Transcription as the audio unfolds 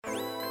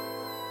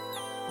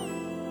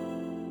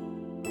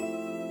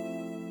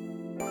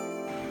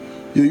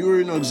Yo, you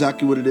already know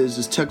exactly what it is.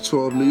 It's Tech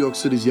 12, New York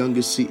City's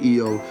youngest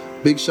CEO.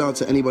 Big shout out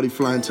to anybody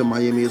flying to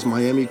Miami. It's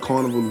Miami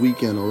Carnival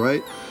weekend, all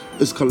right?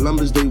 It's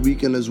Columbus Day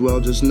weekend as well.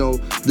 Just know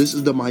this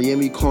is the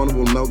Miami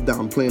Carnival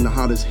Meltdown, playing the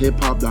hottest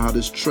hip-hop, the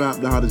hottest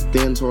trap, the hottest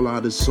dancehall, the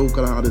hottest soca,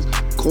 the hottest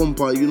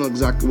compa. You know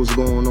exactly what's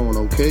going on,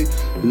 okay?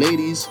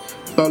 Ladies,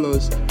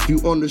 fellas, if you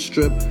on the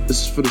strip,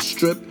 this is for the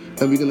strip.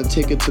 And we're going to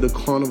take it to the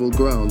carnival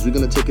grounds. We're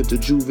going to take it to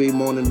Juve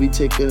Morning. We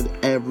take it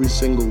every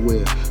single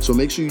where. So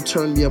make sure you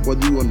turn me up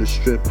whether you on the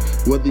strip,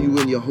 whether you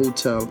in your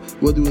hotel,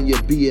 whether you in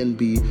your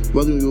B&B,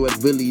 whether you at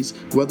Willie's,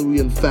 whether we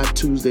in Fat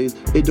Tuesdays.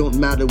 It don't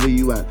matter where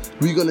you at.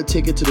 We're going to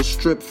take it to the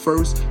strip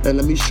first, and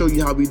let me show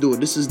you how we do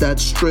it. This is that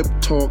strip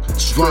talk,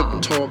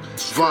 strip talk,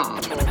 strip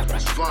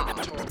talk.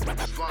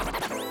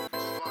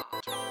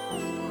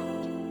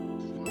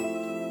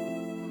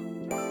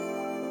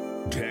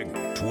 Tech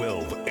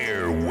 12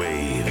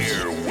 Airwaves.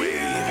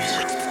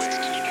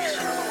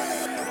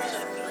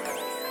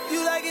 You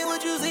like it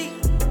what you see?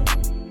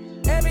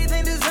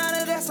 Everything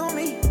designer, that's on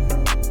me.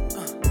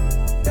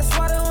 That's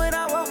why when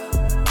I walk,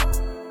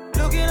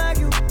 looking like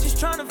you, just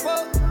trying to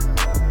fuck.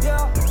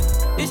 Yeah,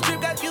 this trip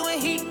got you in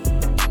heat.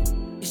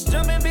 It's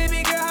jumping,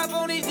 baby girl, hop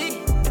on this G.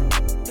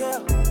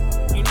 Yeah,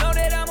 you know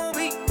that I'm on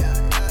beat.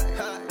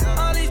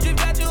 All these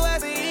trips got you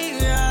as a heat.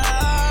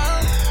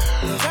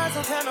 You got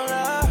some kind of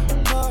love.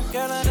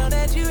 Girl, I know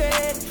that you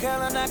ready.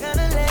 Girl, I'm not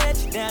gonna let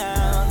you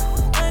down.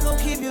 I ain't gonna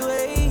keep you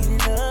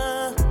waiting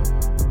up.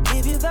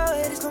 If you go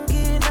ahead, it's gonna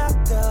get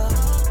knocked up.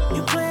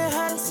 You playing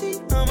hide and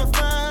seek, I'ma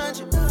find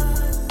you.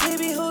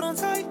 Baby, hold on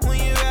tight when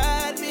you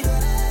ride me.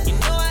 You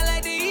know I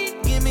like to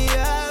eat, give me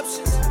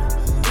options.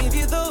 If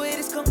you go ahead,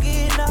 it's gonna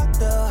get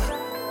knocked up.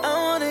 I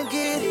wanna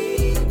get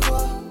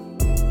equal.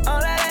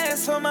 All I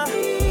ask for my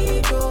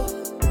ego.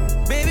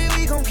 Baby,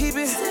 we gon' keep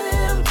it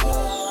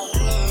simple.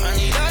 I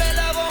need all that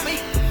love on me.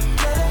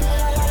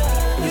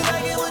 You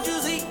like it what you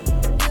see.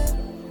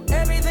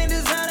 Everything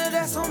designer,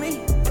 that's on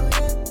me.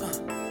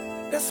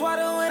 That's why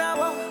when I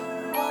walk,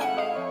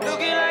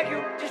 looking like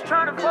you, just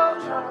trying to fall.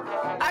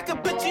 I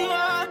could put you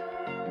on.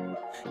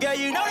 Girl,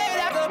 you know that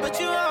I could put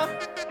you on.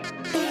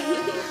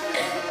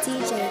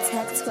 DJ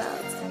Tech 12.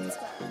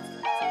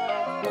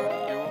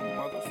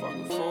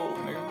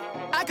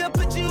 I could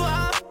put you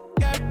on.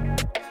 Girl,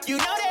 you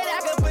know that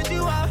I could put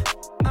you on.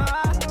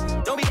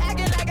 Don't be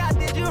acting like I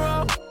did you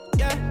wrong.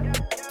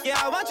 Yeah,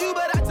 I want you,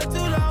 but I took too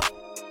long.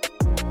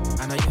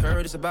 I know you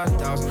heard this about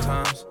 1,000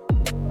 times.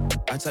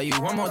 I tell you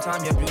one more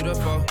time, you're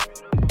beautiful.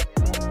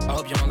 I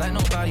hope you don't let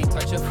nobody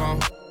touch your phone.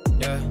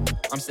 Yeah,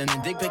 I'm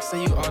sending dick pics to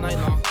you all night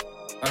long.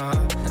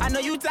 I know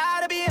you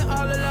tired of being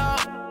all alone.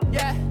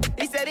 Yeah,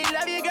 he said he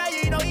love you, girl,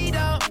 you know he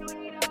don't.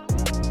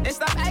 And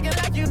stop acting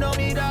like you know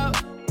me, though.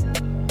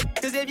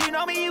 Cause if you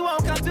know me, you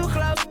won't come too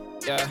close.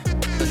 Yeah,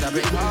 cause I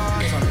break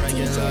hearts on the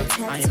regular.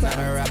 I ain't not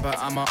a rapper,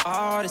 I'm an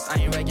artist, I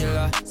ain't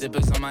regular.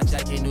 Zippers on my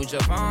jacket, New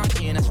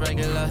Givenchy, and that's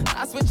regular.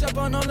 I switch up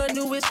on all the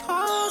newest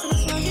cars, and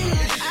it's regular.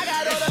 I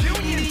got all the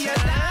beauty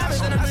and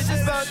diamonds and the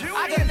richest fuck.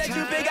 I can let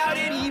you pick out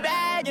any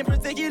bag in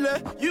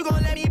particular. You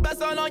gon' let me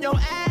bust all on your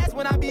ass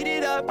when I beat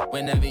it up.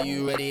 Whenever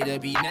you ready to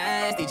be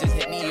nasty, just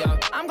hit me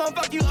up. I'm gon'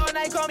 fuck you all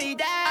night, call me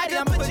daddy,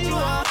 I'ma put you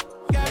on.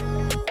 Yeah.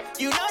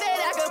 You know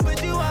that I can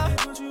put you on.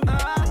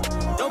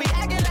 Don't be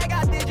acting like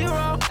I did you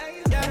wrong.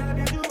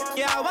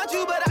 Yeah, I want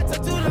you, but I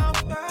took too long.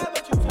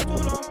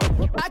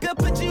 I could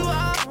put you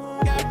on.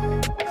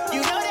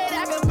 You know that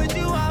I can put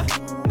you on.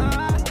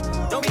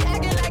 Don't be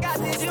acting like I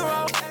did you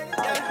wrong.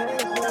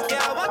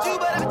 Yeah, I want you,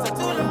 but I took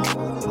too long.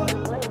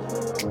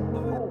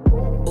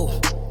 Oh,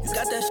 you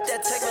got that shit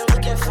that tech I'm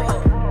looking for.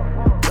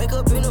 Wake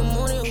up in the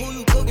morning, who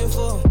you cooking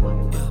for?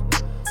 Yeah.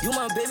 You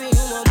my baby,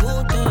 you my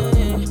boo thing.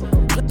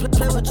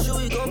 Play with you,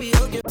 we gon' be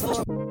hooking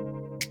for.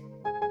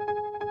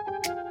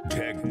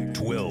 Tech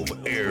 12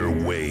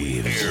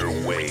 Airwaves.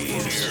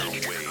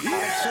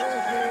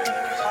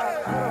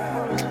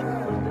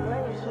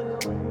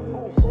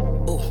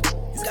 Oh,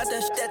 you got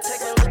that shit that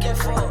tech I'm looking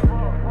for.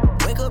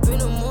 Wake up in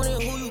the morning,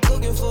 who you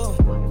cooking for?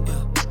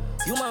 Yeah.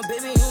 You my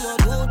baby, you my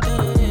boo thing.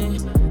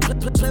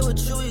 Play with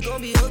you, we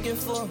gon' be hooking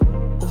for.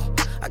 Oh,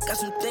 I got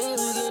some things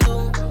we can do.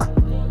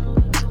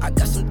 I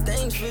got some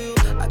things for you.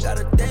 I got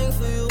a thing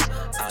for you.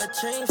 I'll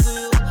change for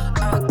you.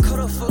 I'll cut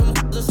off for them.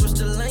 Let's switch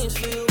the lanes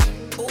for you.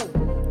 Ooh,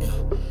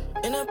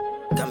 yeah. And that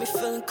got me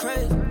feeling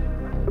crazy.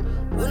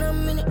 When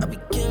I'm in it, I be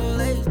getting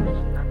lazy.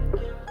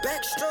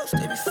 Backstrokes,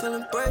 they be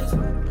feeling brazy.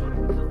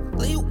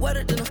 Leave you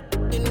wetter than a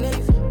f***ing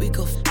Navy. We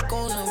go f***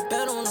 on the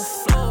bed on the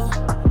floor.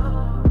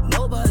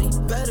 Nobody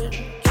better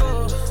than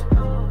yours.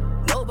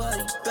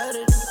 Nobody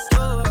better than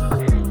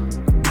yours.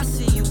 I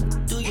see you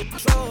do your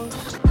drawers.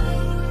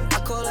 I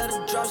call that a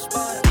drop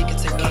spot.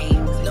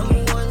 Number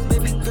one,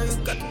 baby girl, you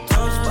got the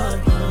drop spot.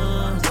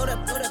 Know that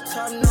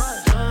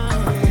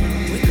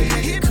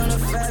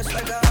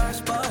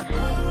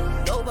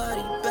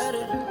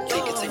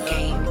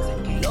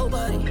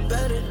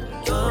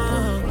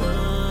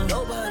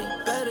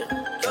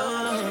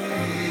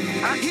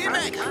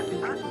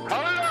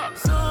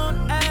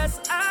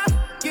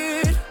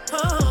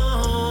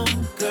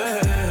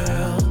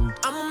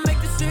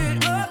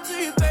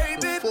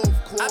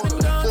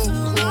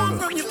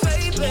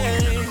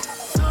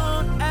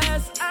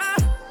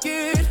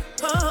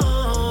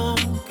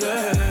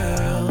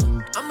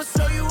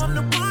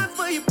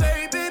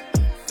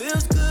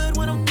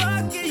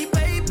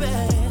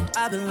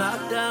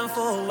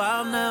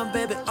wild now,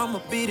 baby, I'ma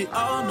beat it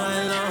all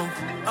night long,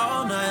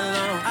 all night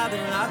long. I've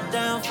been locked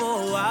down for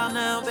a while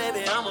now,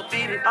 baby, I'ma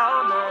beat it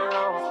all night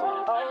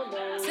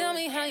long. Tell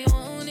me how you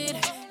want it,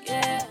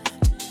 yeah.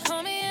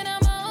 Call me and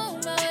I'm on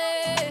my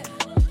way.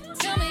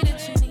 Tell me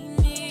that you need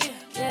me,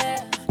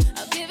 yeah.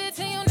 I'll give it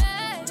to you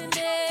night and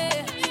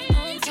day.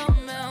 I'm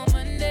talking about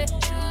Monday,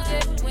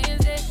 Tuesday,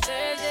 Wednesday,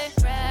 Thursday,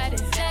 Friday,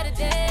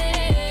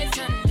 Saturday,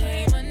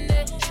 Sunday,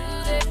 Monday,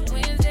 Tuesday,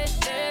 Wednesday,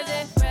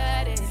 Thursday,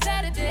 Friday,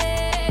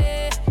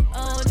 Saturday,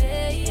 all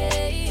day,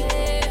 yeah,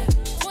 yeah.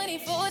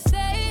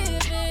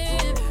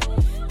 24/7,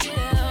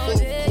 yeah, all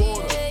day,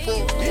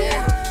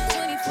 yeah.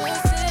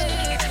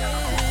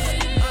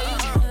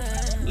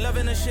 24/7.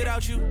 Loving the shit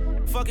out you,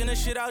 fucking the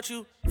shit out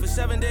you for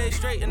 7 days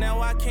straight, and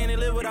now I can't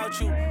live without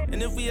you.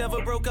 And if we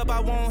ever broke up, I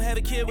won't have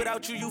a kid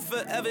without you. You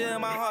forever in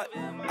my heart.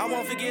 I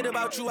won't forget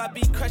about you. I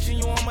be crushing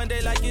you on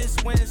Monday like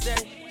it's Wednesday.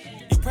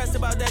 You pressed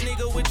about that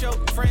nigga with your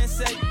friends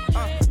say.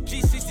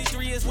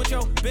 G63 is what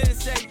your Ben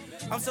say.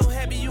 I'm so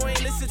happy you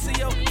ain't listen to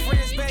your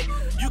friends, babe.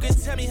 You can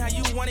tell me how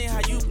you want it,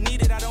 how you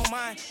need it, I don't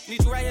mind.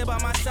 Need you right here by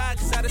my side,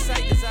 cause out of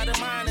sight is out of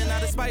mind. And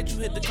out of spite, you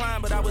hit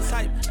decline, but I was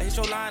hype. I hit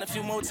your line a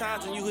few more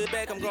times, when you hit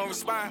back, I'm gonna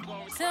respond.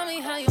 Tell me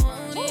how you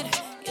want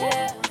it,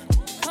 yeah.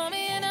 Call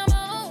me and I'm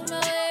on my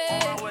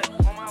way.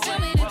 Tell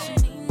me that you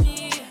need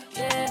me,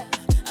 yeah.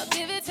 I'll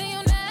give it to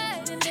you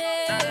night and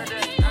day. I'm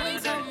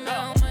talking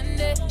about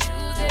Monday,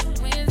 Tuesday,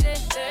 Wednesday,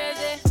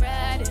 Thursday,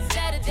 Friday,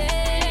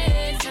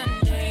 Saturday,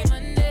 Sunday,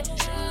 Monday,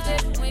 Tuesday,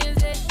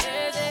 Wednesday,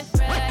 Thursday,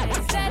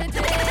 Friday,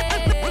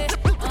 Saturday,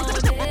 all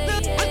day,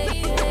 yeah,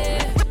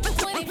 yeah.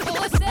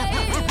 24/7,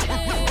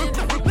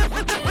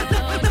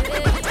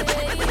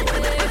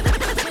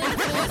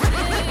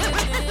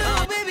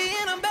 Oh, baby,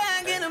 and I'm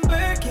back and I'm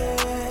working.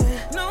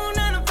 No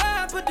 9 to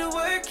 5, put the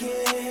work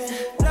in.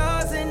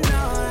 Laws and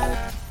all.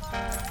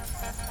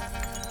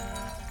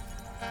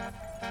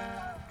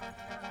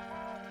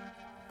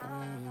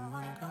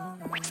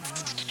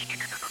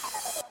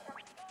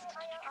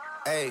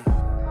 Hey.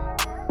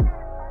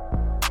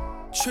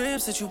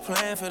 Trips that you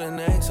plan for the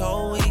next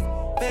whole week.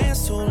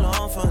 Bands too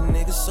long for a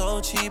nigga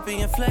so cheap. And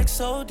your flex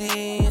OD,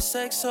 your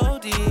sex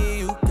OD.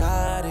 You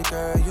got it,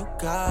 girl, you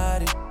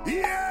got it.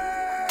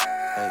 Yeah!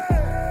 Hey.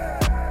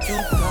 You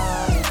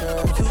got it,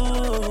 girl,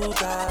 you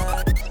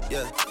got it.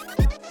 Yeah.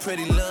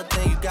 Pretty little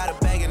thing, you got a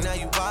bag and now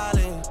you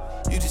wildin'.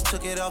 You just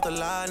took it off the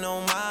line,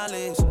 no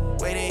mileage.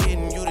 Way they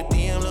hitting you, the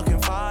DM looking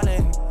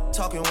falling.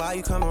 Talking while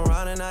you come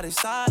around and now they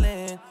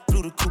silent.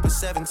 Blew the coupe at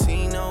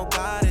 17, no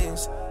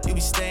guidance. You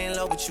be staying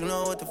low, but you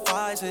know what the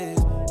price is.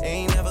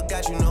 Ain't never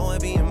got you know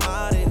it being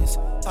modest.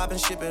 Poppin'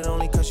 shit, but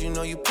only cause you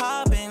know you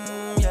poppin',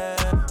 yeah.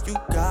 You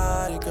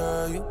got it,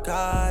 girl, you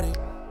got it.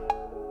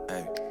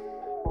 Hey.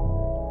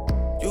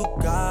 You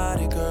got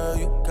it, girl,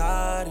 you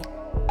got it.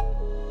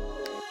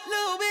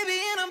 Little baby,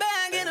 and I'm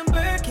back and I'm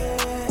working.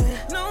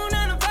 No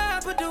 9 to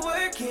 5, put the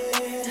work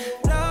in.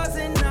 Laws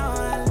and all,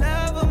 I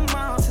love them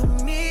all. To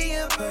me,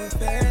 you're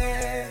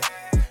perfect.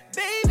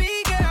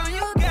 Baby girl,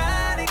 you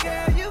got it,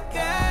 girl, you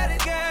got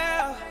it,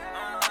 girl.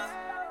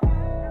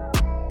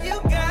 You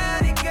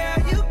got it, girl,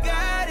 you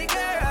got it,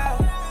 girl.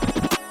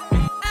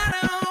 I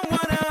don't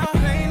wanna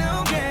play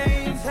no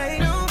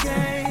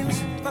games,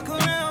 fuck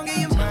around, give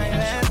you my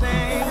last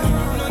name.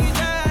 Know you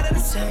tired of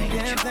the same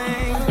damn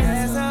thing.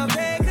 That's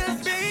okay, cause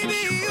baby,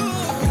 you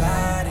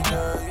Got it,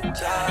 girl, you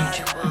got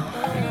it.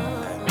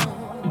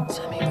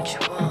 Tell me what you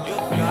want.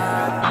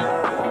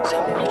 Tell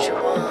me what you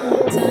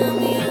want. Tell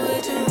me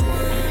what you want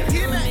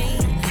from me.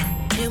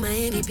 You're my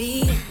MVP.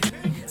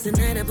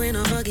 Tonight I plan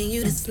on fucking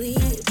you to sleep.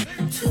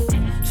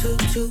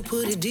 Two,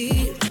 put it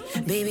deep.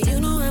 Baby, you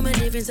know I'm a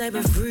different type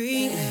of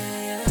freak.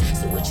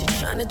 So what you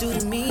tryna do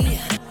to me?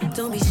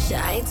 Don't be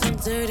shy, too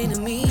dirty to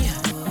me.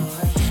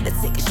 Let's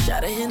take a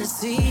shot of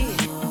Hennessy.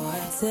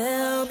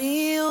 Tell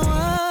me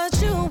what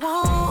you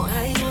want,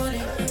 how you want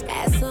it.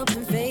 Ass up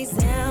and face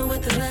down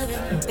with the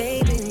loving.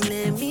 Baby,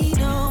 let me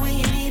know when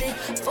you need it.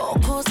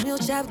 4-course meal,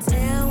 chop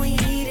down when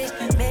you need it.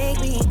 Make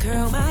me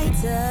curl my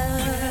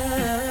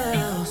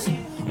toes.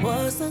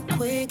 What's the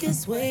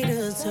quickest way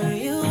to turn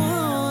you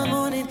on?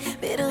 Morning,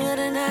 middle of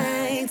the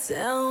night.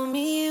 Tell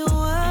me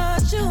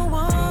what you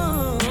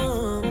want.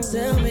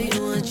 Tell me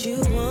what you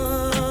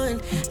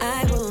want.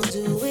 I will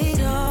do it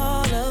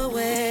all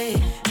away.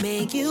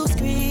 Make you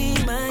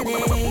scream my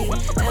name.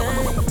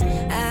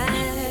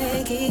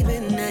 I keep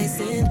it nice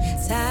and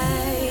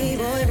tight.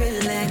 Boy,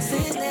 relax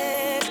and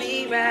let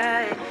me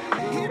ride.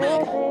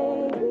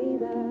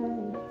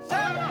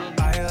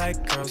 I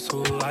like girls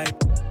who like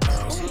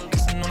girls.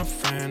 Kissing on a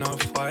friend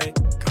off white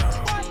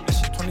girl. And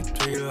she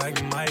 23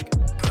 like Mike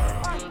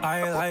girl.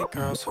 I like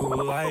girls who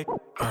like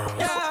girls.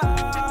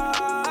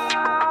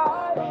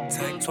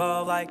 Take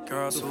 12 like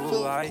girls who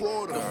like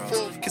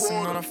girls. Kissing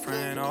on a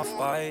friend off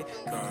white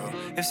girl.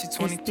 If she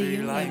 23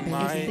 like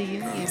Mike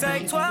girl.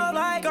 Take 12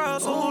 like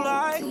girls who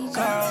like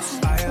girls.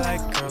 I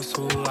like girls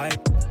who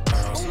like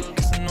girls.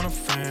 Kissing on a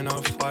friend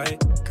off white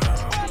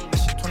girl. If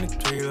she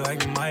 23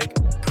 like Mike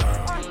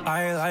girl.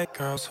 I like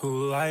girls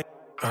who like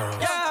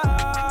girls.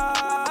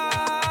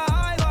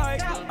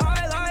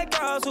 I like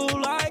girls who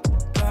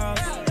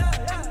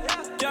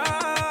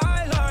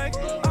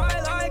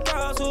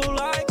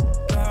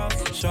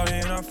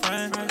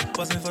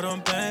bustin' for them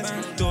bands.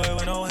 Do it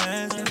with no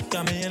hands,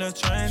 got me in a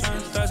trance.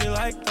 Thursday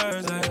like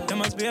Thursday, it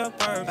must be a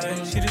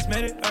birthday. She just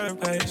made it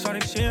earthquake,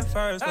 shorty she in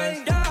first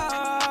place.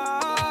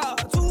 Yeah,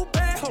 too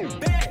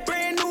bad,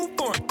 brand new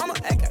form. I'ma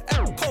act a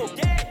cold,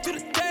 to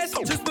the dash.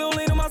 Just spill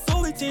lean in my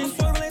soul, team.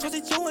 Swerving lanes,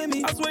 just you and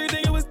me. I swear you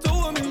think it was two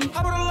of me.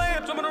 Hop on the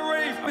lamp, jump on the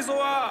rave. Be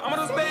so high, I'm on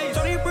the space.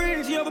 Shorty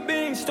breathe, she have a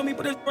beam. She told me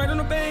put it right on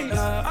the base.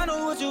 I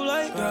know what you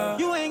like,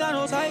 you ain't got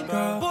no type.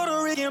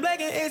 Puerto Rican, black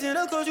and Asian,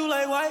 of course you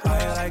like white.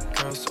 I like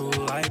girls who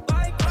like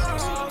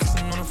girls.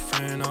 Kissing on a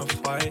friend of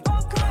white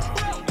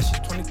girl. But she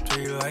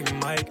 23 like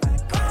Mike.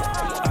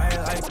 I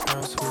like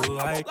girls who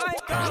like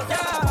girls. I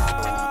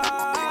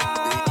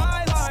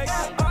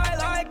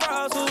like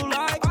girls who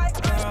like girls.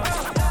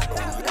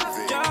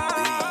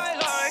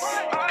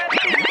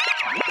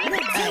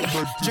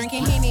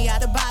 Drinking Henny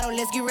out the bottle,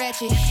 let's get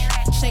ratchet.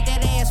 Shake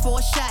that ass for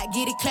a shot,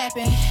 get it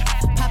clapping.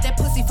 Pop that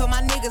pussy for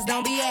my niggas,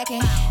 don't be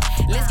acting.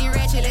 Let's get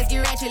ratchet, let's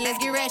get ratchet, let's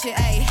get ratchet,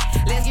 ayy.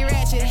 Let's get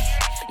ratchet,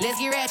 let's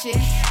get ratchet.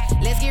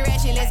 Let's get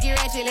ratchet, let's get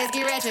ratchet, let's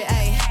get ratchet,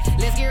 ayy.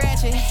 Let's get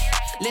ratchet,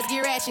 let's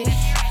get ratchet.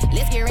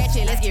 Let's get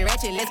ratchet, let's get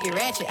ratchet, let's get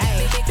ratchet,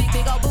 ayy.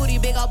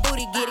 Big old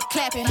booty, get it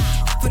clapping.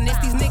 Finesse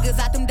these niggas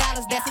out them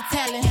dollars, that's a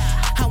talent.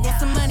 I want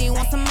some money,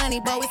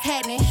 boy, it's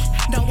happening.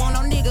 Don't want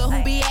no nigga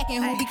who be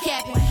acting, who be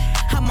capping.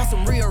 I'm on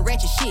some real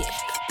ratchet shit.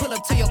 Pull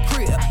up to your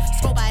crib,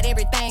 scope out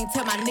everything,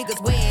 tell my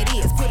niggas where it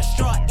is. Put a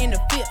straw in the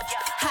fifth,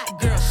 hot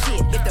girl shit.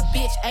 If the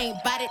bitch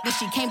ain't bout it, then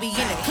she can't be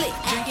in the clique.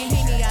 Drinking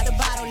Henny out the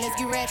bottle, let's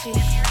get ratchet.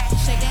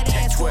 Shake that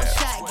ass for a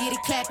shot, get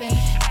it clapping.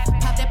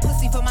 Pop that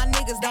pussy for my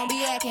niggas, don't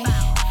be acting.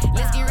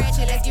 Let's get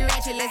ratchet, let's get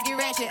ratchet, let's get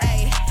ratchet,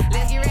 ayy.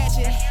 Let's get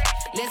ratchet,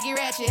 let's get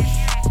ratchet.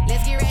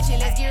 Let's get ratchet,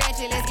 let's get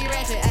ratchet, let's get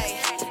ratchet, ayy.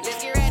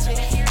 Let's get ratchet,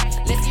 let's get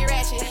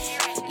ratchet.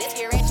 Let's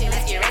get ratchet,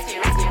 let's get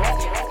ratchet, let's get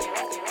ratchet.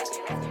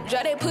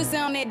 Drop that pussy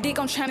on that dick,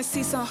 I'm tryna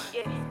see some.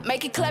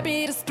 Make it clap and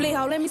hit a split,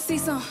 ho, let me see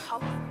some.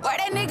 Where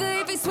that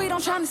nigga if he sweet, I'm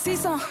tryna see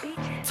some.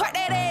 Twerk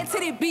that ass to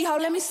the beat, ho,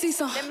 let me see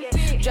some.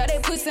 Drop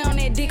that pussy on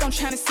that dick, I'm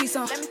tryna see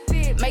some.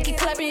 Make it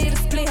clap and hit a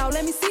split, ho,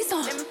 let me see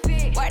some.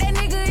 Where that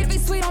nigga if he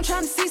sweet, I'm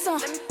tryna see some.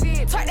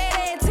 Twerk that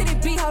ass to the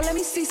beat, ho, let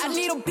me see some. I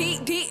need a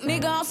big dick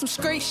nigga on some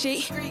straight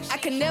shit. I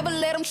can never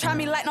let him try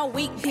me like no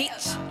weak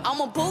bitch. I'm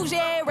a bougie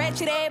ass,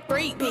 ratchet ass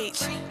freak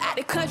bitch. Out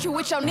the country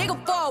with your nigga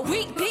for a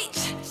week,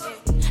 bitch.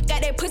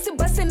 Got that pussy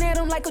bustin' at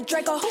him like a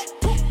Draco.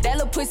 That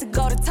little pussy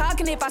go to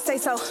talking if I say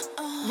so.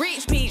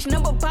 Rich bitch,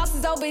 number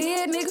bosses over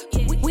here,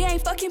 nigga. We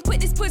ain't fucking put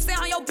this pussy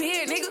on your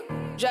beard, nigga.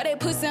 Drop that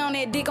pussy on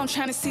that dick, I'm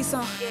tryna see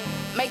some.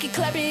 Make it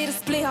clap and hit a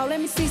split, ho, let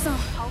me see some.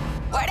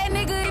 Where that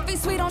nigga if he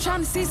sweet, I'm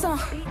tryna see some.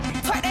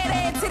 Twerk that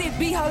ass to the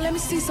beat, ho, let me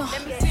see some.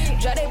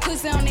 Drop that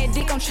pussy on that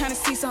dick, I'm tryna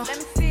see some.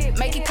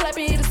 Make it clap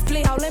and hit a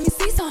split, ho, let me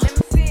see some.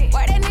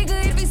 Where that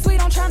nigga if he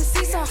sweet, I'm tryna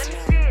see some.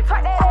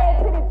 Twerk that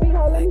ass to the beat,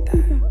 ho, let me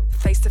see some.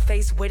 Face to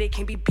face with it,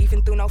 can't be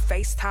beefing through no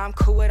FaceTime.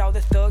 Cool with all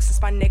the thugs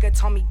since my nigga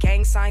told me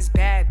gang signs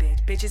bad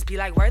bitch. Bitches be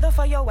like, where the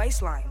fuck your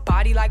waistline?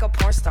 Body like a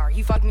porn star,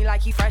 he fucked me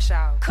like he fresh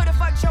out. Coulda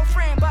fucked your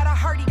friend, but I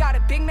heard he got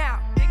a big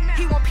mouth.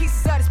 He want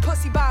pieces of his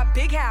pussy by a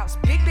big house.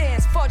 Big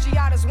bands, 4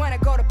 Giadas when I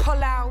go to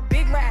pull out.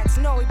 Big rats,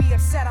 know he be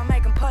upset, I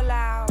make him pull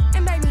out.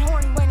 It make me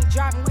horny when he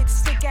driving with the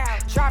stick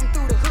out. Driving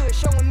through the hood,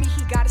 showing me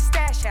he got a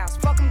stash house.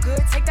 Fuck him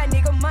good, take that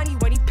nigga money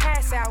when he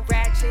pass out.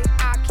 Ratchet,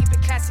 I keep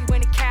it classy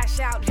when it cash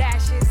out.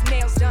 Lashes,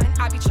 nails done,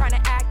 I be trying to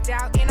act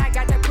out. And I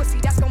got that pussy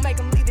that's gon' make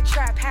him leave the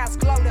trap house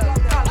glowed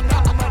up. Calling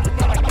all the money,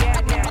 then like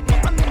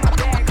I'm in my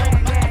bag.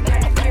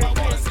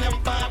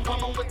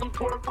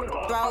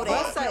 Bro,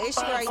 what's up? It's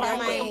straight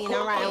Domain.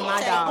 I'm riding my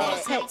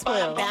dog. Tech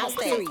 12.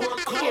 Downstairs.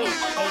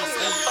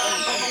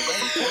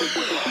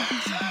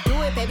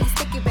 Do it, baby.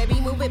 Stick it, baby.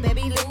 Move it,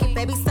 baby. Lick it,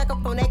 baby. Suck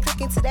up on that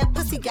click into that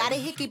pussy. Got a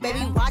hickey,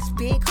 baby. Watch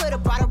big. Coulda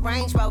brought a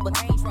Range Rover.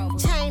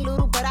 Chain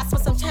little, but I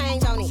spent some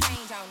change on it.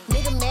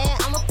 Nigga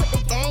mad, I'ma put the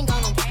gang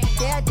on him.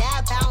 They'll die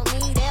about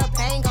me, they'll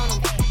bang on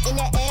him. In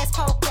that ass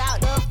poke out,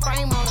 the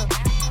frame on him.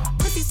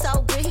 Pussy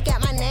so good, he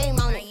got my name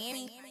on it.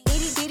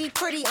 Itty bitty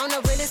pretty, on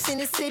the realest in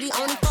the city.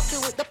 Only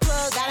fucking with the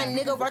plug, got a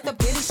nigga worth a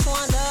Billy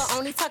showing love.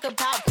 Only talk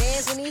about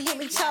bands when he hit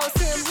me, chose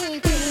him. He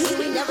ain't pity,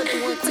 we never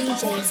doing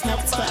DJs.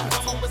 Next time.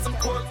 Woman with some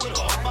pork with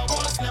her. I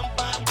want a slim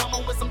by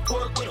woman with some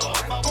pork with her.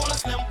 I want a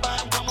slim by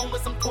woman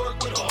with some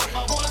pork with her. I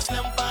want a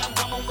slim by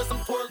woman with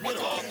some pork with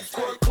her.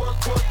 Pork, pork,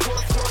 pork,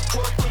 pork, pork,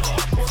 pork with her.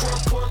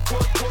 Pork, pork,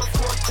 pork, pork,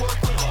 pork, pork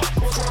with her.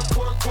 Pork,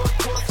 pork, pork,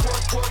 pork,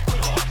 pork, pork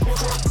with her.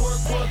 Pork, pork,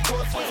 pork, pork,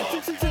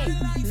 pork with her.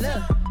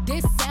 Look,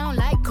 this sound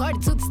like Cardi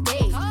to the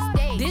stage.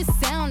 This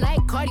sound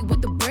like Cardi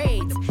with the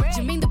braids.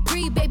 Jermaine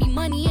Dupri, baby,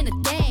 money in a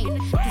thing.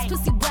 This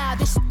pussy wild,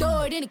 this shit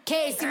throw it in a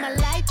case. See my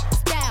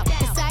lifestyle,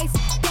 it's ice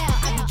down.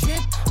 I be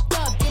dripped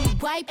up, get me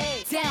wipe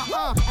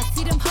down. I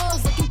see them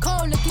hoes looking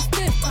cold, looking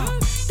stiff.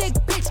 Thick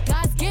bitch,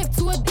 God's gift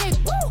to a dick.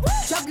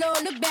 Drop low,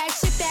 look back,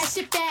 shit that,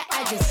 shit that.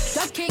 I just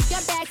drop kick,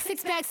 your back,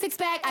 six pack.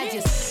 I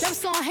just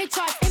jump on, hit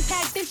charts,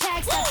 impact,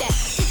 stop that.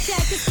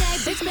 It's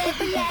like, bitch, better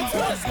relax. I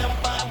want a slim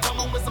by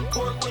woman with some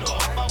pork with her. I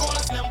want a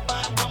slim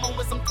by woman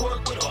with some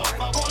pork with her.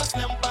 I want a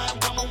slim by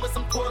woman with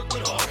some pork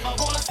with her. I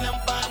want a slim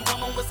by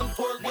woman with some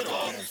pork with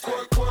her.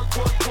 Pork, pork,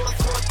 pork, pork,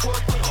 pork, pork.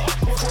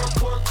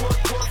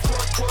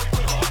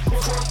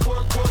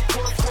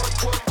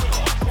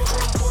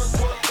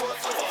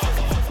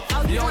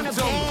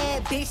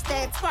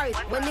 purse.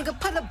 When nigga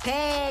put a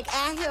bag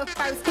out here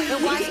first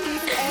and watch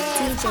these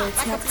ass pop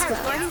like a perk.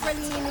 When he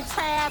really in the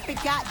traffic,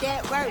 got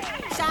that work.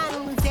 Shine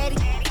on him, daddy,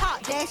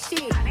 talk that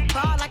shit.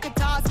 Ball like a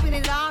dog, spin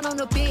it all on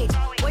the bitch.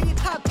 Where your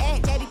cup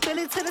at, daddy, fill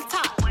it to the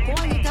top.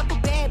 Going in double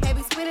bag,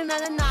 baby, spinning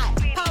on the knot.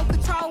 Pole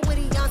control with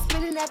it, young,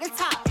 spinning at the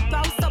top.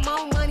 Throw some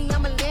more money,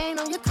 I'ma land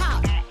on your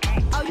cop.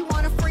 Oh, you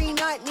want a free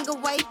nut,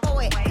 nigga, wait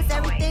for it. Cause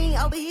everything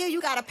over here,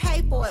 you gotta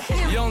pay for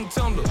it. Young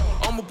Thunder,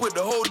 I'ma put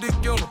the whole dick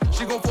in her.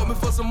 She gon' fuck me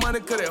for some money,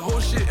 cause that whole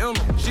shit in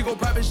her. She gon'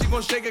 pop it, she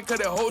gon' shake it, cause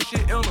that whole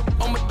shit in her.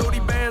 I'ma throw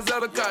these bands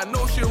at her, cause I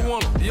know she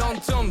want her. Young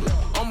Thunder,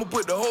 I'ma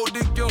put the whole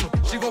dick in her.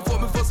 She gon'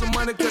 fuck me for some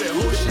money, cause that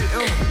whole shit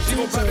in her. She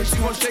gon' pop it, she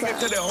gon' shake it,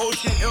 cause that whole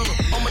shit in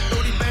her. I'ma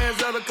throw these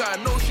bands at her, cause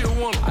I know she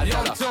want her.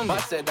 Young Thunder.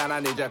 Bust it down, I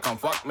need you, come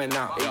fuck me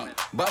now.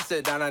 Bust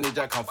it down, I need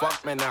you, come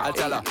fuck me now. I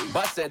tell her,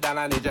 bust it down,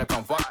 I need you,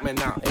 come fuck me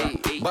now.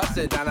 Bust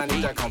it down, I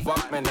need you, come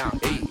fuck me now.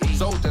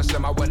 Soldier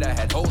Slim, I would've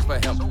had hoes for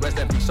him. Rest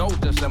in peace,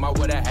 Soldier Slim, I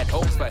would've had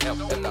hoes for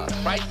him. If the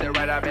price it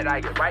right, I bet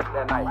I get right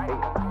that night.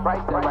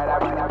 Price it right, I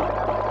bet I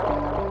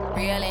get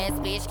real ass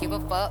bitch, give a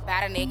fuck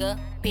about a nigga.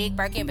 Big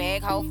Birkin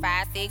bag, hold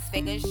 5-6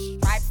 figures.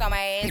 Stripes on my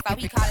ass, so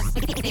he call it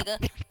spooky nigga.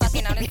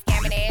 Fucking on a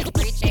scamming ass,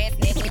 rich ass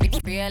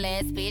nigga. Real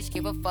ass bitch,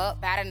 give a fuck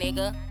about a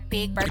nigga.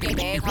 Big Birkin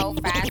bag,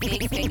 hold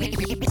 5-6 figures.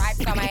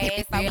 Stripes on my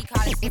ass, so he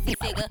call it spooky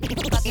nigga.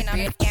 Fucking on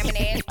a scamming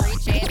ass,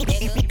 rich ass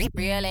nigga.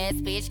 Real ass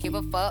bitch, give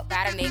a fuck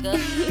about a nigga.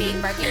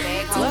 Big Birkin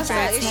bag, hold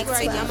 5-6 figures.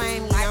 Stripes on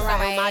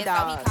my ass, so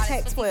he call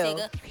it spooky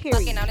nigga.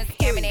 Fucking on a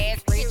scamming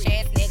ass, rich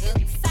ass nigga.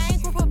 Same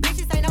group of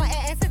bitches, ain't no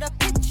ass to the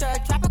picture.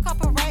 Drop a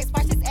couple racks,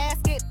 watch his ass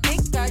get bigger.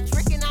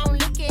 Drinking, I'm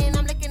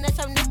licking at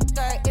your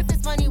nigga. If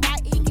it's money, why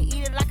he can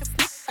eat it like a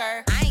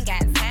snicker? I ain't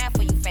got time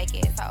for you fake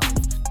ass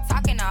hoes.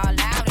 Talking all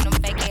loud in them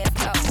fake ass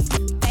clothes.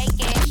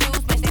 Fake ass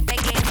shoes, match that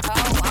fake ass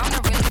hoe. I'm the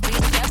realest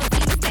bitch, never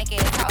seen a fake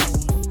ass hoe.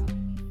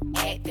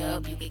 Act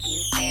up, you can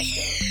get smashed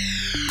up.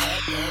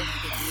 Act up,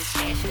 you can get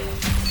smashed up.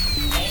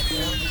 Act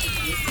up, you can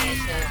get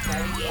smashed up.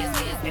 Dirty ass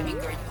ass, baby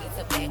girl, you need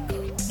to back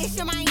up. It's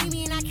your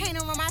Miami and I can't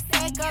run my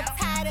stack up.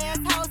 Tired ass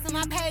hoes in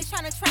my page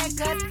tryna track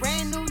us.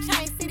 Brand new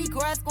chain city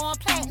girls going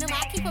platinum.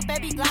 I keep a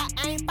baby Glock,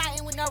 I ain't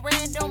fighting with no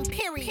random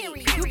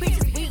period. You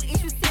bitches weak,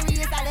 is you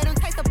serious? I let him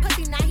taste the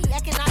pussy, now he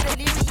acting all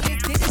delirious.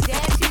 Did the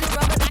dash in the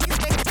rubber like it's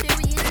very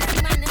serious. You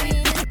see my name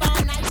in his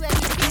phone, now you at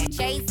me.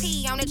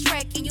 JT on the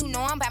track and you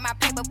know I'm by my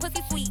paper.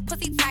 Pussy sweet,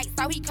 pussy tight,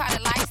 so he call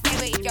it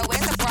lifesaver. If your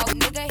ass a broke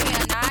nigga,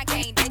 hell nah, I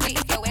can't ditch it.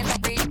 If your ass a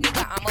rich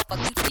nigga, I'ma fuck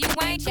you till you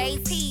ain't.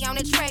 JT on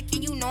the track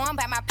and you know I'm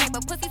by my paper.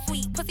 Pussy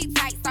sweet, pussy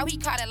tight, so he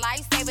call it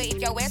lifesaver. If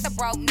your ass a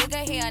broke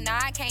nigga, hell nah,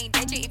 I can't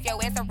ditch it. If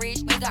your ass a rich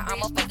nigga,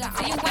 I'ma fuck you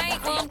till you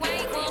ain't.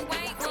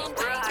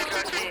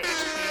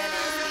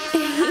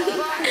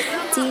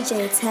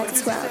 DJ Tech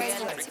 12.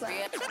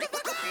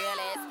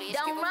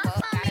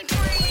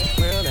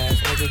 Real ass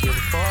nigga, give a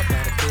fuck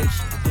about a bitch.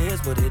 It is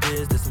what it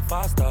is, this some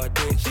 5-star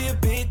dick. She a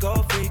big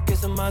old freak,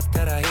 it's a must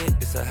that I hit.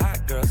 It's a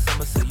hot girl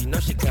summer, so you know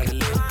she got it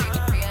lit.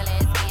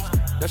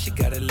 Know she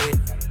got it lit.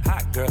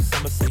 Hot girl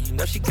summer, so you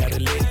know she got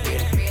it lit.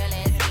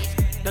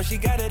 Yeah. Know she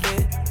got it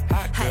lit.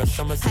 Hot girl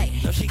summer, so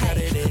you know she got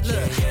it lit.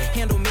 Look,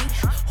 handle me?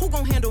 Who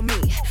gon' handle me?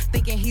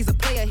 Thinking he's a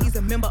player, he's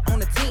a member on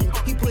the team.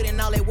 He put in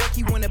all that work,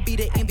 he wanna be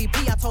the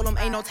MVP. I told him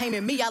ain't no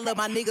taming me, I love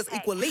my niggas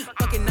equally.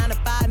 Fucking 9 to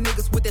 5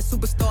 niggas with that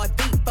superstar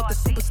deep. Fuck the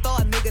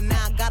superstar nigga,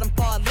 now I got him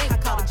far link. I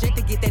called a jet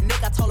to get that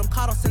nigga, I told him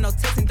call, don't send no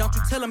text. And don't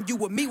you tell him you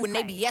with me when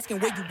they be asking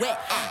where you at.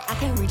 I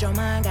can't read your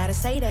mind, gotta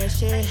say that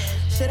shit.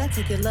 Should I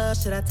take your love,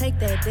 should I take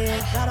that dick?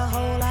 Got a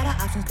whole lot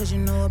of options, cause you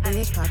know a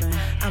bitch poppin'.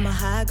 I'm a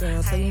high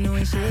girl, so you know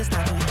ain't shit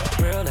stoppin'.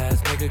 Real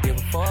ass nigga, give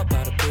a fuck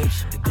about a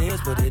bitch. It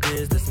is what it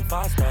is, this some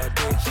 5-star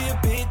dick. She a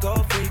big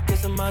old freak,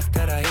 it's a must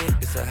that I hit.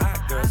 It's a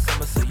hot girl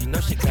summer, so you know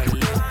she got it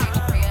lit.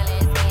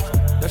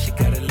 Know she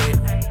got it lit.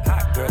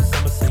 Hot girl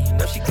summer, so you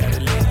know she got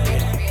it lit.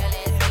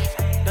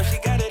 Yeah. Know she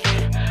got it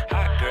lit.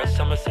 Hot girl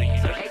summer, so you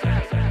know she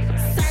got it lit.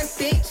 Surf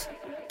bitch,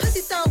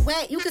 pussy so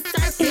wet, you can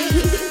surf it.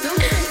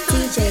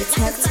 DJ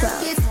Tech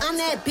 12. I'm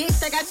that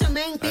bitch, I got your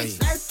main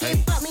bitch. Surf it,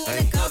 fuck me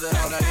in the cup.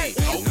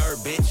 Nerd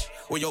bitch,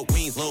 where your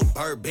wings, little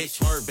bird bitch,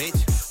 her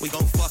bitch. We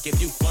gon' fuck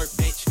if you flirt,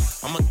 bitch.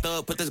 I'm a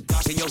thug, put this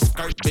Glock in your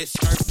skirt, bitch,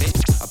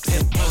 a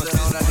pimp,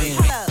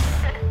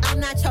 I'm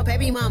not your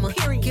baby mama.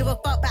 Give a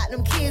fuck about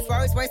them kids.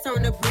 Rolls Royce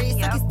on the bridge.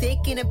 Suck his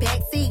dick in the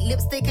backseat.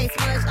 Lipstick ain't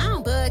smudged. I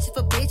don't budge. If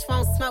a bitch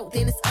won't smoke,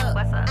 then it's up.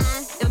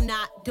 I am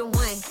not the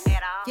one.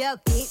 Yeah,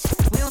 bitch.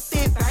 We don't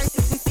send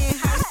verses, we send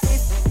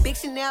hearses. Big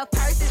Chanel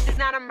purses, it's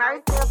not a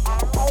mercy.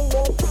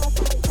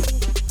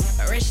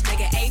 A rich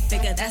nigga,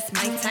 8-figure, that's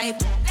my type.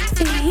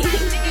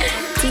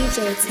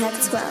 DJ Tech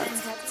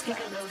 12. Take a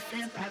little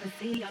sip,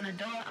 privacy on the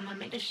door. I'ma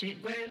make this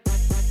shit grip.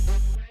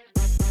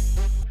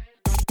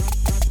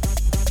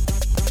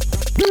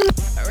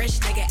 A rich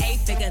nigga,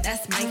 8-figure,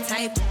 that's my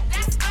type.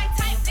 That's my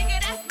type, nigga,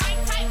 that's my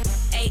type.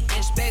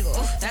 8-inch bagel,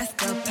 that's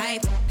the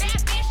pipe.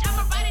 That bitch,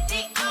 I'ma ride a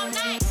dick all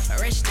night.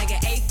 A rich nigga,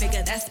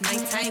 8-figure, that's my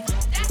type.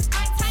 That's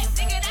my type,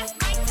 nigga, that's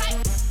my type.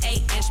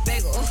 8-inch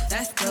bagel,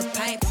 that's the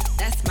pipe.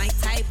 That's my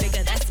type,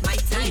 nigga, that's my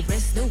type. New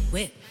wrist, new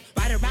whip,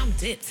 ride around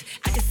dips.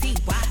 I can see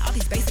why all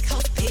these basic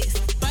hoes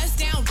pissed. Bust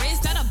down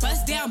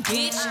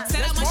bitch.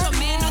 Said I want your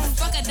man, no the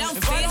fuck I don't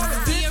fit.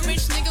 He a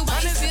rich nigga, why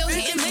he still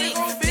hitting lit?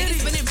 Niggas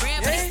spinning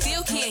bread, but he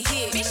still can't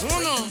hit. Bitch,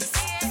 please.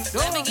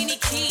 Lamborghini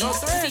keys.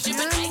 Pussy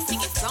dripping ice, he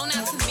get flown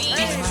out to me.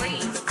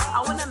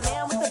 I want a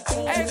man with a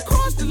beat. Hey,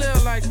 course to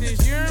live like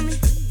this, you hear me?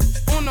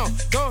 Uno,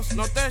 dos,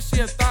 no tres, she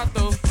a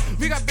tato.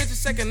 We got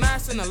bitches shaking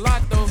ass in a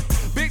lot though.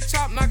 Big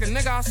chop knock a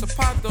nigga out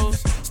zapatos.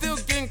 Still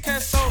getting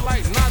queso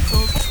like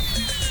nachos.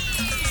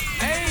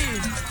 Hey,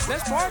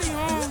 let's party,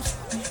 homes.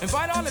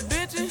 Invite all the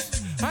bitches.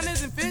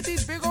 100s and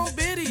 50s, big old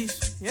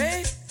biddies.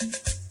 Yeah.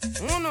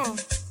 Uno,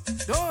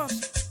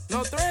 dos,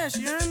 no tres,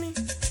 you hear me?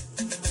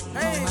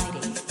 Hey.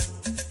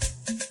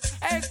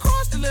 Hey,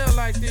 cost to live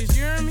like this,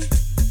 you hear me?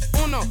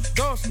 Uno,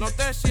 dos, no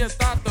tres, she a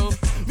tato.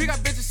 We got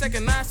bitches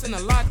shaking ass in a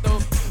lot though.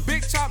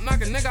 Big chop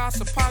knock a nigga out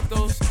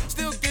zapatos.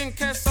 Still getting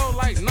queso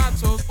like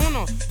nachos.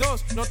 Uno,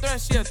 dos, no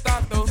tres, she a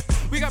tato.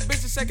 We got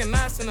bitches shaking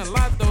ass in a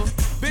lot though.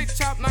 Big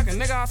chop knock a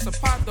nigga out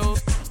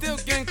zapatos. Still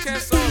getting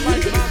queso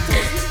like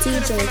nachos.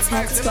 DJ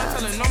Text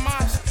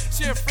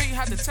She a freak,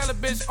 had to tell a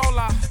bitch,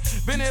 hola,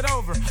 bend it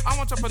over. I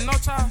want your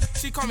panocha.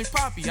 She call me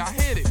Poppy, I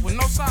hit it with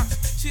no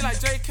socks. She like,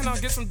 Jay, can I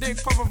get some dick,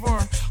 por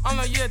favor? I'm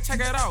like, yeah, check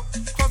it out.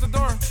 Close the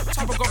door,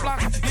 chopper go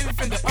block, leave it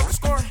finna up the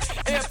score.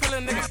 Air pill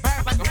a nigga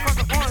back like a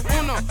fucking orange.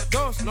 Uno,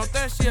 dos, no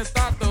tres, she a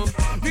tato.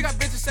 We got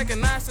bitches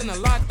shaking ass in a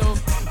lot though.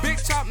 Big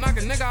chop, knock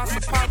a nigga out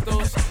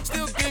zapatos.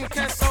 Still getting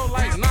queso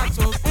like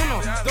nachos.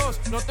 Uno, dos,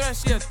 no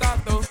tres, she a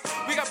tato.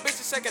 We got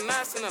bitches shaking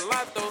ass in a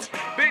lot though.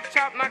 Big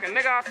chop, knock a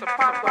nigga out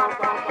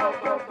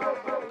zapatos.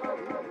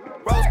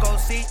 Rose gold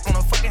seat on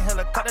a fucking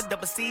helicopter,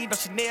 double C, no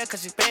Chanel,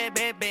 cause she's bad,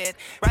 bad, bad.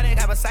 Ride it,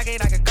 Kawasaki,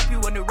 I can cup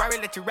you a new Rari,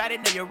 let you ride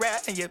it, then you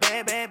rap, and you're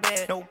bad, bad,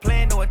 bad. No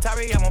plan, no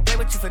Atari, I won't play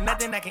with you for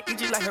nothing, I can eat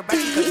you like her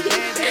body, cause you're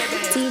bad, bad,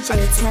 bad. DJ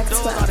Text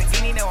all the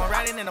guinea, now I'm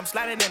riding, and I'm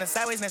sliding in the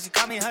sideways, now she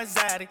call me her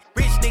zaddy.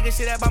 Rich nigga,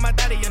 shit up on my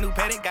daddy, your new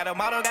paddock. Got a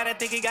model, got a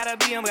thinky, got a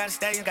BM, got a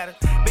stallion, got a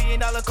 $1 billion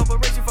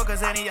corporation for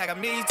Kazani. I got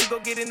millions to go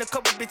get in a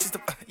couple bitches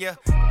to, yeah.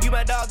 You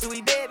my dog, do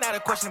we dead? Not a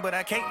question, but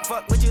I can't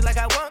fuck with you like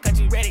I want, got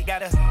you ready.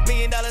 Got $1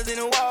 million in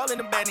the wall, in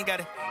the bed, got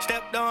it.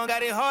 Stepped on,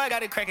 got it hard,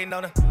 got it cracking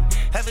on her.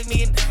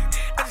 $500,000,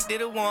 I just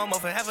did a warm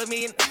up for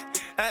 $500,000.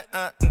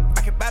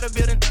 I can buy the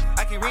building,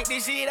 I can rent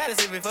this shit out and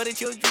save it for the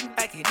children.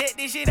 I can deck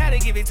this shit out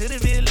and give it to the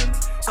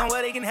villains.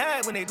 Somewhere they can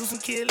hide when they do some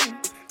killing.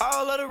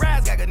 All of the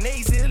rides got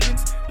grenade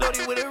ceilings,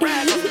 loaded with a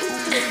ride.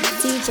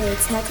 DJ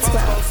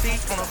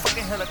Text on a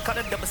fucking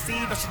helicopter, double C,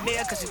 no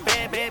Chanel, cause she's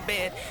bad, bad,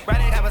 bad.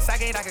 Ride it,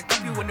 Kawasaki, I can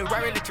cup you in the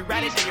Rari, let you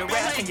ride it, then you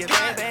rap, and you're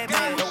bad, bad,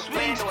 bad. No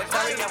plan, no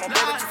Atari, I won't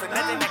play with you for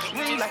nothing. I can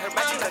eat you like her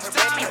body, cause her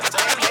bad,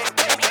 bad,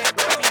 bad, bad,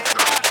 bad.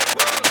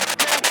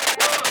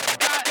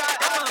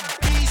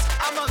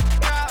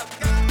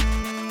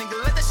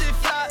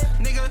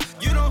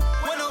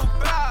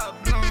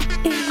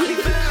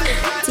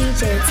 DJ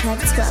Text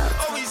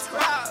Always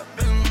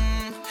robbing.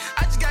 I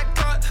just got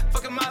caught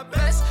fucking my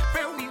best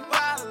friend. We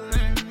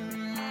wildin'.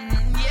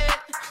 Yeah,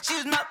 she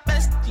was my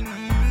bestie.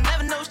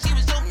 Never know she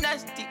was so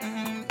nasty.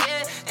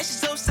 Yeah, and she's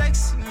so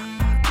sexy.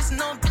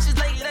 Kissing on bitches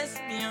like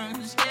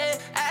lesbians. Yeah,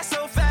 ass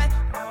so fat.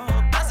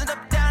 Oh, bouncing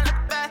up down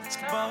like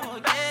basketball.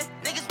 Yeah,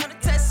 niggas wanna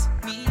test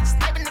me.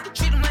 Sniper nigga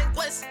treat them like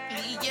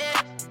Wesley.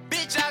 Yeah,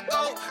 bitch I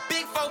go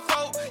big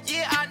 4-4.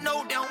 Yeah, I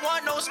know they don't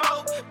want no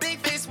smoke. Big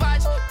face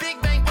watch, big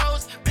bang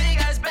bros.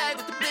 Bag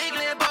with the big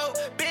Lambo.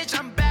 Bitch,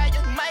 I'm bad,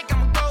 young Mike,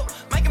 I'm a GOAT.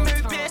 Mike and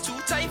Mary pants too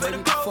tight for the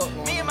boat.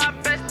 Me and my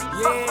bestie.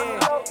 Yeah,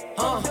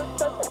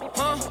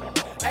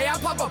 Hey, I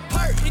pop a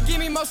perk, it give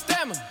me more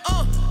stamina.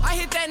 I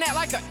hit that net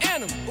like an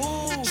animal.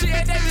 Ooh. She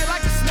ate that shit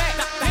like a snack.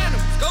 Animal.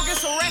 Go get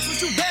some racks,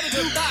 what you better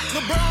do.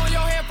 LeBron on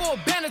your head for a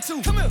band or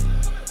two. Come here.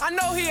 I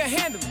know he'll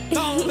handle it.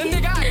 The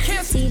nigga I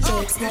cancel. You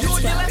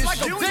will get left like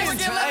a bitch.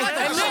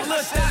 Hey,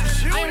 look,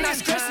 I am not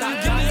stressing you.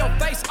 Give me your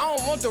face, I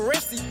don't want the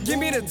rest of you. Give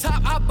me the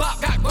top, I bop.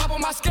 Got guap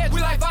on my sketch.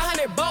 We like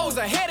 500 bowls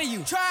ahead of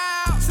you. Try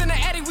out. Send the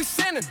Eddie, we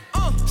sending.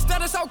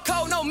 Stutter so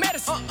cold, no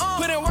medicine.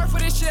 Put in work for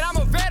this shit, I'm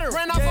a veteran.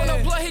 Ran off on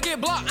the blood, he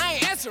get blocked, I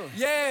ain't answering.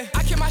 Yeah,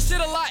 I keep my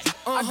shit alight.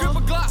 I grip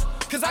a Glock.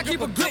 Cause I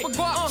keep a grip of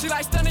guap. She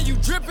like stunning you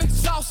dripping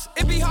sauce.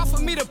 It be hard for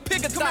me to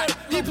pick a thought.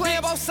 He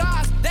playing both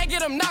sides, they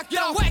get him knocked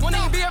out. When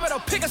they be able to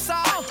pick a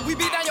side, we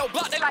beat down your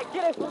block, they like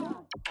get it.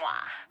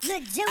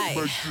 Ay,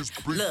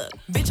 look,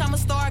 bitch, I'm a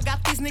star,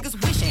 got these niggas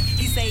wishing.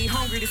 He say he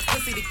hungry, this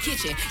pussy the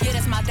kitchen. Yeah,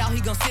 that's my dog, he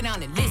gon' sit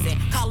down and listen.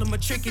 Call him a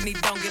trick and he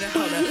don't get a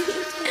hold up.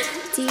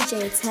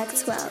 DJ Tech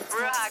 12.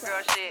 Real hot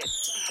girl shit.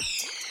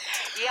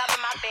 Yeah, I'm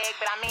in my bag,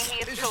 but I'm in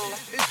here too.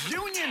 It's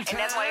union time. And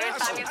that's why every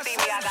time you see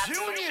me, I got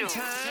union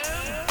shoes.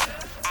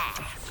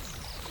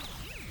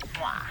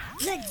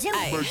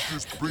 Ay,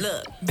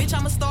 look, bitch,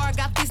 I'm a star,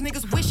 got these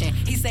niggas wishing.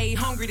 He say he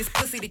hungry, this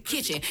pussy the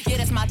kitchen. Yeah,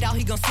 that's my dog,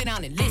 he gon' sit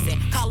down and listen.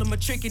 Call him a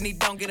trick and he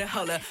don't get a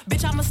holler.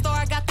 Bitch, I'm a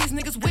star, got these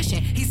niggas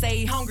wishing. He say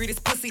he hungry, this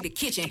pussy the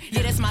kitchen.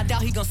 Yeah, that's my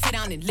dog, he gon' sit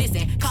down and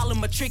listen. Call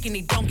him a trick and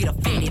he don't get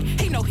offended.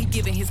 He know he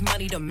giving his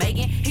money to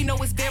Megan. He know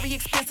it's very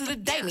expensive to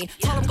date me.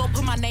 Told him go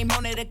put my name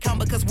on that account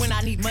because when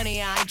I need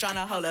money, I ain't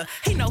tryna holler.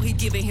 He know he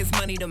giving his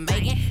money to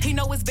Megan. He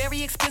know it's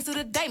very expensive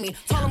to date me.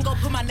 Told him go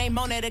put my name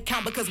on that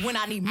account because when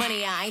I need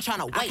money, I ain't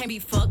tryna wait. be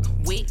fucked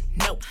with,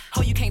 no.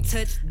 Ho, you can't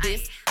touch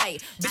this,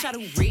 ayy. Bitch, I do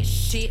rich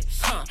shit,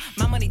 huh?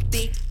 My money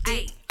thick,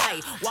 ayy.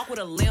 Walk with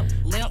a limp,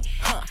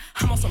 huh?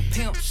 I'm on some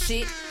pimp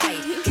shit,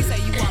 ayy. He say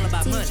you all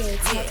about money,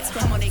 yeah.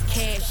 I'm on that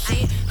cash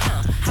shit,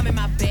 huh? I'm in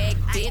my bag,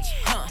 bitch,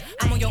 huh?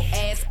 I'm on your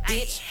ass,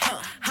 bitch,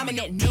 huh? I'm in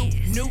that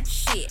new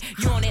shit.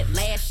 You on that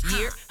last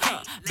year,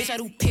 huh? Bitch, I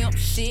do pimp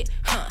shit,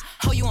 huh?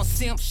 Ho, you on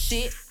simp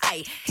shit,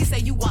 ayy. He say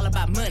you all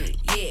about money,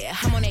 yeah.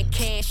 I'm on that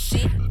cash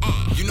shit,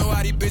 ayy. You know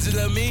how these bitches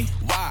love me?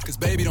 Why? Cause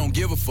baby don't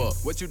give a fuck.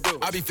 What you do?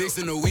 I be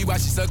fixing the weed while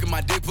she sucking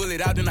my dick, pull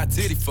it out, then I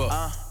titty fuck.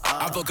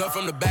 I fuck her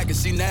from the back and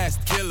she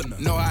nasty, killing her.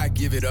 Know how I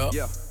give it up.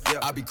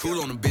 I be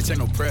cool on them, bitch, ain't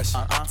no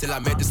pressure. Till I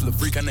met this little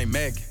freak, her name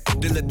Maggie.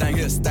 This little thing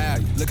here style.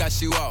 Look how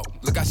she walk,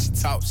 look how she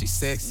talk, she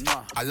sexy.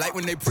 I like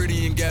when they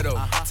pretty and ghetto.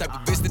 Type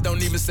of bitch that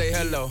don't even say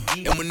hello.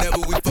 And whenever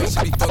we fuck,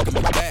 she be fucking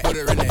me back. Put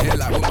her in the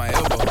headlock with my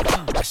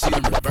elbow. I she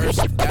in reverse,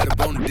 got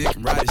up on the dick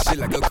and ride this shit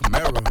like a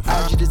Camaro.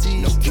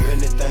 They do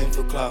anything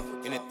for clout.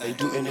 They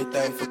do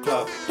anything for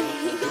clout.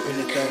 They do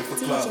anything for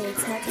clout.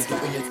 They do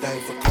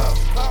anything for clout.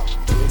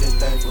 Do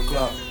anything for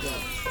clout.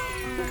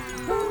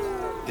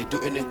 They do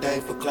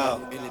anything for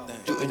clout.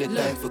 Do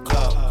anything for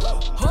clout.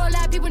 Whole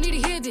lot of people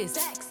need to hear this.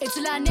 It's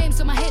a lot of names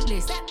on my hit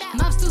list.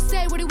 Mom still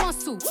say what he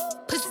wants to.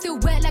 Pussy still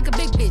wet like a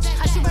big bitch.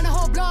 I should run a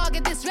whole blog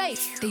at this rate.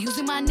 They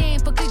using my name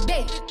for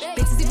clickbait.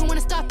 Bitches even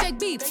wanna start fake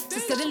beef.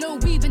 Just get a little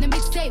weave in the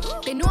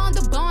mixtape. They know I'm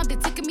the bomb, they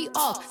taking me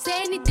off.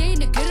 Say anything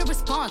to get a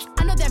response.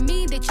 I know that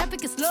mean they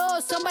traffic is slow.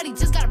 Somebody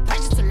just gotta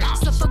purchase to launch.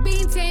 So for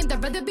being tame,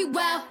 I'd rather be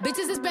wild.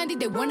 Bitches is brandy,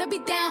 they wanna be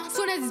down.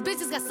 Soon as these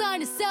bitches got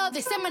something to sell,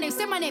 they say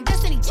my name,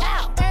 Destiny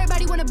Child.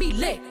 Everybody wanna be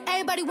lit,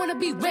 everybody wanna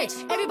be rich,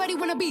 everybody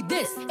wanna be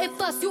this. If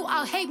us you,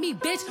 I'll hate me,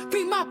 bitch.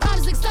 Free my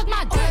problems, like suck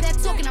my dick. All that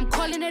talking, I'm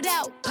calling it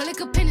out. Public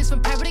opinions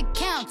from private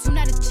accounts. You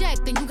not a check,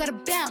 then you gotta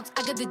bounce.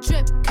 I got the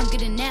drip, come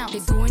get it now. They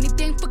do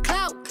anything for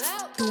clout,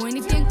 do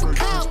anything for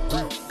clout.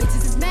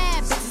 Bitches is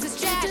mad, bitches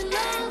is trapped.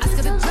 I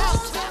got the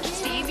drought.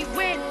 Stevie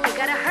win, they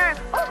gotta hurt.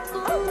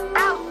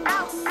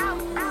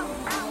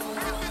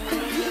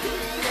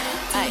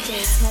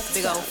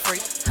 Big old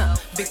freak,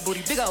 big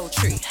booty, big old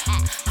tree.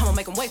 I'ma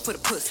make him wait for the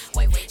pussy.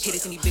 Hit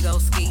it in these big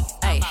old ski.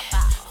 Ayy,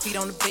 feet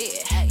on the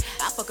bed.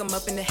 I fuck him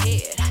up in the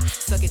head.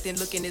 Suck it, then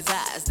look in his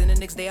eyes. Then the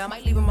next day I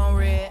might leave him on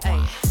red.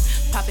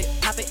 Ayy, pop it,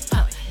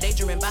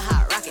 daydreaming by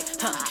how I rock it.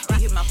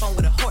 He hit my phone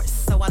with a horse,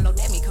 so I know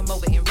that me come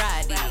over and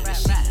ride it.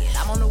 Shit,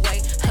 I'm on the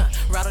way.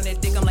 Ride on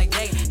that dick, I'm like,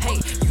 hey,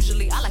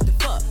 usually I like to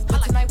fuck,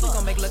 but tonight we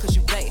gon' make love cause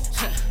you babe.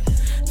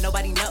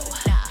 Nobody know,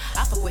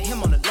 I fuck with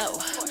him on the low.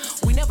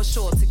 We never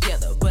show up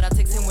together, but I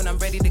text him when I'm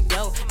ready to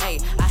go. Hey,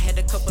 I had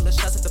a couple of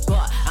shots at the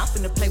bar. I'm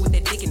finna play with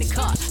that dick in the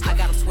car. I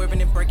got him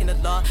swerving and breaking the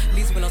law.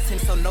 Leaves with no 10,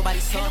 so nobody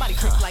saw. Ain't nobody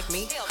creep like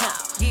me,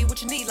 Yeah,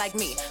 what you need like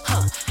me,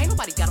 Ain't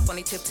nobody got up on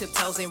their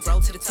tiptoes and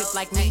roll to the tip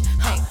like me,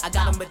 I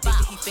got him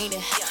addicted, he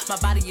fiending. My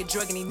body a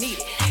drug and he need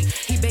it.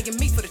 He begging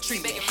me for the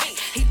treatment.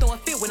 He throwing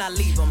fit when I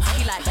leave him.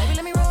 He like, baby,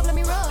 let me rub on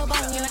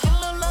you. Like a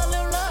little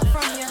love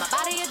from you. My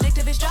body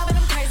addictive, it's driving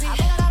him crazy. I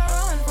think I gotta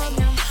run from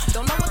him.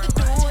 Don't know what to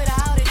do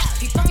without it.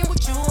 He fucking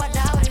with you, I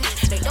doubt it.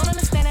 They don't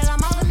understand that I'm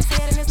all in his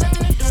head and there's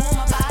nothing to do with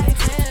my body.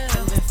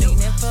 You've been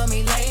feeling for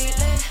me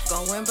lately,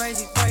 going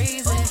crazy.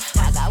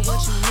 I got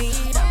what you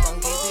need, I'm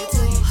gon' give it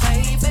to you,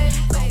 baby.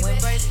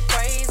 Going crazy,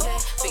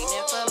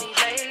 feeling for me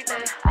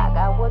lately. I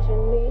got what you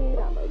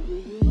need, I'ma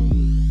give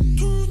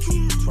you.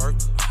 Twerk,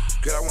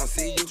 girl, I wanna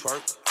see you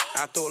twerk.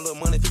 I throw a little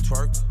money if you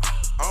twerk.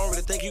 I don't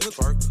really think you can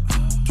twerk.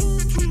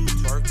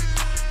 Twerk.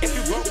 If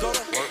you broke, go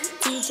to work.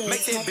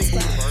 Make that big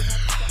booty work.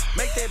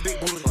 Make that big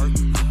booty work.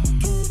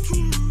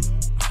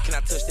 Can I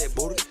touch that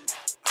booty?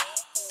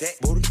 That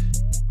booty?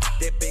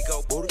 That big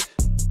old booty?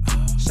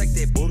 Shake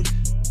that booty.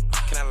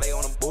 Can I lay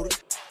on them booty?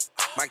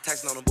 Mike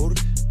Tyson on the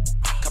booty.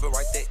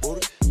 Copyright that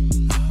booty.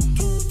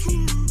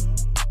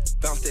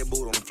 Bounce that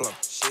booty on the floor.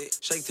 Shit.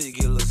 Shake till you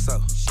get a little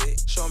so.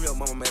 Shit. Show 'em your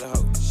mama made a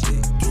hoe.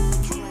 Shit.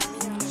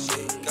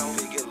 Shit. Go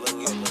ahead, get a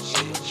little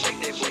shit. Shake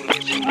that booty.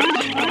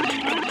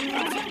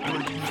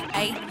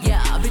 Ay,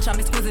 yeah, bitch, I'm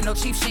exquisite, no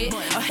cheap shit.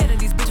 Ahead of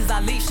these bitches,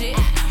 I leave shit.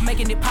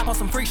 Making it pop on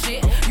some free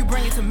shit. You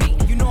bring it to me,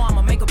 you know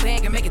I'ma make a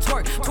bag and make it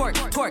twerk.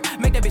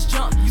 Make that bitch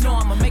jump. You know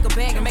I'ma make a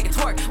bag and make it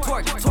twerk.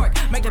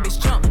 Make that bitch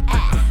jump.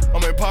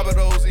 I'm at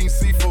Papados eating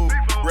seafood.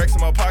 Rex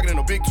in my pocket and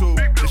a big tube.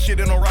 The shit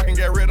ain't no rockin',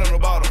 got red on the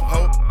bottom.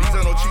 Ho, these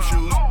ain't no cheap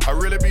shoes. I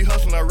really be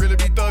hustling, I really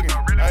be thuggin'.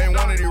 I ain't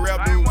one of these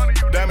rap dudes.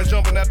 Diamonds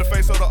jumping out the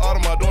face of the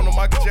Audemars, doing the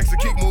Michael Jackson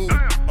kick move.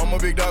 I'm a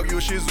big dog, you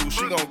a shih tzu.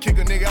 She gon' kick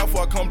a nigga out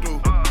before I come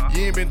through.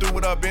 You ain't been through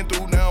what I've been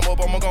through. Now I'm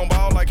up, I'ma gon'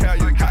 ball like how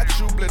you. Hot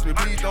shoe, bless me,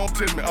 please don't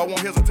test me. I won't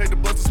hesitate to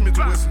bust a Smith &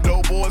 Wesson.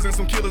 Dope boys and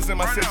some killers in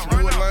my section.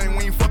 You a lame,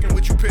 we ain't fucking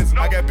with you peasant.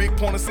 I got big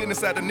pointers sitting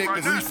inside the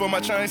necklace. Reach for my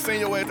chain, send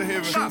your ass to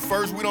heaven. Shoot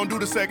first, we don't do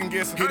the second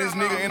guessing. Hit this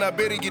nigga and I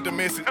bet he get the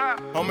message.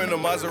 I'm in a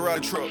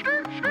Maserati truck,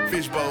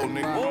 fishbowl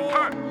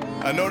nigga.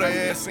 I know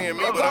they ass seeing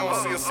me, but I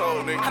don't see a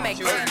soul, nigga. I make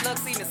good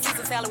looks eating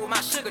Caesar salad with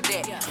my sugar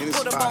daddy.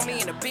 Put up on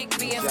me in a big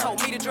BS,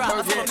 told me to drive.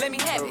 I told him, let me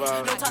have it.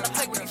 No time to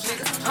play with these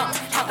niggas.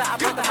 After I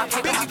put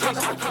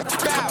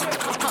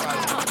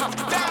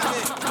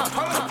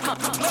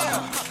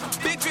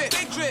Big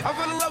drip, I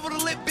fell in love with a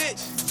lit bitch.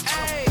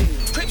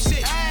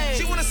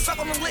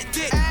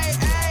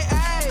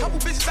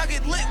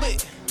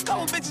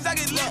 Couple bitches I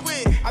get lit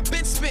with. I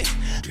been spit.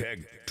 Tech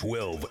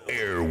 12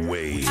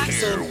 Airways. I'ma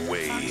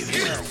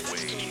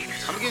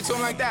get to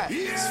him like that.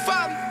 It's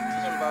fun.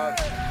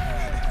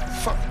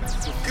 Fuck.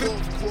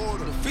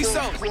 Free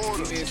song.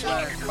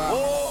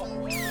 Oh.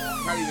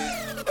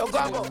 Yo,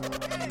 Gabo.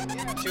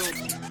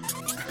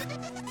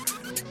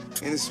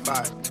 In the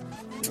spot.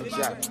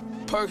 Jack.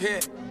 Perk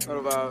hit. What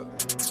about?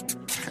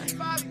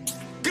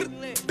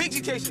 Big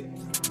education.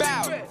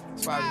 Bow.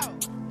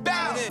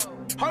 Bow.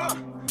 Hold on.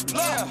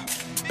 Yeah.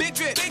 Big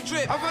drip. Big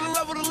drip. I fell in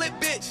love with a lit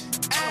bitch.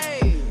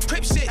 Ayy.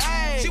 Crip shit.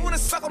 Ayy. She wanna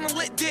suck on the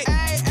lit dick.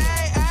 Ayy.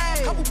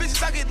 Couple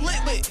bitches I get lit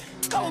with.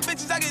 Couple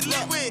bitches I get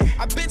lit with.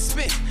 I been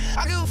spit.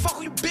 I give a fuck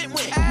who you been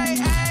with. Ayy.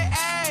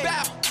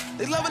 Bow.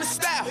 They loving the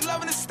style. They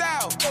loving the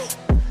style.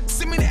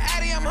 Send me the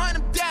Addy, I'm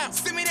hunting them down.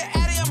 Send me the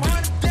Addy, I'm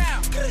hunting them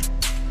down.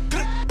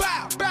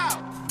 Bow.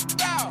 Bow.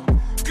 Bow.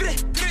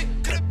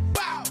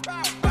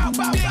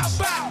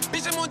 Bow.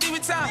 Bitch, I'm on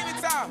demon time.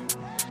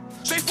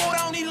 Straightforward, I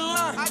don't need a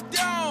line. I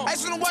don't. I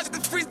just wanna watch it the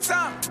free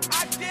time.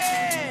 I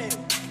did.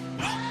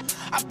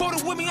 I bought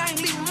it with me, I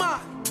ain't leaving mine.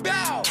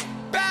 Bow.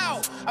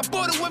 I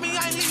bought it with me,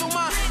 I ain't leaving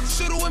mine.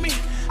 Shoot it with me.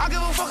 I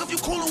give a fuck if you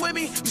coolin' with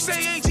me. You say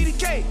you ain't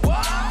GDK.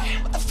 What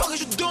the fuck is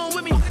you doing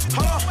with me?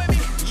 Hold on.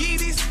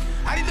 Yeezys.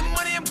 I need the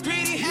money, I'm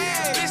greedy.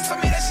 Hey. Bitch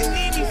told me that she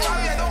need me. Fuck,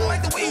 I don't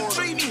like the way you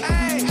treat me.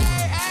 Hey.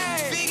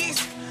 Figgies.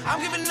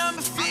 I'm giving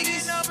number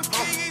figgies.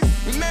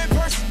 We met in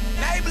person.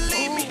 Now you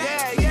believe me.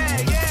 Yeah.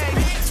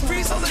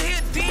 Free souls are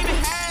here, demon.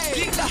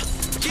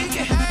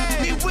 Geekin'.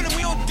 Me winning,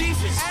 we on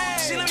defense.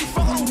 She let me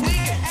fuck on the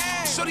weekend.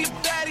 Shorty a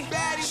baddie.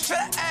 She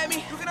try to add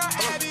me. You cannot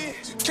add me.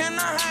 She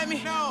cannot hide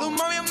me. Little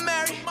mommy, I'm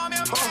married.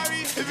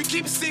 If you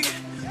keep it secret,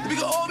 we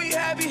can all be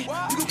happy.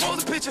 You can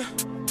post a picture,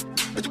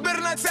 but you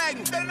better not tag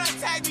me.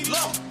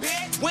 Low,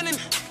 winning,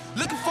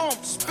 looking for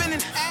him,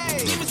 spinning.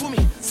 Demons with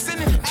me,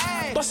 sinning.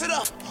 Bust it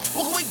up,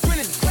 walk away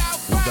grinning.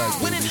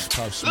 Winning,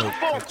 looking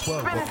for him,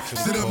 spinning.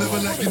 Sit up, never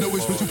like you know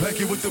it's what you pack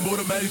it with them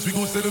automatics. We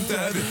gon' send them to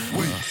heaven.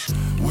 Wait.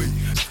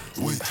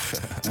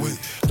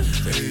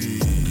 Hey.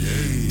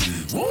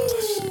 Woo!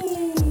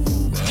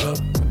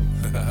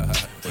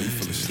 Oh, you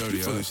feeling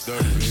sturdy,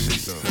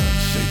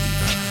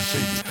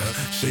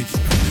 Shake it.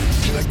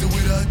 She like the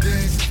way that I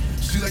dance.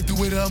 She like the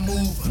way that I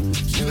move.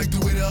 She like the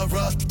way that I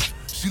rock.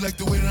 She like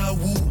the way that I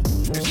woo.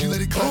 If she let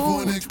it clap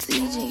for a nigga.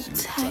 DJ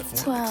Tech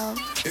 12.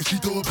 If she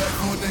throw it back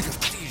for a nigga.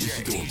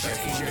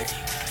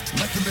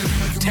 Like a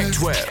Tech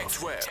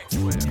 12.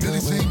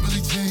 Billie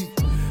Jean.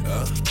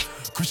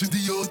 Christian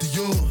Dior.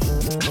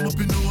 I'm up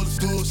in all the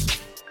stores.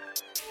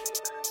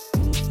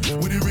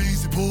 When it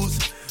rains, it pours.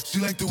 She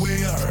like the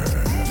way I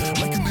heard.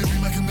 Like a Mary.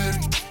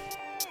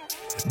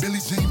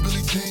 Billie Jean.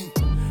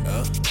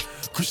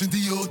 Christian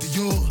Dior.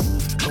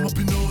 I'm up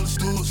in all the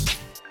stores.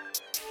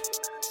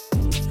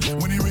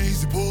 When it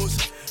rains, it pours.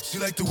 She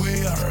like the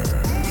way I heard.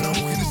 When I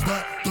walk in the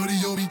spot,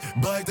 30 on me.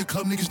 Buy at the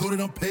club, niggas know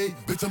that I'm paid.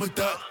 Bitch, I'm a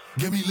thot.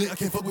 Get me lit, I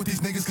can't fuck with these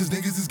niggas, cause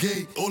niggas is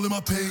gay. All in my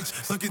page,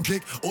 sucking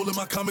dick. All in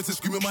my comments and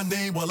screaming my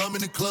name while I'm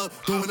in the club.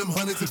 Throwing them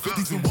hundreds and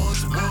 50s and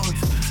ones. I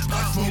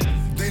smoke,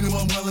 they know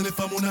I'm wildin'. If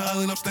I'm on the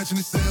island, I'm snatching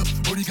the cell.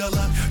 Brody got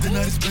locked, the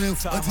night is bail.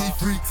 Until he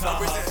free, I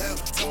raise the hell.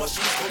 Tell my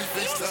shoes, Cody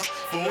FaceTime.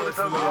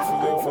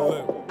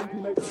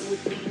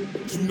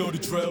 You know the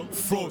drill,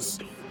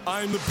 Frost.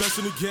 I am the best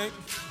in the game.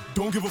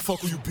 Don't give a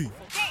fuck who you be.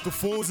 The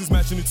phones is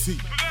matching the T.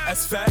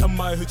 As fat, I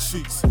admire her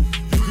cheeks.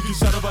 You could get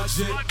shot about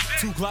J.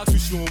 2 Glocks, we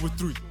shootin' with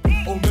 3.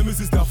 Old members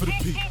is down for the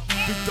P.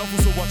 Big double,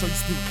 so watch how you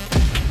speak.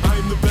 I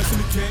am the best in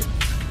the game.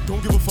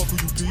 Don't give a fuck who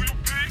you be.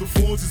 The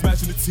phones is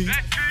matching the T.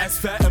 As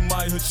fat, I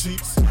admire her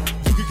cheeks.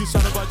 You could get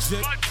shot about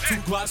J.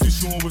 2 Glocks, we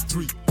shootin' with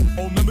 3.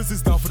 Old members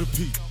is down for the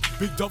P.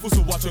 Big double,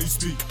 so watch how you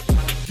speak.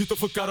 Get the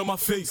fuck out of my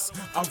face.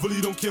 I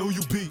really don't care who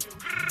you be.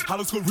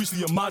 Hollows gonna reach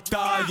me on my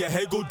thigh. Your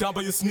head go down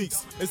by your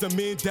sneaks. Is a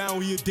man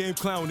down, he a damn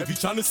clown. If you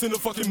tryna send a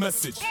fucking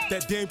message,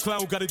 that damn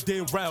clown got a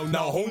damn round.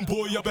 Now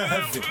homeboy up in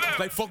heaven.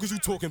 Like fuck is you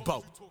talking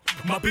about?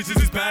 My bitches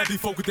is bad, they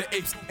fuck with the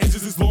apes.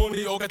 Angels is long,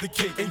 they all got the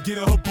cake. Ain't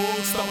getting her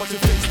balls, stop watching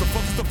face. The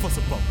fuck is the fuss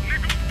about?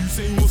 You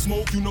say you won't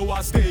smoke, you know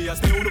I stay. I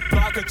stay on the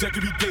block, I check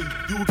every day.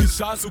 You will get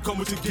shot, so come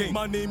with your game.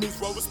 My name is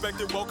well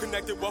respected, well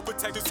connected, well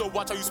protected. So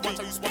watch how you speak.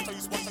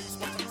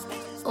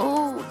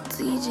 Oh,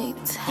 DJ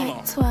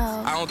Tech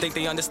 12. I don't think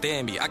they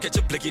understand me. I catch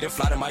a blicky, then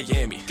fly to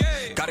Miami.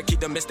 Gotta keep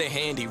the mister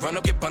handy. Run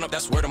up, get bun up,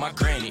 that's word of my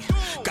granny.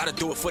 Gotta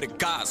do it for the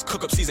guys.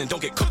 Cook up season,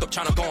 don't get cooked up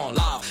tryna go on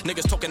live.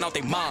 Niggas talking out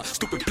they mind.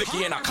 Stupid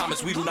blicky in our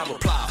comments, we do not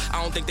reply.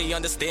 I don't think they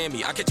understand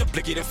me. I catch a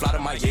blicky, then fly to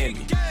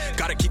Miami.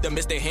 Gotta keep the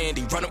mister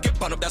handy. Run up, get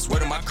bun up, that's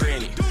word of my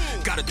granny.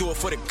 Gotta do it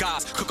for the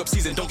guys. Cook up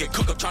season, don't get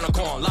cooked up tryna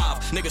go on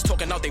live. Niggas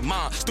talking out they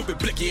mind. Stupid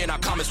blicky in our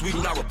comments, we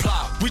do not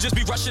reply. We just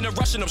be rushing them.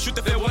 Shoot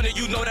the fair one and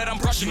you know that I'm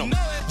brushing them.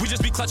 We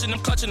just be clutching them.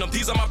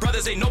 These are my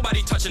brothers, ain't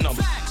nobody touching them.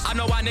 I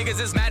know why niggas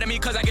is mad at me,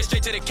 cause I get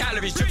straight to the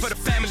calories. Drip for the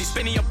family,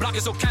 spinning your block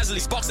is so casually.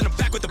 Sparks in the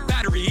back with the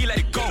battery, he let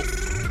it go.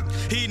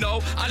 He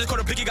know, I just caught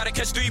a blicky, gotta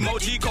catch 3 more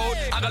G-code.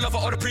 I got love for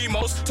all the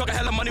primos. Talking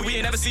hella money, we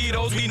ain't never see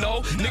those, we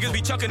know. Niggas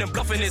be chucking and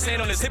bluffing, his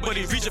hand on his hip, but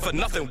he reaching for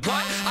nothing.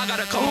 What? I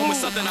gotta come home with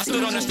something. I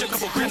stood on the strip,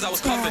 couple grins, I was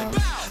cuffing.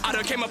 I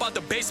done came up out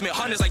the basement,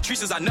 hundreds like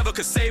trees, I never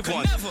could save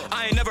one.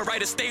 I ain't never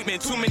write a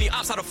statement, too many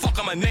ops, how the fuck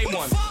I'ma name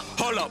one?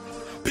 Hold up,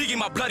 Biggie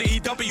my bloody, he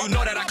dumping, you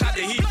know that I caught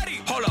the heat.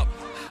 Hold up,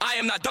 I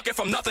am not ducking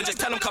from nothing, just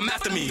tell them come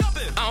after me.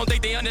 I don't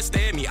think they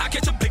understand me, I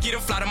catch a blicky, then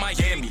fly to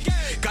Miami.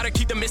 Gotta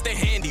keep the mister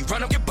handy,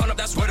 run up, get bun up,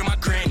 that's word of my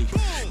granny.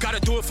 Gotta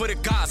do it for the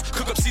guys,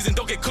 cook up season,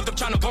 don't get cooked up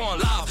trying to go on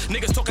live.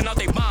 Niggas talking out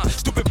they mind,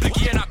 stupid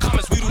blicky in our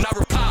comments, we do not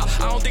reply.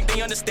 I don't think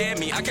they understand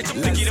me, I catch a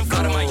blicky, then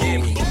fly to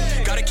Miami.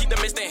 Gotta keep the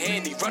mister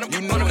handy, run up,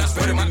 get bun up, that's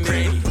word of my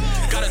granny.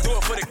 Gotta do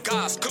it for the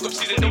guys, cook up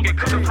season, don't get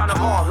cooked up trying to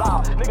go on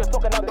live. Niggas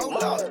talking out they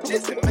mind.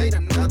 Just made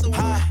another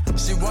one.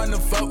 She wanna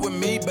fuck with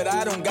me, but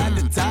I don't got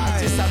the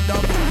time. Just hopped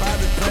off a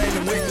private plane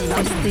and went and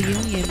It's the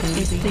union,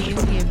 baby. It's the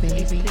union,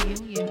 baby. It's the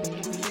union,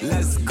 baby.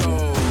 Let's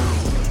go.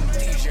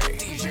 DJ.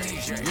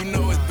 You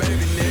know it's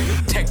baby,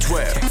 nigga. Tech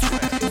 12.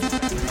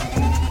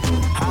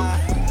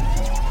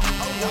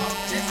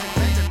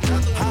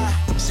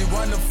 She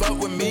wanna fuck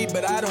with me,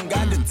 but I don't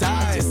got the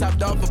time. Just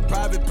hopped off a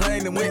private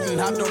plane and went and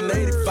hopped on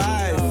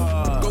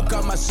 85. Go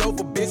call my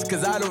chauffeur, bitch,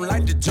 cause I don't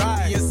like to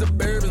drive. In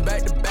Suburbans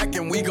back to back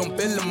and we gon'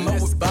 fill them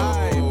up with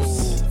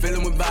vibes. Fill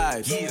them with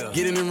vibes,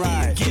 get in and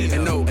ride.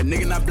 And no, a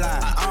nigga not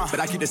blind, but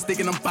I keep the stick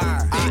and I'm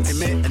fine. I ain't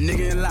met a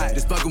nigga in life,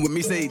 just fucking with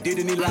me, say he did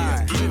and he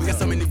lied. We got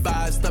so many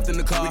vibes stuffed in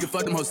the car, we can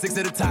fuck them hoes 6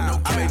 at a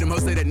time. I made them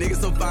hoes say that nigga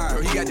so fine,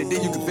 bro, he got the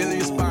dick you can feel in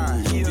your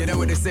spine. Yeah, that's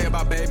what they say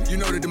about baby, you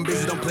know that them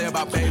bitches don't play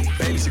about baby.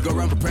 Baby should go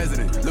run for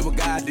president, look what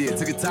God did,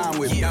 took a time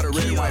with me. Got a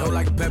red and white hoe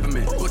like a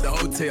peppermint, put the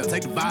hotel,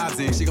 take the vibes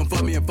in. She gon'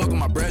 fuck me and fuck with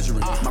my brethren,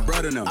 my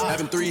brother and them.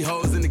 Having 3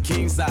 hoes in the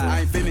king side,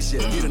 I ain't finished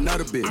yet, need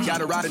another bitch. Got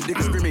a riding dick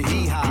and screaming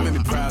hee haw. You made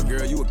me proud,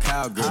 girl, you a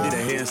cowgirl. Did a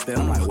handstand,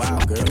 I'm like, wow,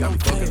 girl, got me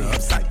fucking her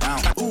upside down.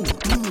 Ooh,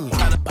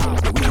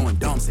 we going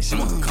dumb, say she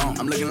wanna come.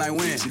 I'm looking like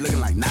when, she looking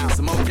like now.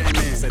 Some more came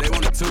in, say they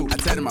wanted 2. I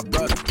tell them my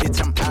brother,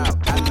 bitch, I'm out,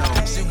 I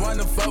know. She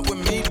wanna fuck with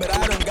me, but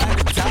I don't got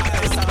the time.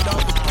 Hopped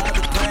off a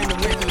private plane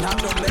and went and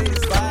hopped on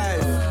ladies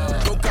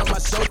 5. Go call my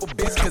chauffeur,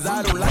 bitch, cause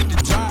I don't like to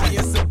drive.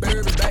 In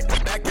Suburban back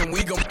to back and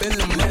we gon' fill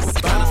them less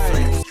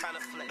vibes.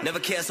 Never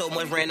cared so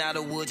much, ran out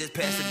of wood, just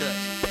passed the Dutch.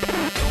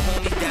 Your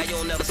homies die, you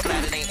don't never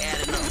slide, it ain't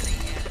adding up.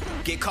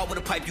 Get caught with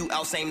a pipe, you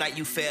out same night,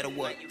 you fed or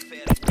what?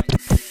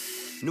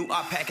 New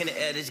op pack in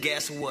the air, this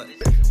gas or what?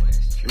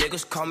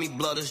 Niggas call me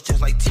blooders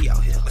just like T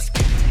out here.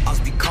 I'll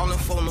be calling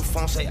phone the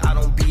phone, say I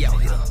don't be out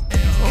here.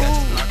 Catch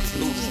him, knock his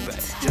noodles back,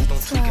 just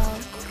don't tweak out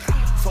here.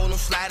 Phone them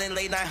sliding,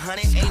 late night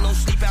hunting, ain't no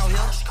sleep out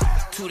here.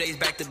 2 days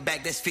back to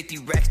back, that's 50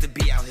 racks to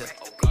be out here.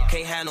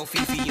 Can't have no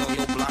Fifi on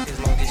your block as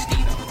long as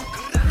Steve out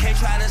here. Can't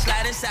try to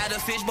slide inside a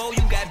fishbowl,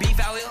 you got beef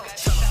out here.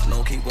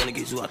 Low key wanna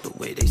get you out the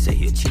way, they say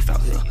he a chief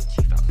out here.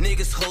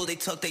 Niggas hold, they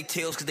tuck they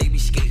tails cause they be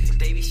scared.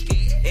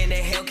 And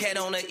that Hellcat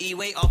on the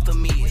E-way off the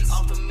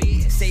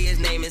meds. Say his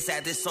name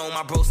inside this song,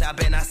 my bro say I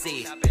bet I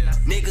see it.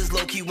 Niggas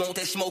low key want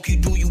that smoke, you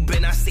do, you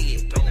been I see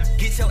it.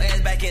 Get your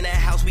ass back in that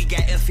house, we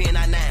got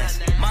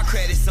FN99s. My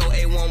credit so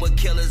A1 with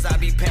killers, I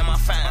be paying my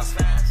fines.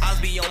 I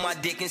be on my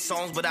dick in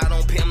songs, but I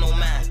don't pay no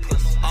mind.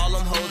 All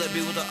them hoes that be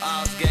with the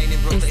odds gang, they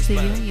broke they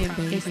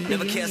spine.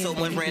 Never cared so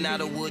much, ran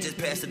out of wood, just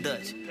past the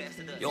Dutch.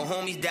 Your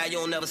homies die, you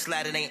don't never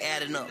slide, it ain't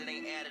adding up.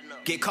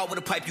 Get caught with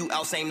a pipe, you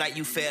out same night,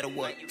 you fed or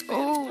what?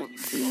 Oh,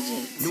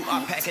 DJ. New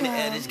op pack in the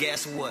air, this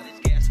gas or what?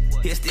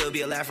 He'll still be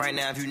alive right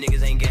now if you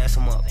niggas ain't gas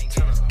him up.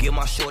 Give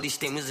my shorty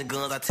stingers and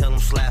guns, I tell them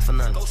slap for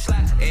nothing.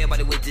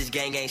 Everybody with this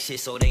gang ain't shit,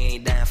 so they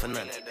ain't dying for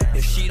nothing.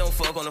 If she don't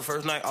fuck on the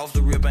first night, off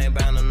the rip, I ain't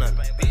bound to nothing.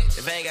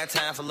 If I ain't got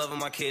time for loving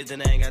my kids,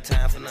 then I ain't got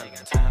time for nothing.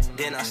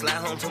 Then I slide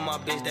home to my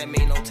bitch, that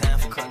mean no time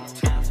for cutting.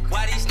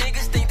 Why these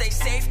niggas think they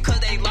safe? Cause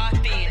they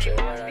locked in.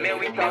 Man,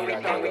 we thought.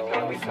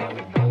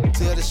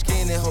 Tell the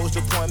skinny hoes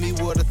to point me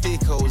where the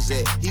thick hoes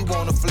at. He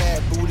want a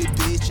flat booty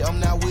bitch, I'm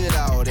not with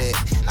all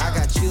that. I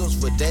got chills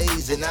for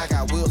days and I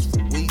got wheels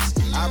for weeks.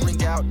 I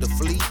bring out the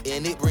fleet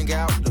and it bring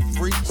out the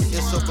freaks.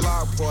 It's a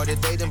block party,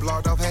 they done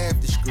blocked off half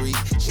the street.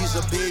 She's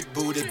a big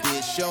booty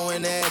bitch,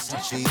 showing ass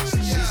and cheeks.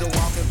 She's a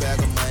walking bag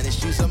of money,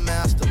 she's a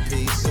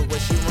masterpiece. So when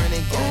she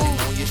running game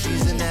on you,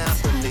 she's an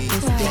athlete.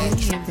 It's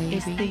the union, baby.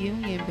 It's the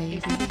union,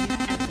 baby.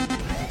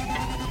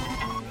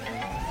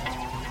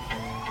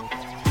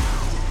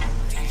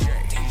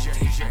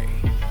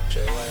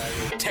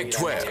 Tech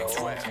 12.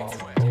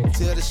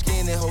 Tell the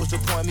skinny hoes to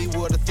point me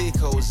where the thick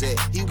hoes at.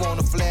 He want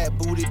a flat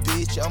booty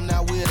bitch, I'm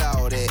not with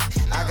all that.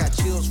 I got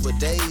chills for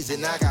days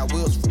and I got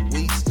wheels for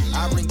weeks.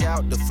 I bring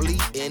out the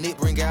fleet and it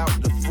bring out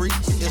the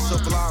freaks. It's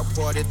a block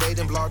party, they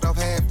done blocked off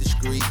half the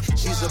street.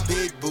 She's a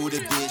big booty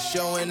bitch,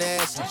 showing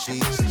ass and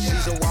cheeks.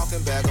 She's a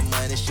walking bag of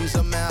money, she's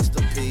a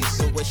masterpiece.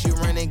 So when she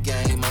running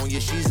game on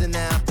you, she's an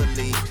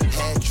athlete.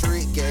 Hat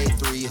trick, gave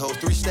 3 hoes,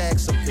 3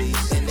 stacks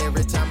apiece. And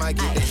every time I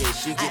get the hit,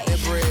 she get that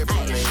bread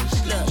from me.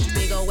 Look,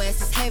 big ol'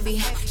 ass is heavy.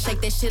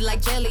 Shake that shit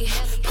like jelly.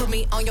 Put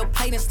me on your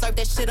plate and slurp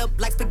that shit up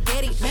like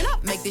spaghetti. Man, I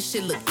make this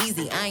shit look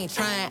easy. I ain't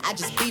trying, I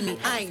just be me.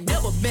 I ain't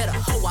never met a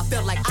hoe I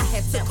felt like I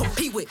had to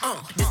compete with.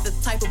 This the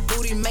type of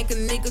booty make a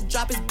nigga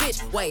drop his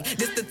bitch. Wait,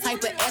 this the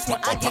type of ass when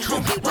I get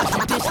home, he wash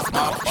my dishes. He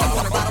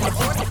wanna ride on the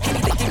horse, he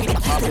need to give me the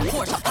key to the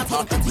Porsche. I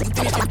told him until you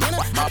finish your dinner,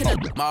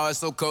 my heart's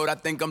so cold, I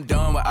think I'm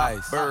done with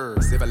ice.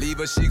 Birds, if I leave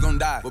her, she gon'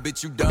 die. Well,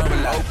 bitch, you done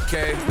with life.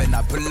 Okay, better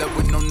not pull up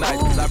with no knife,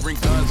 cause I bring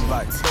guns to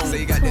fight.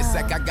 Say you got that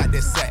sack, I got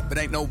that sack, but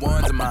ain't no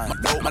ones of mine.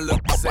 My little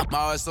sack, my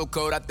heart's so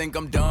cold, I think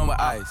I'm done with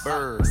ice.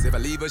 Birds, if I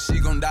leave her, she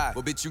gon' die.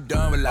 Well, bitch, you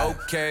done with life.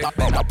 Okay,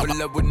 better not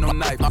pull up with no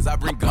knife, cause I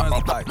bring guns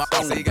to fight.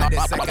 Say you got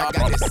that sack, I got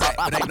that sack,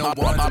 but ain't no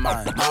ones of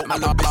mine. My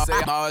little bitch say,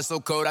 my heart's so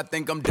cold, I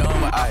think I'm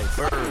done with ice.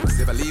 Birds,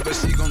 if I leave her,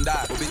 she gon'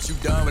 die. Well, bitch, you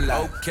done with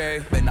life. Okay,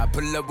 better not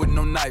pull up with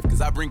no knife,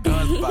 cause I bring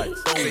guns to fight.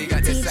 Say you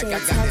got that sack, I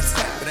got that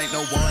sack, but ain't no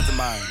ones of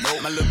mine.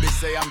 My little bitch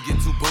say I'm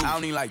getting too booed. I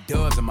don't even like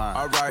dubs of mine.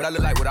 Alright, what I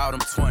look like with all them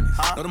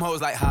 20s. Know them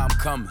hoes like how I'm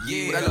coming.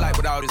 Yeah, what I look like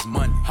with all this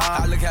money.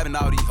 How I look having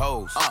all these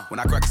hoes. When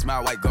I crack a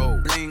smile, white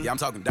gold. Bling, yeah, I'm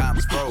talking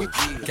diamonds, bro.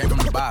 Came from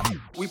the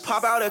bottom. We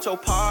pop out at your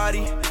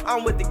party.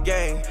 I'm with the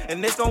gang,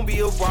 and this gon' be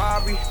a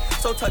robbery.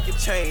 So tuck your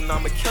chain.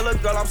 I'm a killer,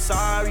 girl, I'm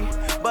sorry,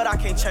 but I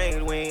can't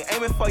change. We ain't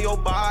aiming for your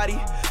body.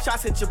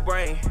 Shots hit your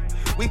brain.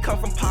 We come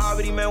from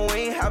poverty, man, we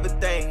ain't have a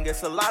thing.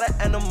 It's a lot of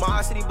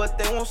animosity, but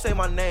they won't say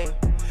my name.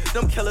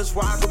 Them killers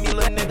rock with me,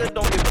 little nigga,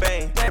 don't get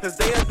banged. Cause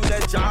they'll do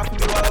that job for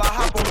me while I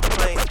hop on the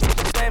plane.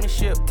 Slamming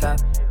ship. Top,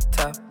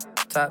 top,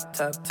 top,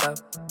 top, top.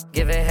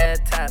 Giving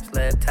head taps,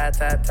 left tap,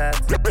 tap, tap.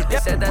 They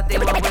said that they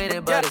were with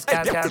it, but it's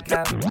cap, cap,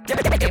 cap.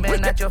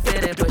 Aiming at your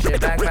fitted, push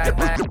it back, back,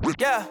 back.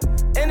 Yeah,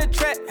 in the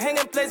trap,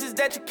 hanging places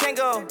that you can't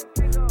go.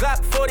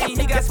 Glock 40,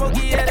 he got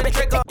smoky at the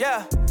Draco.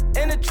 Yeah,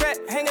 in the trap,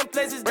 hanging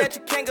places that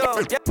you can't go.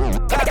 Yeah,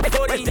 Glock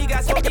 40, he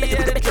got smoky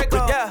at the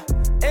Draco.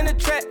 Yeah, in the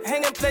trap,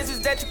 hanging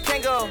places that you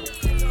can't go.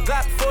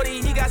 Glock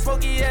 40, he got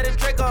smoky at the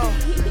Draco.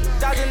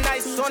 Thousand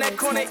nights on that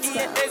corner eating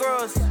egg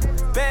rolls.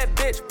 Bad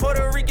bitch,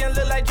 Puerto Rican,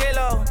 look like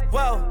J-Lo.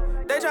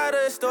 Whoa, they try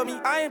to extort me,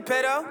 I ain't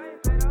pedo.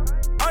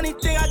 Only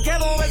thing I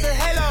gave on was a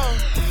halo.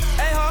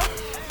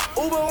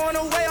 A-ho, Uber on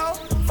the way ho.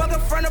 Fuck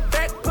up front or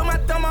back, put my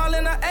thumb all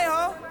in the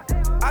A-ho.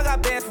 I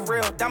got bands for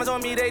real, diamonds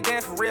on me, they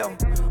dance for real.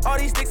 All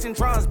these sticks and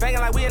drums, banging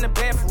like we in the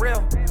band for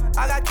real.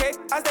 I got cake,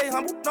 I stay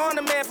humble, knowing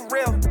the man for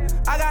real.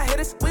 I got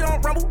hitters, we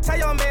don't rumble, tell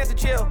your mans to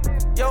chill.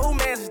 Yo, who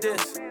mans is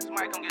this?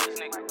 Somebody come get this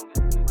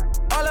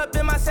nigga. All up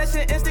in my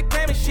session,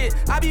 Instagram and shit.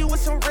 I be with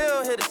some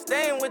real hitters,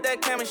 staying with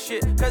that camera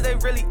shit. Cause they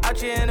really out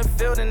here in the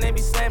field and they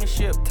be slamming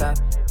shit. Top,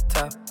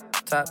 top,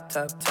 top,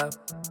 top, top.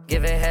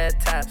 Giving head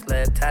taps,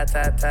 left tap,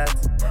 tap, tap.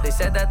 They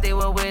said that they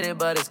were with it,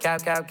 but it's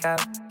cap, cap,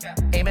 cap.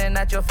 Aiming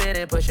at your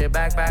fitted, push it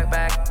back, back,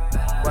 back.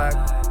 Whack,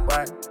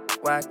 whack,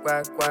 whack,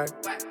 whack, whack.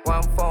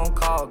 One phone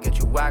call, get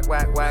you whack,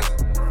 whack, whack.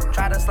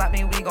 Try to slap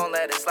me, we gon'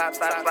 let it slap,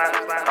 slap, slap,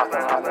 slap,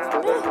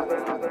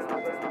 slap.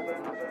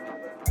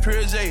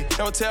 Pure J,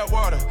 no tap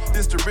water.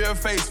 This the real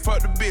face.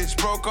 Fuck the bitch,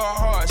 broke our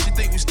heart. She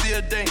think we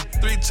still dating.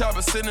 3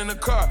 choppers sitting in the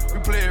car.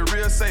 We play it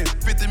real safe.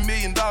 $50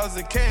 million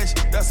in cash.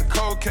 That's a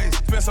cold case.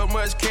 Spent so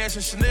much cash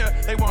in Chanel.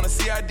 They want a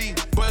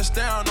CID. Bust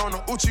down on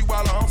the Uchi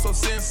while I'm so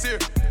sincere.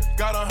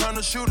 Got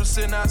 100 shooters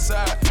sitting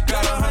outside.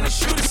 Got 100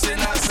 shooters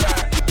sitting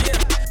outside.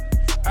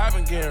 Yeah. I've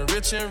been getting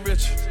richer and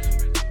richer.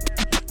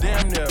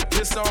 Damn near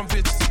pissed on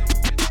bitches.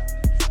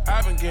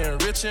 I've been getting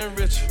richer and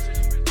richer.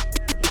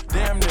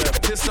 Damn near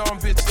pissed on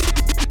bitches.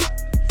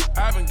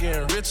 I've been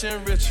getting richer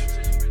and richer.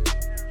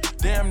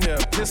 Damn near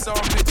pissed on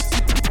bitches.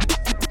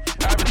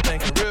 I've been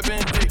thinking real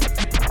been dick.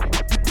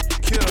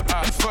 Kill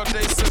ops, fuck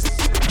they sisters.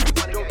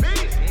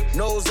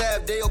 Nose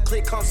ab, Dale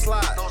click, come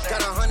slide.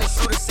 Got 100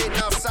 shooters sitting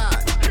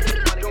outside.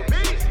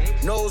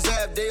 Nose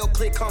ab, Dale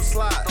click, come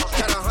slide.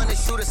 Got 100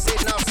 shooters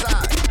sitting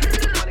outside.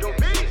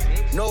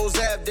 Nose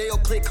ab, Dale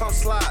click, come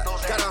slide.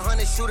 Got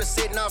 100 shooters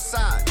sitting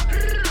outside.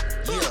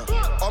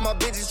 Yeah, all my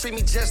bitches treat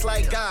me just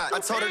like God. I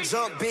told her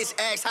jump, bitch,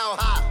 ask how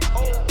high.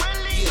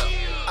 Yeah,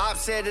 I've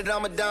said that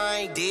I'ma die, I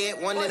ain't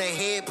dead. One in the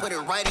head, put it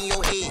right in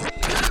your head.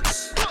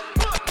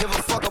 Give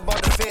a fuck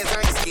about the fans, I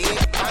ain't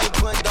scared. I ain't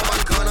putting down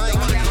my gun, I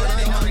ain't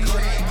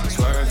scared.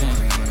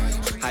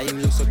 Swerving, how you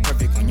look so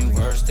perfect on your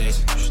worst days.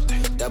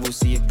 Double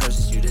C it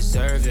purchase, you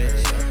deserve it.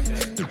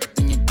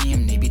 In your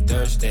DM, they be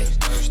thirsty.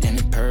 And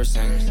in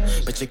person,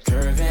 but you're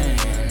curving.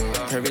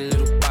 Curvy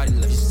little body,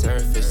 love your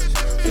surface.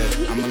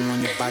 Yeah, I'm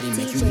alone, your body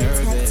make you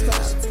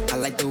nervous. I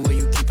like the way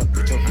you keep up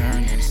with your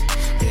earnings.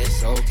 Yeah,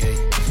 it's okay,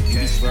 you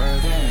be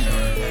swerving.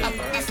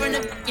 I front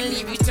up and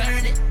leave you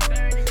turning.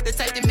 The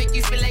type to make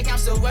you feel like I'm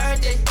so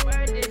worth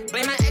it.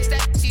 Blame my ex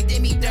that she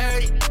did me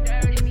dirty.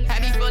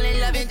 Had me fall in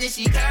love and then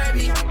she curved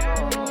me.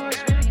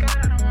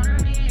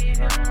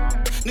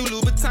 New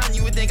Louboutin,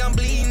 you would think I'm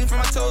bleeding from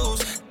my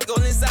toes. Go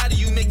inside of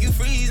you, make you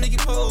freeze, make you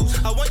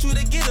pose. I want you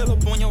to get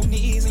up on your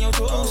knees and your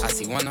toes. I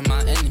see one of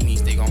my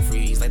enemies, they gon'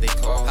 freeze like they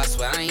cold. I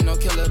swear I ain't no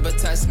killer, but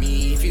test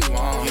me if you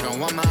want. You don't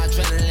want my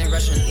adrenaline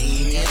rushing,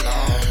 leave me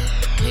alone.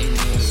 Leave me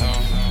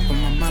alone.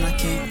 On my mind, I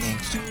can't think.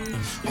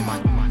 On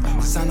my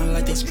sounding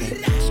like they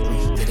scream.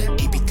 Did an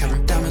AP cover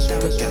diamonds,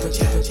 diamonds.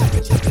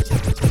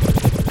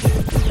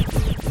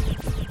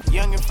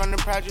 Youngin' from the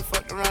project,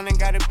 fucked around and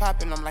got it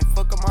poppin'. I'm like,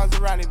 fuck a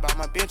Maserati, bought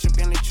my bitch a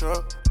Bentley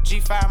truck.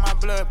 G5 my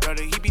blood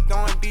brother, he be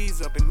throwing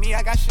bees up. And me,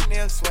 I got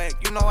Chanel swag,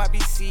 you know I be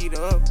seed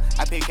up.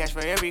 I pay cash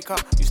for every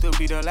cup, you still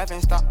be the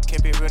laughing stock.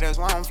 Kept it real, that's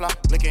why I'm flop.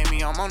 Look at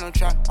me, I'm on the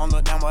track. On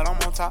look down, but I'm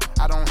on top.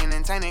 I don't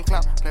entertain and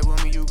clout. Play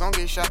with me, you gon'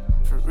 get shot,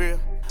 for real.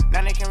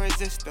 Now they can't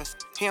resist us.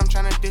 Him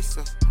tryna diss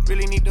us.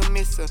 Really need to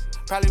miss us.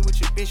 Probably with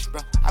your bitch,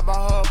 bro. I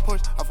bought her a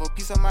Porsche off a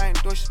piece of my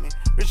endorsement.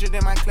 Richer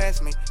than my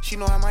classmate. She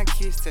know how my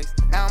kids taste.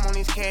 Now I'm on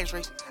this cash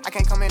race. I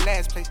can't come in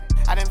last place.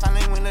 I didn't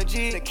finally win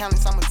legit.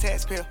 Accountants, I'm a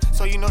taxpayer.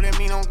 So you know that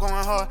mean I'm going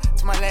hard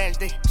to my last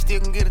day.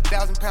 Still can get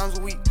 1,000 pounds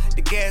a week.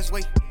 The gas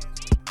weight.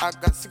 I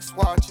got 6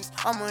 watches.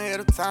 I'm ahead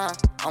of time.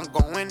 I'm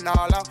going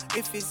all out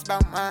if it's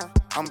about mine.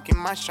 I'm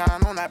getting my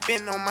shine on. I've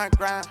been on my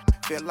grind.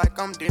 Feel like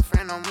I'm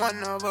different. I'm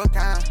one of a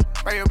kind.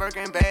 Buy your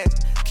Birkin bags,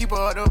 keep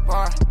her at the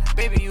bar.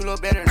 Baby, you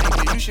look better,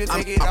 nigga, you should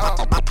take it off.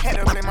 Had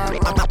to play my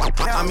role.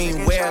 I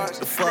mean, where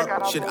the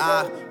fuck should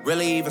I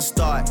really even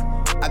start?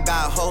 I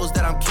got hoes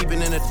that I'm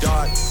keeping in the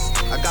dark.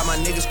 I got my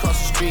niggas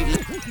cross the street.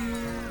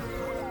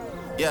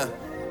 Yeah.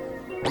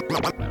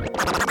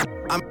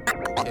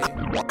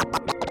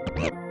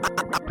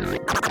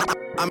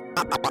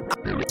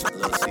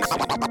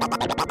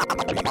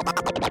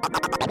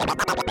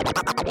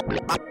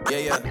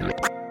 Yeah.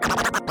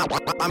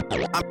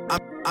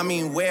 I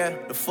mean, where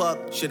the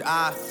fuck should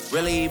I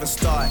really even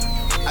start?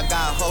 I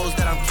got hoes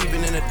that I'm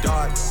keeping in the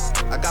dark.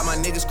 I got my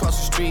niggas cross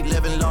the street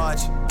living large.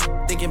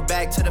 Thinking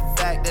back to the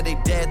fact that they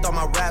dead, thought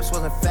my raps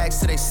wasn't facts,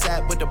 so they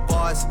sat with the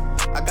bars.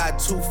 I got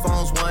 2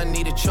 phones, one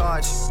need a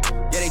charge.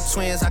 Yeah, they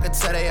twins, I could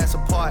tell they ass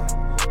apart.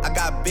 I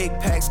got big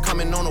packs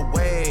coming on the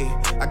way.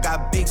 I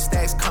got big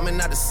stacks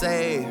coming out to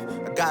save.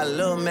 I got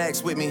Lil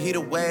Max with me, he the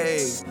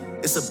wave.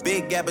 It's a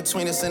big gap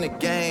between us in the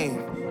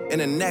game. In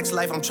the next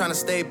life, I'm tryna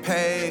stay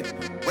paid.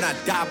 When I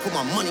die, put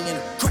my money in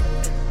the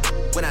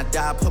grave. When I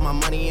die, put my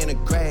money in the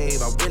grave.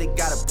 I really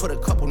gotta put a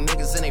couple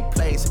niggas in their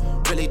place.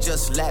 Really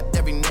just lapped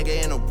every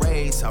nigga in a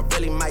race. I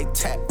really might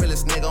tap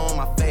realest nigga on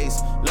my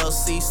face. Lil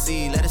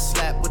CC, let it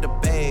slap with the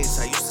bass.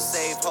 I used to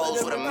save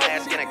hoes with a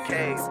mask in a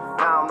case.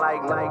 Now I'm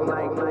like.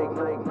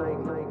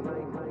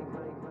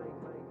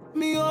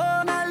 Me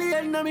own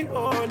alien, na me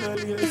own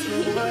alien.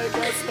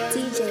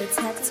 DJ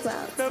Tech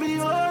 12. Na me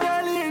own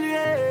alien,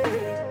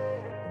 yeah.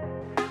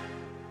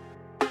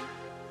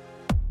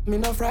 Me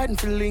no frightened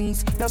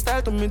feelings, now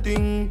start to me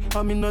thing.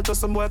 I mean not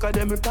just some boy cause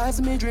them me pass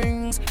me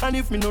drinks. And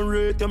if me no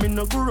rate, me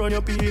no go run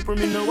your people.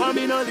 Me no want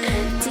me no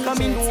link. Cause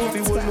me know if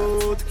he will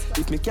load.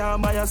 If me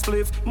can't buy a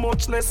spliff,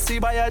 much less see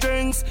buy a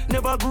drinks.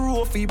 Never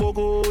grew up fi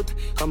bogot.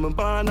 Come and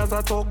born as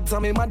a thugs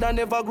and me mother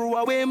never grew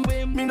a whim.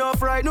 Me no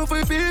frightened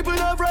for people,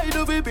 no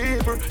frightened for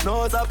people.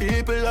 No the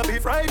people I be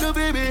frightened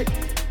for me.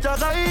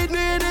 Just hide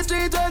me in the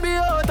streets and me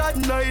out at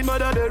night.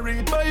 Mother they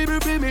read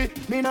Bible for me.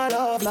 Me not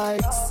love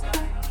likes.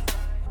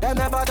 Them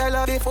never tell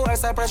her before,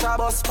 say pressure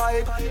bus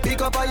pipe.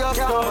 Pick up on your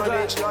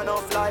knowledge, you're no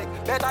fly.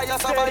 Better you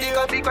somebody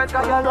can be quick,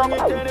 cause you're not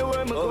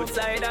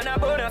outside and a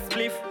bonus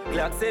spliff.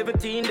 Glock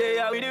 17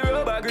 there with the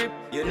rubber grip.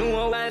 You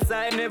know one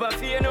side never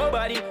fear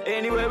nobody.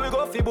 Anywhere we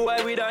go, fi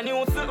boy with a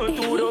new suit.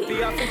 Two up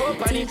here, fi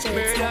company.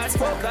 Murders,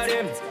 fuck of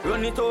them.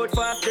 Run it out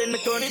fast, then me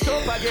turn it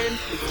up again.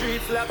 The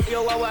streets lock, you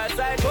a wild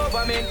side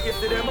government. If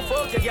to them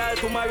fuck your girl,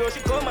 tomorrow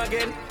she come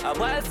again. A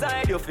wild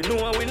side, you fi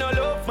know we no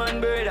love man,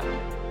 brother.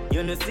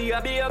 You know see I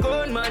be a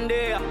gunman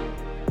there.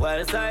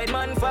 While side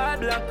man fall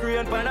black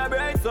rain pan a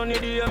bright sunny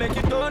day make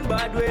you turn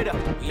bad weather.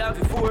 We have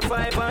the 4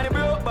 5 on the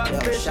broke back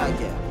pressure.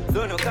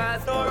 So no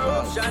cause no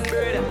eruption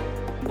brother.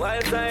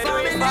 While side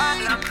man fall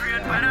black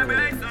rain pan a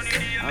bright sunny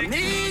day make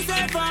you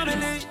turn bad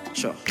weather.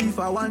 Sure. If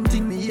I want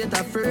thing me hate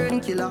a fern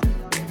killer.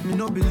 Me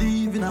no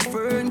believe in a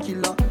fern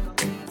killer.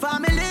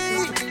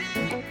 Family.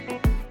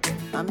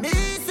 And me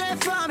say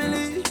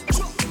family.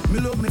 Me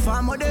love me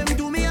family them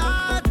to me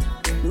heart.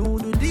 Me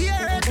would do the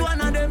earth one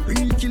of them.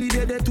 Real kill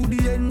it dead to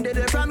the end,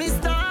 dead from me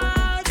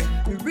start.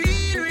 Me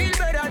real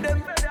better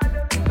them.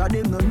 Cause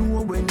them no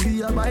know when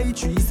we a buy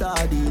 3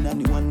 sardine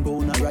and the 1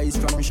 pound a rice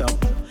from shop.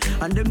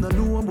 And them no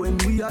know when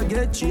we a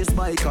get chased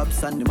by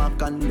cops and the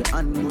mac and the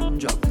handgun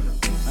job.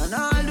 And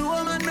all the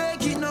woman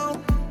make it now.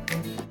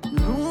 Me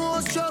know how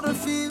struggle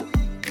feel.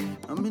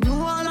 And me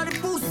know all of the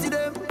pussy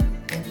them.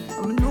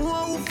 And me know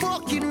how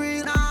fucking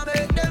real. I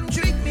make them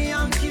trick me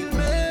and kill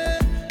me.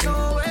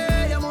 No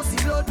way, you must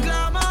see blood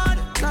glamour.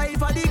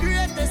 Life are the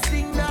greatest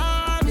thing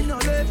that me no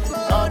left go.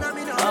 And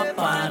me no left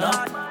go.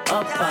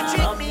 Up and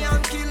trick me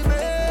and kill me.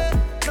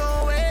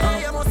 No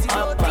way, you must see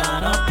blood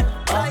glamour.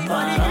 Life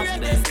are the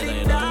greatest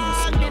thing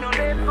that me no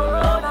left go.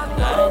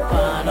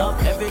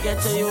 Every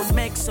get to you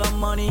make some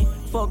money.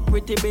 Fuck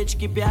pretty bitch,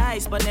 keep your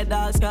eyes on the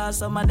dogs, cause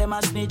some of them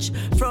a snitch.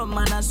 From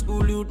man a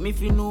school youth, me if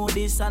you know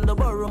this. And the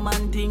borrow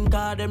man think,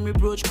 cause them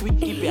reproach quick.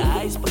 Keep your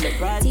eyes on the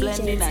price,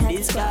 blending and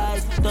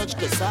disguise. Touch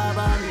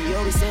cassava, me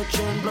always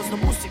section. Plus no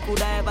pussy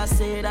could I ever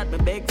say that my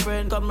big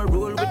friend. Come and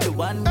roll with the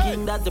one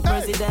king, that's the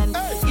president.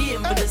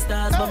 Aim for the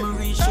stars, but me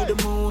reach to the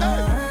moon.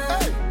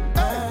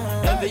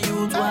 Every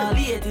youth while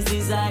 80s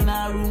design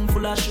a room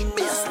full of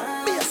shoes.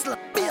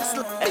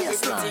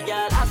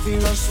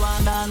 love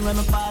swan down when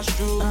me pass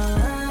through.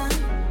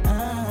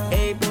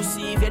 Hey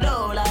pussy, if you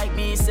don't like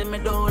me, say me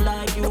don't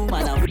like you,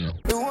 man.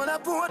 The one I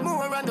put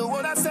more and the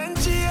one I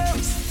send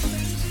cheers.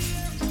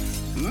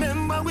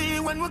 Remember we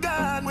when we're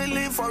gone, we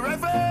live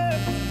forever.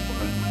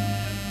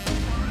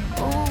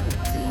 Oh,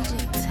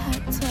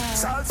 DJ Tech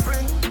Salt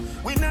Spring,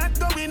 we not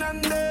going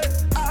under.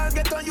 I'll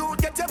get on you,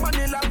 get your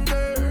money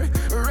longer.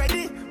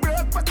 Ready,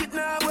 broke pocket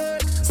now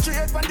work.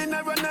 Straight from the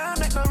narrow now,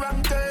 make no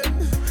wrong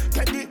turn.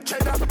 Get the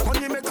cheddar,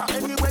 money maker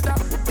any weather.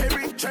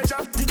 Perry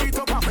treasure, dig it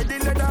up and with the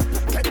leather.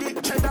 Get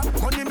the cheddar,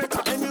 money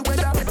maker any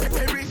weather.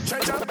 Perry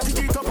treasure, dig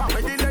it up and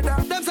with the leather.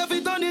 Them say fi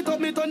turn it up,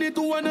 me turn it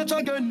to one notch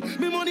again.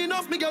 Me money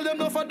enough, me girl them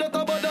no for that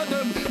about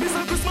them. Me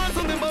say Christmas,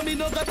 remember me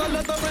no got a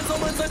lot of friends.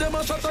 Someone say them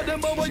a shot at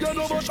them, but what you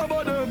know about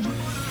shabba them?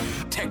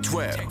 Tech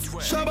 12.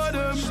 Shabba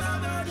them,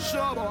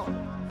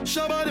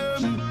 shabba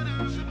them.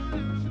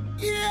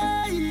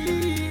 Yeah.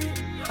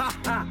 Ha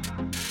ha.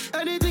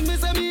 Anything me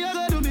say me, I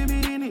go do me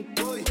mean it.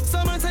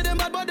 Someone say them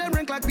bad, but them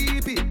rank like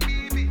pee-pee.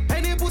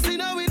 Any pussy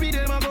now with me,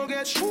 them a go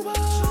get shuba.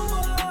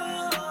 Well,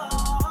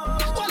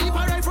 if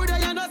I ride through there,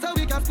 you know so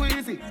we can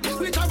squeeze it.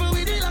 We travel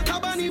with it like a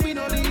bunny, we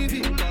no leave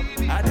it.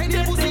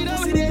 Any pussy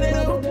now with me, them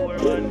a go.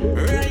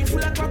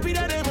 Rifle and copy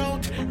that them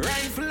out.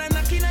 Rifle and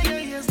knocking on your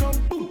ears down.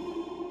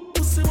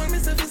 Pussy when me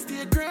say fi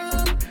stay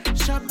ground.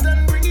 Shop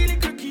done, bring it the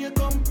cookie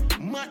come.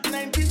 Mat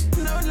 90,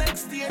 now like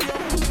stadium.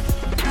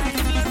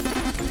 Rifle and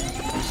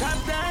shop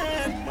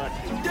done.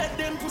 Dead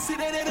them pussy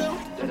dead out.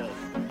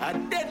 I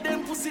dead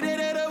them pussy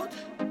dead out.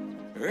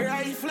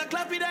 Rifle and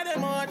clap it at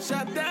them out.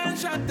 Shop done,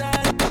 shop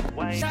done.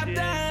 Shop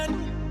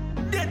done.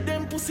 Dead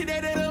them pussy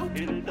dead out.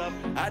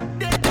 I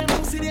dead them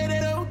pussy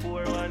dead out.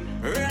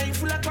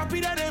 Rifle and clap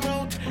it at them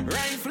out.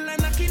 Rifle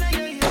and knocking on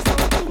your ears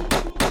down.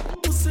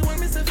 Pussy when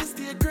me say fi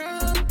stay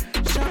ground.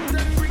 Shop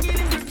done, bring it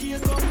in the key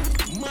come.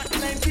 Mat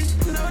 90,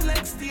 now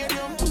like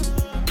stadium.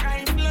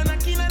 Rifle and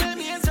knocking on them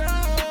ears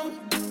down.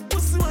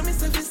 Pussy when me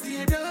say fi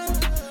stay down.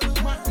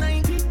 Mat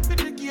 90, with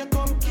the key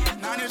come.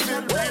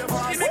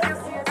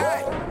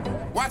 Hey,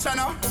 watch out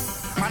now.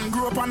 Man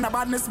grew up on the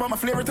badness, but my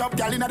flavor it up.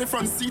 Girl inna the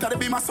front seat of the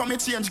beamer, so me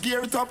change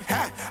gear it up.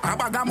 Hey, a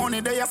bag of money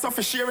there, so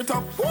fi share it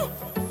up.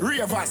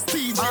 Ravers,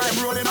 TJ,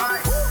 them rolling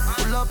up.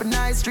 Pull up a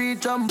nice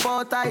street, jump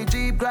out, high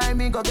Jeep, grind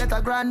me, go get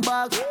a grand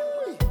bag.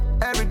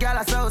 Every gal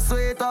I so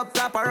sweet up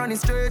top, I run it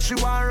straight. She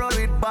want roll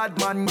with bad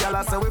man, gal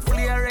I say we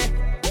flare it.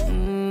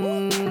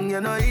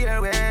 You know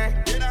here we.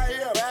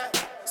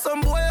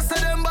 Some boys say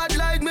them bad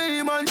like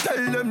me, man, tell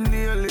them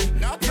nearly.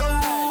 Yo,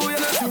 you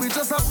know see we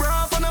just a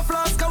bra and a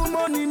flask of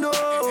money, no.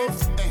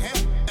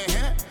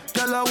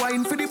 Gal a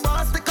wine for the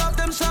boss, take off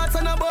them shots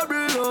and a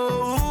bubble.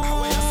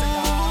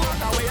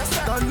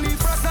 Don't leave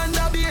frost and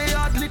a be a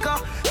hard liquor.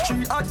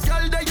 3 hot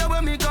gal there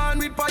when me gone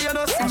with fire,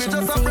 no see me just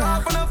a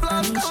bra and a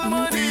flask of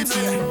money,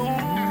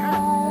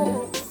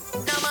 no.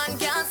 No man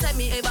can't say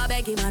me ever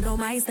beg him, I know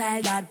my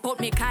style that. Put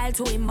me Kyle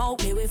to him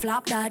out, me we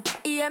flop that.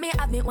 Hear me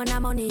have me when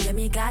I'm money, yeah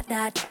me got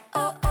that.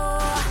 Oh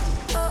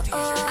oh, oh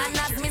oh. And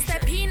as me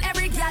step in,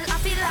 every girl I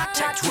feel like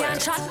chat. Can't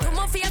chat to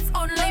my face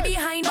only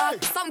behind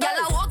back. Some girl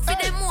I walk for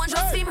them one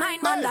just for mine,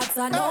 man that's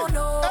a no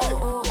no.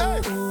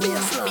 Me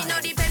no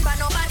depend on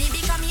nobody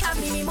because me have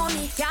me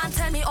money. Can't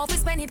tell me off to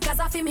spend it cause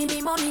I feel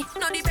me money.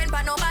 No depend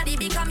on nobody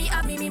because me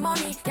have me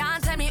money.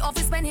 Can't tell me off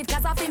to spend it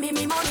cause I feel me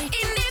money.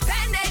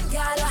 Independent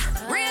girl,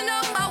 real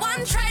number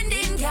one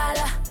trending girl.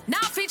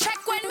 Now fi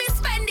check when me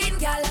spending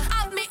girl.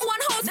 Have me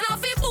one house now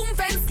fi boom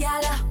fence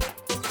girl.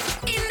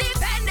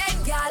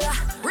 Independent girl,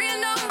 real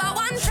number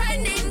one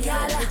trending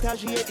girl.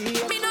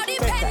 Me no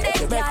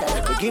dependent girl. Have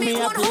me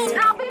one house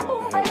now fi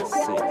boom fence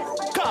girl.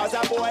 Cause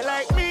a boy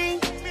like me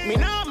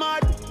not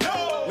mad.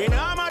 No. Me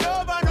not mad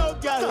over no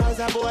girl. Cause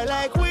a boy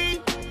like we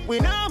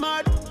not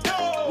mad.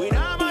 No. We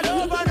not mad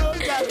over no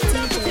girl.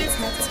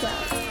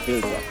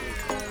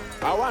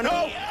 I wanna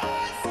know.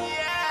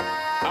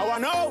 I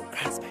wanna know.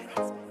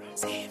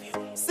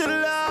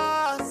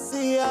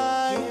 Selassie,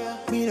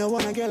 me no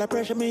wanna girl a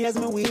pressure me as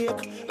me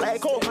wake.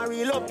 Like how my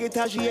real love get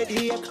a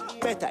headache.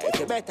 Better if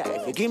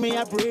you give me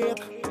a break.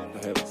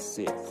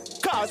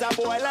 Cause a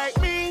boy like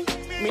me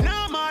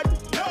not mad.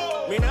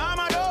 No. Me not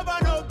mad over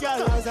no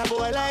girl. Cause a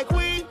boy like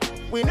we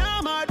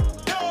not mad.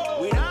 No.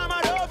 We not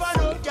mad over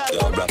no girl.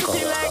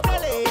 Easy like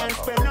LA and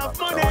spend enough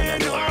money.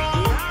 No.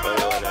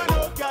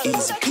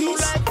 Easy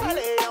peasy.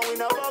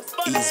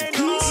 Easy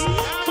peasy.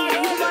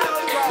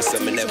 So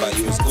me never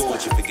use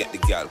Gucci if you get the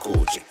girl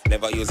coaching.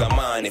 Never use a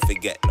man if you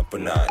get no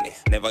punani.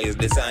 Never use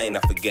design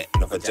if you get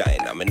no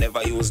vagina. Me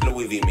never use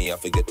Louis V, me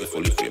if you get the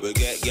fully free. We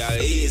get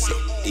girl easy,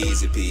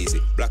 easy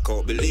peasy.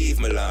 Blackout believe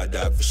me, Lord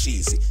dog for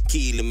sheezy.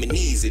 Killing me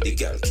easy, the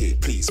girl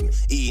can't please me.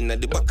 In at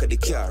the back of the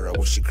car, I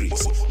wash she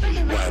greasy.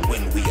 While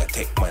when we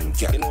attack man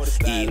girl,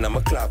 in at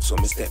my club so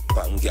me step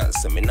on girl.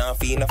 So me not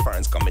feel a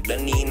friends, come me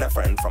done in a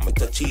friend. From me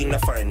touch in a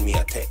friend, me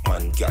attack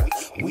man girl.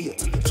 Wait,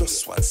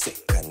 just 1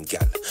 second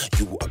girl.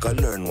 You are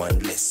gonna learn one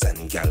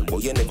lesson, gal. Boy,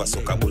 you never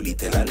suck a bully,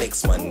 tell a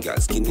next man, gal.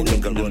 Skinny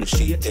nigga run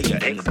shit, tell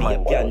your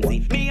ex-man, gal.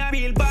 Me a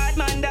real bad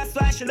man, that's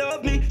why she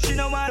love me. She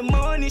no want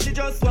money, she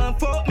just want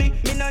fuck me.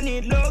 Me no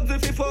need love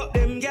if you fuck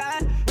them,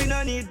 gal. We no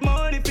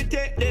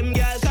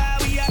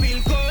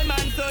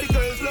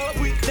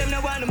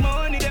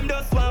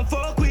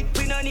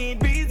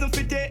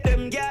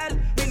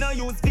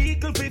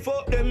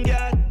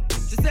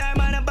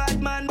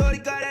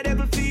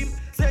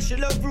she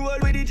love roll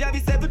with the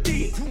Javi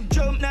 17.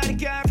 Jump now the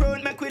car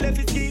front, make we left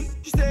his scheme.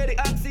 She said the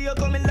oxy you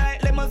coming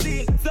like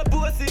limousine.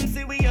 Suppose him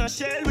see we on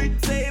shell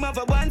with. Say him have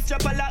a one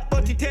strap a lot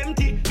but it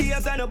empty.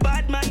 Beers and a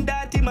bad man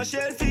that him a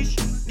shellfish.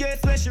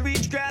 Guess where she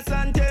reach grass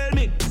and tell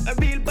me. A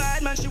real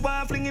bad man she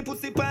want fling him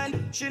pussy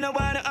pan. She no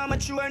wanna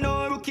amateur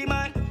no rookie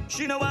man.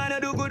 She no wanna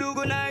do go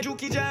night.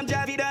 Juki jam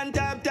Javi dan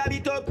tab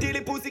it up till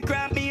the pussy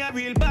cramp me. A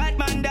real bad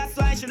man that's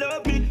why she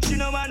love me. She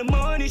no want the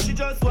money she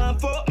just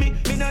want fuck me.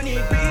 Me no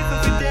need people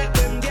to take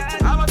them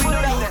gas. Me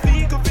no need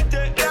people to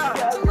take them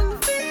gas.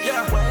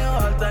 Yeah, why you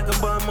all talk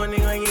about money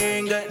and you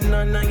ain't got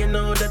none and you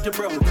know that you're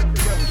broke?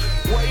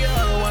 Why you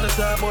all wanna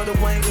talk about the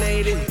white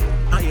lady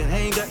and you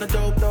ain't got no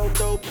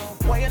dope?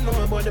 Why you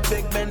know about the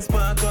big Ben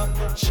spark up?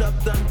 Shop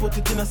done, put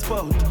it in a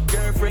spot.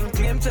 Girlfriend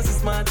claim just as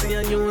smart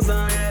and use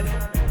her head.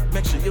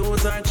 Make sure you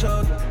use her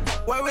chug.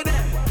 Why we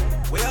there?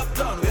 We up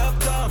done.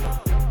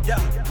 Yeah,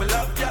 we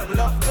love gun.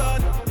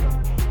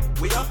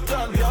 We up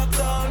done.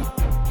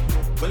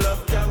 We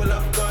love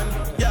gun.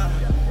 Yeah.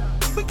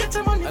 We get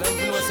your money. I don't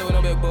know what's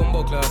a big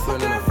bumbo class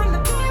friend.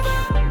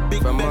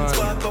 Big Ben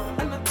spark up.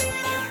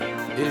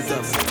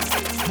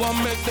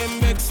 One make them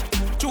mix.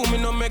 Two me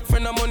no make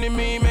friend of money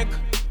me make.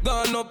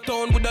 Gone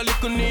uptown with a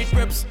little neat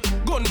reps.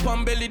 Gun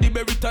pan belly the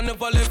berita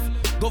never left.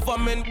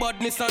 Government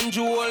badness and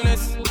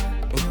jewelness.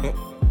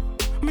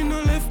 Me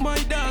no left my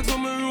dogs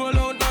when me roll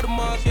out not the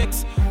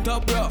markets.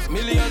 Top rough,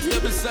 millions they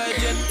beside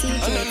yet.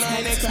 And the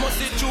 9X must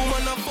be true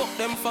man I fuck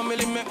them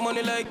family. Make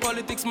money like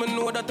politics, me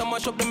know that I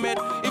mash up the med.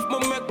 If me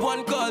make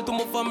one call to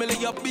my family,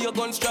 I be a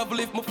guns travel.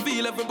 If me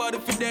feel everybody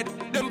fi dead.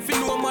 Them fi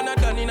know man I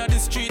done in the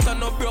street and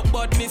no broke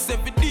badness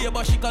every day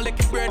but she collect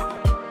it bread.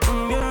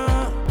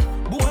 Yeah,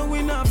 boy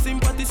we not have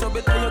sympathy so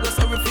better you go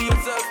sorry for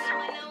yourself.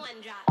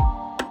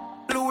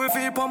 Louis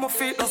V on my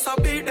feet, just I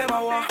beat them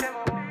I walk.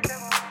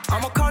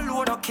 I'm a call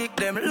load and kick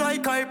them like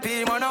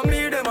IP, man, I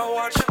me them I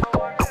watch.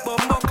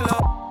 Bumbo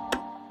club.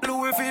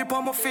 Louis V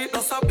on my feet,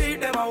 just I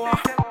beat them I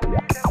walk.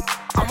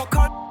 I'm a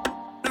call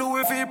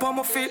Louis V on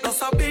my feet,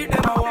 just I beat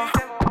them I walk.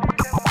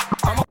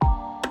 I'm a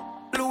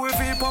Louis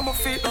V on my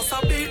feet, just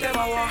I beat them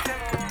I walk.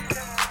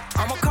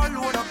 I'm a call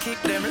load and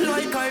kick them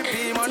like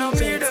IP, man, I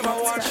me them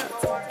I watch.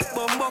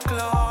 Bumbo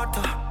club.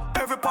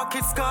 Every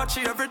pocket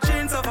scotchy, every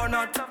jeans of a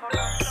nut.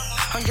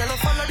 And girl, I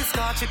follow the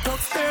scotchy,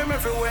 touch them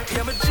everywhere.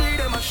 Yeah, me G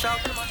them a shop.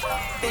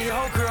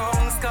 Yo,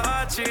 grown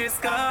scotchy.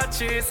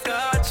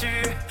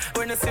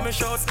 When you see me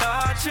show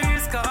scotchy.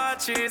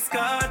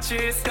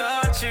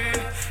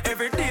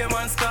 Every day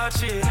man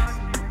scotchy.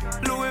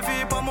 Louis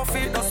V on my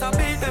feet, that's a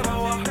beat them a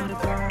walk.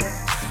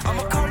 I'm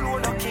a call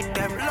load and kick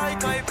them like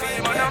IP,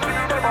 man, I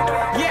beat them a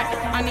walk.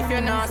 Yeah, and if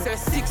you're not say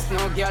 6,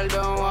 no girl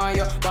don't want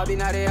you. Bobby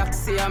not the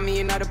Oxy, I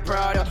mean not the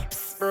Prada.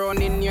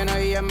 Running, you know,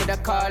 hear me the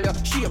call you.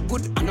 She a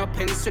good and no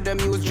pens to the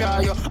muse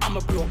jar you. I'm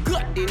a bro,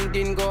 God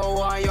didn't go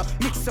on you.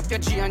 Mix up your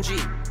G and G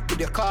with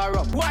the car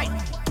up. Why?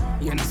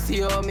 You know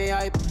see how me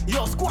hype.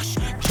 Yo squash,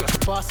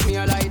 just pass me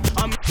a light.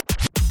 I'm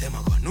them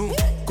a go no.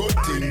 Good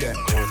thing there.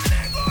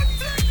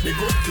 The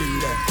good thing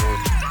there.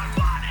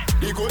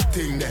 The good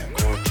thing there.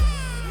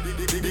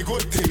 The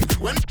good thing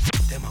when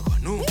them a go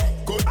no.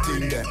 Good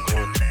thing there.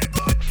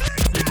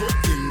 The good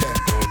thing there.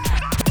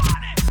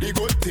 The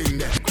good thing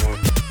there.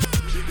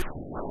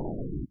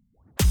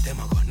 Them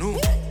a go no.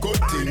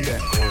 Good thing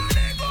there.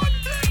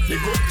 The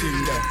good thing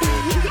there.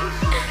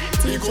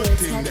 The good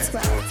thing there.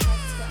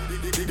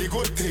 The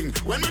good thing.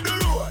 When we do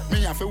road,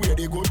 me have to wear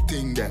the good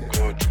thing there.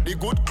 The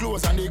good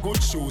clothes and the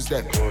good shoes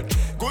them.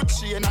 Good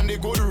chain and the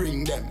good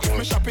ring them.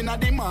 Me shopping at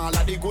the mall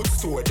at the good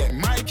store them.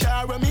 My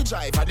car when me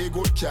drive at the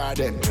good car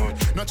them.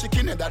 No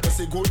chicken head that does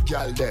a good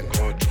gal them.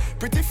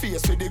 Pretty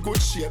face with the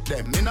good shape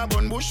them. In a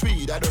bun bush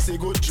weed that does a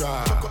good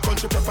draw.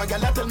 Country pepper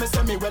gal tell me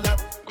say me well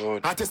up.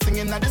 Artist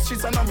singing in the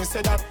streets and now me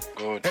say that.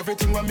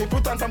 Everything when me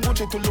put on from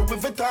Gucci to Louis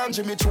Vuitton,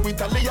 Jimmy Choo,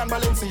 Italian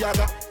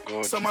Balenciaga.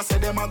 Some a say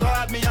them a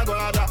god, me a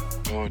god.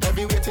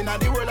 Every waiting at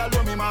the world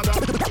alone me maga.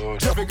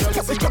 Every girl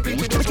is incomplete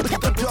with the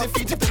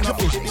feet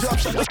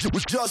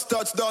in Just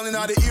touched down in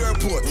the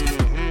airport.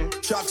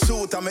 Track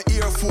suit and my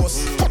Air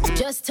Force.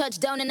 Just touched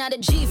down in the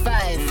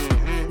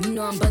G5. You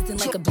know I'm buzzing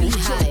like a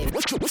beehive.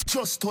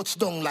 Just touched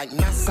down like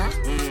NASA.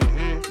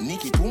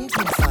 Nikki Boom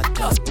Boom Fat.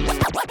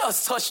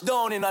 Just touched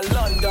down in a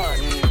London.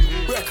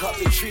 Break up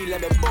the tree,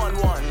 let me burn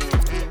one.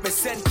 Me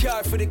send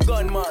car for the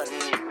gunman.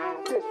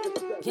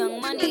 Young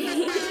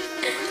Money.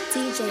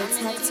 DJ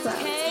Tech 12.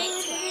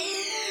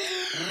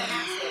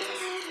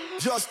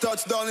 Just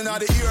touched down in the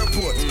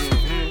airport.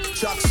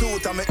 Track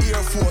suit and my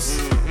Air Force.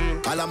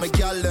 All of my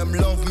gal them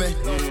love me.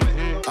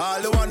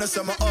 All the wanna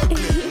say me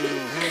ugly.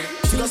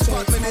 She just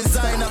spot me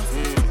designer.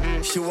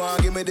 She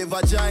want give me the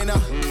vagina.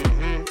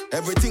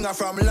 Everything I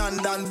from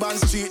London, Bond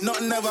Street.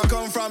 Nothing ever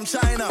come from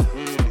China.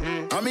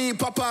 I mean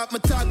pop up, me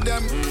tag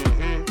them.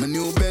 My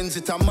new Benz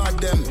it a mad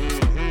them.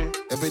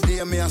 Every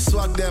day me a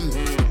swag them.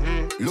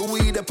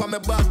 Louis up on me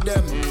back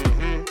them.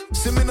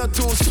 See me not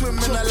too swim,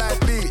 me not like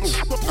beach.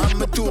 And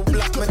me too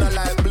black, me not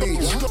like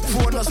bleach.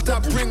 Phone no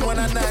stop ring when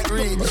a night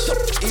reach.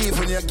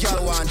 Even your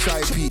girl want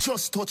try peach.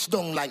 Just touch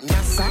down like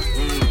NASA.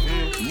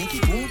 Nikki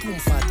Boom Boom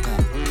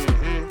Fat.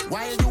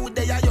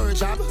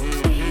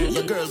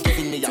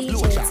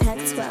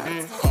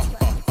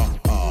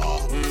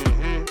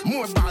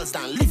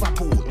 Wales than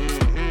Liverpool.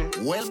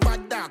 Well,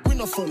 bad dog, we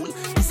no fool.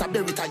 This a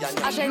berry tire.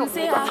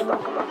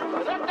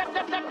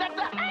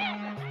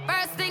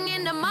 First thing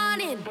in the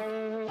morning,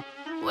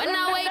 when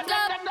I wake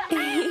up,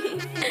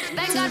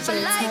 thank God for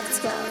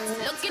life.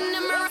 Look in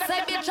the mirror,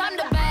 say, bitch, I'm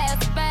the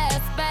best,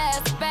 best,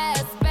 best,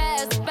 best,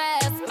 best,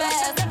 best,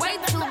 best. Way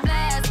too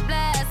blessed,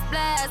 blessed,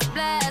 blessed,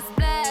 blessed,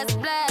 blessed,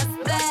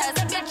 blessed, blessed.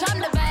 Bitch, I'm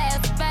the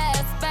best,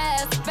 best,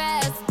 best,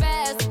 best,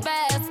 best,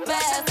 best,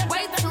 best.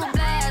 Way too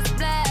blessed,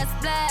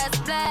 blessed,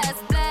 blessed,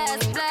 blessed,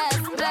 blessed,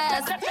 blessed,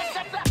 blessed.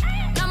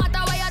 No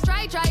matter where you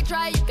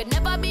try, you could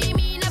never be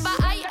me, never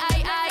I.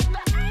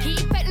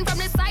 Keep petting from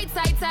the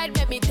side,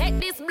 make me take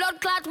this blood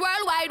clot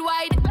worldwide,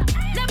 wide.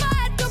 Never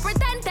had to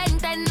pretend,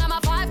 10. I'm a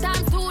 5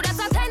 times 2, that's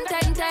a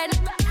 10.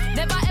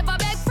 Never ever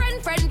beg friend.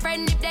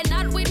 If they're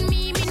not with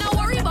me no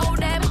worry about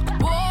them.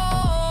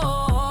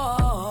 Whoa,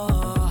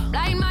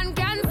 blind man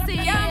can see.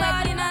 Yeah,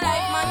 man, in a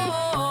life, man.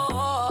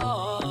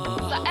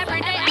 So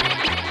every day,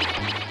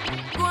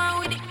 go on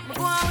with it.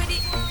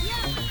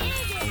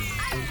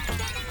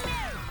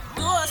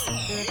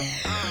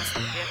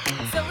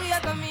 So we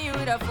are coming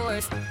with a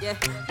force, yeah.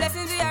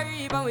 Blessings we are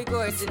reap and we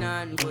coursing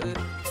on full.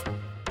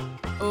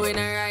 Oh, we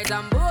not rise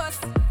and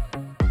boast.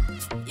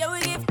 Yeah, we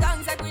give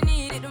thanks like we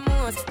need it the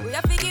most. We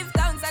have to give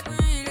thanks like we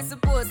really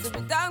supposed to be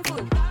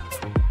thankful.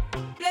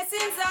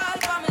 Blessings all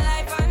for my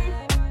life and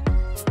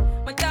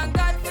my thank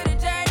God for the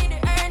journey. The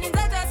earnings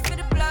are just for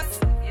the plus.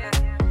 Yeah,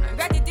 and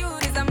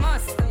gratitude is a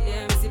must.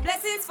 Yeah, we see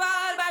blessings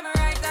fall by my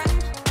right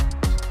hand.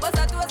 But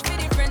that was for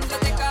the friends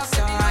that take off.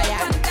 So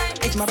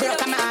it's my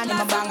broker man and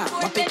my banger.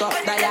 My pick up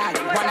dial,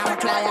 one of my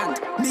client.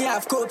 Me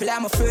have couple,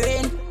 I'm a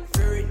friend.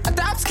 A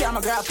top scam,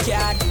 a grab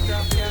card.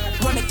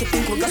 What make you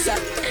think we go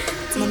set?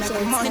 Me make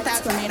my money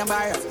talk for me no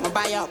borrow. My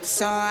buy up,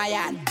 so I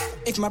am.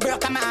 If my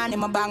broker man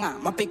and my banger,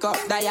 my pick up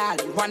dial,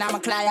 one of my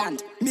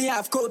client. Me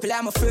have couple,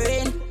 I'm a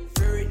friend.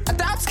 A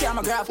top scam,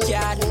 a grab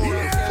card.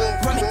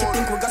 What make you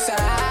think we go set?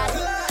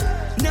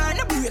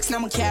 No breaks, no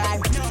my car.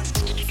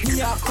 Me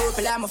have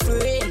couple, I'm a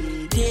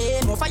friend.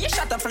 Yeah, more fire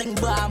shot and fling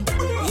bomb.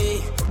 Yeah,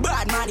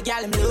 bad man, the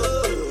gal I'm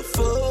love.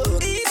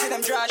 Fuck, easy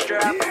them trash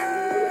drop.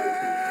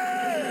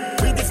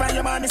 From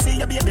your man, see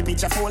your baby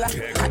picture fuller.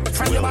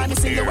 From your man,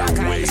 see you walk on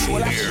the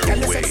shoulder. Tell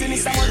the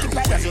sexiness I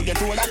multiply as you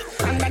get older.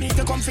 Underneath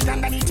you comfy,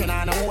 underneath you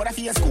know no water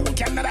for your school.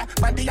 Canada,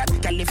 body at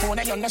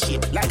California, you're no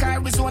shit. Like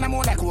Arizona,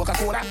 more like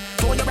Coca-Cola.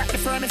 Throw you back the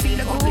firm, feel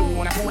the good, you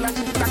wanna pull up.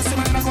 Taxi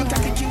man, I'm gonna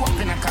pick you up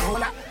in a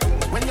Corolla.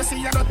 When you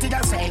see a dirty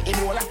girl say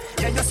Ebola.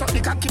 Yeah, you suck the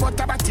cocky but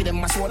a batty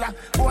them a sola.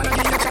 Wanna be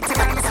the chatty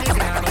down the face and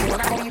the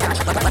roller. Come dash,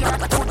 but you have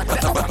to put the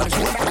up on the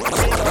shoulder.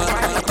 Say you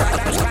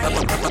find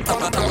it,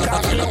 come down,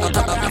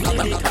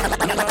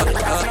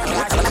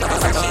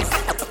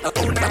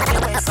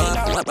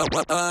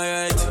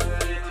 alright,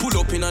 pull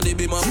up in a the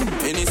beamer.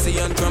 Hennessy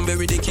and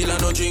cranberry, the killer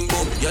no drink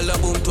boom. Yalla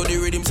boom to the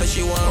rhythm, say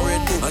she want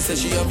red boom. I say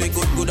she have a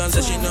good and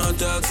say she not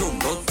talk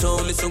soon.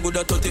 Uptown listen good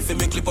at 30 if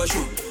me clip a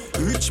shoe.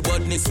 Rich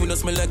badness, we no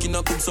smell like in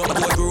a cook. Some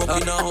boy grew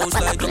up in a house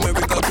like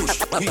America Kush.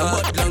 He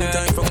bad long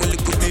time from a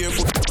little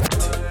barefoot.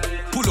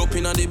 Pull up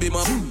in a the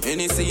beamer.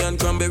 Hennessy and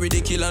cranberry,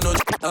 the killer no.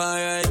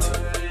 Alright.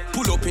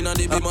 Pull up in a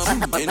the beamer.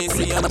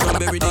 Hennessy and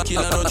cranberry, the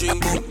killer no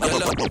drink boom.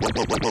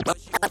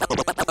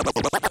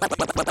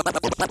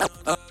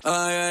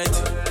 Alright.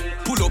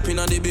 Pull up in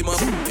a the beamer.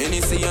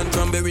 Hennessy and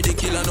cranberry, the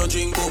killer no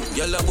drink boom.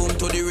 Yalla boom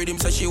to the rhythm,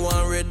 say she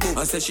want red boom.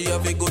 I say she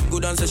have a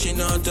good and say she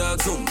not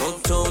talk soon.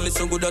 Uptown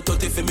listen good at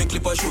 30 if me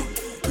clip a shoe.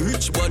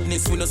 Rich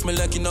badness, we no smell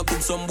like in a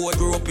cook. Some boy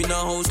grew up in a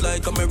house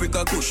like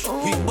America Kush.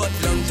 He bad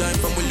long time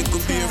from a little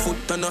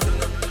barefoot and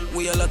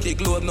we all a take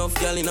load enough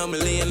gal in a me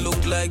lane.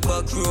 Look like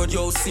back road,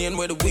 yo, seeing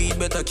where the weed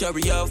better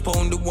carry half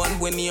pound. The one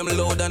when name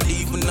loud and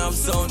even have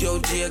sound. Yo,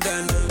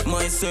 Jagan,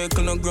 my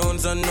circle no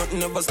grounds and nothing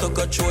never stuck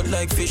a throat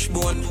like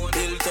fishbone.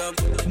 Hilltop,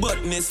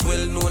 badness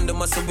well known. The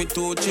muscle with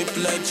 2 chip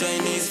like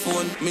Chinese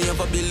phone. Me have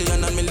a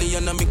billion and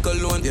million and me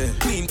cologne. Yeah.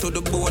 Clean to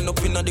the bone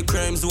up in the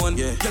crime zone.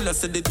 Yeah. Girl I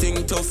said the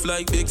thing tough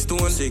like big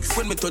stone. 6.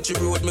 When me touch the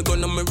road, me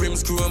gun on my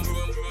rims chrome.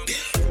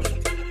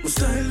 My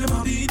style them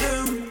a beat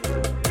them.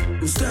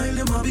 My style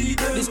them a beat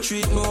them. The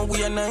street no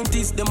we are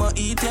 90s, them a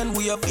eat and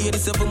we have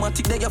 87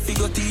 matic they a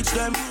figure teach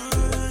them.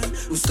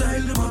 My style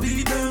them a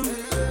beat them.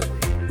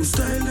 My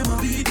style them a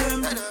beat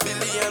them.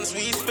 Billions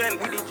we spend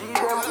with the G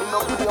them. We no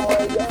video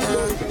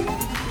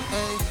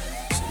hey,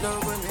 she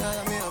love when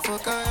me a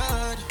fuck her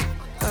hard.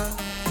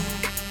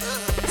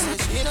 Say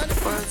she not the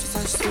first, she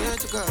said she swear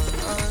to God.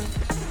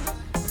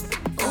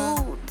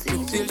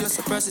 Feel just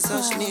a process,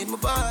 so she need my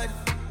body.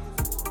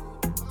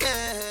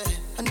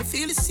 Yeah, and I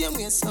feel the same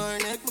way, so her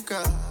neck me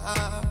cry.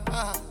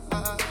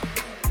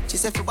 She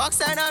said for box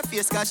and her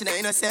face, cause she not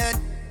innocent.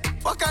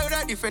 Fuck her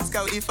with a different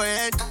scout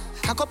different.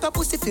 Cock up her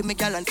pussy for me,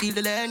 girl, and feel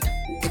the land.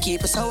 Me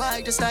keep her so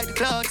high, just like the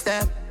clouds,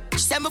 them. She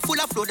said me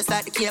full of flow, just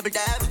like the cable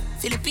dam.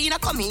 Filipina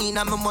come in,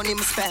 and my money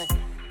me spend.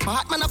 My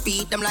heart man, I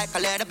beat them like a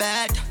leather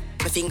bed.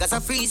 My fingers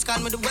are freeze, call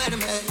me the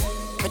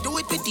weatherman. I do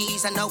it with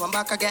these, and now I'm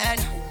back again.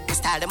 My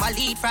style them, I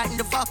lead, frighten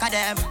the fuck of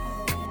them.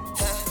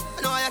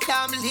 I know I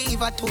can't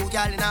believe I told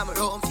y'all in my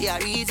room for a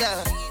reason.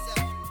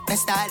 My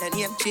style and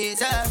name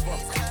chaser.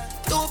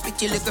 Two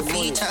pretty little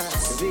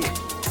features.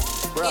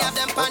 Me have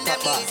them on them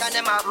knees and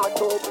them have my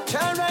toe.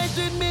 Can't write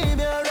with me,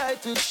 me a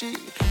write with she.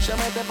 She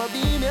might have a B,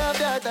 me have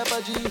that type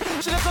of G.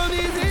 She got some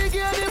easy,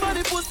 give the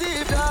money pussy.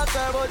 If you ask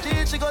her about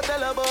G, she go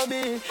tell about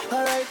me.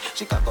 Alright,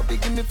 she cock up,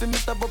 give me for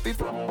Mr. Buppy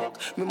from back.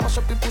 Me mash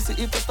up the pussy if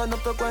you stand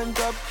up to go and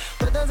drop.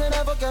 Better than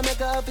ever can make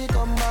her happy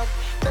come back.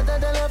 Better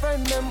than her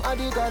friend, them I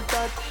did got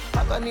that.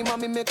 I can him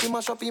and me make him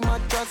mash up him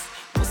mattress.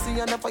 Pussy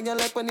and up on your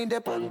like when he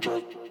dip on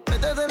track.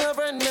 Better than her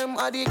friend, them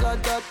I did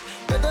got that.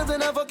 Better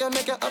than ever can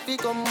make her happy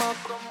come back.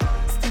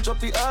 Stitch up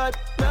the heart,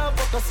 me a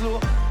fuck a slow.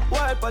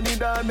 Wipe on the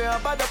down, me a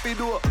bad up the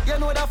door. You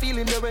know that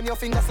feeling there when your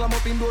fingers slam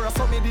up in door. I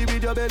saw me deep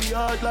with your belly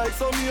hard like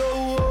some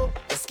yo.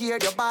 You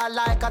scared your ball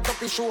like a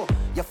tuppy show.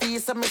 Your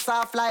face me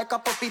soft like a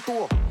puppy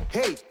toe.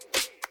 Hey,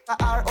 a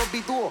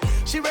R.O.B.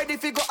 She ready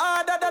fi go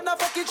harder than a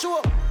fucking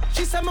show.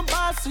 She say me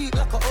ball sweet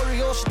like a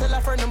Oreo. She tell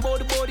her friend about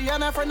the body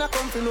and her friend a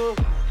come to know.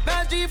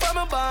 Man G from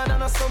a band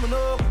and a summer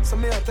know. So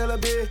me a tell her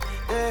be,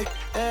 hey,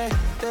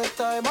 take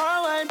time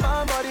or wine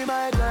for body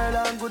my girl.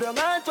 I'm good on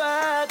my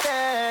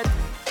twerk.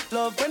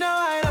 Love when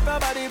I wind up your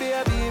body,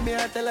 baby. Me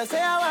a tell her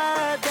say I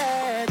want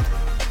it.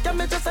 Yeah,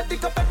 me just a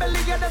dick up a belly,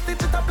 yeah, that's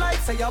it up like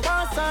say I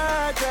want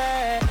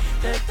surgery.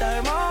 Take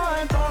time or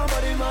wine for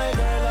body my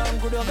girl. I'm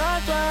good on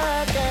my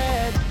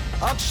twerk.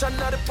 Action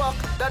at the park,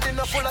 that ain't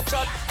no full of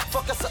chat.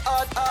 Focus so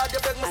hard, you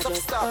beg me some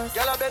stop.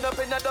 Y'all have been up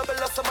in a double,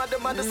 some of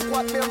them on the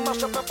squad. Me a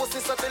mash up my pussy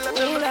so till I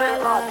tell me play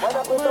hard.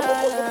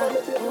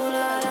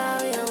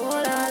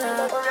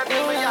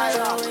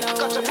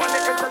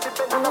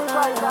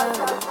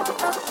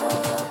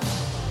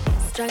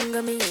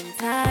 Strangle me and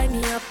tie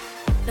me up.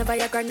 No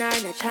Viagra nor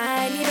no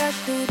try me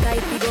rush too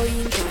tight. We go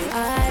in till we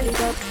all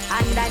it up.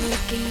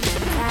 Underneath clean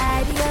and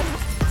tidy up.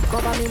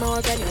 Cover me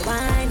more than you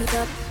wind it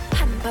up.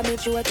 Hamper me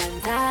throat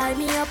and tie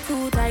me up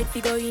too tight.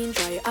 We go in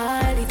try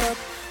all it up.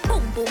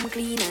 Boom boom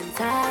clean and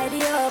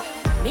tidy up.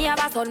 Me have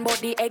a son but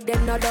the egg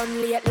them not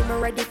done lately. Me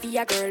ready for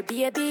your girl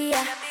baby.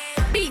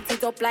 Beat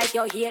it up like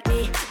you hate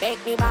me.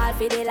 Make me ball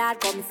for the lad,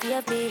 come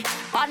save me.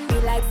 On me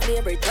like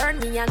slavery, turn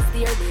me and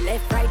steer me.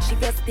 Left, right,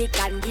 shift your stick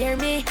and gear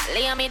me.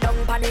 Lay me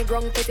down pan the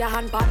ground, put your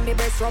hand pan me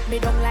breast. Rub me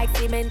down like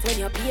cement when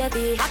you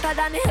baby. Hotter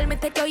than hell, me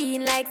take you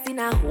in like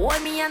sinner.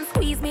 Hold me and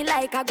squeeze me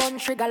like a gun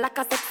trigger. Like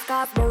a sex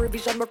scarf, no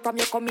revision. But from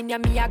you come in,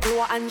 me a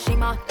glow and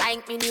shimmer.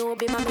 Like me new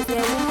be man, me say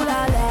ooh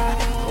la la,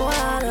 ooh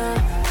la la,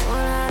 ooh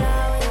la la,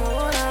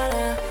 ooh la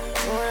la,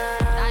 ooh la la.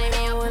 Tie me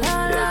up, ooh la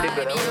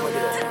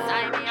la,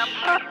 tie me up.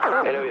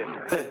 Anyway,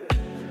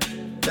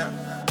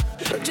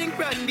 I drink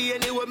brandy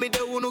anyway, me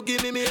don't wanna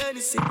give me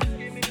anything.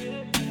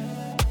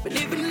 But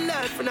living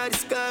life and the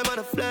sky, man,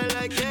 I fly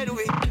like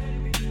anyway.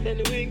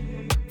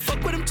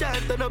 Fuck with them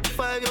chat, turn up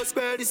 5 years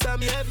square, this time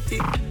me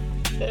everything.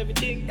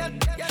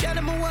 Yeah,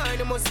 them a wine,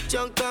 them must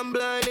junk and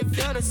blind if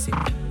you don't see.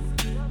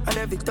 And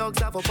every dog's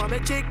have up on my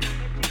chick.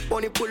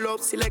 Only pull up,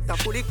 select a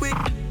fully quick.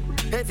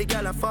 Every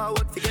girl a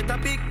forward, forget a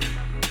pick.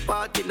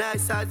 Party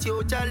nice at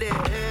you, Charlie.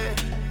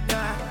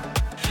 Yeah.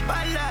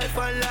 One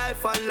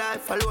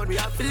life, alone we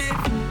have to live.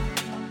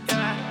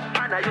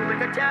 Yeah, and now you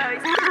make a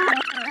choice.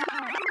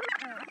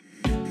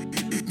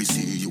 Let me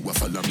see you a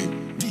follow me.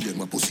 DM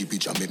my pussy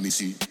picture, make me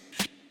see.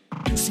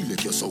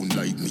 Select your sound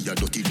like me, a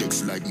dirty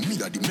decks like me,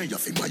 a the mayor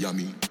for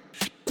Miami.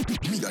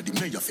 Me a the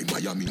mayor for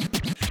Miami.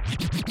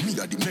 Me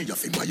a the mayor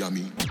for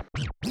Miami.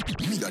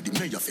 Me a the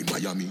mayor for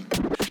Miami.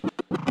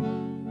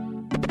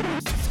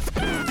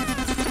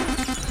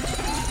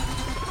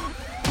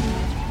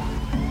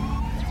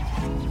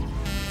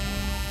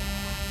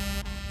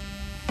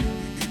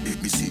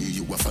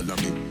 Follow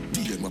me,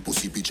 DM my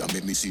pussy picture,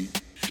 make me see.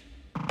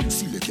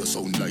 Select your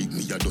sound like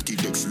me, a dirty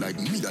decks like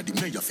me, a the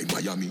mayor for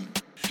Miami.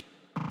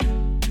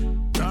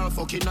 Girl,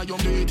 fucking on your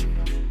mate.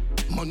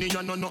 Money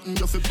and no nothing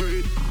you for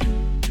bread.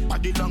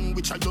 Body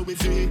language I go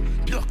with it.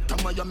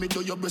 Dr. Miami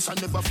do your breast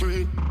and never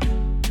afraid.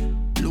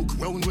 Look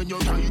round when you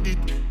ride it.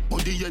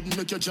 Body head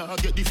make your jaw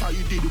get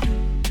divided.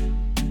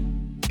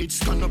 It's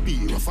gonna be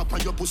rough up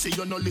on your pussy,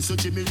 you no listen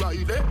to me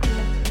Riley.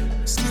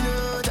 Skin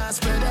out and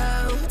spread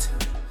out.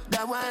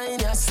 That wine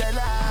you sell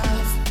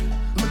off.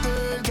 My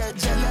girl get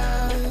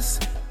jealous.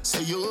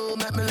 Say you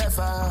make me laugh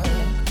out.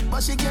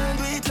 But she can't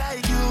do it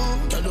like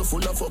you. Girl you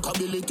full of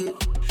fuckability.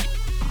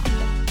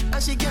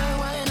 And she can't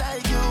wine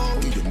like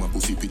you. Give them my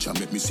pussy picture,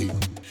 make me see.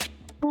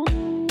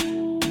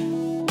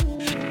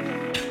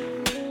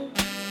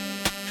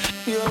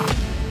 Yeah.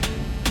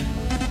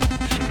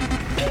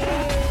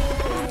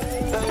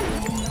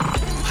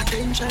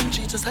 Attention,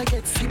 she just I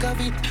get sick of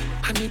it.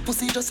 And the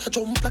pussy just a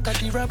jump like a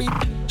the rabbit.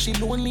 She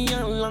lonely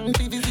and long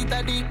to visit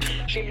a dick.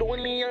 She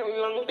lonely and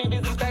long to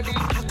visit a dick.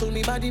 Hackle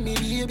me body, me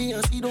baby,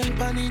 and see don't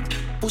panic.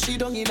 Push it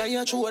down in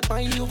your throat,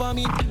 mind you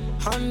vomit.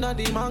 Under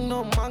the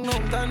magnum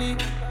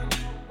tonic.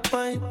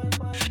 Fine,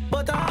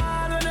 but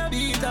I wanna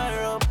beat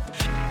her up.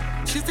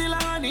 She still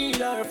I need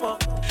her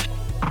fuck.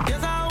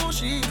 Guess how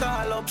she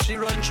call up. She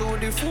run through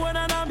the phone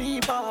and a me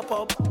pop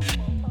up.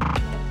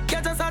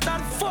 Get us at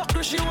that fuck,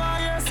 do she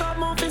want hear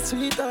something to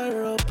sweet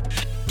her up.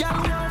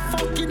 Girl, we are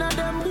fucking at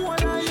them more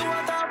than you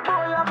want a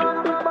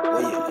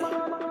boy.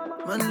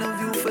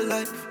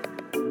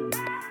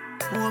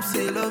 hope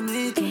say you love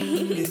me too.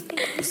 Yeah.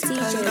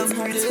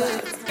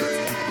 DJ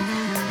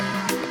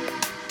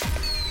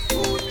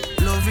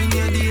Loving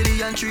you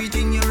daily and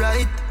treating you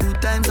right.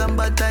 Good times and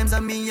bad times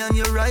and me and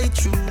you right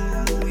true.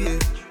 Yeah.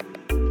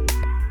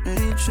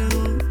 Ain't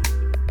true.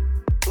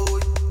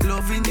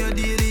 Loving you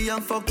daily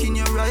and fucking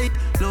you right.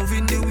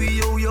 Loving the way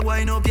you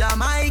wind up, you're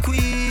my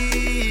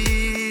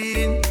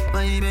queen,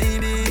 my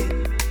baby.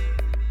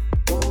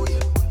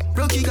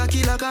 Rocky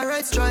cocky like a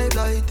red stripe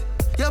light.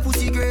 Your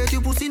pussy great,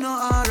 your pussy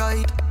not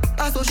alright.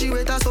 I saw she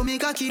wet, I saw me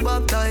cocky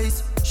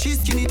baptized. She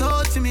skin it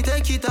out for me,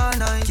 take it all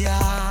night.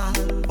 Yeah,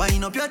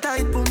 wind up your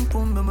tight pum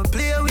pum, I'ma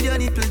play with your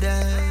nipple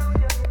then.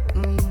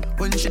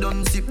 When she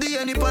done sip the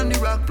honey on the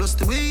rock, plus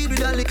the weed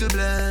with a little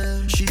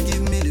blend. She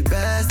give me the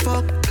best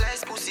fuck,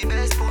 best pussy,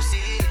 best pussy.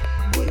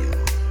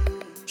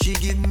 She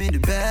give me the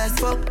best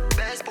fuck,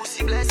 best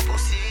pussy, best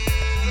pussy.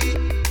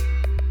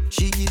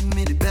 She give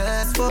me the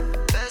best fuck,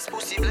 best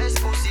pussy, best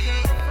pussy.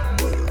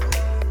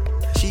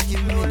 She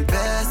give me the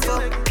best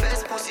fuck,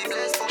 best pussy,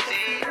 best pussy.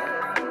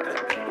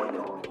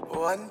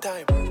 One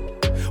time.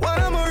 When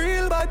I'm a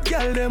real bad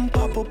girl, them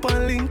pop up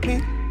and link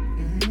me.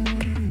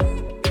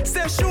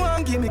 Say she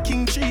want give me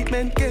king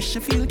treatment, guess she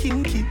feel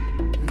kinky.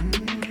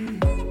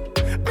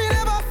 Me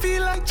never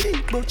feel like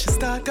cheap, but she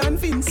start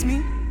convince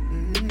me.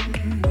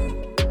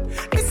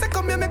 Me say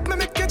come here,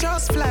 make you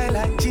just fly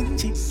like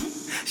Gingy.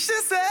 She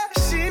say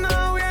she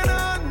know we're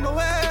not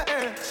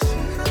nowhere. She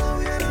know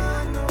we're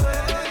not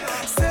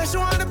nowhere. Say she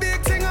want a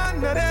big thing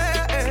under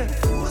there.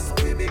 What's a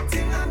big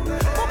thing under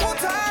there? Put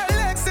her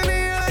legs in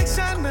me like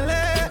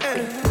chandelier.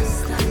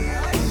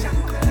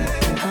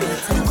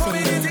 Come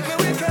in, take me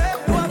with her.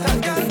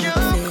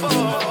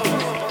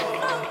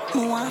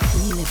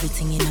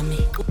 Everything in me.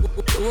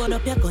 Hold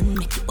up your gun,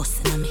 make it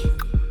us in me.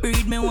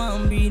 Breed me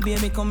one, breed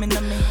baby come in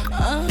me.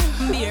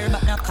 Beer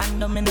but no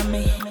condom in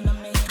me.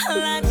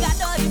 Like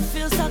God, oh it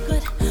feels so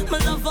good. My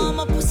love on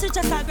my pussy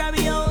just a grab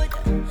it out.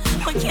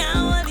 I can't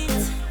hold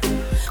it,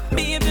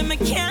 baby, me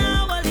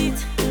can't hold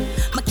it.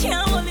 I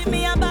can't hold it,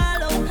 me a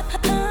ball out.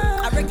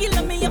 I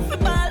regular me up a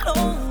ball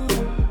out.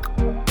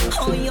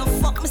 Oh you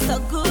fuck me so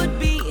good,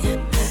 B.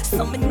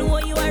 So me know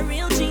you a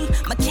real G.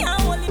 I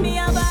can't hold it, me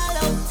a ball out.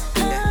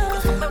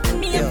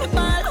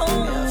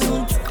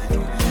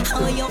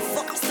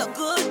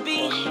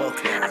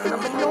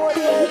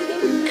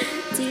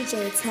 DJ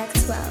Tech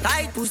 12.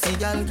 Tight pussy,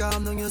 girl,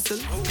 calm down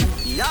yourself.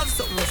 You have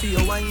something for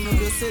your wine of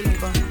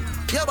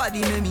yourself. Your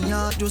body make me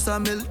heart just a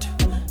melt.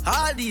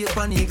 All the up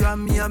on the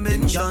gram, me a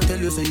mention. Tell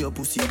you say your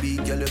pussy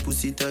big, girl, your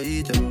pussy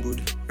tight and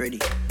good. Ready?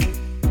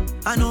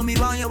 I know me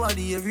want your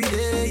body every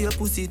day. Your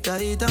pussy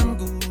tight and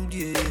good,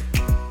 yeah.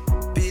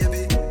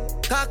 Baby,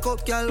 cock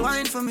up, girl,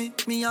 wine for me.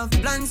 Me have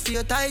plans for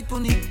your tight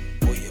pony.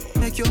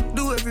 Make you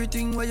do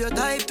everything where you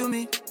type to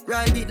me.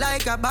 Ride it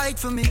like a bike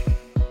for me.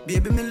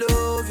 Baby, me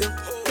love you,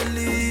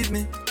 believe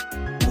me.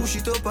 Push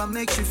it up and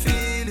make she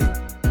feel it.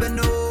 Bend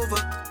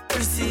over,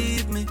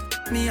 receive me.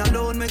 Me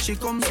alone make she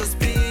come so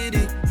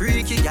speedy.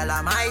 Freaky girl,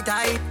 I'm my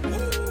type.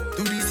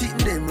 Do the sitting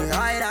them where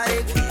I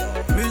like.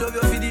 Me love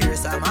you for the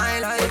rest of my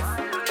life.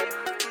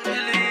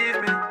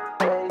 Believe me.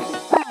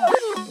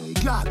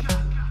 God.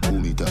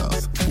 Boom it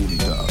off, boom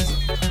it off.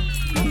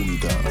 Boom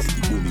it off,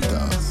 boom it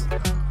off.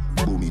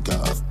 Boom it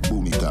off,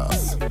 boom it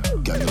off.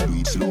 Can you do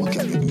it slow,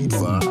 can you do it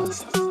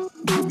fast?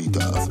 Boom it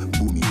off,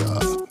 boom it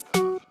off.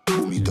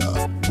 Boom it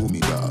off, boom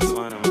it off.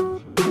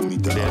 Boom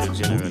it off,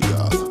 boom it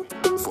off.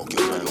 Fuck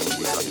your man,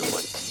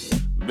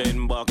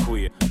 bend back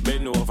way,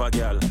 bend over,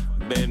 girl.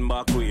 Bend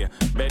back way,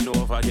 bend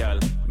over, girl.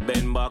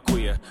 Bend back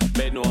way,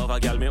 bend over,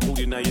 girl. Me hood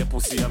inna your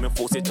pussy and me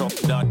force it up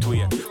that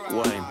way.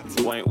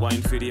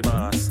 Wine for the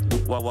boss.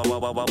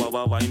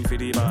 Wine for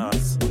the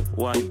boss.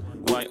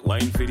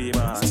 Wine for the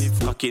boss. If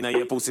cocky inna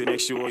your pussy, make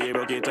sure you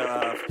broke it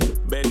off.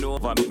 Bend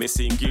over, make me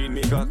sink in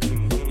me cock.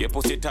 Your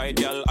pussy tight,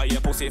 girl, or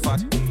your pussy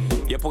fat.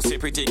 Your pussy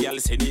pretty, girl,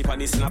 say deep on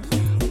the snap.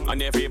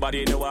 And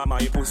everybody know I'm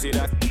my pussy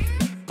that.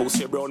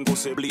 Pussy brown,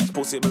 pussy bleach,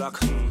 pussy black.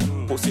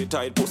 Pussy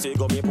tight, pussy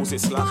gummy, pussy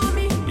slack.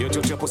 You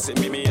touch your pussy,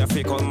 me have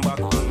to come back.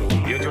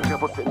 You touch your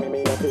pussy,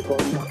 me have to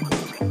come back.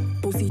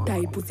 Pussy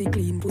tight, pussy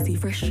clean, pussy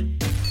fresh.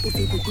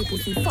 Pussy pretty,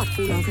 pussy fat,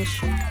 full of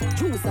fish.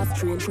 Juice of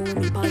strange, show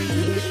me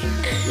panty dish.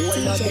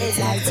 Hold up the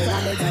lights and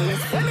I let her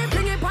rest. When me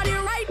fling it on the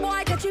right,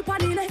 boy, catch it on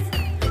the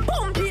left.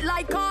 Pump it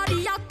like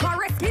cardiac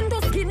arrest. Skin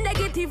to skin,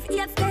 negative,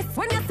 yes, test.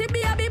 When you see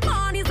baby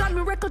born, is a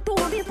miracle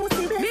to me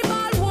pussy bless. Me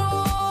ball,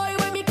 boy,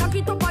 when me cock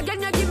it up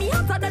again, you give me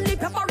hotter than the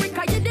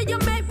paprika. You did, you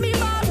make me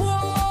ball,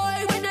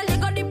 boy. When the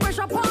leg of the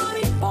pressure, pour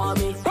me, pour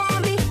me, pour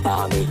me,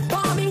 pour me,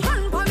 pour me.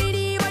 Hand pour me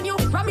knee when you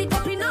ram it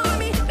up in on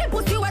me. Me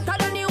pussy wetter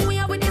than the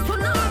wave with the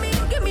tsunami.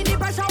 Give me the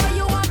pressure when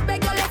you want,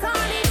 beg your let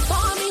on it.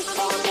 Pour me,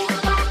 pour me.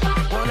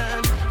 Hold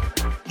on,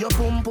 your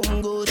pum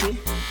pum Gucci.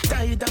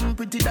 Tight and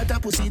pretty that a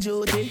pussy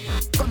Jody.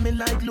 Coming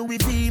like Louis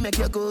V, make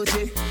your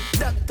Gucci.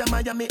 Dr.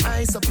 Miami,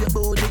 eyes up your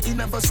body.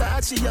 In a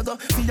Versace, you go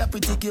feel a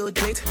pretty cute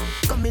bit.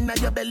 Come in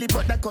your belly,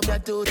 but that come your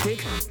too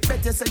thick.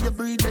 Better say you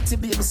breathe, better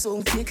baby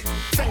so kick.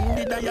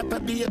 Fendi diaper,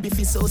 baby,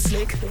 feel so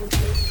slick.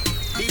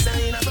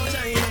 Designer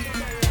vagina,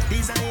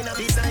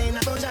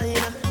 designer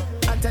vagina.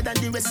 Hot Hotter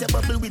than the rest, you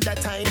bubble with that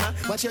timer.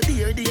 Watch your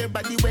dear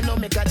body when no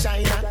make a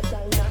China.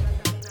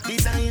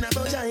 Designer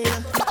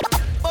vagina.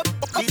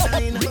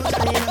 Designer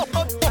vagina.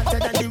 Hotter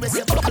than the rest,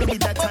 you bubble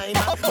with that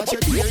timer. Watch your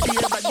dear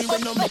body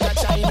when no make a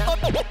China.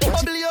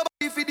 Bubble your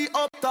body for the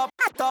up top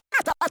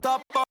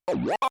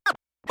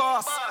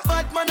boss.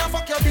 Bad man, I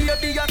fuck your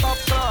baby, your top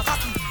class.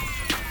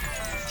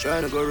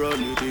 Tryna go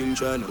round the thing,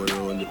 tryna go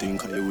round the thing,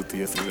 cause you would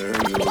pay for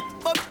learn you.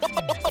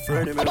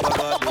 Friend of me, my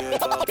God, me,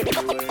 talk to you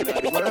in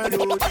the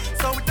world.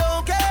 So we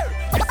don't care.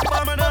 It's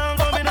mama down,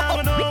 coming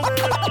down, nowhere.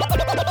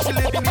 She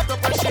living it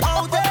up and she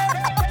out there.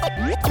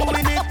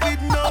 Doing it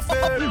with no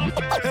fear.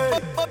 Hey,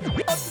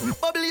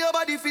 bubble your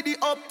body for the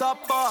up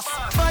top boss.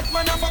 Bad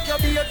man, I fuck your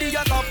baby,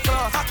 your top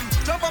class.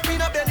 Jump up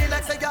in a belly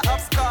like say you're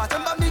upstart.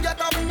 Remember me, you're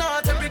top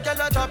notch, every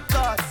girl a top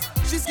class.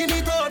 She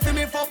skinny tall for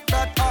me, fuck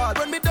that hard.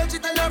 When me touch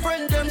it, tell her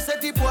friend them set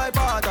the boy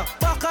bad.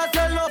 Back at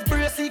your love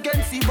brace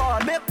against the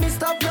ball. Make me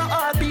stop your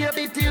heart,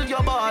 baby, till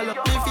your ball. Me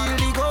feel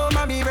the go,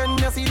 mommy, when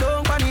you see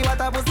don't funny. What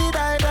a pussy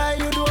die,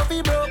 you do a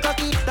fee broke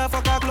cocky. The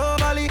fucker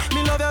globally,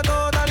 me love you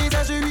totally.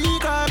 Say she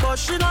weak, but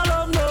she don't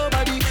love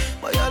nobody.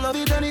 But you love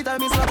it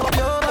anytime, it's slap up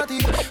your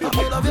body. And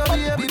me love your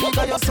baby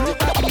because you're so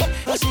cocky.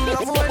 And she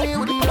love when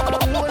you do your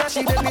own. And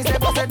she make me say,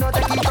 but said no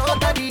take it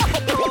out daddy.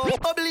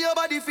 Bubble your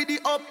body for the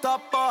up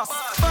top boss.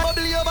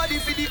 Bubble your body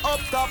for the up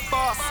top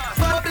boss.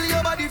 Bubble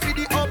your body for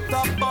the up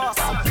top boss.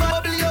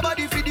 Bubble your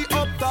body for the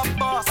up top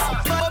boss.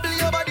 Bubble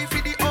your body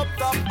for the up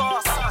top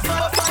boss.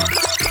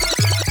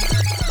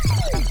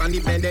 Pandy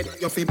bended,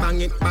 you fi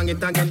bang it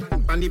again.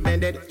 Pandy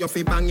bended, you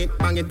fi bang it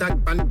again.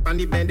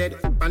 Pandy bended,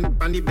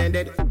 pandy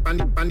bended,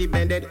 pandy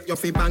bended, you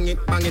fi bang it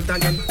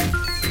again.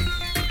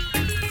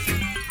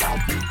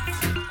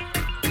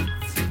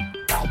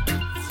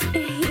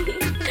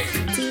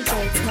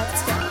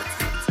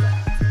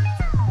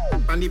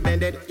 Pandy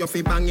bended, you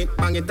fi bang it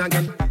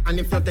again. And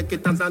if you take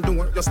it as a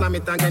door, you slam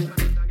it again.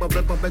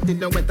 Bubble till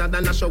you wetter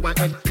than a shower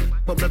head.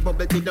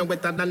 Bubble till you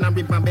wetter than a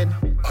river bed.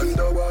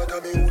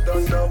 Underwater, me hood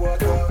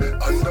underwater.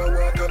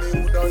 Underwater, me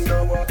hood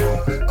underwater.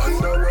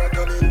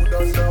 Underwater, me hood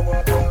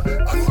underwater.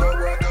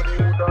 Underwater, me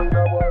hood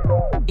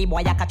underwater. The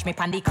boy a catch me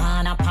pan the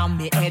corner pan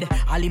me head.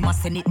 All he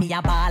must send it me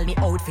a ball me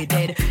out for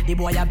dead. The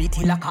boy a beat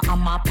it like a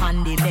hammer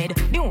pan the lead.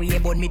 The way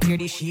burn me tear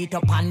the sheet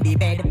up on the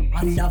bed.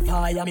 Under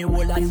fire me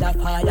hold under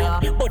fire.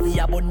 But me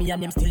a burn me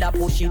and them still a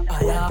push it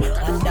higher.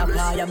 Under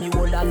fire me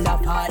hold under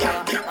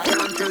fire.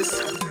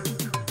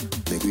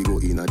 Make we go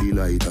in a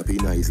delight, happy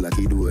nice like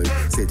it door.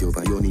 Set you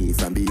on your knee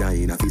from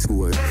behind a fi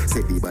score.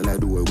 Set the ball a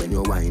door when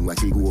you wine,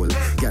 watch it goal.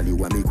 Girl, you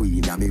are me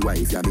queen, and me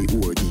wife, you me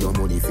whore. Give your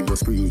money for your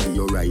spree, give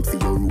your right for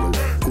your rule.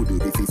 Could do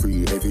be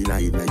free every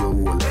night na your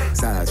whole.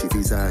 Sashi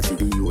fi Sashi,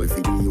 the your fi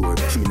the your.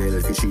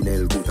 Chanel fi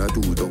Chanel, put a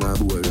two down a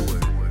bowl.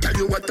 Tell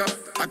you what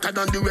hotter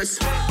than the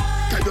rest.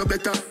 Tell you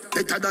better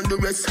than the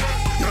rest.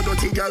 No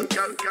dirty girl,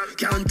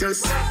 can't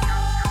test.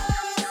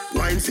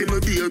 Wine for me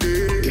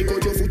baby. Kick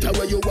out your foot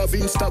away you have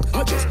in stock.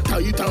 I just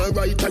tight and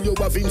right till you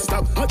have in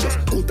stock. I just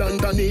put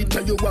underneath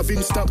till you have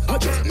in stock. I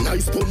just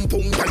nice pum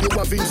pum till you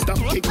have in stock.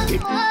 Kick.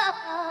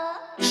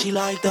 She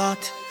like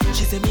that.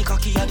 She say me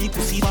cocky and the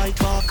pussy bite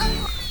back.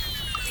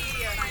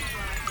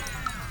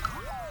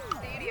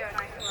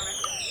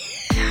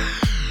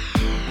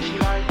 She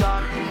like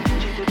that.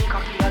 She say me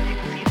cocky and the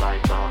pussy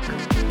bite back.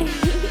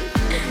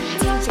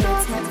 DJ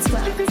Tech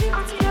 12.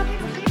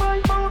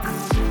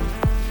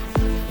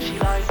 She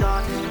like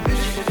that.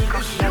 She say me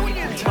cocky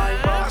and the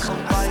pussy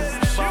bite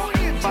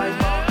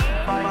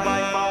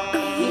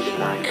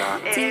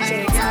back.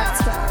 DJ Tech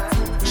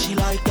 12. She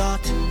like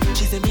that.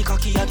 She say me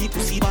cocky and the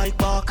pussy bite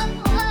back.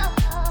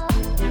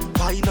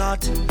 Why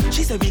not?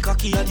 She say me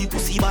cocky and the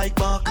pussy bite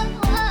back.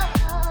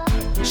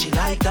 She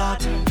like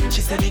that.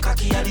 She say me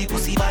cocky and the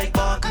pussy bite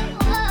back.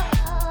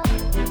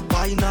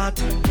 Why not?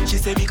 She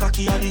say me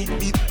cocky and the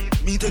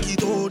me take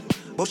it out.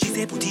 But she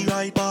say put it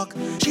right back.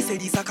 She say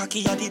this a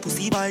cocky and the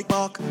pussy bite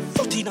back.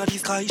 Foot inna the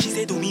sky, she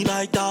say do me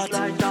like that.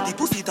 The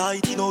pussy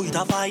tight, you know it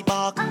a fight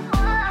back.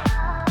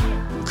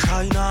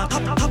 Cry not,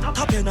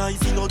 tap your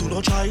nice, you know do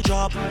not try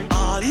drop.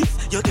 All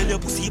if you tell your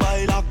pussy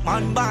by lock,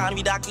 man born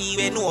with a key,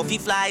 we know if he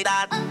fly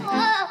that.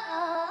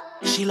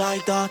 She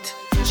like that.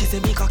 She say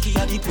me cocky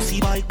and the pussy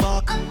bite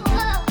back.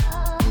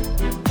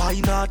 Why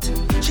not?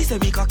 She say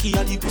me cocky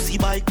and the pussy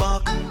bite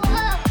back.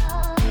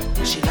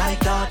 She like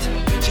that.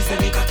 She say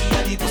me cocky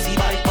and the pussy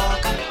bite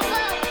back.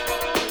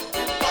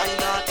 Why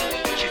not?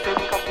 She say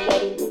me cocky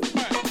and the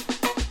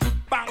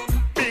bang,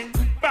 bing,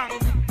 bang,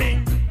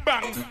 bing,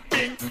 bang,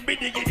 bing,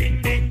 biddy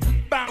ding ding,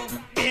 bang,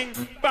 bing,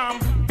 bang,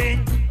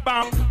 bing,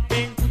 bang,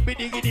 bing,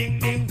 biddy ding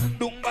ding,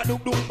 dung ba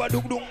dung ba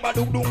dung ba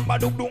dung ba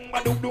dung ba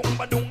dung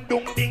ba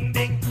dung ding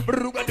ding,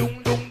 bruga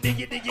dung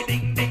diggy diggy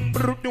ding ding,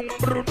 brudung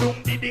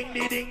di ding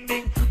di ding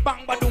ding,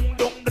 bang ba dung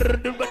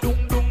bruga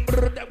dung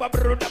bruda ba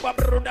bruda ba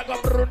bruda ba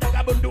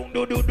bruda ba dung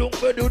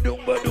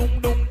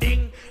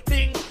ding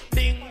ding ding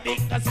ding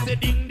ding, I say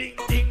ding ding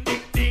ding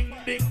ding ding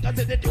ding, I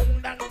say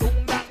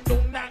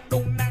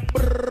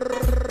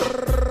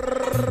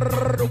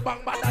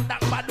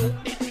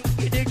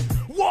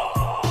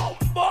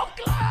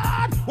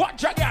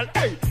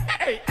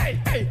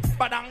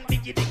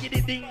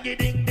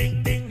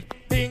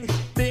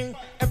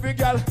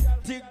Every girl,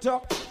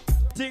 TikTok,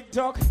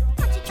 TikTok,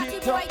 TikTok,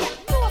 TikTok.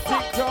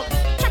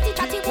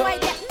 Chatty boy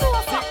get no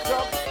fuck.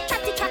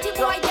 Chatty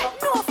boy get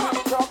no fuck.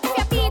 If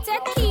you beat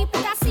it, keep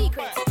it a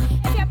secret.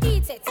 If you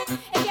beat it,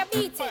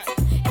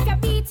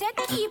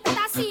 keep it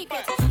a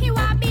secret. He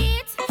want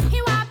beat,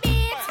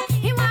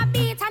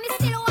 and he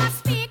still want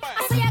speak. I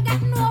say you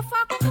get no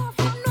fuck. You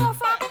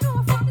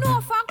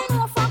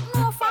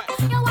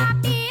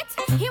want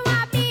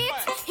beat,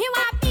 he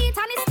want beat,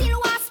 and he still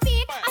want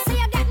speak. I say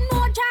you get no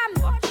jam.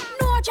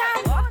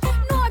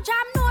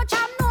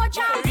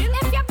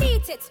 If you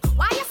beat it,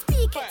 why you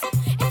speak it?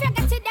 If you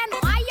get it, then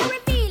why you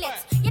reveal it?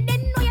 You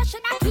didn't know you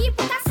should have keep it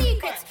a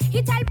secret.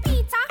 He tell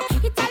Peter,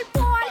 he tell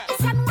Paul, he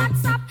send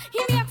WhatsApp, he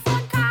make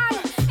phone call.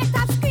 It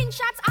have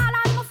screenshots all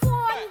on my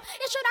phone.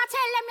 You should have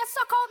tell them you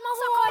suck out my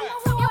hole.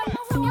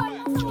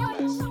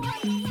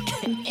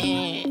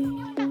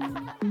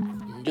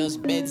 Just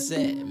bed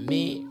set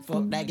me,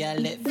 fuck that girl,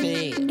 let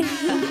fade.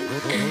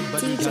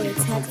 DJ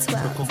Tech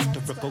 12.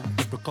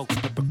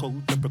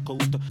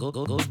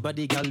 Good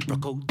body girl,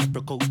 broke out.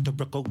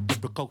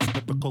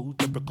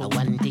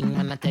 One thing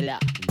when I tell ya,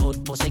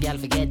 good pussy girl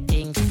forget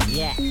things,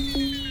 yeah.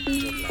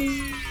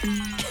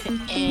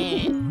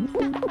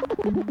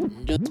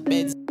 Just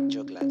beds,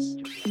 jugglers.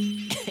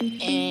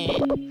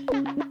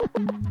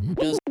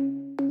 Just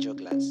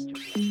jugglers.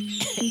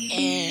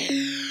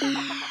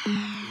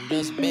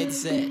 Just bed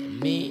set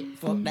me,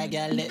 fuck that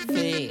girl, let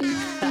fade.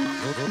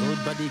 Good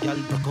body girl,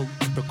 broke out.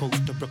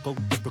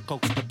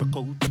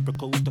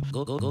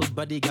 Good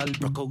body girl,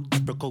 broke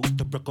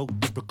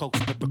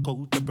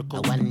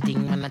out. One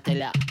thing when I tell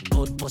ya,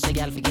 good pussy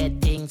girl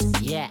forget things,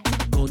 yeah.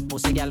 Good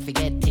pussy girl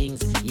forget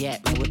things, yeah.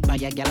 Me would buy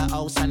a girl a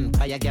house and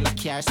buy a girl a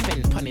car,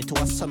 spend money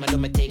to a summer do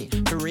me thing.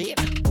 For real,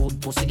 good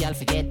pussy girl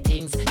forget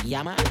things,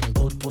 yeah man.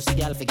 Good pussy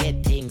girl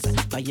forget things.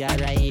 Buy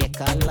her a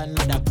acre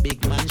and a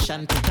big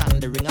mansion, put on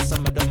the ring of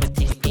summer do me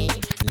thing.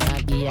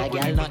 Nah give a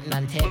girl nothing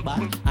and take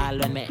back. All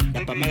when me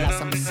up on my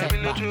last and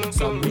setback.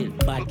 Some real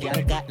bad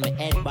girl got me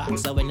head back.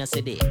 So when you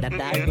see that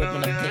I wrote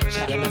me a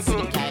picture. You must see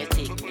the car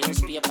take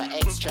newspaper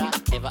extra.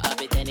 Never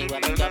have it anywhere,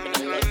 me come in the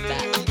left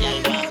that.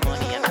 Girl want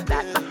money and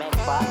that me make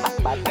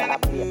back. Bad girl I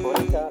play, pull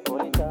it up.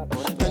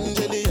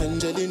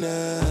 Angelina,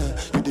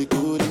 you the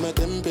good in my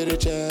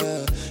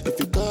temperature. If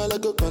you call, I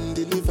go come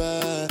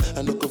deliver.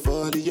 I no go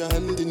fall in your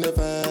hand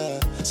never.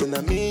 So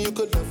now me you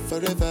could love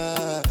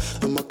forever.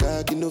 I'm a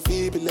cocky no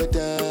feeble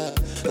letter.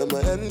 I'm a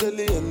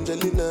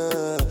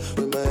Angelina,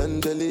 with my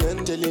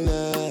Angelina.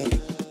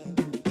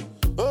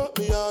 Oh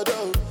me all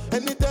down.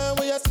 Anytime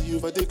when I see you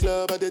for the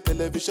club or the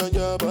television,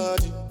 your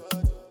body.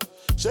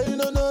 Sure you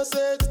know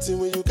say the thing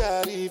when you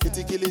carry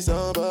 50 kill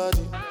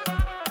somebody.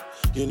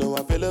 You know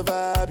I feel a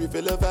vibe, you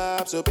feel a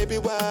vibe, so baby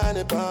whine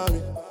about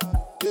me.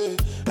 Yeah,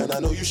 and I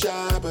know you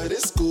shy, but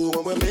it's cool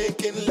when we're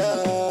making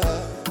love.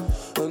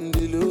 On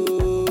the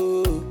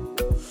low,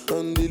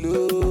 on the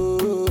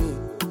low,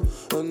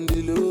 on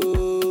the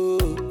low,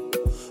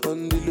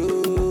 on the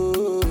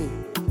low,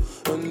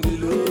 on the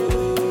low,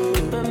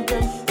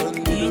 on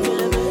the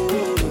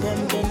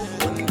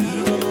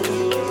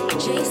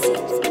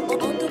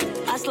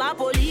low. I slap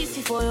police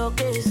for your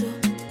case.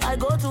 I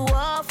go to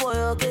war for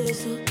your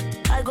case.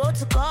 I go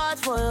to court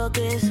for your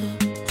case.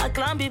 I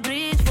climb the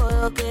bridge for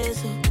your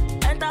case.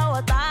 Enter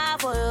water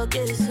for your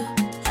case.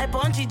 I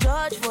punch the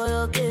judge for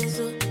your case.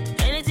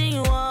 Anything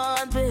you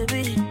want,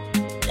 baby,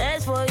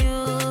 that's for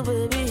you,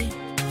 baby.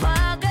 For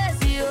your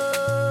case, yo.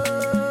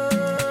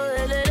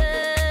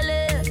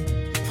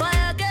 For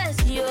your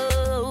case, yo.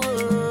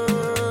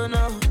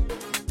 No.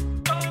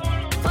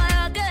 For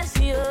your case,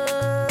 yo.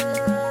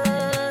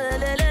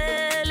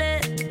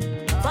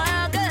 For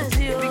your case,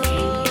 yo.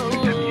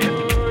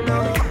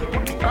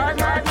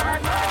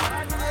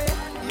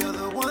 You're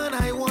the one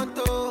I want,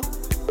 oh.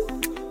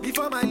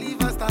 Before my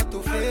liver start to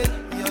fail,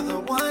 you're the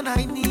one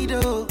I need,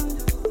 oh.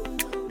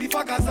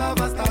 Before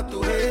cassava start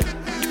to hate,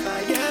 if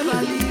I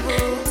ever leave, oh.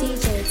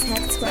 DJ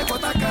Tech 12. Like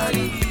what I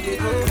carry, they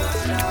go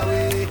far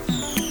away.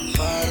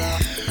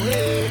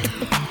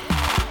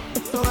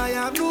 So I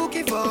am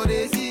looking for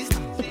the sister.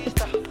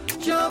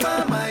 Show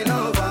my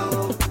lover,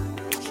 oh.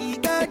 She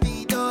got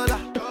the dollar.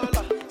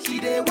 She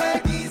dey wear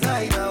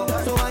designer,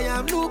 oh. So I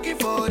am looking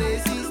for the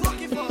sister.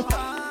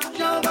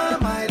 Show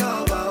my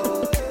lover,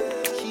 oh.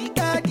 She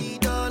got the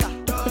dollar.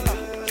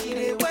 She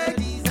dey wear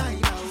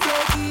designer, oh. So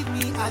give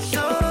me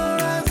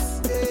assurance,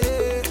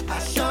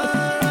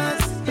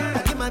 assurance.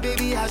 I give my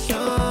baby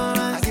assurance.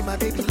 I give my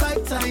baby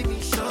lifetime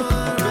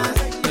insurance.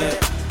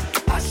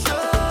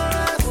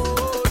 Assurance,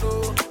 oh no,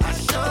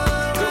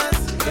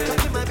 assurance. I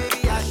give my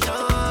baby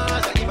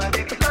assurance. I give my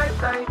baby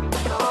lifetime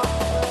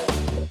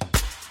insurance.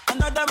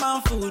 Another man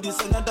food is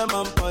another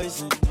man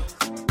poison.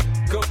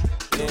 Go,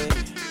 yeah.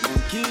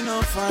 Monkey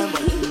no fine,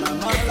 but you my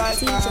man like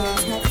DJ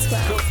Tech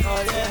 12. Go,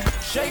 oh yeah.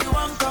 Sure you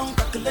want come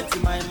calculate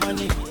my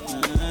money.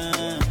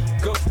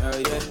 Go, oh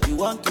yeah. You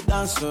want to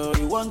dance, oh,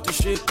 you want to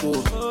shake,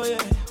 oh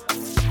yeah.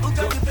 Who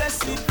got the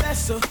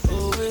best, oh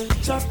yeah.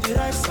 Chop the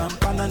rice and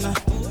banana,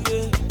 oh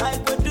yeah. I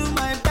go do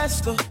my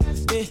best, oh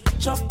yeah.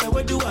 Chop the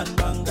way do and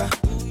banga,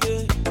 oh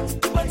yeah.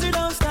 But you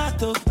don't start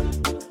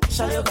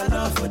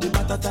for the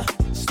matata.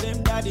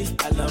 Slim daddy,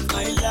 I love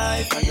my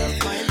life, I love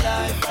my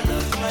life, I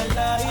love my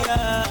life.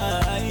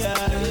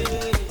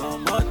 I'm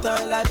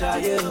mortal like I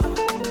am.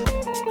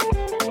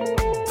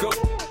 Go.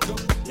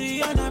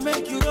 Rihanna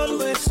make you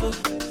always so.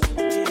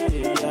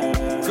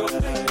 Go.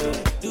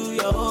 Do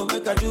your own,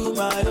 make I do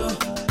my own.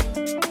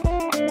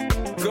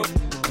 Go.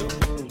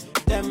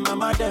 Them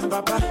mama, them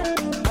papa,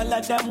 all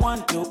of them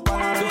want to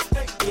party.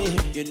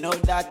 You know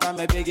that I'm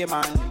a biggie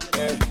man.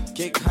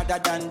 Kick harder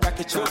than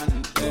Jackie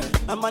Chan.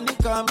 My money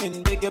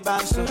coming, biggie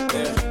band, so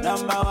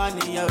number one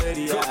in your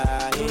area.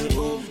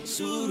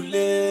 Sule,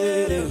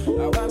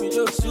 I want me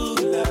to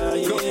Sula,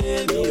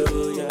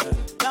 yeah.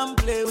 Don't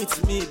play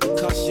with me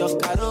because your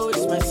caro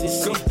is my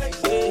sister.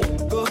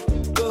 Go,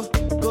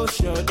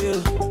 show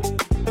deal.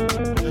 Go,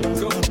 show deal.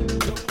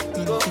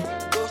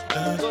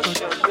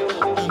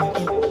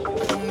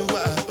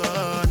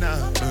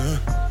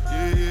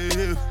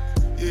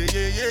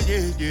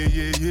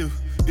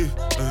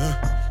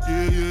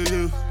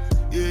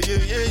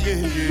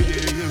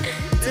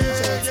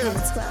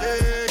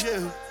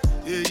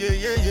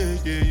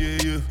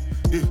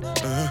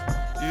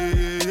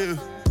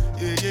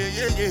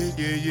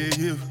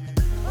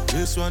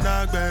 This one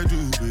I gotta do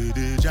with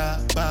the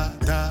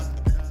jabata.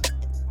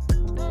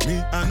 Me,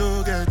 I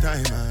no get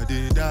time, I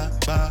did that,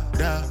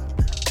 da.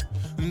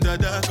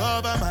 Dada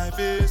cover my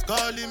face,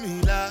 calling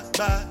me la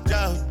ba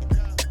jow.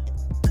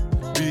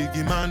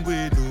 Biggie man,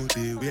 we know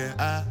they wear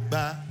a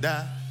ba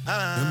da.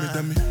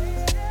 Tell me,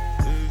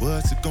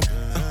 what's it gon'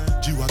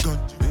 G-Wagon,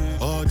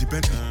 all the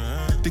Bentley,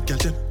 the girl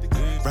them,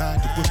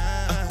 ride the whip,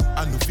 I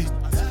no feet,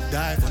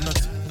 die for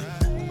nothing.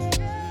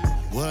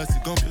 What's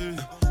it gon'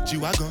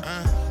 G-Wagon,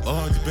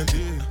 all the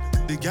Bentley,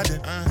 the girl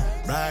them,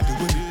 ride the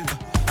whip,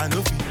 I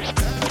no feet,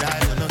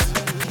 die for nothing.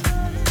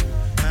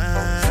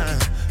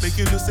 Make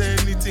you no say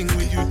anything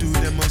when you do,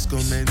 they must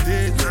commend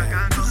it. So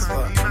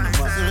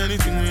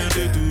anything when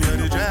they do,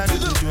 they try to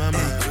do I'm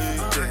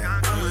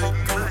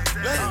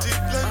plenty,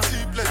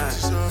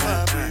 so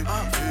happy.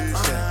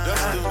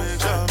 Just to make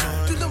sure.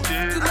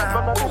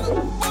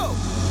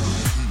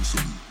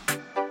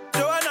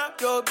 Joanna,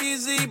 your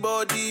busy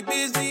body,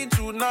 busy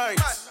tonight.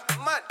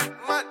 Mad.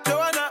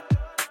 Joanna,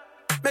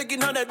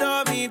 making all the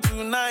dummy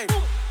tonight.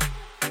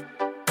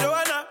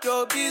 Joanna,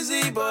 your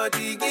busy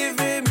body,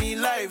 giving me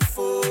life,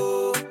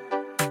 oh.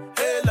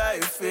 Hey,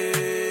 life,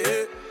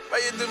 hey. Why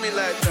you do me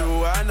like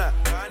Joanna?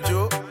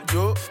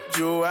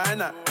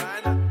 Joanna.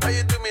 Why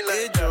you do me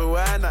like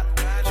Joanna?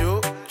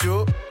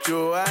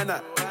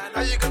 Joanna.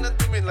 How you gonna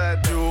do me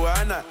like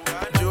Joanna?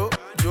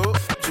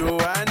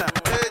 Joanna.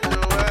 Hey,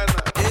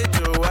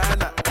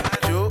 Joanna.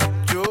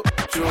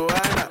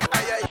 Joanna.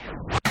 Ay.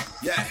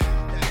 Yeah.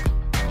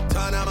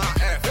 Turn on my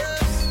air.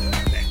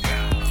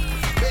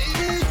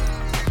 Baby.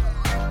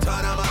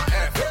 Turn on my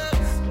air.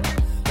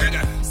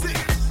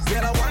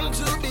 Girl, I want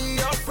to be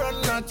your friend,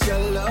 not your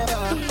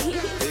lover.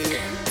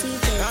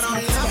 And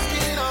I'm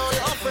asking all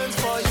your friends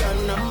for your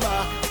number.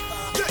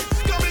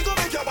 Go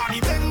make your body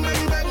bang.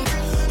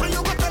 And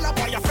you go tell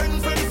about your friend.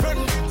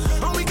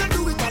 And we can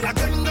do it all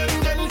again.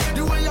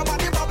 The way your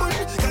body bubble,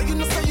 girl, you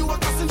know say you are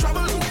causing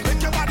trouble.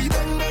 Make your body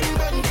bang.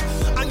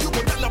 And you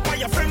go tell about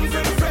your friend. We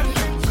can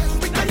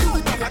do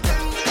it all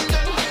again.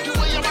 The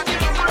way your body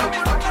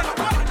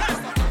bubble.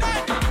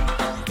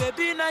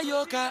 Baby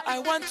Nayoka, I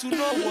want to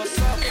know what's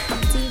up.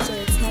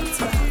 DJ Tech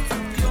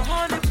 12. Your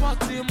honey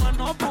party, man,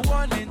 number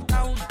one in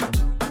town.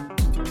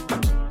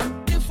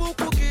 If you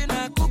cooking,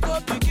 I cook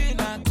up, begin,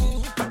 I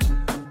cook.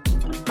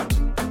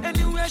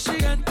 Anywhere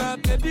she enter,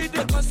 baby,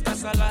 they cause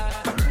casala.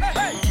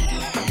 Hey!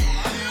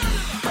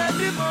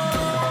 Baby, mo,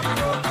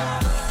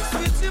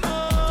 sweetie, mo,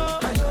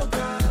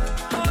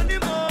 honey,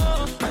 mo,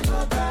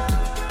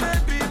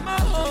 baby, mo,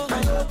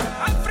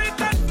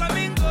 African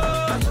flamingo,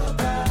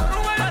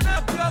 Rwanda,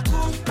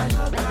 Plaku,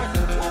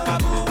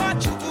 Uwabu,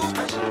 Wachuku,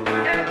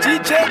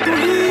 DJ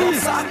Douli,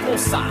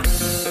 ça.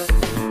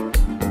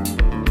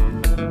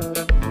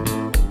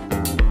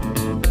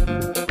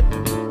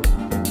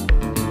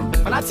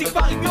 Fanatique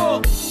Paris-Go.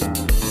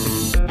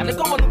 Allez,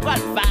 comment nous prend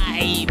le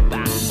vibe?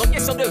 Son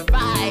question de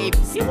vibe,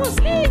 si vous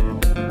sleep.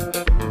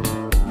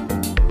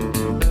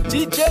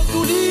 DJ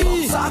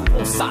Douli,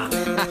 ça.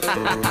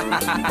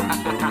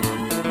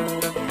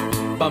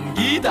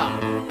 Bamguida.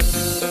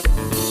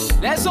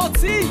 Les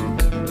Antilles,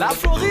 la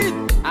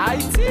Floride,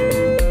 Haïti.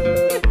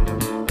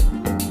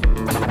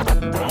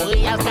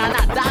 Montréal,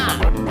 Canada.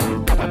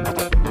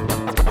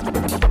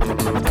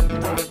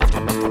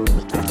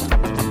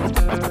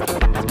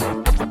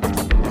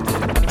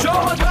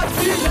 Joe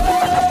Graffile.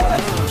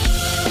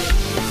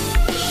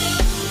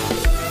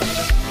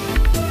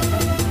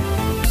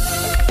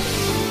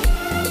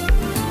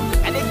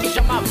 Allez, qui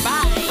j'aime ma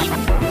vibe.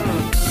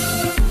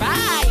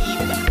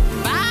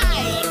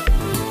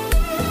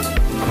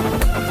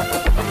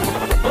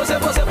 Posez.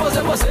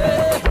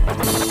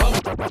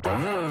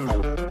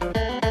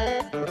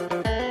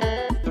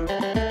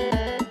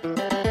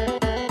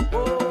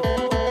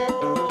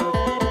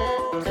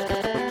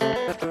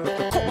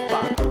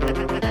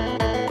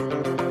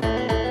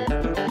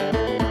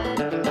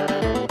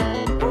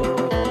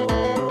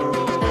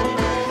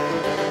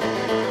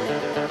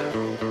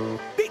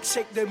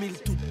 Check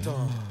 2000 tout le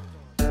temps.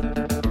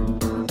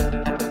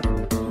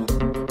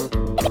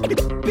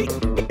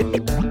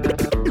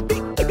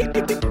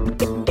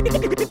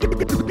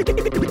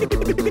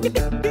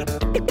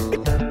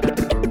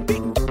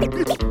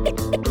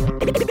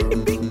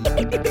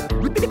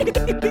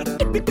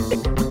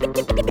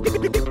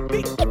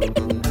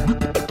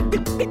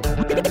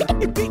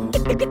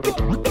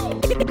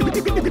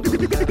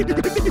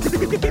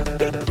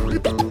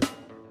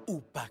 Ou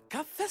pas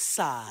qu'à faire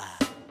ça.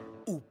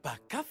 Ou pas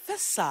qu'à faire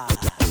ça. Ou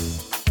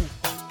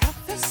pas qu'à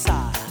faire ça.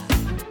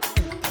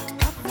 Ou pas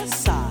qu'à faire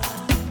ça.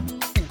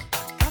 Ou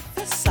pas qu'à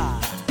faire ça.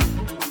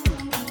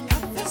 Ou pas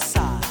qu'à faire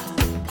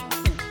ça.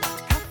 Ou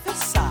pas qu'à faire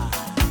ça.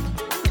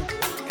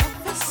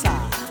 Ou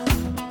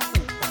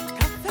pas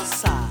qu'à faire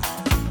ça.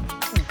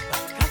 Ou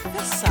pas qu'à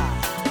faire ça. Ou pas qu'à faire ça.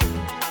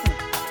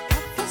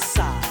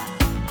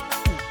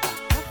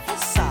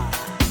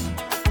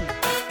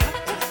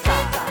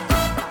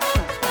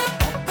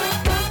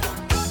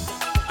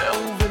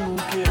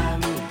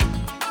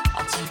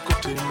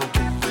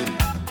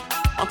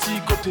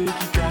 Côté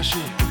qui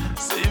caché,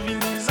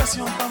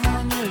 civilisation pas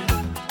maniée,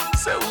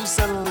 c'est où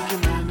celle qui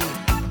mène,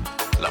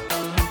 la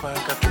pomme pas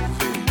qu'à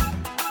trouver,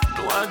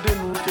 doit de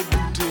nous que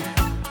goûter,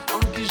 on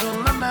qui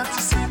j'en a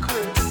nati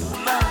secret,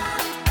 oula,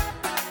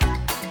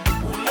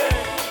 oulé,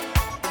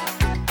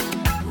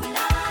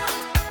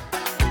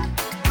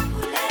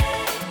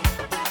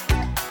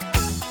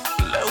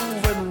 là où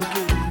va nous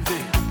que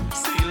river,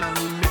 c'est la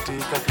limite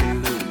qu'à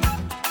créer,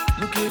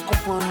 nous qui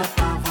comprenons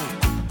pas vrai,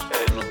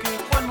 et nous qui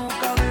croyons nous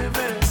qu'à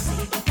rêver.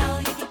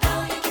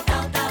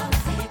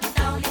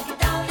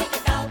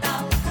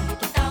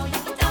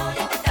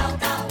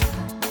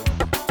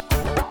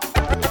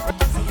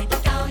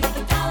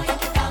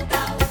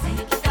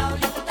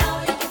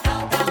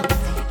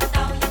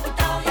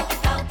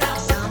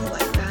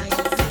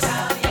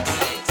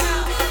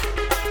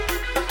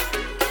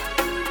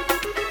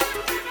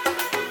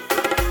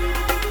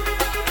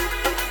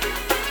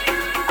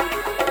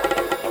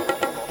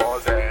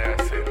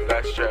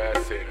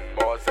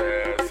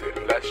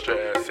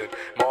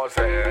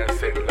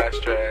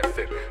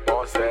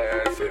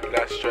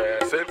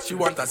 She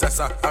want a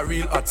zessa, a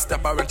real hot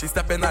stepper. When she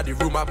step in the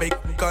room, a big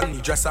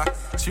conny dresser.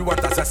 She want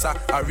a zessa,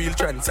 a real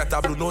trend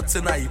setter. Blue notes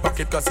in her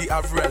pocket cause he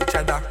have real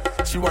cheddar.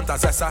 She want a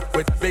zessa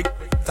with big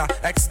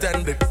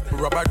extended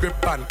rubber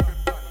grip and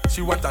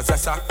she want a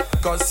zessa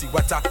cause she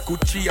wetter.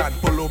 Gucci and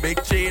polo,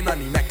 big chain on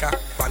the necker.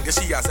 Van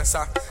she a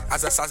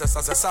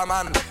zessa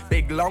man.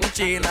 Big long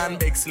chain and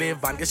big slave.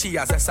 Van she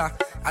a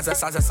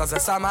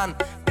zessa man.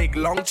 Big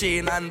long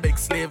chain and big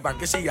slave. Van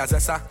she a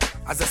zessa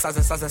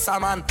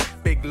man.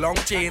 Big long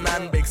chain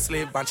and big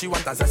slave. And she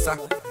want a zessa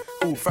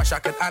who fresh I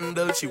can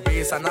handle. She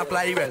weighs and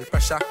apply well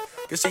pressure.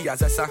 Cause she a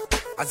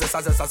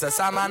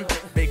zessa man.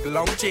 Big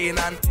long chain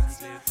and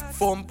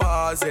foam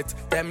paws it.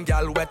 Them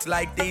gal wet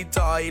like the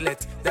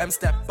toilet. Them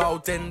step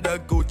out in the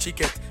Gucci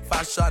kit.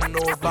 Fashion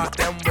over,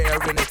 them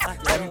wearing it.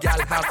 Them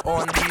gal have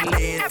on the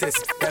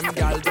latest. Them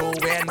gal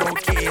don't wear no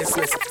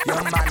cases.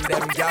 Your man,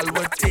 them gal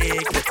would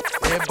take it.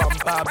 They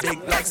bumper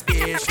big like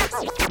spaceships.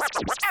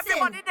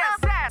 Everybody there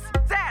says,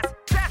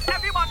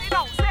 everybody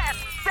knows says,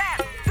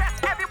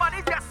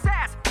 everybody just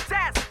says,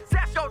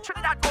 yo,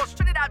 Trinidad goes,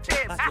 Trinidad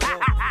James.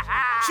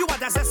 She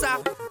want a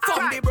zessa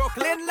from the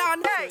Brooklyn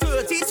land.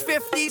 30s,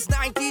 50s,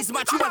 90s,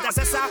 but she want a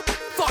zessa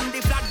from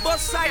the Flatbush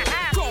side.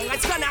 Strong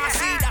as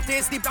Ganassi, that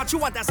is deep that she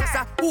want a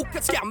zessa. Who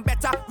could scam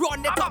better?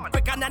 Run it up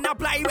quick and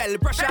apply well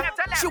pressure.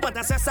 She want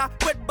a zessa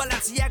with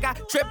Balenciaga,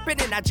 tripping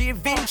in a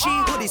Givenchy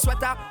hoodie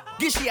sweater.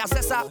 Give she a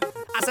zessa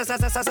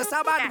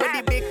man with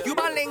the big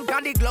Cuban link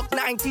and the Glock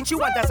 19. She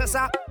want a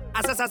zessa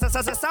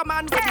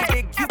man with the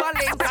big Cuban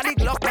link and the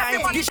Glock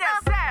 19.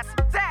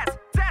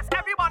 Says,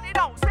 everybody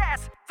knows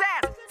says,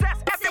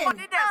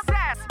 everybody there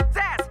says,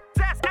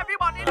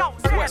 everybody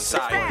knows West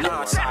side,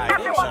 north side,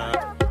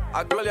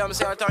 I girl, I'm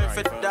saying time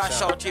for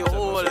dash out your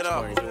hole, you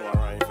know.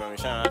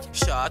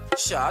 Shot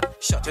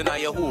in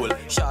your hole.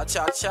 Shot,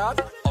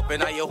 up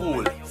in your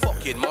hole.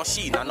 Fucking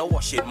machine and a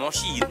washing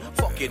machine.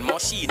 Fucking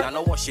machine and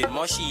a washing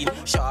machine.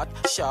 Shot,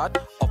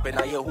 up in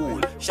your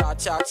hole.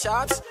 Shot,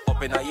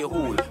 up in your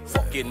hole.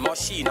 Fucking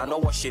machine and a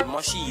washing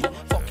machine.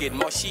 Fucking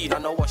machine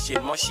and a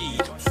washing machine.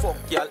 Fuck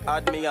y'all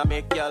add me and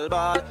make y'all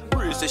bad.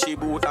 Brace she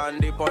boot and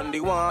dip on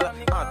the wall.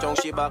 And tongue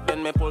she back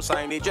then me pull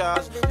sign the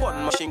jazz.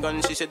 One machine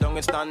gun she sit down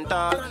and stand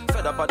tall.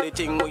 Fed up at the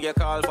thing where you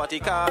call for the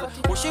call.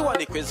 Who she want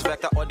the quiz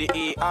vector or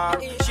the AR?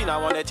 She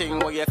not want the thing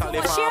where you call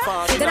the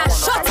fan. Then I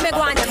shot me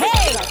go and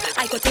hey,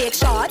 I could take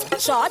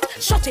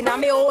shot in a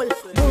me hole.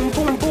 Boom,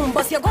 boom, boom,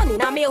 bust your gun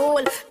in a me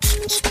hole.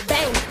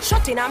 Bang,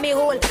 shot in a me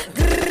hole.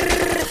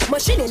 Grrr,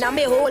 machine in a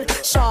me hole.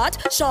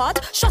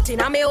 Shot in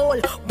a me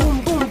hole.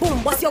 Boom, boom,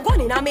 boom, bust your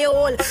gun in a me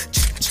hole.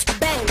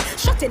 Bang,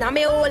 shot in a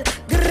me hole.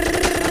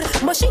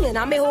 Grrr, machine in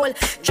a me hole.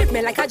 Trip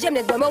me like a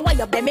gymnast, but me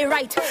way up, then me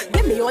right.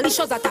 Give me all the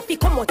shots that I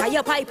come out of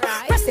your pipe.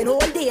 Pressing whole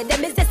day,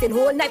 then me zesting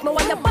whole night. Me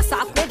want you bust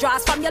off me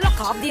draws from your lock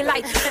off the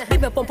light.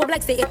 Big me pump up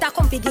like say it a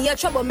come figure your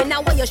trouble. Me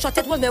now why you shot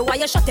it was me why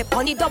you shot it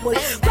on the double.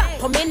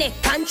 Grab on me neck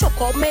and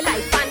choke up me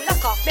life and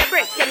lock off me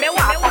break. Give me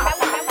one.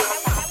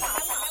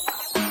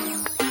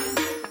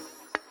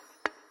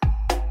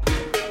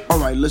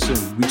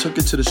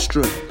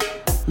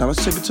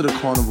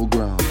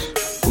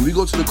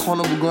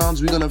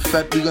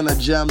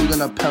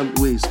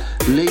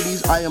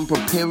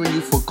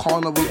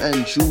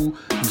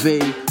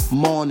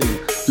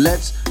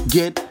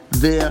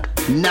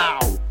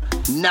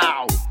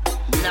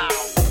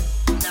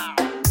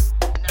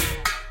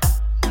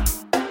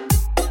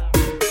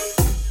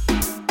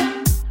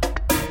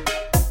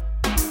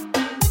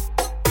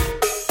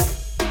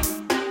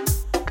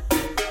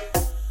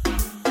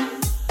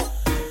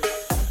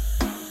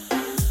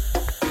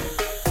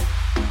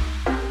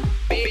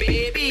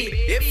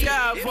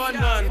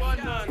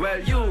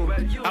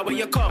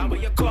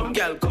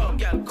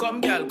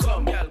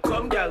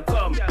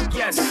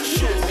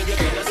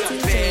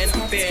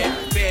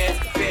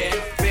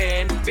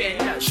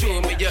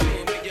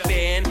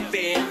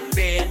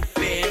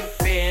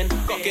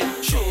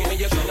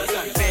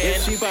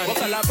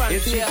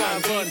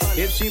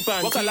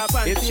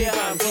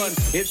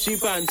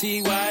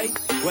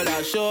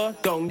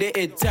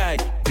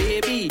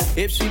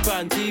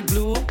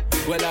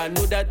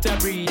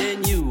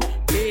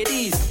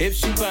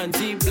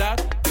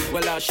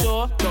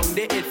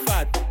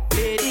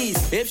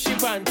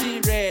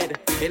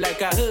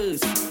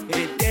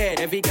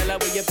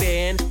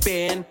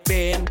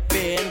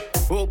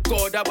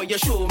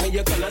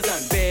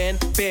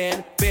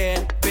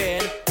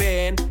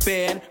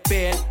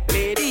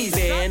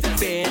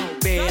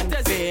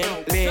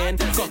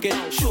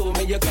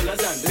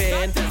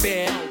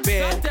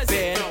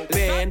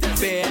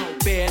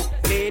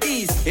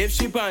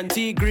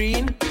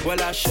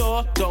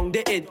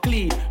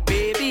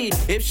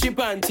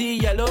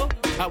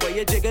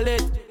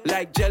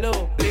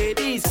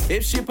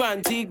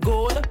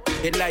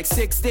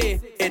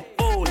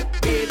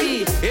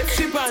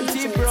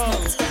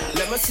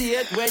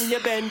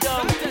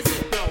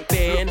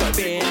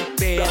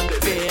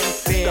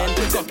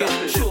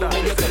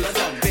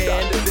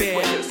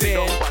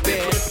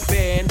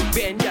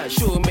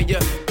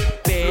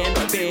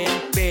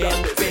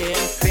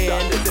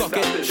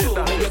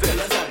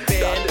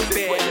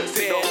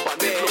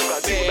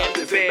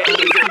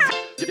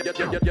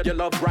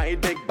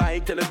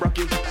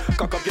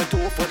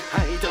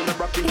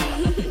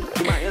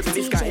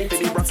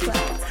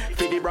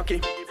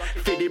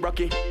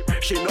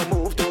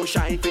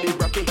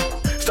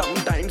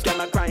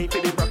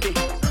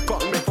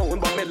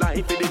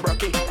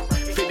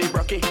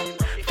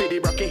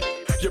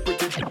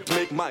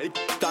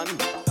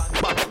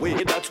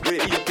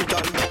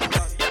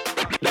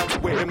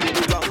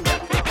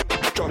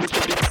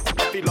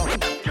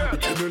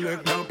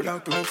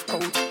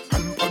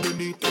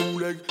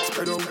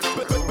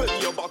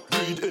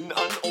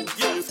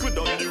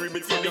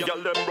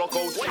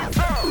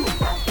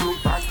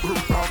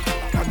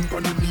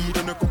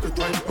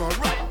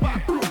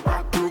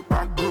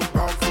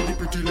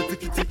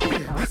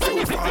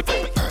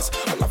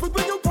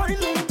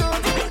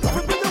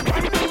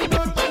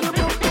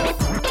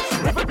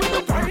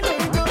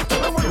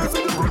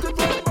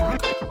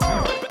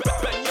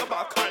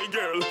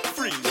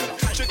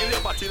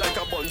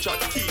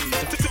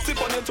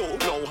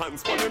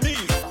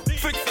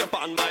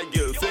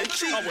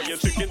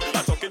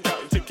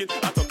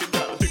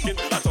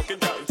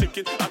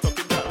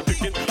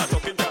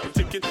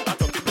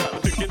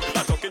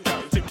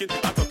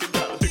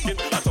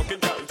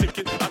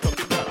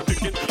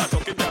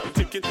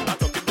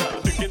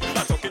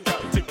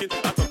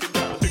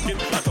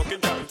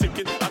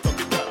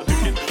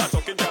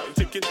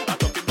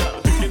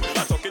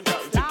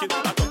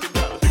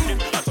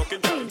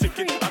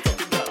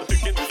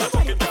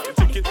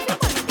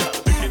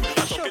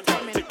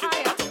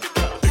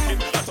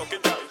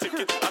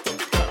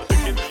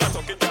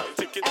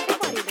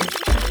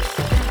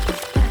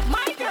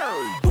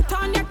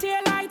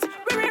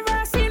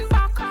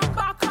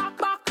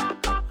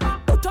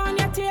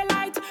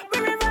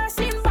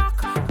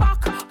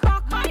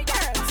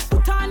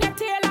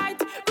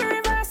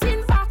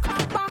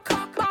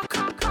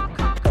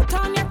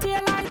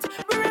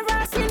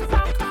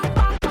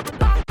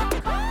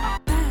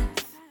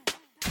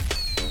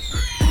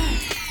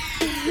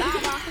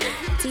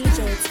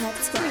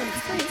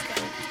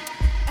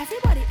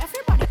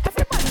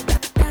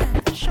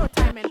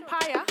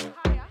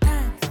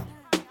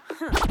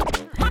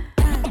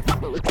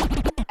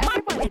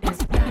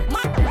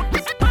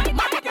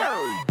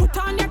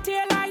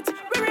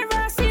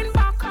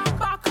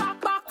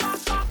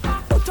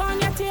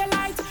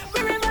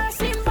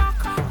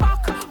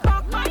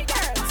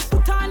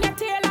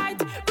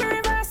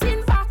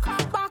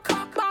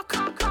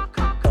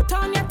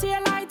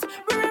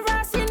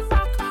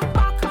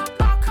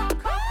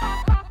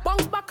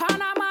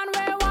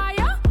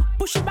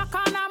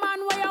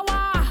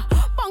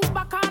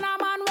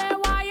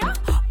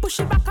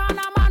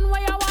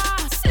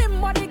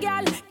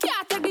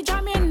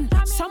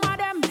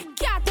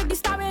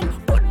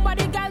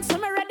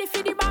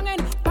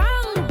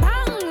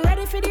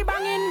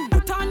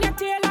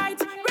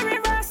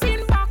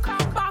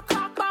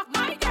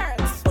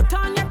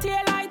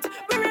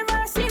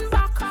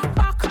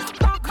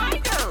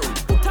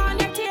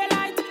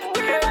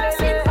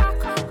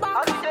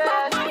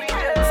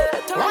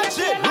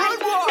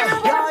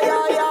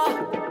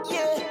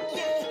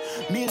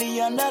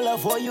 $1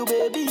 for you,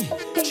 baby.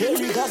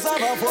 Cherry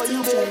cassava for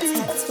you, baby.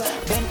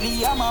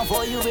 Bentley Hammer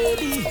for you,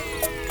 baby.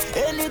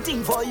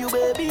 Anything for you,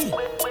 baby.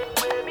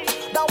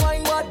 That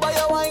wine bad by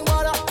your wine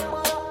water.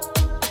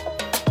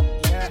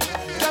 Yeah.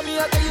 Tell me,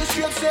 I tell you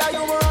straight, say are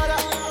you brother?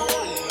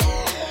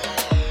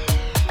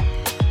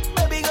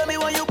 Baby, girl, me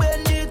when you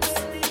bend it.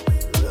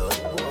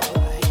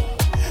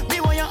 Me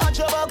when you arch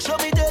your back, show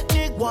me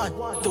technique. 1,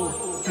 2,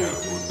 3.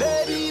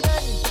 Baby,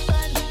 bend.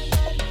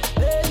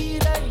 Baby,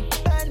 bend.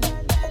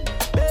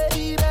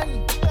 Baby,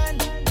 bend.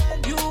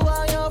 You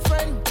are your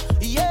friend.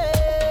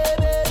 Yeah,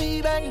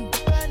 baby, bend.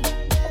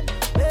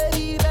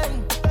 Baby,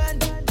 bend.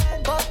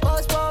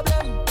 Cause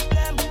problem.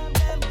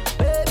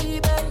 Baby,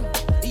 bend.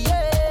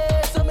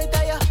 Yeah, so me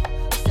tell ya.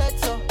 Set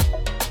so.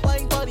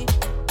 Wine body.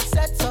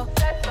 Set so.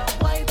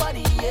 Wine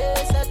body, yeah,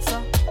 set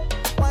so.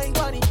 Wine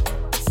body.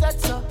 Set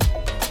so.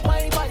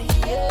 Wine body,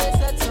 yeah,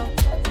 set so.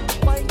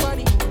 Wine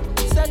body.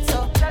 Set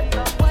so.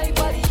 Wine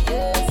body,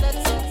 yeah, set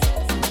so.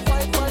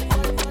 Wine body.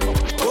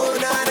 Oh,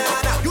 na na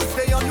na. You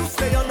stay on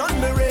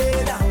me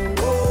radar.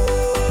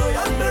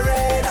 Oh, on me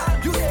radar.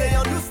 You stay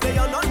on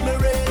me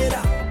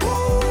radar.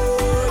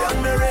 Oh, on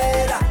me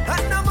radar.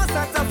 And I must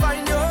have to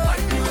find you.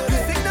 You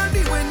signal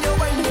me when you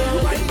wind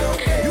up.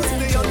 You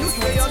stay on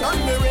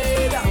me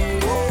radar.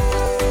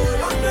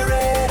 Oh, on me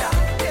radar.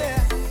 Yeah.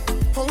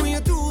 How you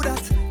do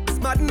that? It's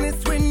madness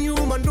when you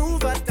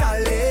maneuver,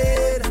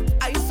 darling.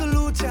 I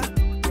salute ya.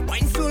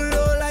 Wine so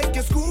low like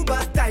you're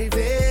scuba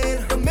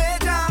diving. The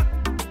major,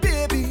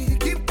 baby,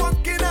 keep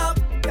walking up.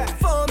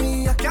 For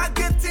me, I can't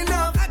get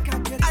enough.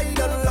 I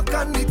don't look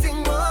on the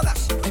thing, oh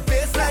gosh. The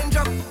baseline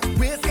drop,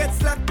 waist gets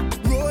slack.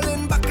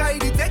 Rolling back, I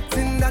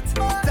detecting that.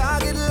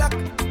 Target lock,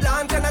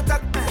 launch and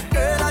attack.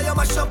 Girl, I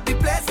mash up the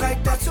place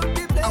like that.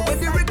 And when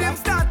the rhythm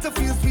start to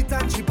feel sweet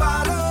and she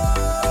ball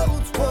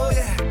out, oh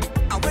yeah.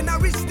 And when I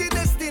reach the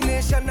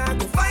destination, I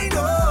go find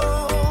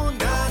out.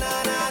 Na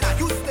na na na.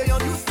 You stay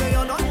on me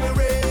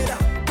radar.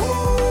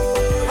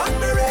 Oh, on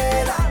me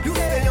radar. You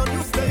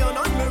stay on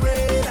me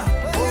radar.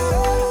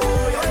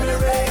 Oh, on me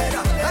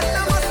radar. And I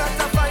must have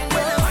to find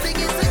when I'm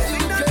singing to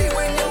you.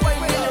 When you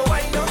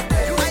wind up.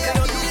 You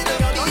stay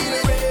on me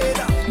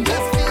radar.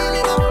 Just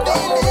feeling up,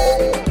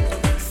 feeling.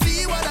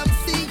 See what I'm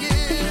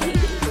seeing.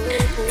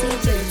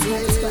 DJ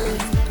Textbook.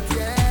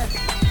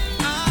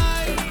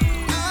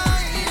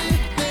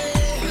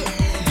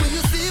 Do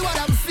you see what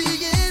I'm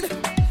seeing?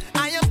 I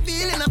am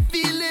feeling, I'm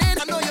feeling.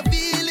 I know you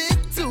feel it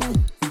too.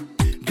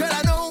 Girl,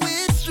 I know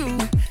it's true.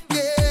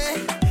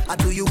 Yeah.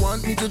 Do you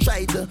want me to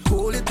try to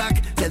hold it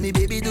back? Tell me,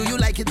 baby, do you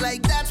like it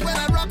like that when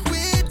I rock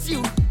with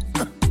you?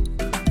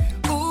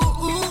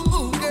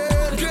 Ooh,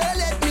 girl. Girl,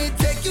 let me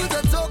take you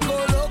to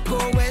Toco Loco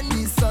when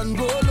the sun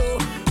go low.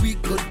 We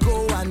could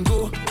go and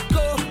go,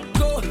 girl.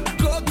 Go.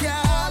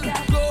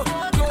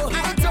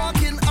 I'm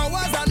talking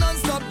hours and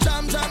non-stop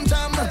jam.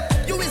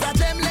 You is a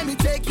gem, let me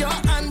take your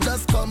hand,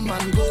 just come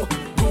and go,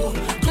 girl.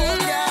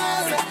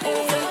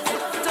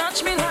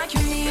 Touch me like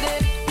you need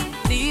it.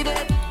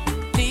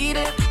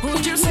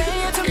 Would you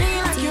say it to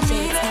me like you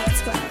need it?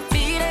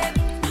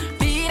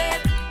 Beat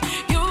it.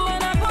 You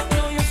and I both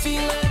know you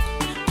feel it.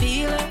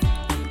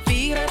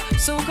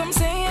 So come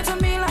say it to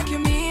me like you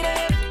mean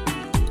it.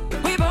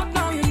 We both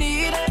know you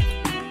need it.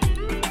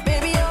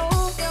 Baby,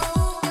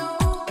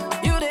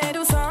 you did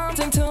do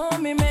something to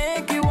me,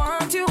 make me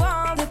want you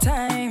all the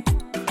time.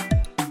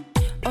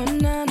 Oh,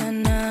 na.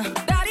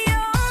 Daddy,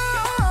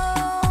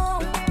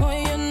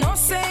 boy, you know,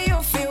 say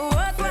you feel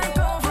worth like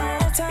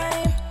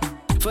overtime.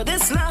 For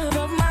this love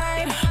of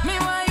mine, me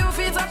why you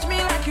feel touch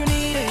me like you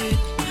need it.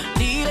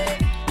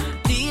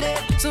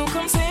 So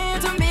come say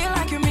it to me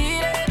like you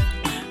mean it.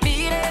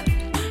 Beat it.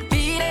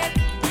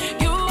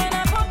 You and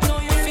I both know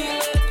you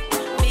feel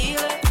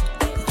it.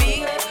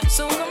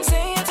 So come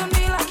say it to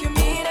me like you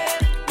mean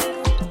it.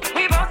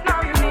 We both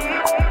know you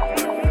need it.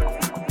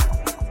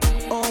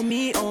 Oh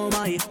me, oh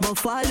my, but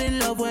fall in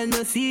love when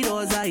I see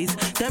those eyes.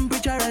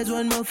 Temperature rise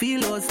when I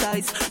feel those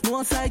ties.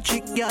 No side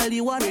chick, girl,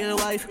 you a real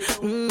wife.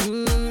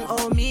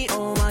 Oh me,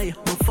 oh my,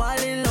 but fall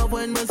in love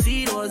when I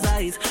see those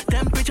eyes.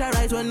 Temperature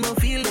rise when I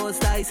feel those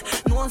ties.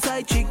 No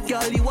side chick,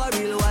 girl, you a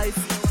real wife.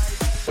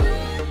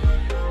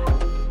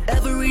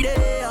 Every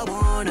day I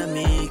wanna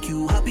make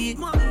you happy.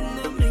 Girl,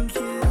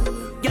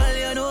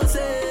 you know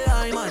say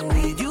I'm on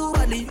with you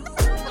badly.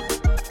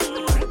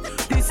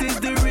 This is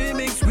the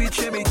remix with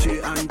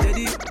Chemiche and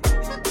Teddy.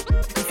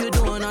 If you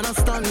don't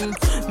understand,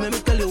 let me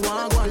tell you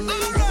one.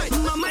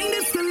 My mind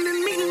is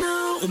telling me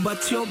no,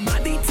 but your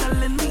body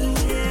telling me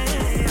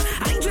yeah.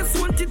 I just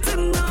want you to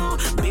know,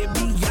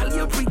 baby girl,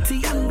 you're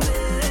pretty and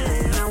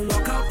blessed. Now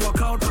walk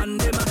out,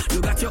 pandemic.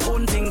 You got your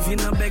own things in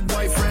a big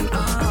boyfriend.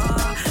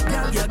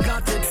 Girl, you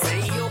got it.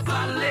 Say you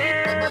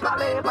ballet.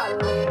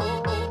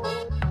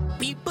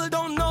 People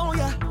don't know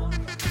ya,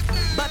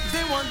 but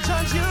they won't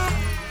judge you.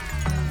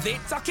 They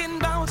talking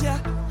about ya.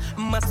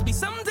 Must be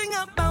something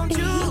about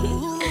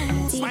you.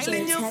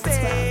 Smiling your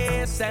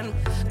face and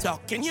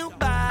talking you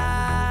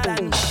bad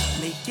and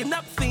making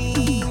up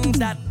things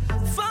that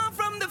far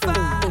from the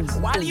facts.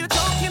 While you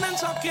talking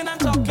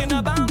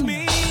about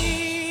me,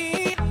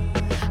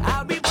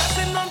 I'll be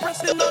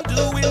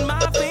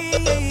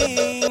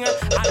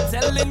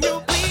telling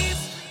you,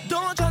 please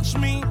don't judge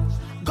me.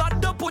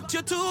 God don't put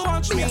you to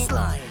watch me.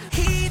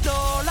 He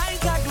don't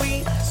like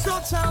ugly, so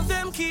tell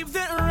them keep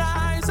their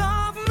eyes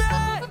off me.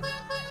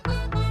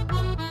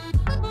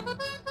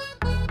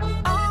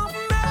 Off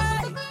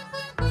me.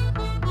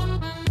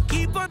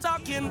 Keep on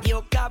talking,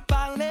 you got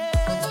ballet.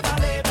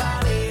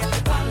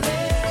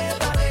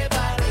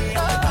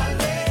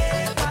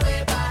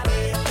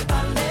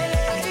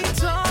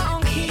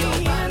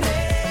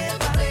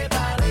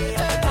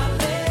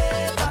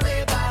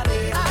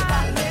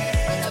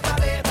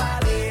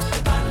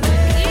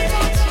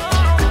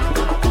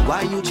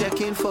 Why you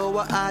checking for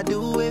what I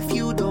do if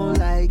you don't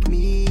like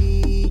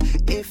me?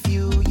 If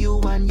you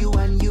and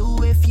you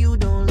if you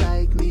don't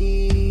like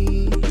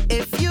me.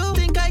 If you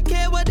think I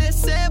care what they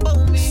say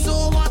about me,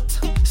 so what?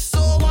 So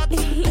what?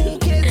 Who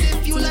cares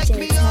if you like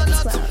me or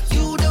not?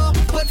 You don't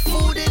put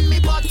food in me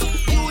pot.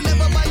 You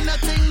never buy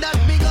nothing that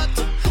me got.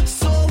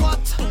 So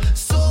what?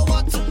 So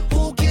what?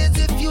 Who cares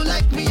if you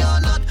like me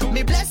or not?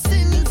 Me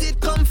blessings, it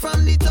come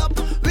from the top.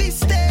 We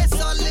stay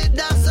solid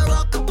as a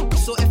rock.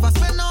 So if I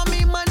spend all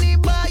me money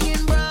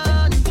buying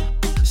brand,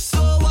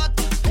 so what?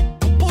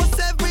 Post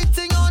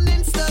everything on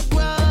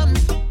Instagram.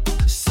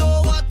 So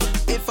what?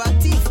 If I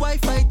thief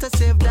Wi-Fi to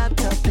save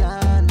data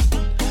plan.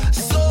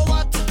 So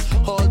what?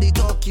 All the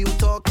talk you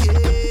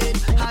talking,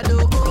 I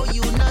don't owe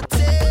you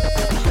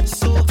nothing.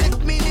 So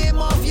take me name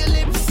off your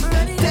lips.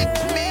 Take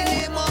me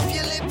name off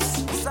your lips.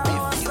 If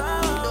you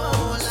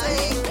don't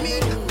like me,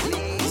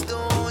 please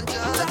don't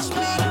judge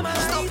me.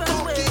 Stop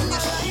talking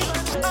your shit.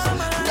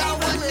 That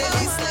one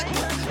really slip.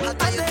 I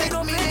tell you, take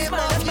me name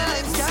off your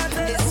lips.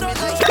 It's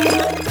me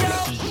like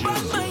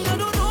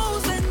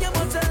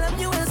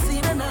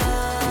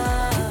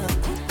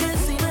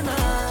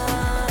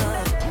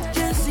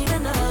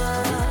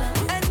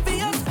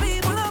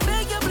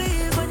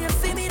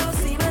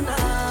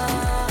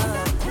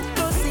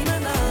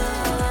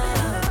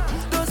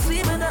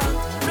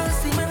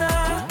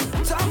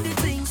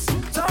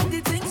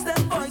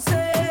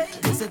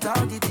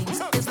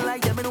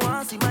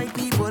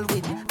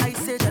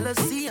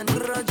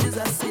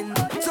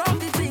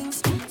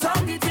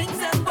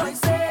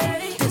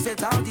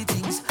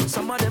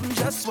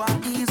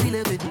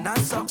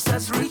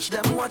success reach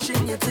them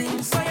watching your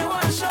things. So you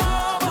want to show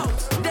out,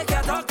 they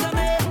can't talk to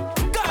me.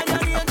 God and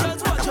the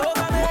angels watch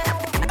over me.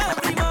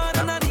 Every man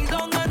on a knee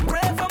down and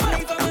pray for my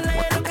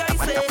family. Look, I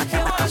say,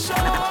 you want to show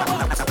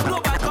out, no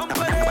bad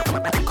company.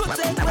 Could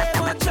take way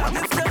more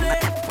chances to me.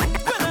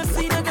 When I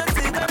see them get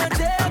sick and I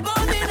jail, go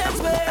the next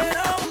way.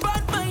 I'm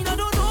bad mind, I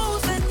don't know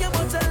who's in you,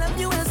 but tell them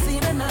you will see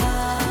me now.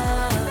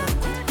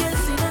 You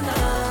see me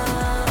now.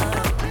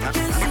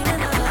 You see me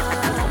now.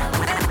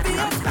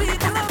 Envious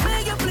people, I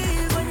beg you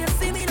please, when you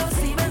see me, don't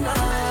see me now.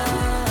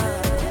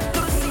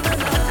 Don't see me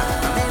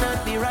now. May not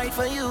be right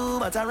for you,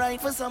 but I right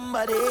for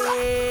somebody. I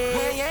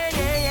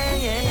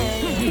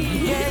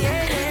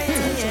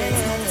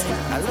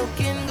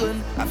looking good,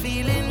 I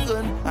feeling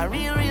good, I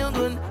real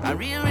good, I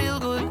real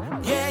good.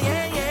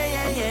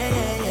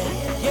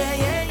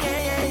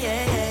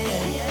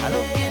 I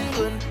looking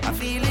good, I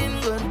feeling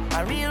good,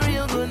 I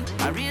real good,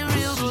 I real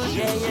good.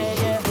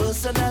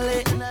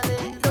 Personally,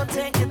 don't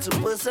take it too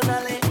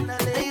personally.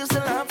 They used to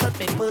laugh at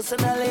me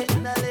personally.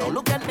 Now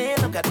look at me,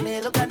 look at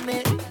me, look at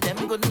me.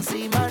 Them couldn't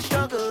see my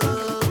struggle.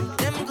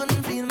 Them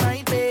couldn't feel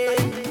my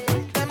pain.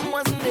 Them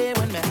wasn't there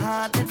when my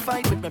heart did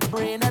fight with my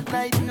brain at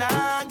night and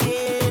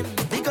again.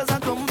 Because I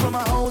come from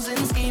a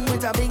housing scheme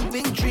with a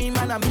big dream,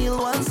 and a meal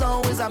was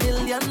always a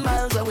million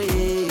miles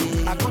away.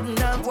 I couldn't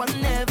have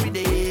one every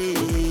day.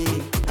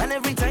 And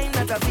every time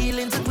that I feel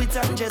into quit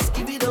and just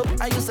give it up,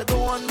 I used to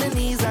go on my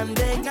knees and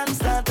beg and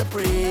start to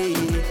pray.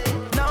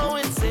 Now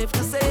it's safe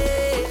to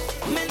say,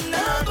 me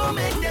not go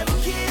make them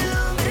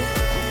kill me.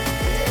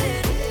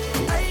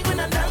 I ain't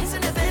gonna dance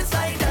in the face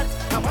like that.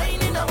 I'm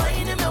whining my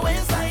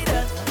waist like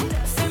that.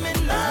 Say me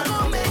not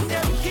go make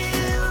them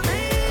kill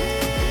me.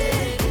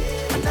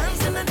 I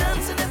dance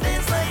in the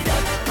face like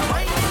that. I'm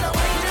whining my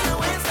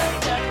waist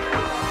like that.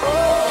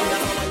 Oh,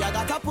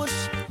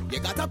 you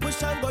gotta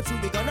push and go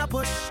through. We gonna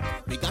push.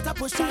 We gotta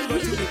push and go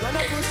through. We gonna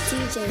push.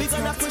 We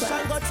gonna push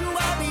and go through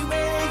all the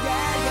way.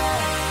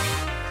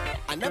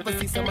 I never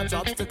see so much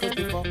obstacles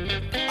before.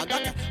 I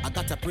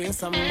gotta pray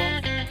some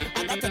more.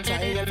 I gotta try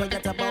and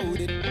forget about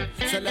it.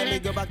 So let me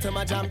go back to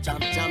my jam. DJ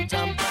Top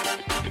 12.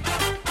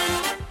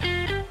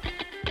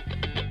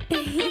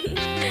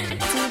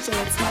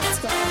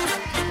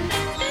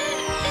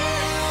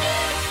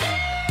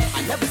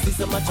 I never see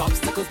so much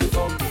obstacles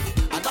before.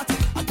 I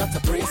gotta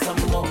pray some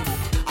more.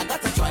 I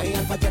gotta try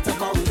and forget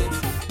about it.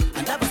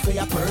 I never say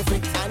I'm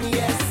perfect, and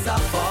yes I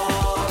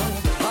fall,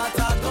 but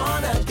I'm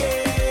gonna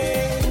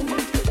again.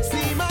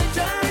 See my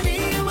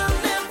journey will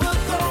never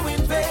go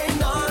in vain,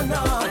 no.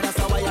 And that's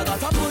why I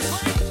gotta push.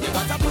 You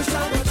gotta push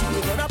and go through.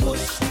 We gonna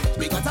push.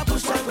 We gotta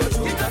push and go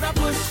through. We gonna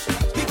push.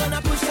 We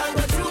gonna push and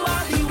go through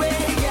all the way,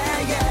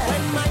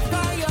 When my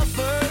fire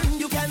burn,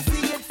 you can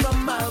see it from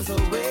miles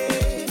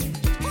away.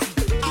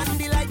 And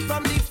the light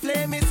from the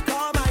flame is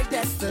called my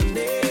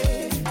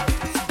destiny.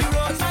 The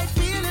road might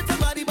feel it,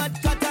 somebody, but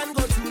cut and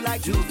go through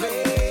like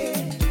Juve.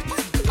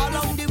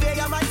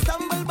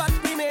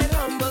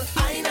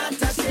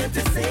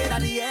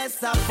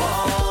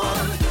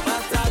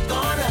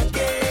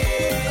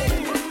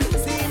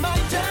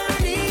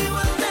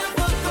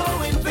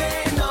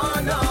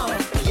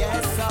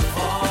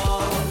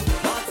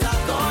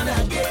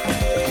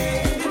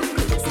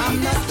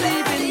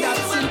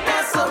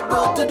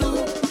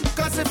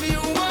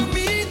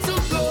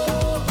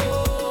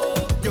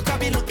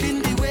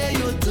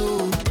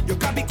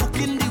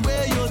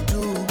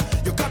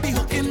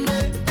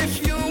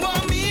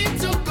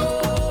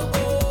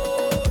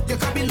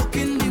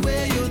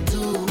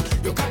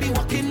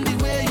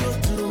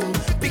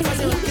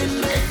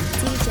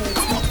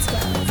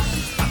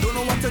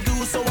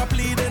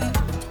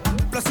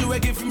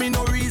 for me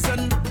no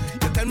reason.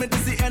 You tell me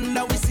this the end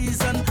of we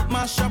season.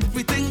 Mash up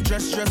everything,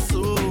 dress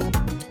so.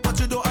 But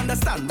you don't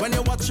understand when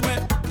you watch me.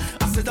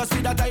 I said I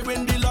see that I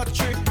win the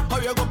lottery. How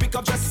you go pick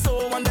up just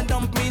so and then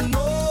dump me?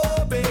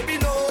 No, baby,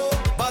 no.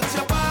 But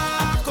your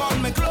back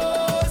on me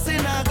clothes in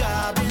a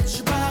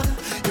garbage bag.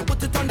 You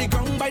put it on the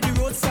ground by the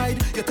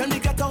roadside. You tell me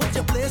get out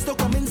your place to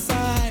come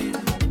inside.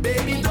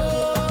 Baby,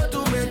 don't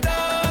do me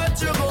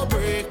that. You go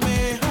break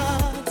my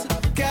heart.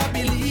 Can't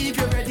believe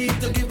you're ready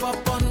to give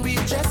up on me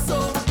just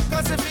so.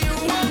 Cause if you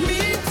want me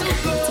to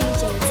go,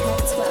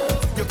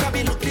 you can't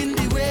be looking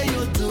the way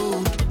you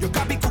do. You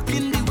can't be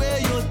cooking the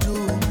way you do.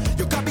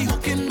 You can't be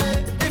hooking me.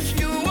 If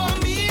you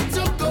want me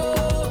to go,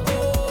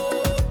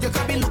 you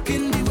can't be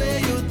looking the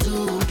way you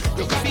do.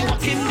 You can't be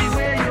looking the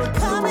way you do.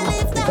 Can't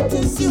believe that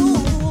is you.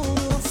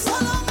 So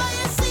long as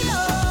you see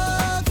you,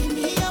 give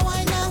me a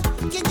wine now.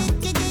 Give me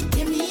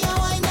a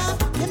wine now.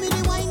 Give me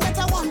the wine that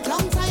I want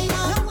long time,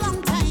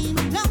 long time.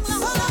 So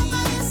long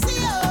as you see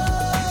you,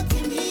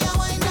 give me a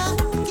wine now.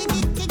 Give me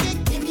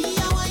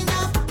a wine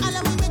now. And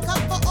let me make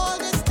up for all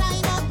this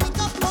time. Make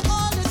up for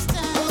all this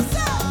time.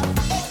 So,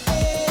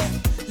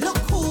 look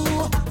who,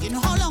 you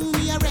know how long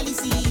me I really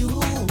see you.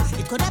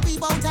 It could have been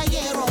about a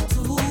year or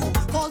two.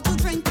 Call to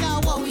drink now,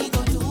 what we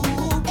go do?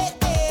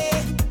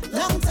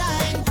 Long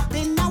time,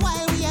 been a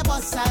while we a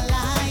bust a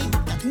line.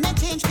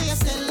 Nothing a change for you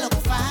still look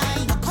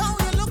fine. Look how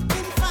you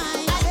looking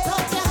fine. I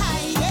thought you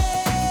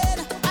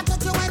hiding, I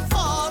thought you went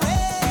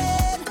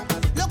foreign.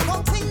 Look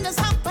how things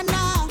happen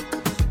now.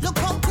 Look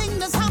how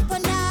things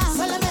happen now.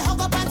 So let me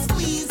hug up and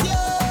squeeze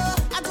you.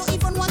 I don't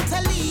even want to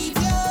leave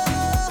you.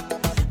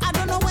 I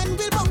don't know when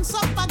we'll bounce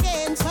up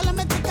again. So let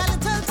me take a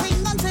little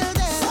thing until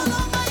then. So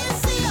long as you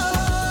see you,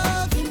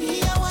 give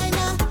me a wine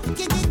now.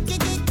 Give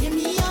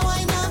me a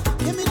wine now.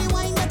 Give me the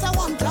wine that I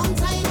want long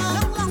time,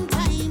 long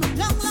time.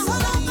 So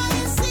long as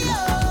you see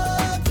you,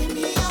 give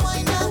me a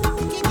wine now.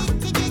 Give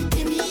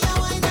me a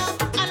wine now.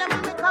 And let me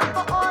make up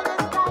for all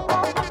this time.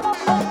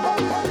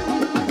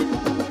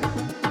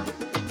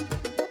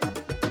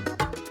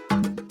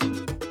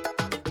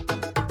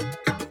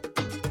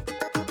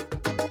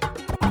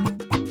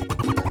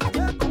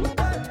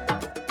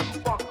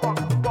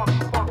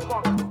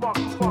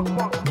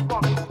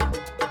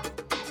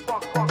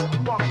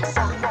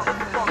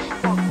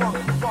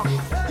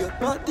 Your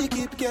body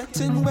keep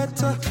getting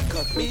wetter,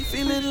 got me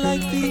feeling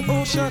like the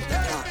ocean.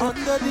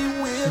 Under the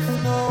wave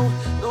now,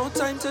 no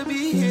time to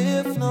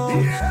behave now.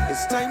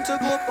 It's time to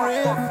go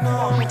brave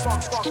now.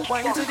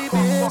 Wine to the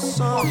bass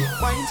song,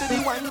 wine to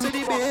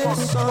the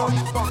bass song.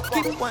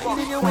 Keep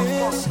whining your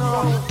waist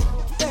now.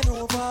 Bend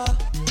over,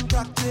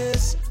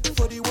 practice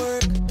for the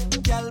work.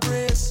 Gal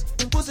brace,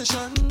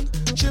 position,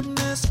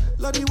 gymnast.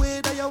 Love the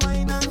way that you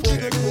whine and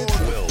jiggle it.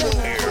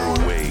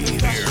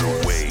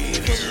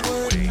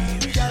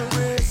 Gal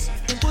brace,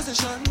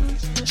 position,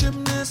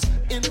 gymnast.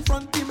 In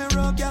front the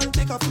mirror, gal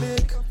take a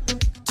flick.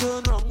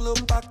 Turn round,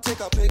 look back, take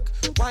a pic.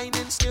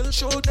 Whining skill,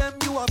 show them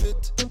you have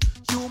it.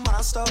 You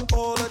master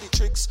all of the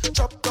tricks.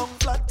 Drop down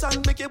flat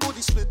and make your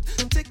body split.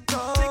 Tick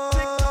tock,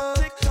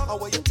 how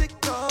are you tick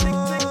tock?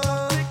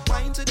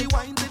 Wine to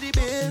the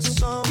bass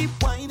song. Keep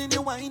whining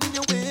your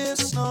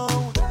waist now.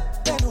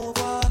 Bend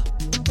over,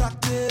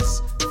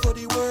 practice for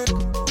the work.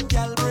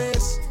 Gal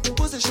brace,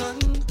 position,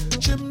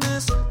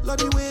 gymnast. Love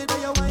the way that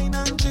you whine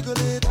and jiggle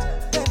it.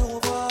 Bend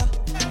over,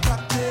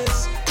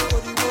 practice for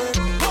the work.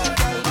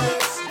 Gal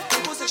brace,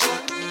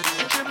 position,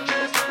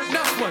 gymnast.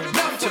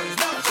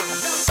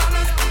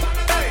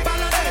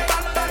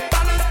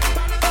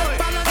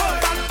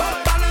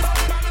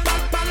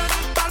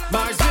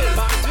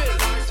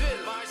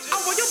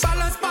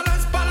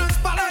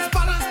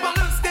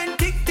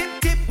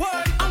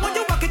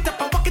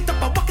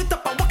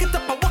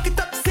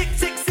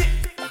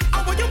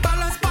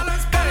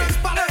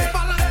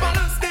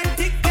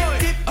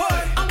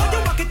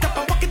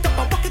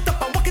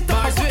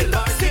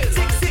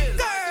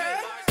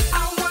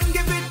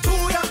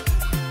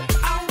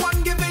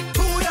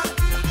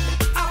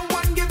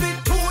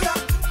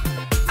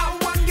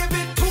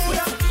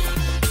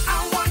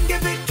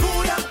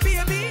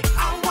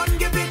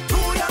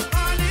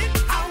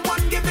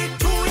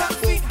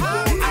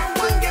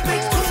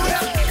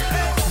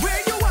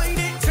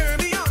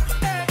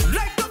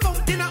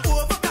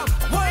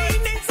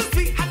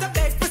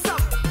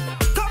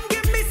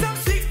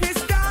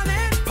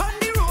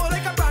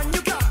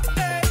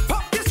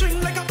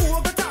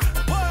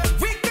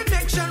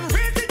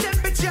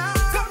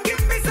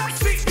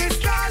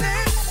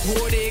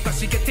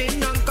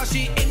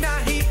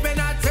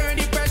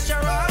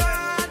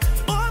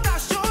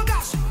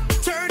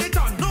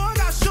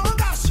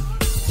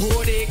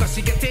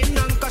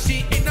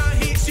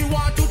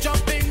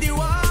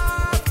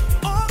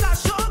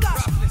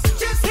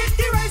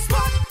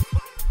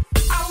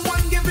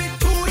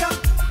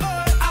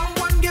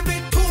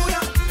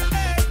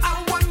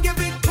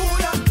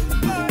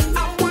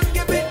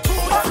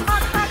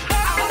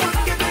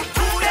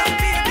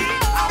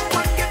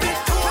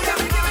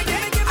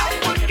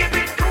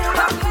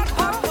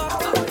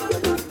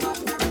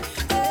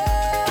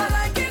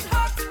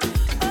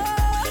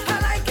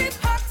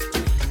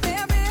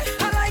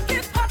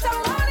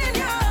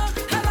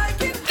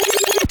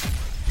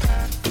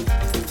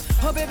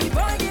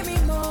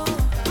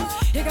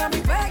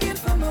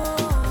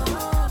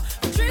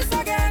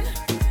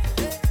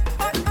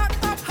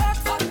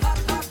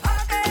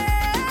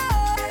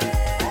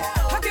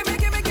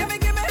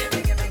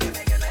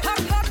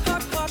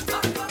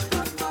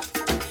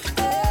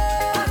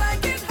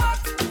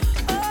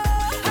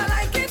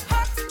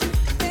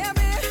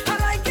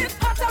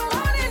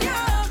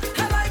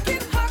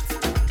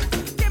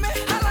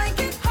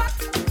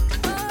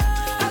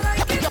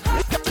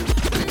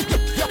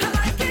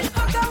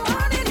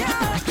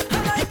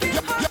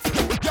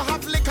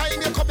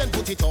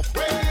 it up.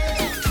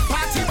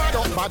 Party bad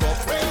up.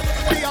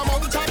 The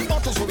amount of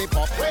bottles we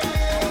pop.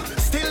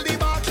 Still the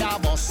bar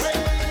can't bust.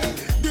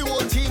 The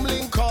whole team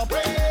link up.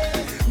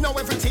 Now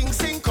everything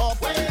sync up.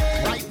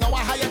 Right now we're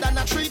higher than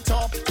a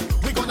treetop.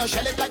 We gonna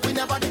shell it like we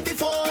never did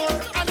before.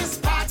 And it's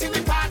party,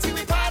 we party,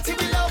 we party,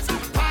 we love.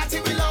 Party,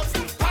 we love.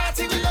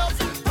 Party, we love.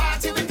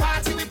 Party, we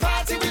party, we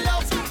party, we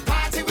love.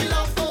 Party, we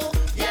love. Oh,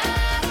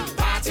 yeah.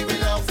 Party, we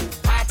love.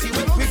 Party,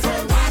 we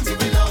prefer. Party,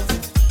 we love.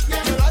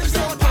 Yeah. Your life's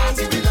not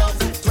party, we love.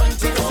 24/7.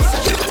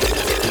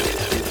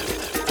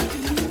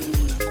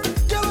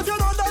 Girl, if you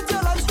know that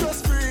your life's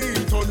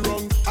stress-free, turn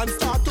wrong and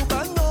start to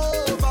bend over.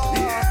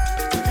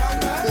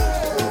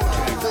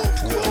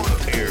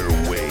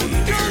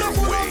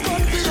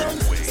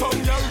 Some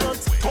young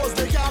girls, cause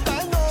they can't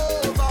bend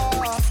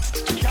over.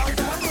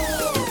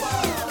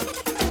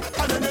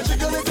 And then they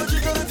jiggle it.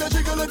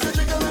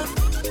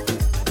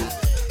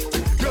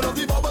 Girl,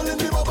 the bubbling.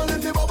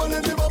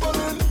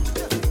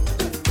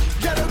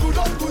 Get a good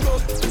up.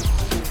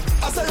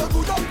 I say a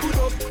good up.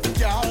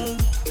 Girl,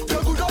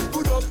 you're good up.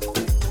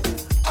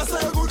 I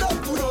say a good up.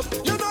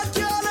 You're not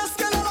careless,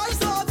 girl, your life's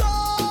not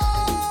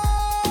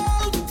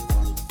out.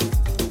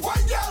 Why,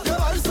 girl? Your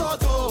life's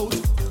not out.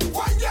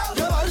 Why, girl?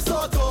 Your life's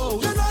not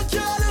out. You're not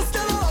careless,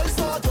 girl, your life's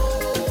not out.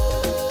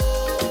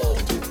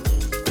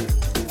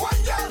 Why,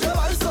 girl? Your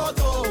life's not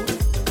out.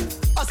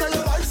 I say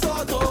your life's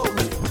not out.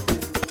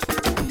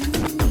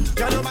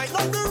 Girl, you might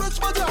not be rich,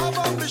 but you have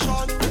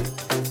ambition.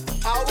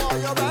 How are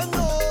you bend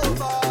over?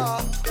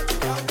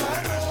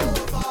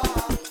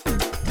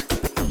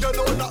 You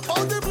know not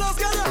all the plus,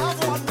 girl, you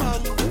have one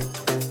man.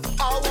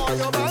 How are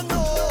you bend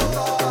over?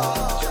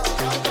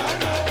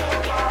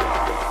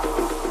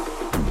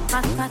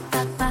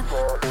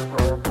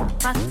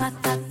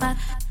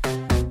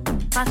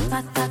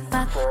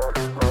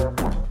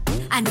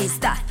 And it's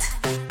that.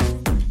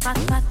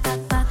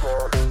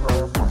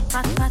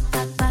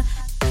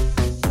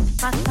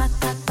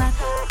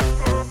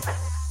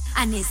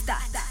 And it's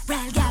that.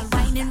 Real girl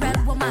whining,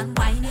 real woman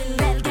whining.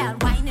 Real girl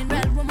whining,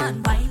 real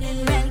woman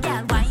whining. Real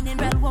girl whining,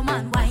 real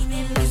woman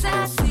whining. Is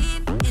that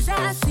scene?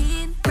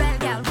 Real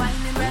girl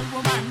whining, real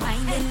woman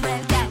whining.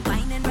 Real girl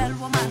whining, real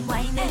woman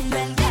whining.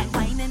 Real girl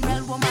whining,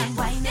 real woman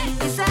whining.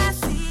 Is that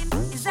scene?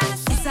 Is that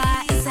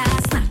snack?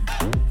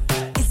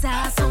 Is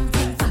that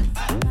something fat?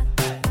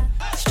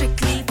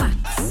 Strictly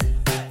facts.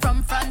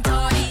 From front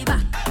or the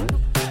back.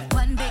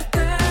 One big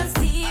girl's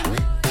team.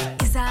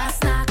 Is that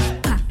snack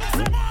pack?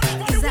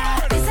 Is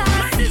that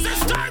Ladies,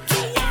 it's time to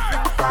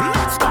work.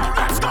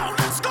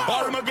 Let's go.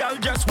 All my girl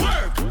just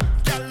work.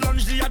 Girl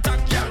lunge the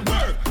attack, girl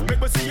work.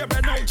 Make me see you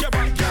bend out your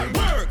back, girl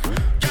work.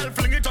 Girl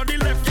fling it on the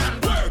left, girl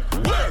work.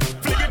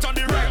 Fling it on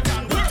the right,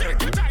 girl work.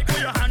 Put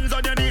your hands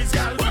on your knees,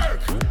 girl work.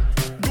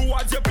 Do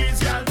what you please,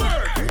 girl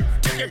work.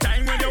 Take your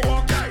time when you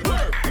walk, girl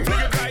work. Fling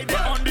it right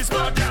there on the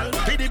spot, girl.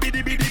 Bidi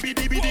bidi bidi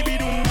bidi bidi bidi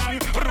dum bang.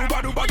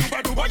 Ruba duba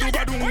duba duba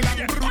duba dum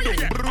bang.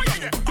 Brudum brudum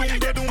dum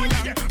de dum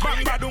bang.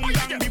 Bang ba dum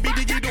bang. Bidi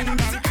bidi dum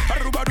bang.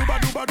 Ruba duba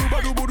duba duba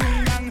duba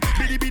dum bang.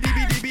 Bidi bidi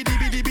bidi bidi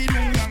bidi bidi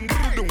dum bang.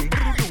 Brudum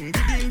brudum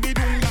bidi bidi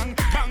dum bang.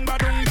 Bang ba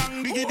dum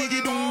bang. Bidi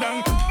bidi dum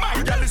bang.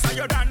 My girl, it's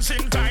your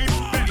dancing time.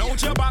 Bend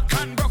out your back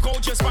and rock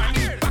out your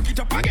spine. Back it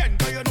up again,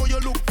 'cause you know you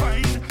look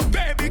fine.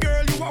 Baby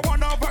girl, you are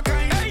one of a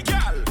kind. Hey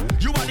girl,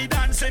 you are the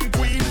dancing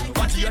queen.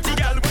 What you the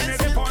girl when you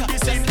step on the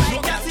scene?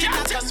 Look at you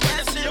just when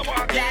you see you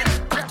walking.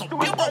 Crack up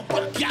your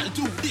bumper, girl,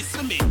 do this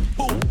for me.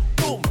 Boom,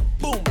 boom,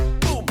 boom,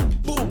 boom,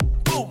 boom,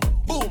 boom,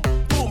 boom,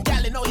 boom.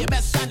 Girl, you know your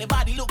best and your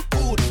body look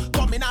good.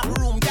 Come in our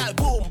room, girl,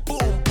 boom,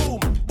 boom, boom,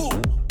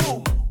 boom,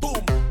 boom, boom,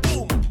 boom,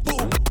 boom, boom,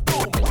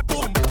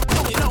 boom.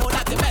 You know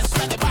that the best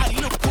and your body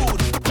look good.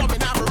 Come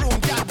in our room,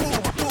 girl,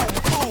 boom, boom,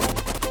 boom.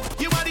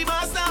 You are the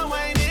master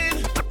whining.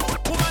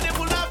 Woman, you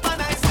pull up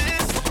and I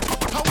insist.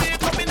 How we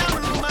come in our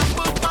room and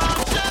perform,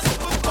 just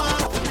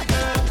perform.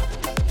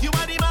 You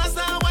are the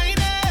master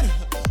whining.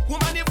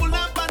 Woman, you pull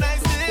up and I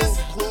insist.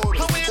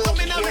 How we come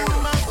in our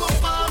room and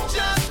perform,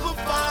 just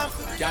perform.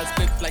 Girl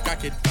split like a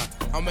Kit Kat.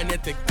 How many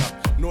tick tock?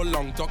 No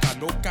long talk and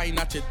no kind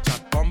of chit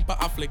chat. Bumper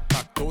a flick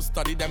back. Don't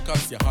study them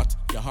 'cause you're hot.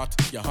 Girl,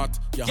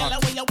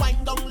 when you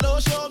wind down low,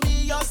 show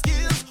me your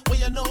skills. What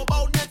you know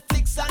about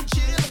Netflix and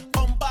chill.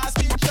 Bumper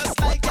spin just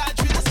like a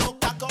drill. So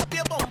cock up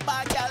your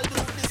bumper, girl, do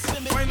this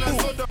for me. Boom,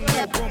 boom, boom,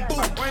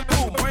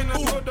 boom, boom,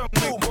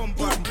 boom,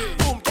 boom,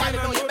 boom. Girl, you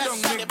know your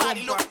best and your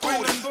body look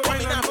good.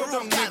 Come in our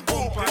room, girl,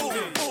 boom, boom, boom,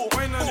 boom, boom,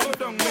 boom,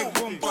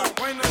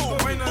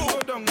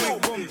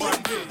 boom,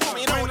 boom.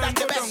 You know that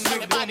the best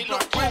and your body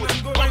look good.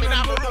 Come in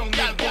our room,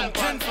 girl, boom,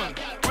 boom, boom.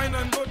 Wine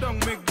and go down,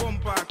 make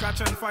bumper,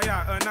 catch on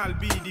fire, and I'll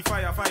be the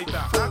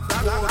firefighter.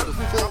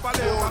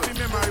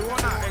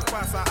 Marijuana, ek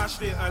passa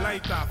acheter un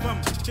lighter.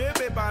 Femme,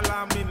 chebe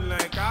bala min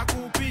like a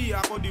coupi,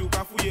 akodi ou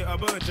ka fouye un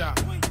banja.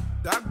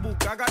 That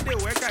book, I got the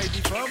work I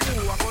did for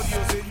you, akodi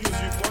ou se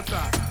music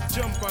butter.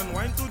 Jump and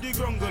wine to the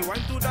grungle,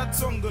 wine to that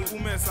songle, ou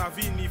men sa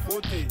vini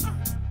fote.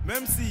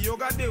 Même si yo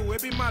gade ou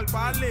epi mal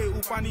parler, ou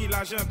pa ni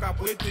l'argent ka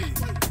prêter.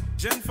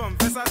 Jeune femme,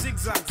 fais ça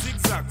zigzag,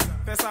 zigzag,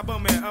 fais ça bon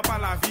mais un pas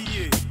la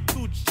vie.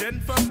 touch,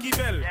 Jen femme qui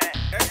belle.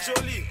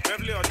 Actually,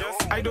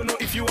 I don't know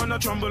if you wanna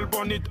tremble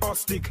on it or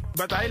stick,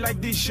 but I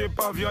like the shape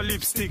of your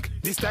lipstick.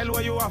 The style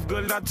where you have,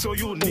 girl, that's so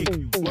unique.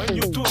 When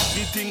you talk,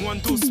 the thing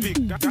want to speak.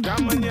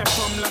 Gamanye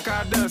from la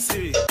cadence,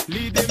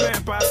 l'idée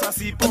même pas ça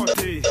s'y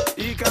porter.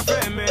 Il qu'a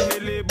fait mais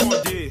il est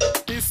bondé.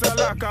 Il s'en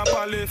la qu'a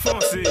pas les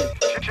foncé.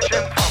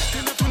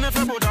 Tu ne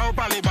fais beau d'au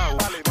pas les baou.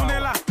 Tu n'es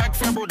là, ek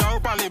fait beau d'au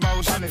pas les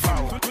baou.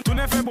 Tu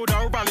ne fais beau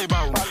d'au pas les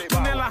baou. Tu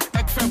n'es là,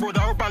 ek fait beau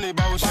d'au pas les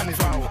baou.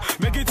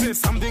 Make it say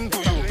something to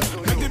you.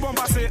 Make the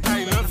bomba say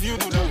I love you.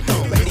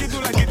 Make it do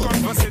like it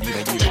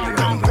conversating to you.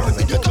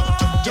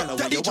 Girl,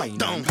 when you wind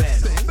down,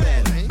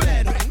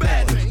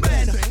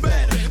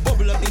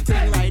 bubble up the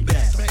thing right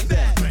there.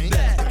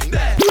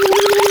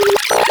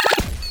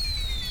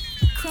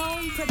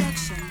 Crown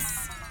Productions.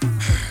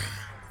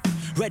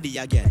 Ready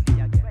again.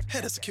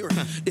 Head of secure.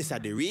 This are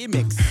the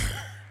remix.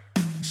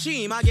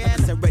 Sheem again.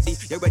 So ready,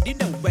 you ready,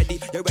 no ready,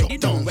 you ready,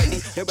 no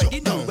ready, you ready,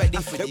 no ready,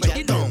 you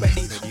ready, no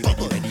ready.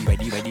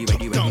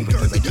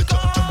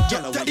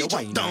 Girl, when you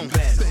wind down,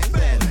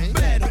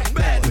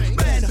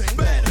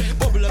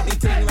 bubble up the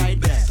thing right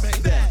there.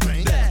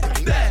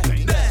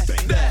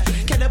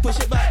 Can I push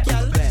it back,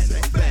 girl?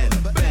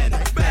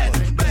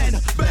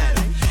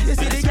 You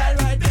see the girl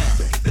right there?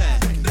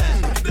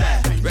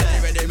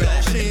 Ready.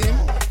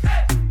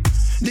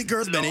 The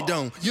girls bend it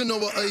down, you know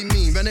what I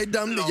mean. When it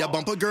down, your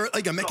bumper girl,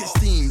 I can make it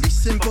steam.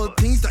 These simple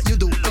things that you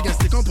do, I can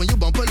stick up on your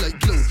bumper like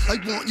glue. I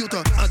want you to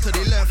onto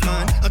the left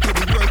hand, onto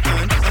the right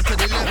hand, onto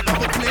the left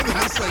bumper, play with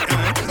my right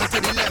hand, onto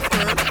the left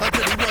girl, onto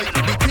the right.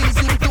 The things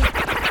you do.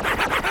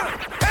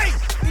 Hey,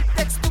 it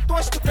takes two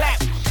toes to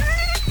clap.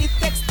 It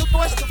takes two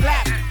toes to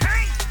clap.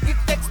 It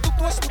takes two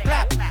toes to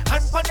clap.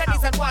 And on your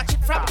knees and watch it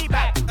from the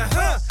back.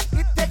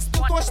 It takes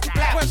two toes to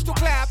clap. Toes to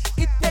clap.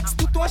 It takes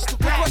two toes to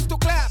clap. Toes to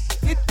clap.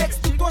 It takes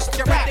two toes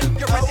to clap.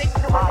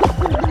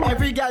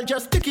 Every girl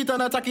just tick it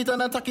and attack it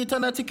and attack it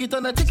and a tick it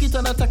and a tick it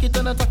and attack it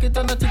and attack it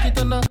and a tick it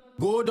and a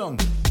go down,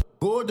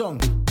 go down,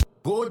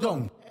 go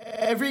down.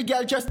 Every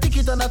girl just tick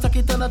it and attack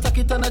it and attack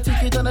it and a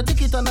tick it and a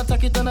tick it and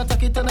attack it and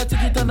attack it and a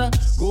tick it and a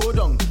go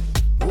down,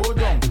 go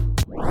down,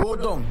 go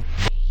down.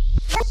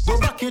 Go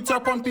back it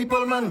up on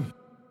people, man.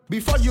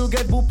 Before you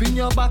get boop in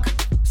your back.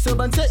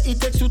 Someone say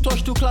it takes two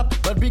touch to clap,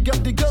 but big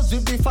up the girls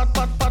with the fat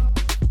pat pat.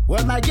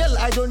 Well, my girl,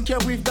 I don't care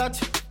with that.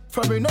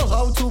 From you know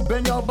how to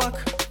bend your back.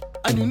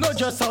 And you know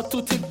just how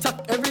to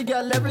tick-tock. Every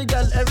girl,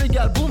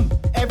 boom.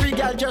 Every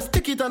girl just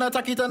tick it and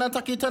attack it and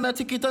attack it and a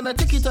tick it and a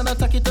tick it and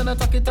attack it and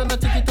attack it and a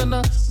tick it and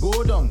a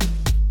go down,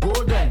 go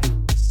down,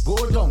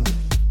 go down.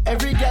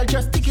 Every girl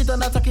just tick it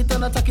and attack it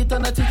and attack it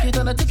and a tick it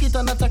and a tick it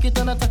and attack it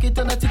and attack it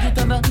and a tick it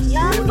and a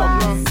go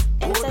down,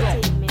 go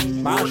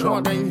down. Bash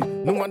one day,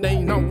 no one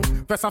day now.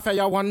 First I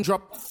fire one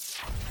drop.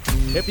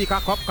 Epic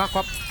cock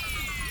up.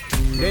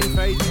 Then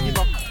fire the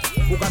buck.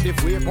 Who got the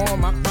way for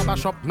Mac Baba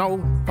shop now?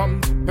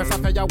 Come, first I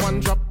fire one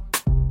drop.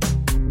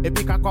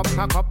 Epic cock up.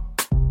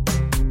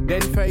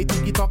 Then fire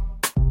the talk.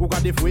 Who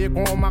got the way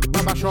for Mac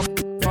Baba shop?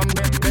 From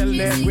the bell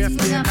leg, we're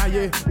staying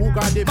high. Who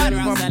got the bell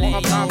from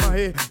Papa?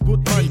 Tout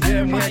le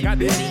monde, moi,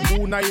 regardez.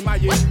 Who n'a pas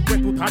maillé? Ouais,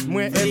 tout a de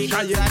moi, elle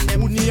chaille.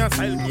 Who n'y a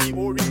style qui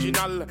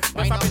original.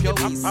 Moi, ça fait hap,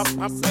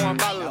 pour un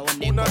bal.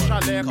 Who n'a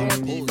chalet, on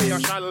dit fait un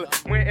chal.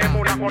 Moi, et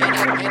mon la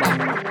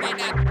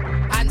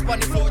hands on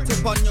the floor,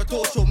 tip on your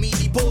toe, show me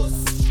the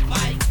pose.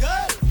 My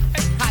girl.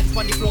 Hands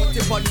on the floor,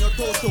 tip on your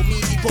toe, show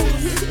me the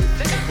pose.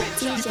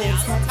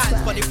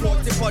 Hands on the floor,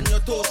 tip on your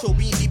toe, show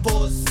me the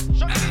pose.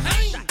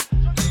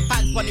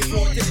 Hands on the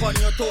floor, tip on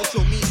your toe,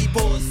 show me the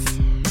pose.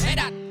 Hey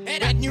that,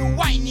 when you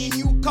whining,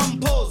 you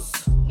compose.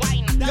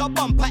 Your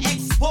bumper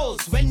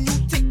exposed. When you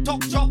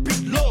tick-tock, drop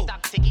it low.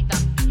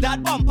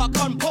 That bumper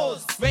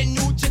compose. When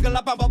you jiggle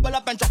up and bubble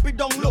up and drop it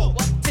down low.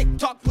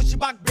 Tick-tock, push it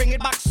back, bring it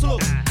back slow.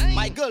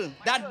 My girl,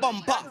 that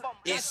bumper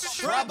is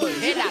trouble.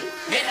 Hey that,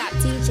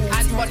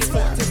 hands on the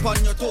floor, tip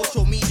on your toe,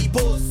 show me the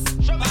pose.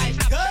 My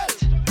girl,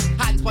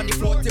 hands on the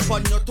floor, tip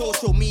on your toe,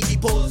 show me the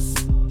pose.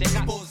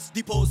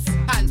 The pose.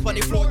 Hands on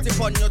the floor,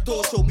 tip on your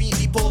toe, show me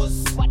the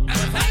pose.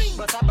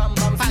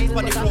 Hands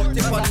on the floor,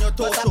 tip on your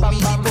toe, show me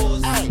the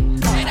pose.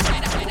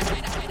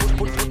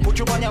 Put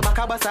you on your back,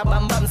 I bust a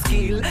bam bam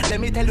skill. Let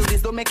me tell you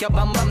this, don't make your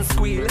bam bam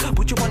squeal.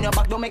 Put you on your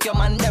back, don't make your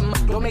man them.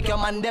 Don't make your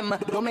man them.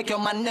 Don't make your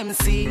man them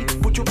see.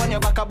 Put you on your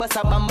back, I bust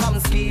a bam bam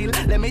skill.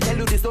 Let me tell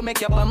you this, don't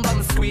make your bam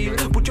bam squeal.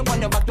 Put you on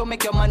your back, don't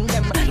make your man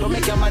them. Don't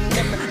make your man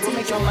them. Don't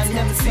make your man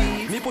them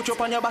see. Me put you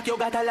on your back, you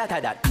got a lot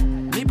of that.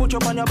 Me put you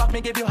on your back,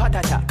 me give you heart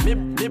attack.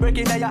 Me break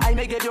in your eye,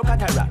 me give you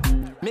cataract.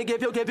 Me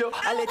give you a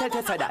little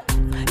taste of that.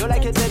 You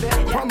like it, baby?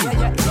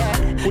 Yeah.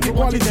 Put the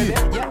quality.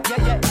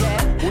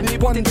 Yeah.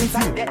 pon d'ici.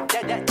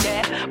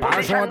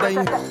 Pas j'en day,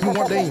 nous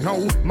on day,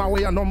 non. Ma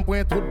way un homme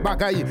point tout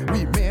bagaille.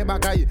 Oui, mais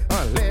bagaille,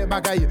 en les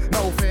bagaille.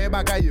 Non, fait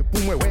bagaille,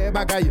 pour moi, ouais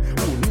bagaille.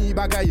 Ou ni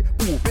bagaille,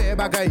 pour faire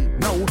bagaille.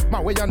 Non, ma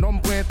way un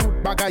homme point tout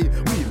bagaille.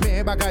 Oui,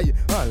 mais bagaille,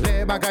 en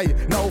les bagaille.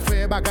 Non,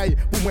 fait bagaille,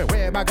 pour moi,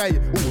 ouais bagaille.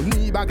 Ou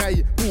ni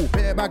bagaille, pour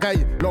faire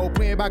bagaille. L'eau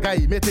point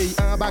bagaille, mettez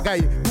un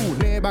bagaille. Pour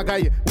les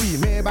bagaille, oui,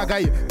 mais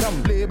bagaille.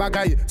 Tamblé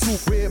bagaille,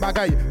 soufflé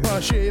bagaille.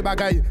 Penché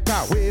bagaille,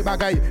 kawé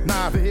bagaille.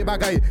 Navé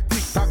bagaille,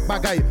 tic-tac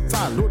bagaille.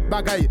 Salut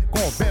bagaille,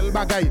 confel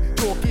bagaille.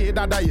 Choqué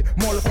dadaille,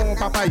 mol fond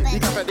papaye.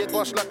 Il a fait des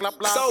poches la clap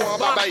la fond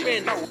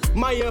babaye.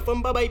 Maya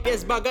femme babaye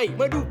pièce bagaille.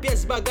 Me dou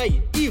pièce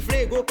bagaille.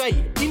 Ifle go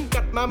kay. Im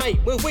kat mamay.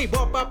 Me voy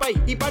bo papaye.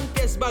 I pan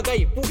pièce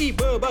bagaille. Pour i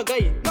be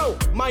bagaille. No.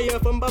 Maya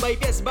femme babaye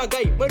pièce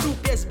bagaille. Me dou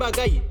pièce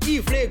bagaille.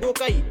 Ifle go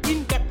kay.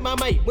 Im kat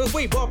mamay. Me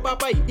voy bo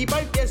papaye. I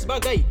pan pièce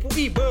bagaille. Pour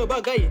i be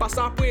bagaille. Pas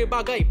à pou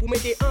bagaille. Pour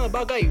mettre un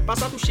bagaille. Pas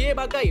à toucher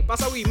bagaille. Pas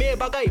à oui mais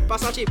bagaille. Pas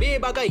à chebe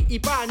bagaille. I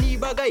pa ni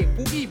bagaille.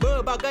 Pour i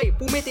be bagaille.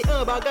 Pour mettre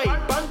un bagaille.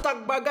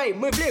 Pantak bagaille.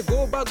 Me vle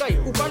go bagaille.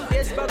 Ou pan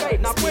pièce bagaille.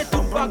 Na pou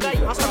tout bagaille.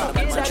 Asa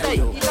ke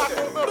bagaille. I la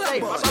kon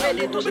bagaille. Pas à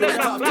les tous les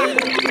clap.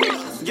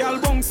 Girl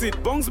bounce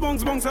it, bounce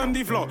on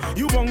the floor.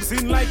 You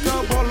bouncing like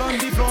a ball on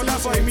the floor.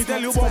 That's why me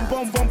tell you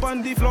bump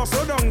on the floor.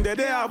 So down there,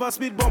 they have a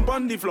speed bump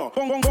on the floor.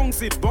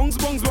 Bounce it, bounce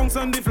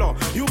on the floor.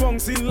 You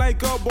bouncing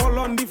like a ball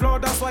on the floor.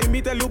 That's why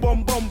me tell you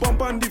bump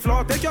on the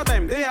floor. Take your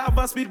time, they have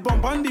a speed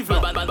bump on the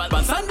floor.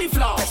 Bounce on the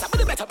floor.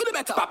 Put it better.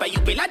 Papa, you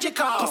be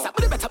logical.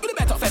 Put it better.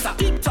 Fessa.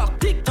 Tick tock.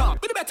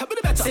 Put it better.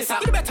 Sissa.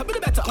 Put it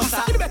better.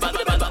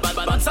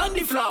 Bounce on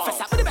the floor.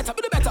 Fessa. Put it better.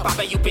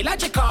 Papa, you be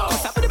logical.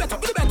 Put it better.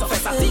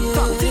 Fessa. Tick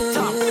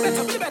tock. Put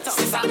it better.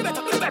 Sissa. Put it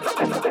better.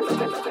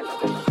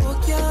 Oh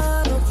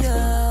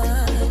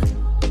yeah.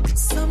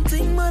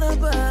 Something but a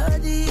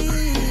body.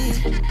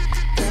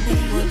 Got me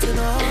wanting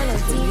all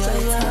of you.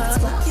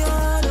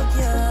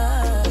 Yeah.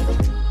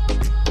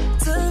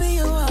 Tell me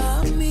you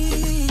want me.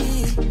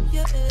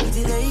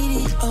 Pretty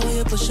lady, oh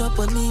you push up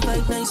on me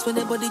right nice when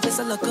the body just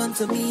a look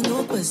onto me.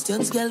 No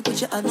questions, girl,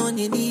 put your hand on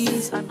your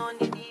knees.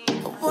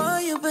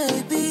 Why you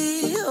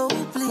baby, oh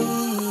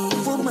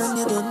please. Woman,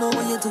 you don't know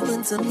what you're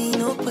doing to me.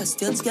 No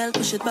questions, girl,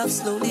 push it back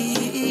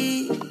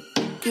slowly.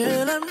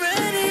 Girl, I'm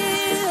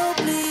ready, oh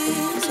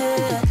please,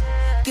 yeah.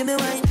 Give me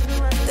wine,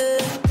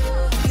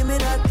 give me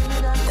that,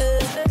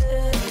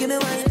 give me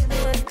wine,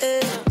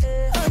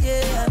 oh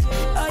yeah,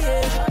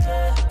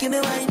 give me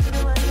wine,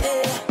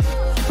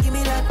 give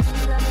me that,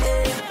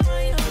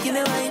 give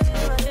me wine,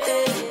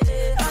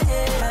 oh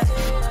yeah.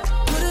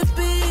 Could it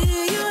be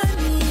you and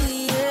me,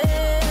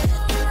 yeah?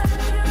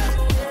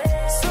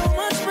 So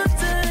much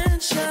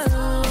potential,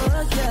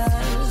 oh yeah.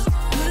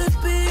 Could it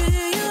be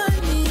you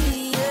and me,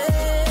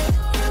 yeah?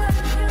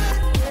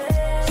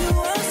 You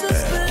are so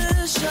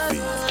special.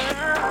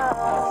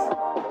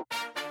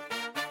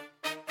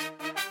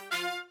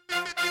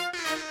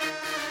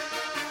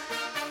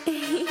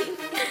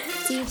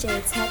 DJ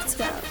Tech 12.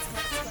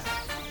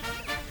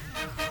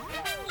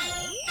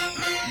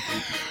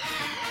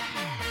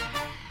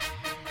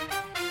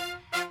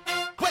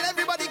 Well,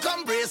 everybody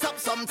come brace up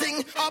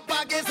something up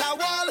against a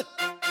wall.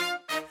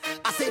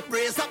 I say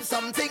brace up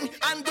something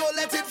and don't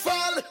let it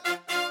fall.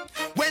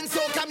 When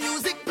soca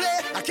music play,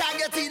 I can't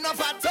get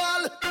enough at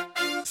all.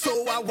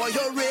 So I want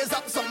you raise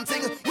up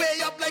something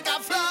way up like a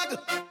flag.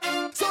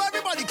 So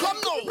everybody come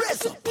now,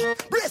 brace up,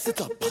 brace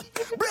it up,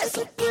 brace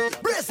up,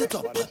 brace it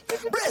up,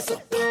 brace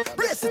up,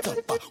 brace it up.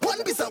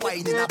 One piece of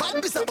wine in a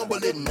bad piece of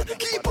bubbling.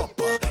 Keep up,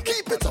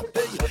 keep it up,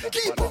 hey.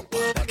 Keep up,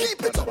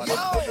 keep it up,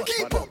 yeah.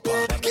 Keep up,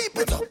 keep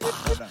it up.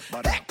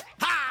 Hey.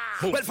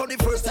 Well, from the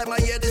first time I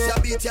hear this, I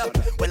beat ya.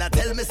 Well, I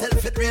tell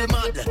myself it real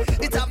mad.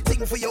 It have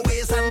thing for your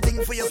waist and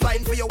thing for your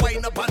spine, for your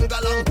wine up and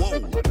galang.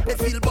 Whoa, it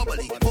feel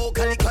bubbly,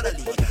 vocally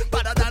cuddly,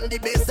 better than the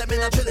bass them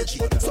in a trilogy.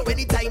 So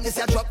anytime this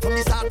ya drop from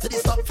the start to the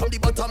stop, from the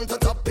bottom to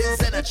top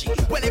is energy.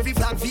 Well, every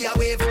flag for a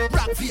wave,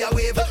 rock for a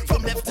wave,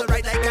 from left to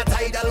right like a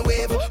tidal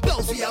wave.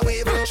 Blouse for a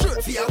wave,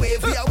 shirt for a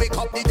wave, wake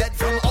up the dead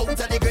from out of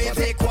the grave.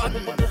 Take one,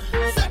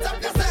 set up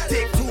yourself.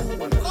 Take two,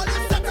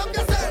 set up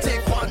yourself.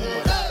 Take one,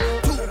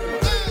 two,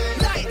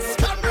 lights,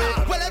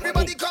 camera. Well,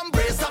 everybody come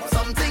brace up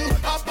something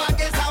up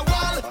against a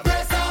wall.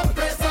 Brace up,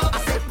 brace up. I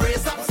said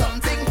brace up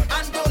something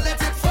and don't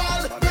let it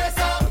fall. Brace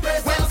up,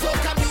 brace up. When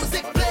soca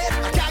music play,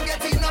 I can't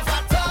get enough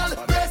at all.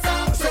 Brace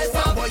up, brace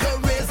up. Boy, you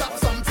raise up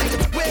something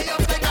way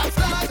up like a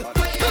flag.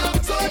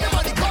 So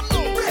everybody come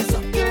now, brace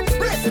up,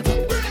 brace it up,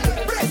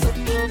 brace up,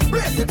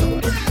 brace it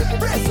up,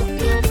 brace it up.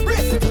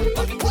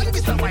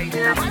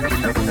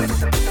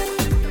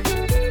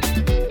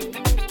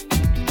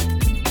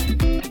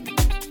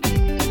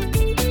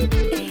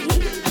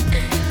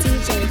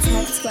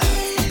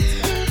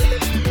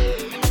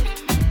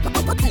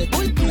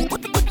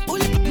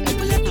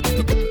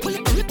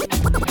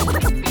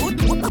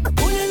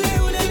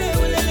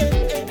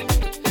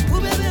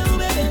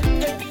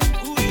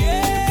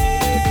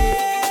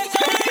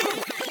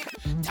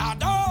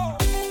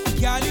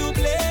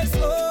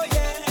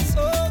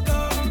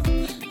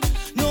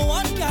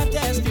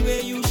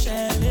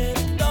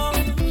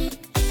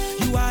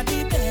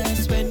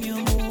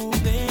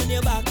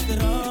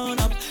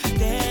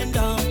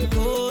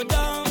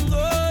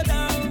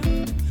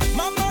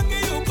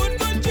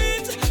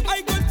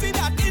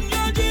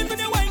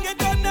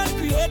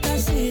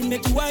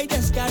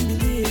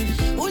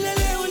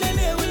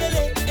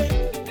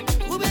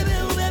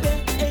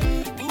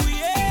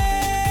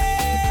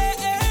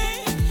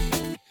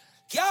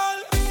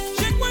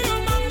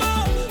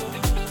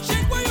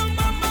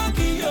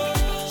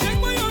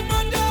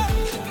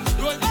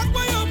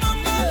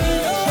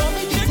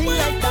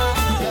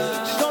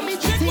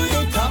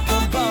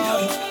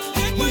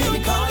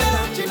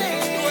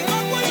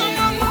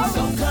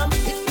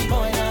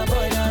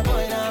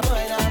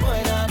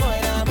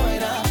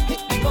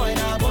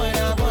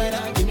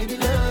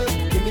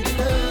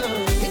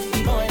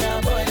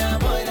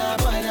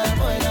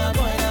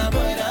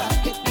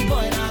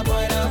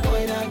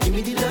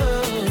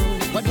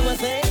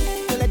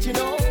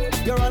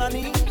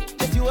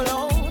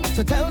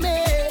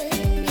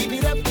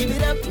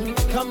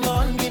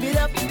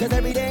 Cause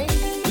every day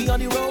we on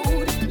the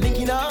road,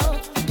 linking up,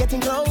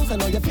 getting close. I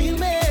know you feel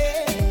me.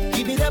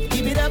 Give it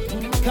up,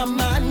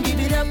 come on, give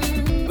it up.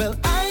 Well,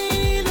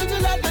 I learned a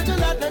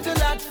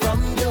lot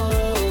from you.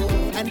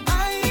 And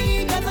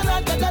I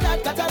got a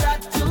lot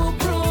to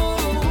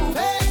prove.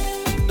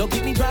 Hey, don't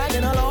keep me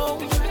dragging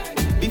along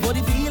before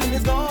the feeling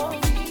is gone.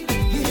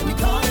 You hear me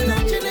calling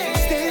out your name.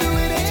 Stay the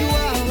way that you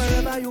are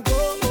wherever you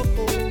go.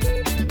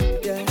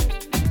 Yeah,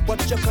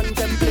 what you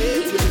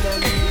contemplate.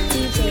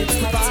 DJ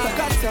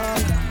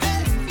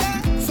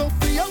so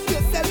free up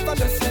yourself and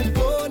just let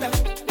go now.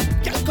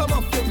 Can't come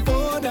off your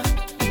phone now.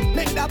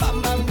 Make that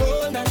bam bam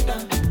roll now.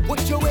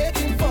 What you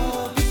waiting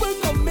for? People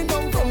coming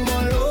down from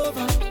all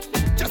over.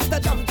 Just a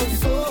jump to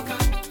soca.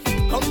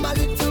 Come a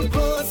little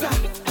closer.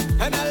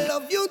 And I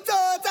love you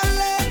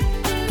totally.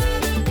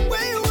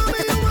 When you want me,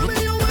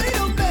 you want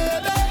it,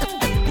 baby.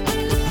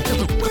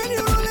 When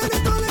you roll it,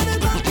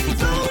 back,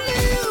 it's only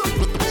you.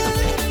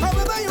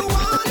 However you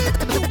want it,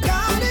 you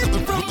got it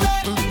from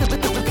there. You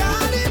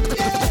got it,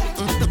 yeah.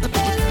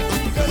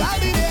 Girl, I'll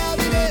be there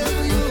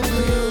for you.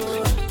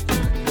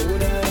 Oh,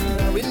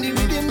 nah, when the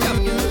rhythm jam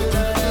you,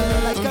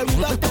 like a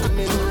river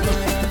coming.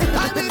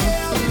 I'll be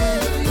there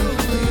for you.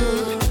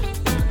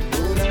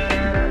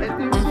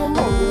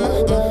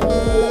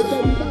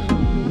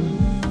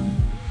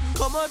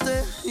 Como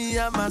te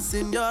llamas,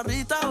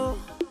 señorita? Oh.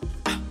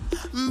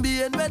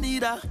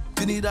 Bienvenida,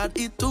 Trinidad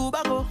y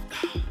Tobago.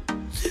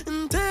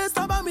 Te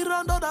estaba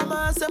mirando nada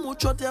más hace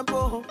mucho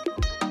tiempo.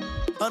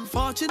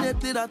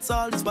 Unfortunately, that's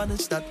all the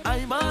Spanish that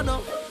I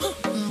know.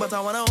 But I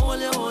wanna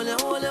hold you. Girl,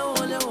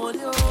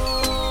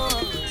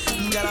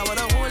 I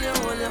wanna hold you.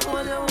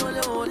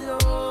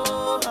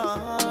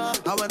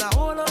 I wanna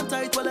hold on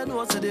tight while I know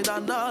I said it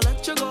and I'll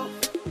let you go.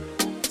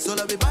 So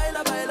let me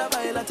baila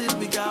till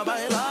we can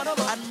baila no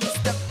more. And we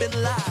step in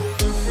line.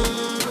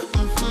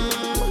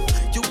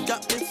 You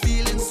got me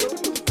feeling so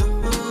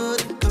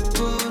good,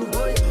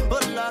 boy.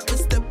 But Lord, we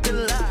step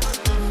in line.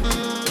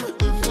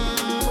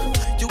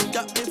 You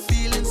got me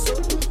feeling so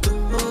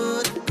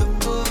good.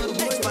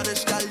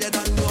 Spanish girl, you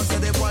don't know, so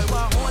the boy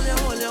want hold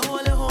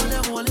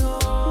you.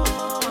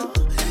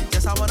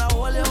 Yes, I wanna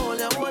hold you.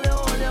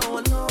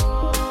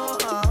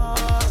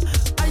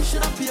 I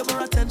should have paid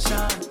more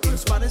attention in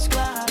Spanish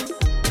class.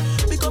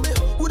 Because me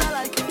would I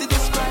like it to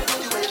describe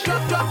anyway.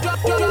 Drop in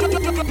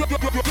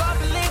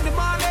the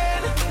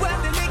morning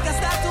when the liquor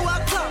start to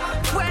act up,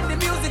 when the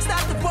music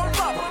start to pump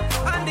up,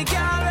 and the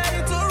girl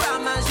ready to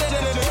ram and shake.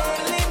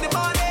 Early in the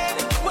morning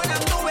when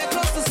I'm nowhere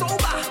close to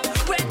sober,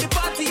 when the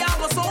party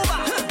hours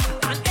over,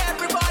 and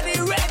everybody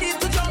ready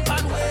to jump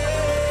and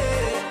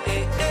way.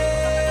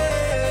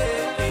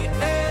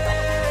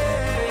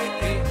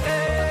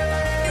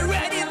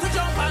 Ready to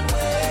jump and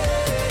way.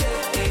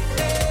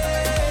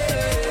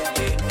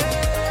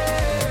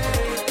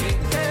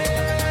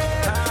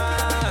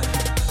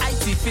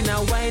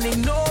 Now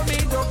whining, know me,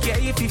 don't care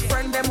if he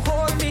friend them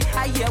hold me.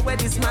 I hear where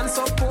this man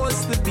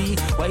supposed to be.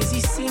 Why is he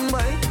sing,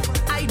 boy?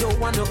 I don't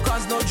want to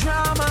cause no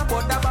drama,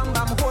 but that bam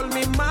bam hold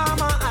me,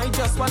 mama. I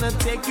just wanna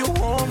take you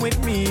home with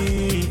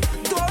me.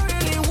 Don't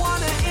really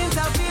wanna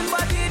intervene,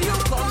 but did you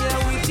come here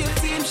with your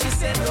team? She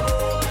said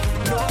no.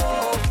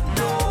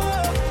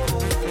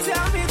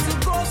 Tell me to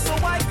go so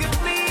I could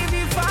leave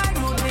if I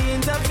would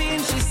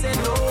intervene. She said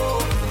no.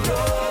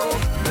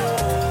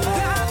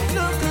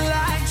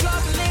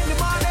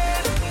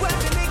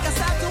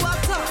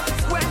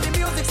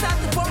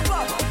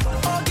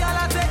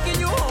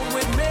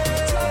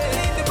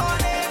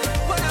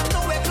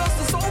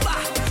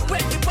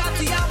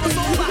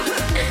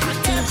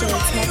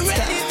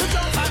 Ready to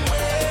jump and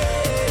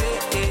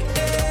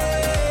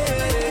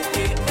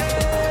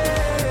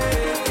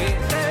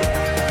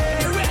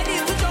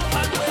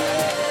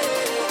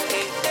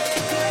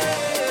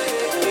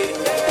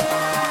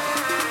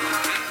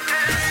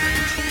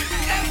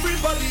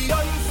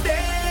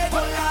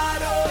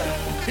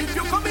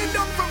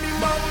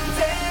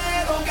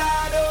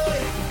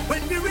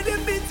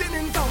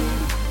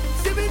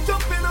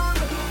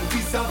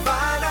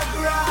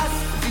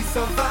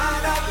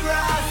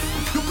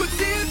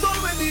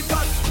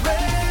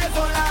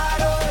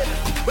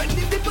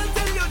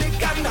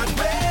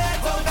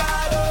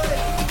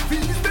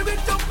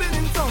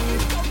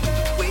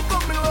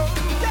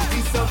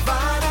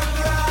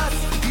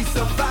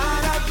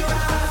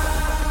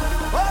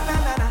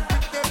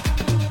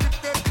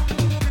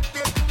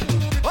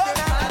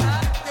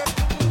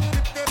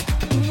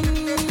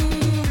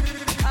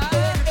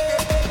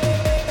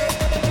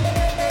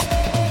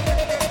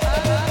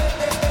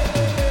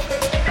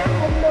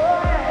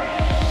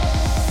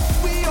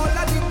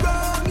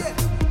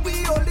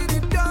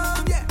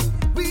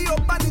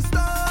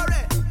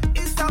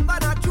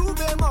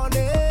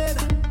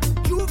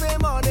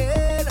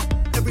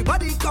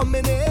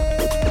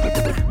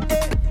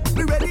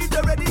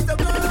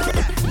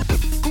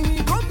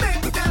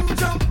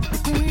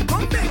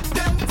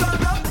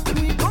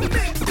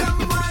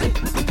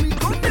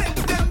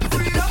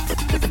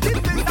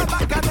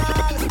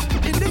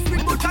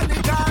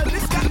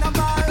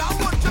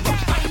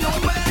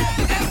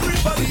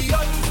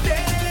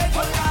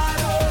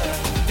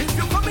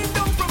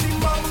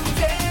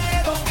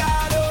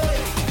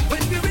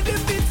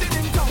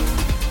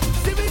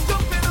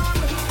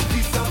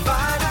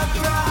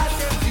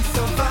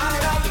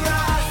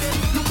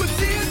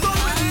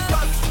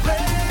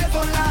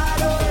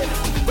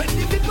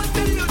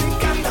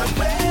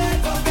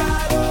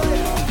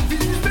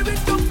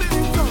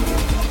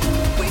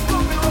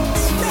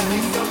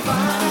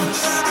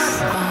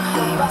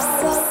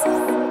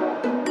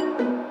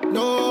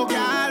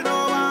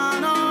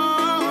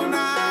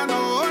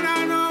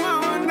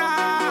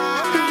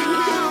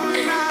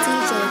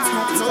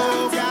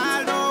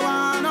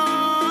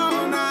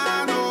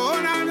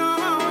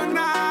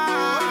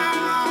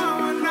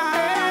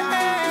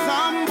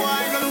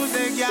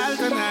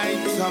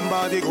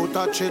Somebody go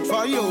touch it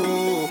for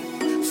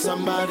you.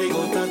 Somebody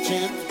go touch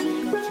it.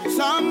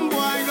 Some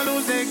boy go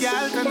lose a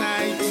girl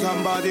tonight.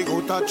 Somebody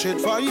go touch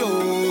it for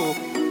you.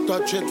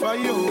 Touch it for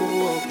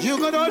you. You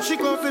go do she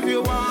goes if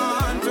you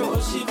want to.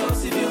 She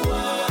goes if you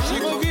want. She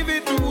go give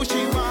it to who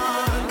she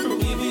want to.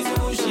 Give it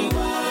to who she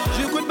want.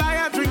 You could buy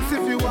her drinks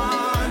if you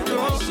want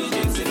to. She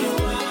drinks if you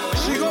want.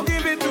 She go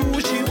give it to who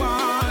she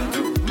want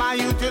to. My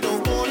youth, you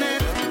don't hold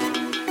it.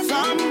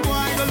 Some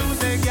boy go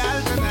lose a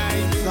girl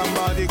tonight.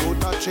 Somebody go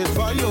touch it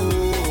for you.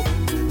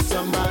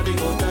 Somebody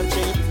go touch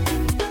it.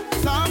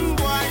 Some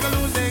boy go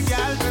lose a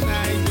girl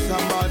tonight.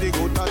 Somebody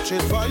go touch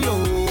it for you.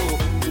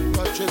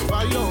 Touch it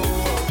for you.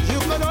 You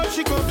go know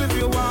she goes if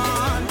you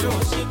want to.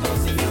 She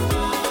goes if you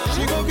want.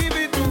 She go give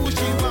it to who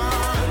she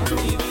want to.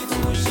 Give it to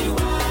who she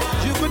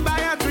want. You could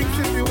buy her drinks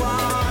if you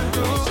want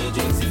to. She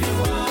drinks if you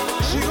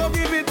want. She go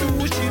give it to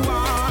who she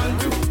want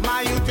to.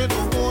 My youth, you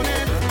don't own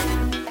it.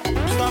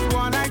 Stop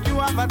going like you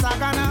have a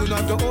tagana. You're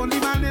not the only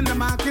man in the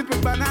market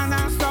with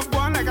banana. Stop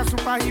going like a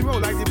superhero,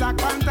 like the Black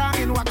Panther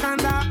in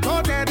Wakanda.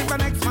 Go there if the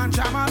next man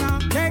shamana.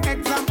 Take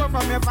example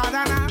from your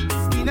father now.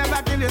 He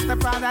never kill your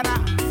stepfather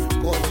now.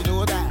 Cause you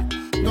know that.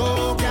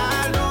 No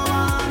girl, no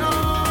one, no,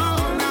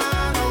 no,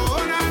 no,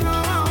 no, no,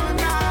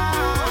 no, no.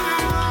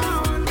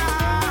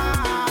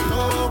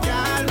 No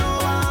girl, no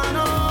one,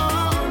 no,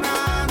 no,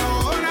 no,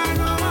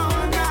 no, no,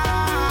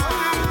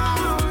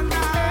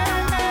 no.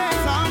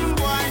 Some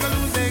boy go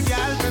lose a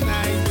girl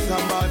tonight.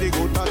 Somebody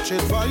go touch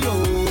it for you.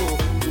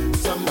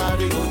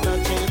 Somebody go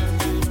touch it.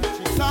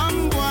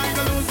 Some boy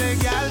go lose a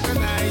girl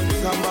tonight.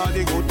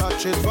 Somebody go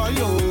touch it for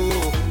you.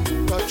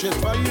 Touch it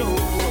for you.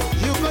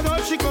 You go know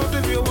she goes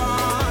if you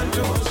want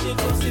to. She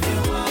goes if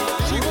you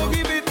want. She go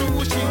give it to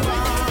who she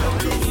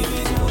want. Give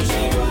it to who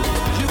she want.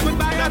 You could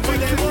buy her for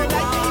them all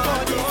like me,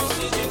 but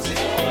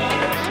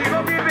she go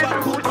give it to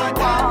who she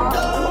want.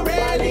 Don't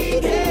really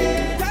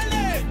care.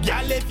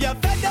 Girl, if you're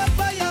fed up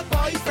by your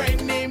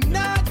boyfriend, him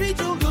not treat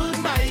you good,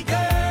 my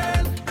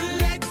girl.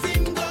 Let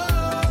him go.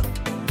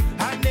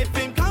 And if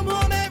him come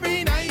home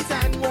every night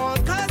and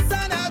won't cuss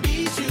and I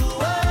beat you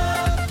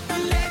up,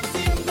 let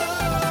him go.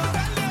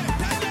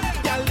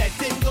 Girl, let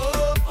him go.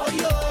 Oh,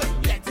 yo,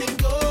 let him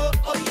go.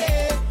 Oh,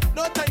 yeah.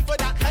 No time for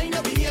that kind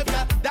of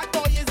behavior. That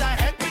boy is a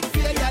epic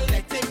failure.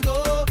 Let him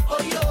go.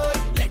 Oh, yo,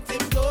 let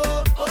him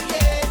go. Oh,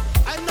 yeah.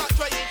 I'm not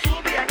trying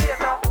to be a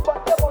hater, but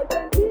the boy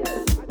can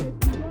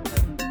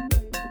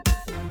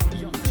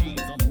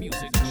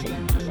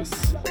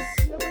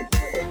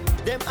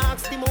Them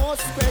ask the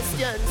most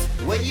questions.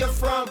 Where you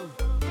from?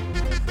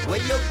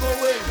 Where you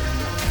going?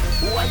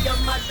 Who are your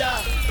mother?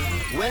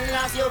 When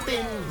last you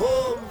been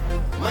home?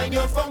 Mind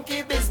your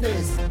funky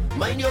business.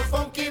 Mind your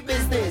funky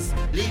business.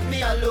 Leave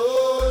me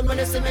alone. When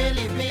you see me,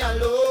 leave me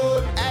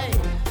alone. Hey,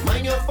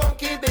 mind your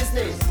funky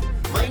business.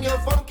 Mind your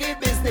funky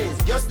business.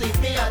 Just leave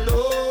me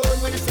alone.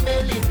 When you see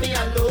me, leave me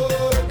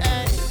alone.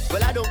 Hey,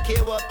 well, I don't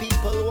care what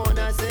people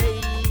wanna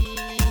say.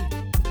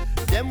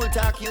 Them will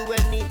talk you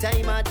any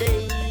time of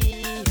day.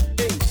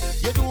 Hey,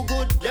 you do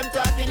good, them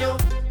talking you.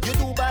 You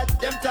do bad,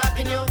 them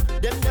talking you.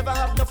 Them never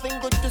have nothing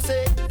good to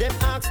say. Them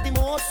ask the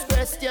most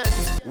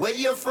questions. Where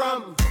you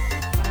from?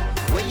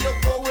 Where you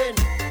going?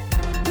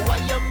 Who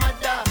are your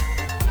mother?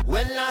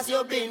 When last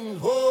you been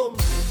home?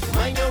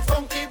 Mind your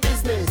funky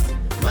business.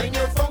 Mind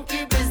your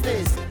funky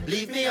business.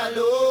 Leave me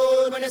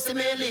alone. When you see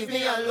me, leave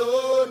me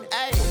alone.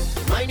 Hey,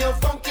 mind your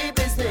funky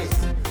business.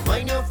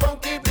 Mind your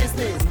funky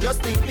business.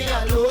 Just leave me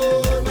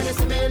alone. When you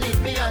see me,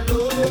 leave me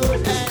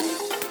alone. Hey.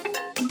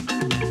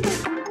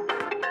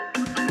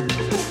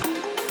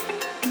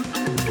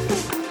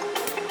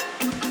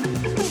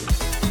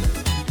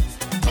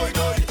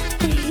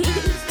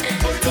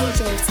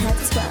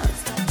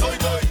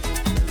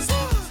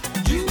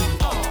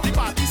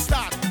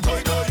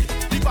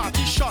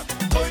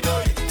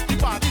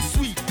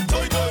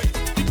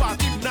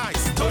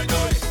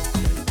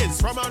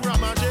 Raman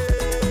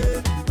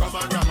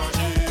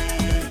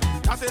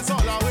Ramaje, that is all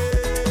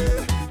away.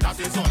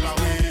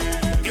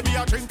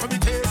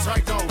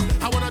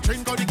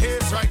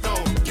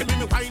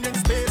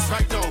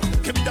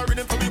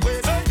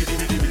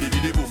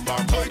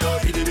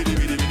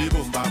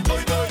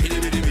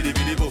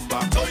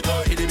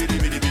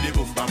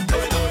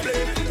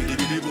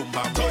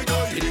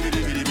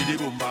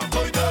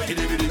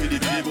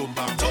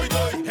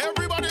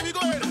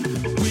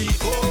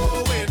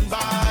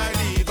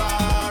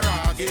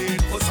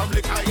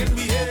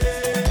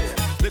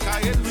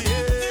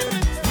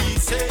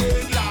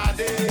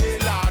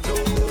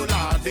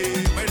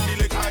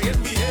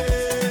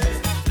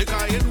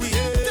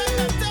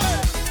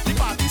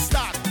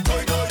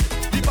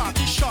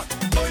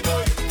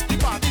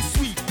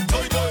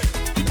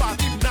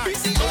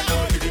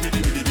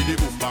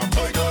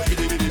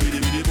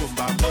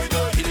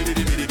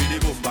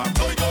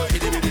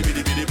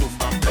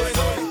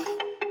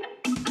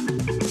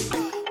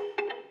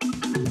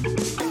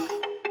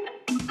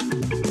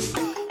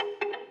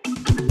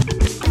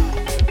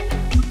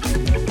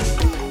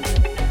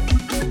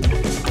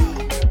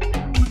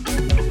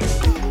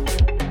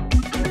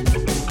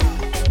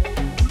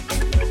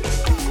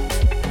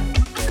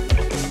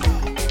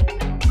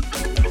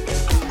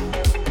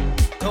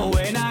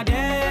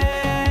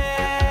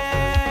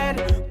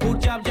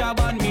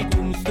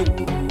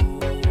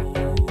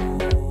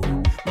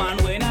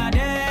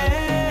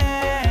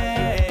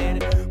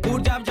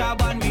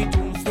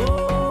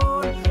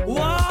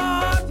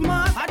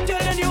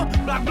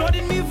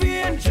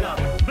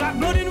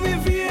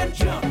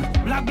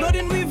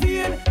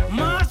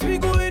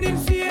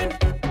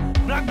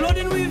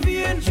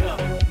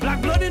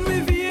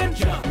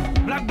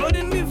 Black blood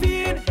in me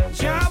vein.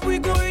 Job, we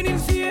going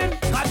insane.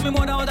 Cause me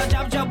mother was a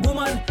jab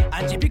woman,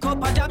 and she pick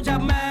up a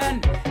jab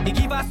man. He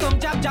give her some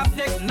jab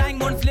sex. 9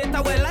 months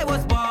later, well, I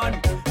was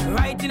born.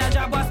 Right in a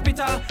jab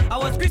hospital. I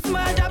was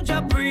Christmas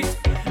jab priest.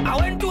 I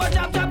went to a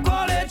jab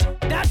college.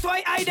 That's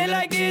why I did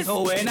like this.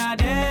 So when I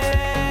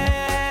dead,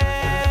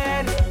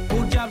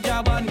 put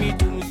jab on me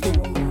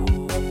tombstone.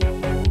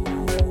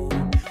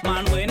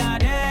 Man, when I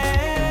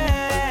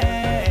dead,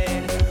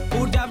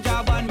 put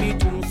jab on me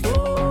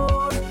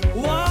tombstone.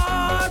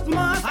 What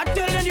must I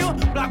telling you?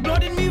 Black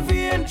blood in me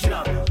vein.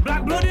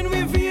 Black blood in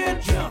me vein.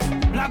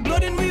 Black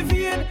blood in me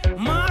vein.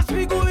 Must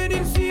be going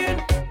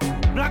insane.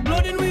 Black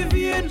blood in me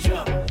vein.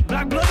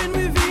 Black blood in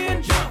me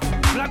vein.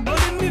 Black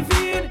blood in me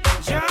vein.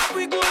 Job,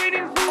 we going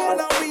insane. All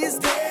of we is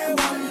day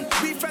one.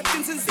 We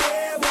fretting since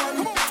day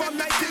one. From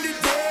night till the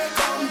day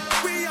come.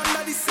 We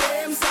under the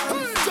same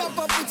sun. Jump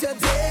up with your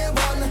day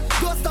one.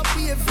 Don't stop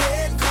being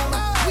afraid, come.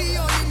 We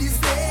all in the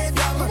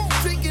stadium.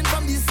 Drinking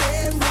from the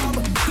same rum.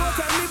 Don't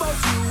tell me about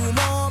you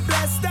more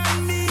blessed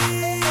than me.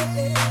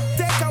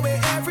 Take away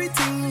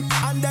everything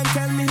and then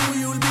tell me who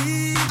you'll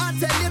be. I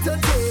tell you to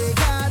take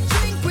a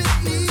drink with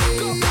me.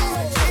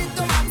 It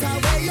don't matter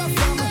where you're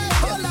from.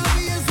 All of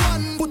we is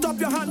one. Put up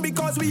your hand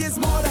because we is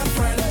more than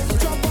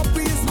friends. Jump up,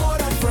 we is more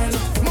than friends.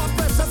 More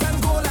precious than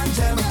gold and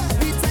gem.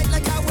 We tight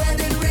like a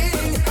wedding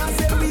ring. I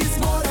say we is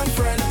more than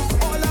friends.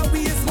 All of we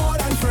is more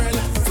than friends.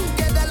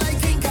 Together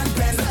like ink and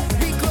pen.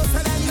 We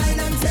closer than 9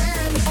 and 10.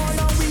 All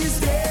of we is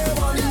day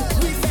one.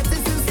 We set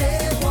this since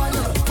day one.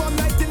 From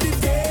night till the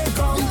day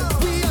come.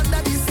 We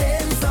under the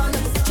same sun.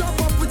 Jump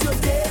up with your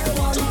day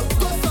one.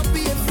 Don't stop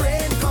being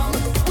afraid, come.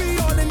 We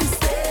all in the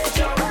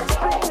station.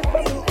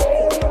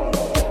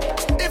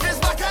 If it's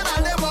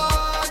bacchanal they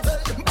want,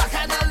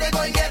 bacchanal they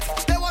gon' get.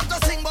 They want to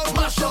sing about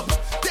mash up.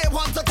 They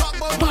want to talk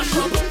about mash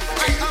up.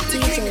 I am the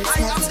king, I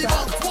am the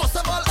boss. Most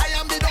of all, I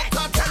am the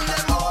doctor. Tell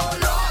them, oh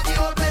Lord, the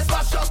whole place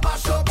mash up,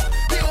 mash up.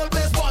 The whole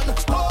place one.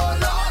 Oh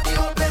Lord, the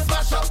whole place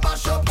mash up,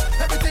 mash up.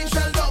 Everything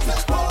shell down.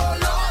 Oh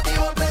Lord, the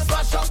whole place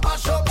mash up,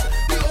 mash up.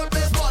 The whole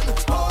place one.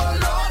 Oh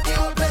Lord, the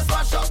whole place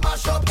mash up,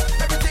 mash up.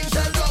 Everything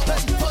shell down.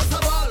 First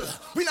of all,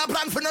 we not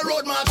plan for the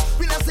road march.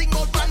 We not sing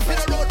about plan for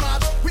the road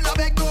march. We not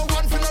beg no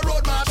one for the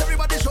road march.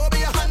 Everybody show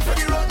me a hand for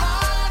the road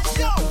march.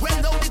 Yo, when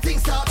now the thing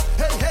start.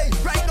 Hey, hey,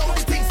 right now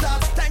the thing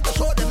start. Time to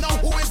show them now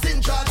who is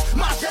in charge.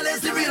 Marshall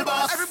is the real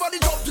boss. Everybody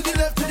jump to the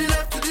left, to the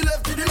left, to the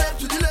left, to the left,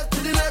 to the left, to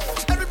the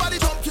left. Everybody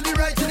jump to the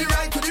right, to the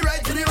right, to the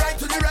right, to the right,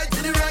 to the right,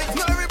 to the right.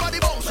 Now everybody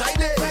bounce right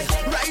there,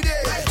 right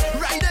there,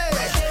 right there.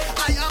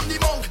 I am the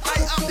monk, I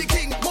am the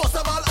king. Most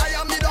of all, I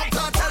am the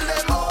doctor. Tell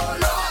them, oh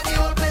Lord, the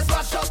whole place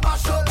mash up,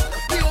 mash up.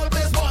 The whole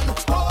place one.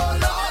 Oh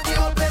Lord, the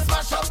whole place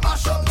mash up,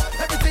 mash up.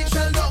 Everything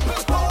shell down.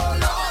 Oh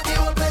Lord, the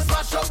whole place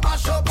mash up,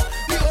 mash up.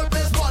 The whole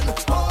place one.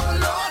 Oh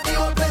Lord, the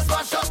whole place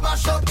mash up,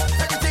 mash up.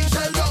 Everything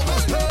shell down.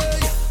 Hey,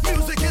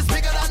 music is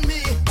bigger than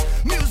me.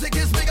 Music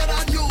is bigger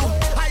than you.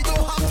 I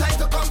don't have time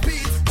to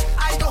compete.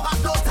 I don't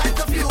have no time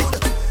to feud.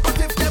 But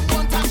if them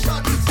want a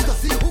shot, to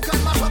see who can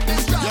mash up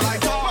this job. You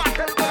like that?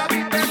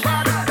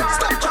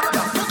 Stop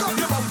chatting, look up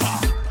your bumper.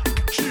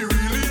 She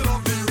really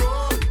love the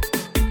road.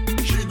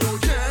 She don't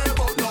care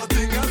about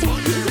nothing else but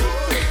the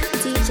road.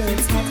 DJ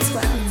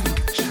Texwell.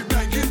 She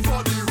begging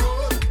for the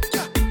road.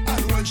 Yeah.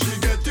 And when she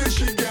get it,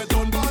 she get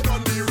on bad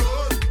on the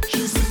road.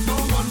 She sit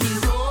down on the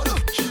road.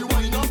 She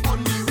wind up on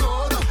the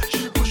road.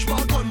 She push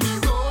back on the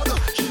road.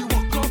 She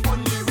walk up on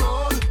the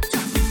road.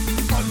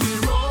 Yeah. On the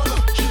road.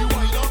 She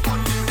wind up on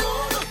the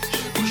road.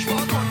 She push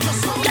back on the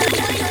road.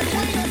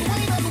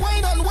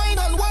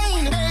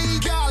 Wine. Hey,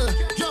 girl,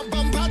 your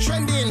bumper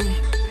trending.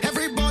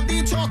 Everybody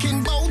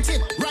talking about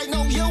it. Right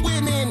now you're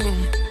winning.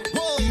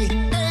 Boy,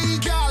 hey,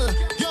 girl,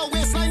 your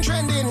waistline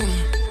trending.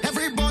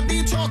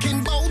 Everybody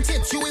talking about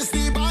it. You is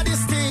the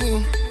baddest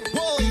thing.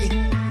 Boy,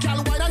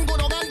 girl, wine and go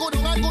down and go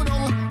down and go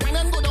down. Wine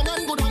and go down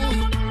and go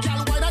down.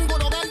 Girl, wine and go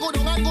down and go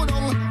down and go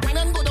down. Wine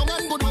and go down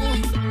and go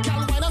down.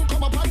 Girl, wine and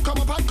come up and come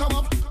up and come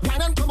up.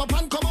 Wine and come up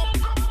and come up.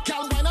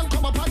 Girl, wine and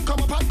come up and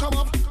come up and come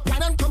up.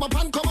 Wine and come up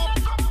and come up.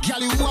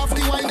 Girl, you have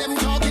the wine them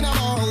talking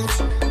about.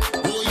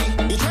 Boy,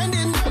 you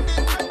trending.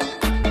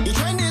 You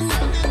trending.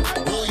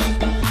 Boy,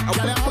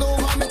 girl, you all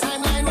over my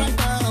timeline right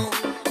now.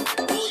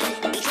 Boy,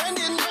 you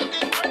trending.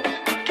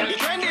 You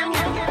trending.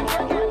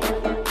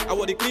 I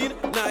want it clean,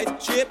 nice,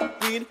 shape,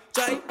 clean,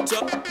 tight,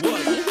 up,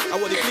 one. I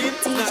want it clean,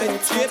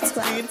 nice, shape,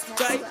 clean,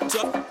 tight,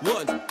 up,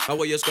 one. How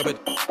are you scrub it?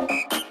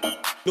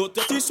 No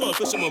dirty salt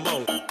fish in my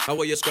mouth. How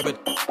are you scrub it?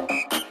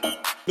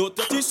 No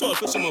dirty salt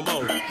fish in my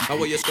mouth. How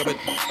are you scrub it?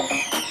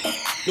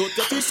 No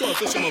dirty salt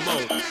fish in my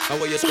mouth. How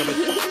are you scrub it?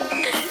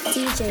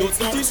 No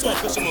dirty salt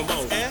fish in my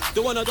mouth.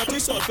 Don't want a dirty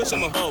salt fish in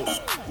my house.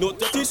 No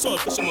dirty salt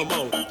fish in my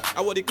mouth.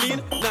 I want it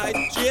clean,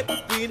 nice, shape,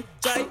 clean,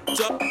 tight,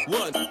 up,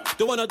 one.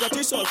 Don't want a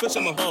dirty salt fish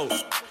in my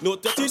house. No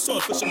dirty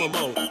salt fish in my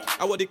mouth.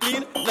 I want it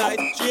clean,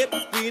 nice, shape,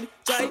 clean,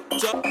 tight,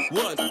 up,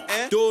 one.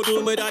 Don't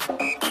do me that.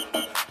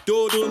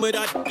 Don't do me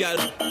that, girl.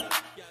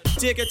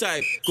 Take your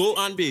time, go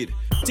and beat.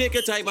 Take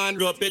your time and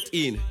rub it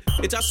in.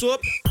 It's a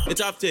soap,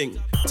 it's a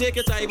thing.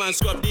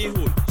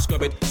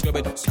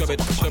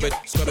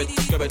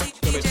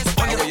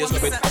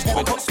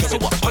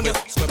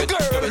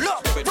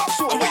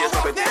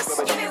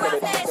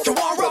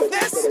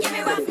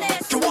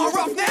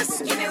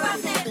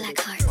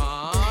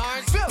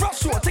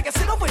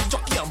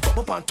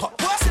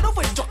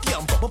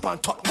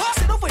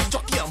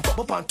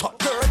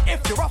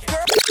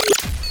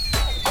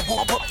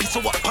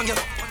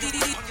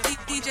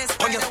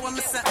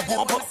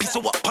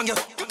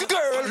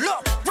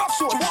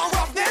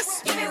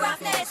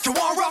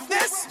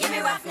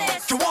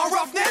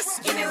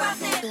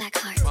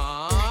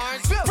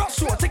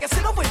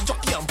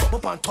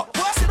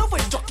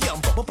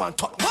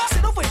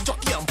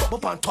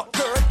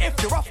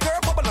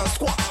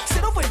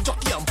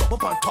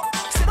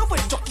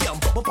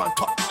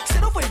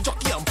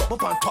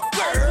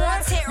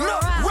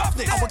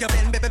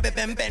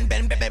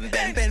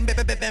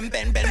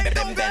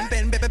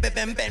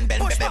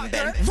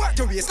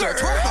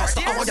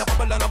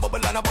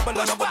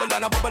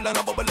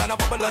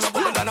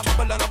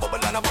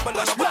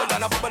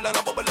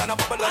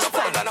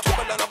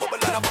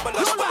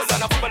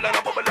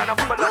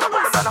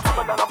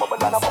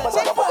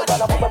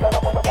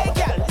 Hey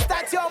girl, is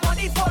that your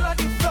money fall on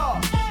the floor?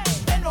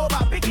 Bend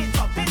over, pick it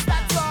up. Is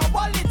that your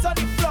wallet on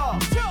the floor?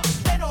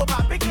 Bend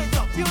over, pick it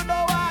up. You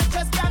know I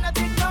just cannot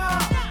ignore.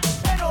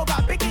 Bend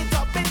over, pick it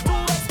up. It's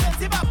too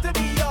expensive up to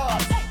be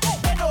yours.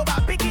 Bend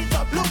over, pick it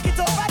up. Look it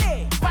over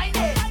there. Find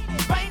it,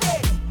 find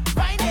it,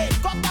 find it.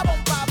 Got the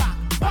bumper back.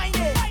 Find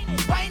it,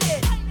 find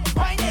it,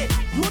 find it.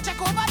 You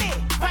check over there.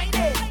 Find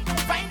it,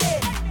 find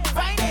it,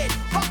 find it.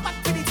 Come back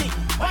to the thing.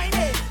 Find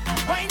it,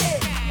 find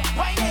it,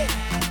 find it.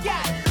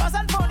 Yeah, lost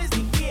and found is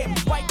the game.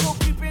 Why you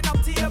creeping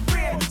up to your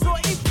brain? So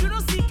if you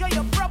don't seek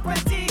your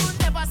property, you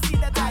never see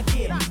that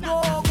again.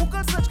 No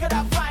Google search could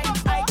I find.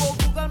 I go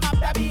Google map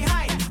that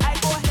behind. I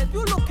go help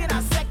you look in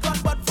a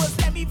second, but first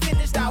let me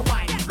finish that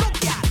wine.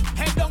 Look, yeah,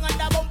 head down and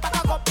the bumper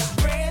cock up.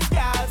 Praise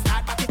girl,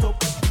 start back it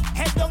up.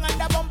 Head down and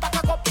the bumper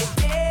cock up.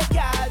 Hey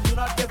girl, do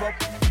not give up.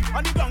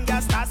 On the ground,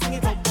 girl, start sing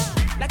it up.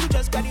 Like you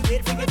just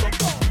graduate, bring it up.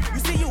 You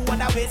see you on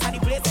the waist and the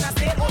place in a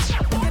state up.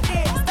 Look at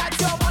this, that's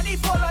your money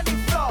fall on the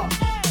floor.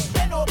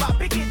 Bend over,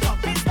 pick it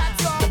up. Is that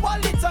your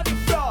wallet on the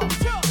floor?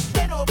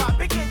 Bend over,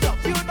 pick it up.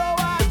 You know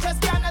I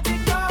just cannot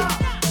ignore.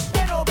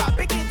 Bend over,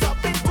 pick it up.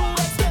 It's too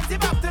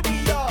expensive up to be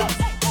yours.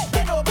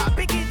 Bend over,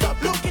 pick it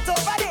up. Look it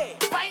over there.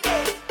 Find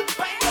it,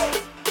 find it,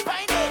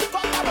 find it.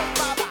 Come on,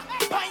 Baba.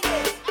 Find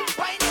it,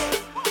 find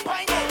it,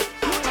 find it.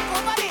 You check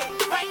over there.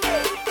 Find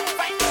it,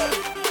 find it,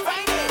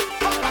 find it.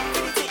 Come back to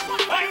the thing.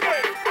 Find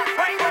it,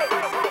 find it,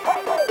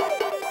 find it.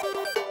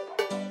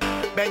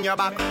 Bend your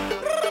back,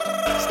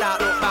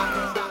 start look back.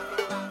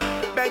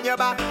 Bend your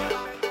back,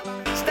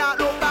 start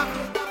look back.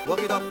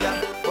 Walk it up,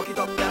 yeah. Walk it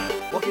up, yeah.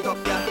 Walk it up,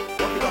 yeah.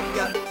 Walk it up,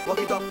 yeah. Walk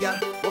it up, yeah.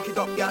 Walk it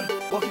up, yeah.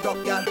 Walk it up,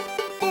 yeah.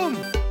 Boom.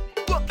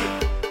 Walk it,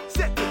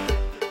 set it.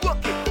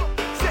 Walk it,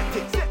 set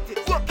it, set it.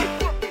 Walk it,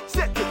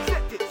 set it,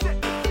 set it, set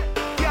it.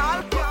 Girl,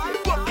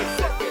 walk it,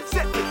 set it,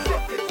 set it,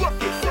 set it.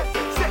 Walk it, set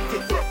it, set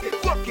it, set it.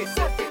 Walk it,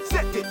 set it,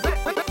 set it, set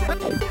it.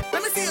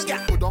 Let me see you, girl.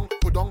 Pudong,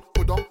 pudong,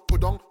 pudong,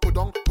 pudong,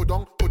 pudong,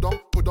 pudong, pudong,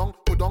 pudong,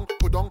 pudong,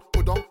 pudong,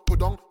 pudong,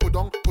 pudong,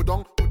 pudong,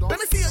 pudong, pudong. Let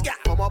me see you, girl.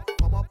 Come up,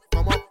 come up,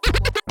 come up, come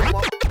up, come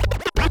up,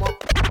 come up,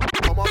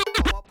 come up,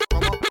 come up,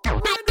 come up.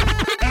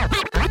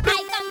 I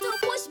come to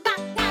push back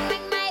and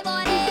ring my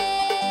body,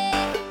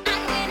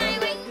 and when I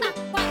ring back,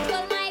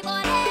 control my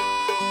body.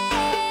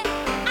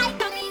 I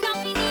come in on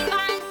the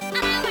van,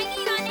 and I ring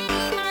in on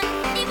any man.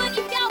 Even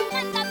if your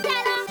woman come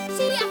tell her,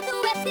 she have to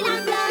wait till I'm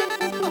done.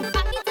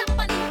 Back it up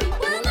on the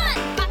people, man.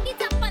 Back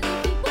it up on the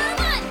people,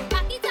 man.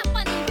 Back it up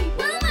on the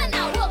people, man.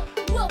 Now whoa,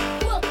 whoa,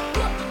 whoa,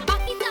 whoa.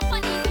 Back it up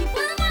on the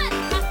people, man.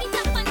 Back it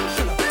up on the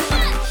people,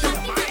 man.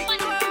 Back it up on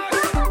the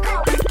people, man.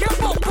 Pick your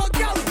bumper,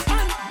 girl,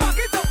 and back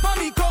it up on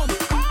me, come.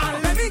 And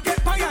let me get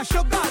by your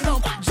sugar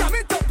lump. Jam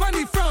it up on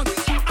the front,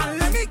 and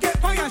let me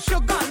get by your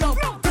sugar lump.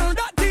 Turn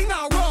that thing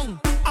around.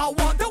 I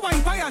want the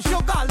wine by your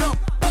sugar lump.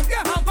 Put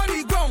your hand on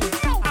the ground,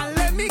 and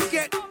let me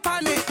get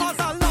on it. 'Cause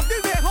I love the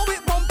way how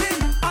it bumping.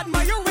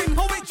 Admiring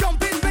how it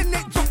jumping. When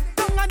it jump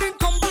down and then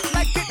come back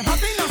like it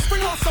having a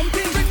spring or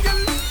something. When you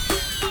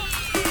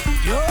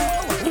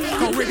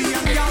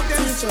Caribbean girl,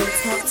 them DJ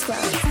Tech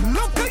 12.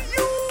 look at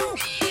you.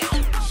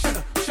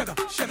 Sugar, sugar,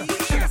 sugar,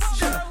 sugar,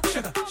 sugar,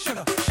 sugar,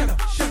 sugar, sugar,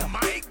 sugar.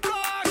 My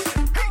gosh.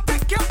 Hey,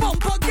 take your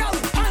bumper, girl,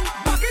 and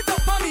back it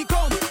up on me,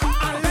 come.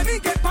 And let me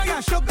get by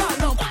your sugar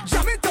lump.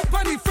 Jam it up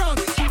on the front,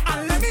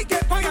 and let me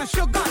get by your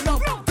sugar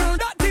lump. Turn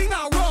that thing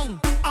around.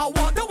 I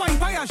want the wine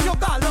by your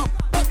sugar lump.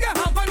 Put your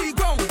hand on the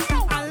ground,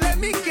 and let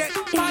me get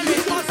by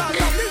it. 'Cause I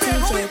love the way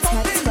how it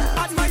bumping.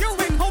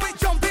 Admiring how it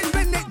jumping.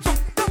 When it jump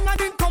down and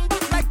then come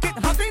back like it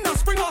having a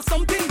spring or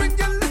something. When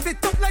you lift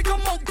it up like a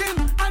mountain.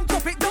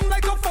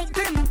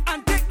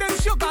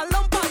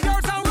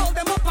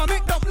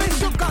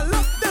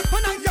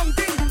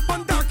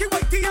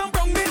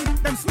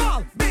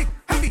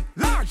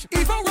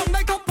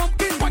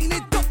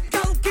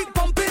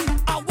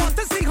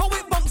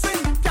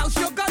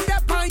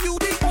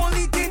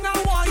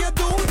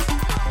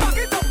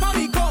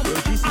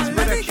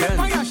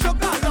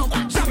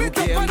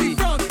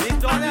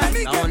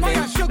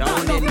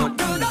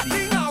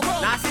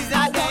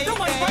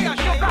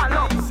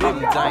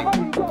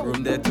 time.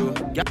 Room there too.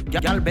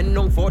 Girl bend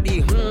down for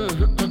the.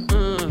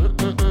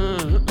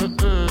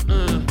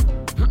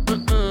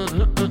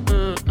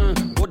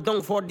 Go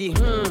down for the.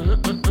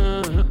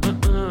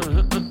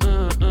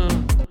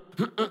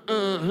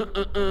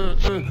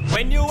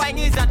 When you whine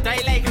is that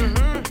I like.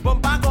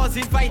 Bumper goes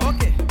in fight.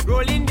 Okay.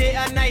 Rolling day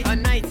and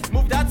night.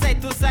 Move that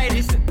side to side.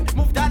 Listen.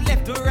 Move that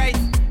left to right.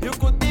 You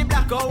could be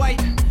black or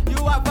white.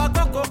 You have a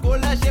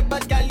Coca-Cola shape,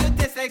 but girl you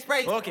taste like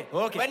Sprite. Okay.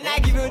 When I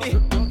give you the,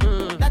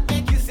 that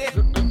make you say.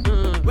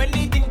 When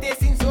they think they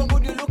sing so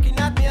good, you looking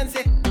at me and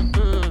say,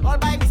 all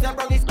by Mr.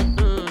 Promise.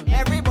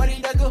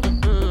 Everybody does do.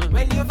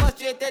 When you're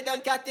frustrated,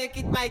 don't can't take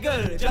it, my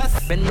girl.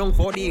 Just bend down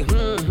for the.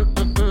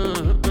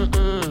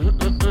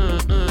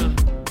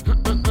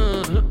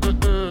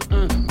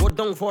 Go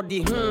down for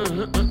the.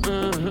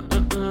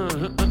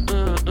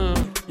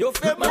 You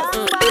feel my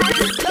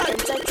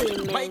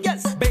my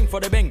yes. Bang for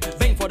the bang,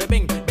 bang for the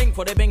bang, bang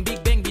for the bang,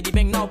 big bang, biddy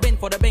bang. Now bang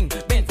for the bang,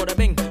 bang for the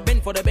bang, bang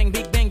for the bang,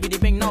 big bang, biddy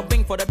bang. Now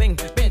bang for the bang,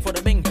 bang for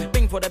the bang,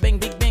 bang for the bang,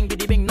 big bang,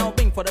 biddy bang. Now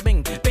bang for the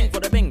bang, bang for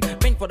the bang,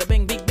 bang for the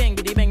bang, big bang,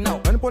 biddy bang.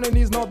 Now. And upon the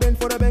knees now bend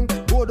for the bang.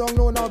 Go down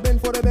low now bend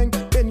for the bang.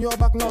 Bend your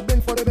back now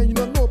bend for the bang. You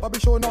don't know Bobby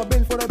Show now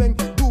bend for the bang.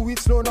 Do it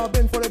slow now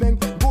bend for the bang.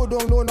 Go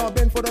down low now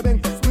bend for the bang.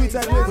 Do it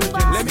like leverage.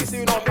 Let me see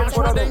you now bend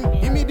for the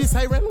bang. Give me the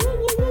siren.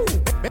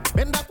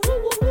 Bend that.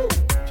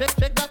 Check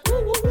that.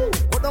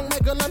 Go down my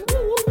girl and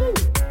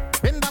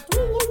bend that.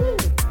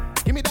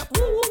 Give me that.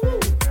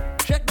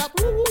 Check that.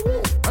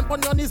 And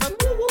on your knees and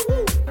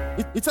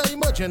it's an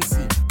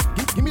emergency.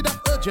 Give me that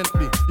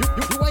urgently. You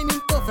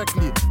whining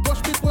perfectly.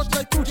 Push me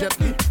like too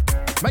gently.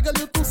 My girl,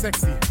 you too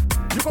sexy.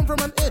 You come from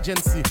an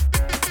agency.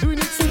 Doing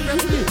it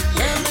secretly.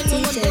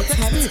 DJ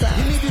Textbook.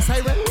 Give me the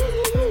siren.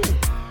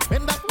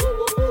 Bend that.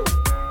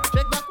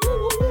 Check that.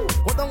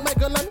 Go down my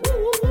girl and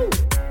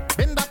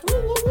bend that.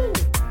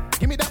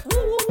 Give me that.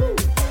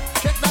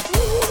 Check that.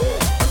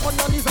 And on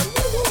your knees and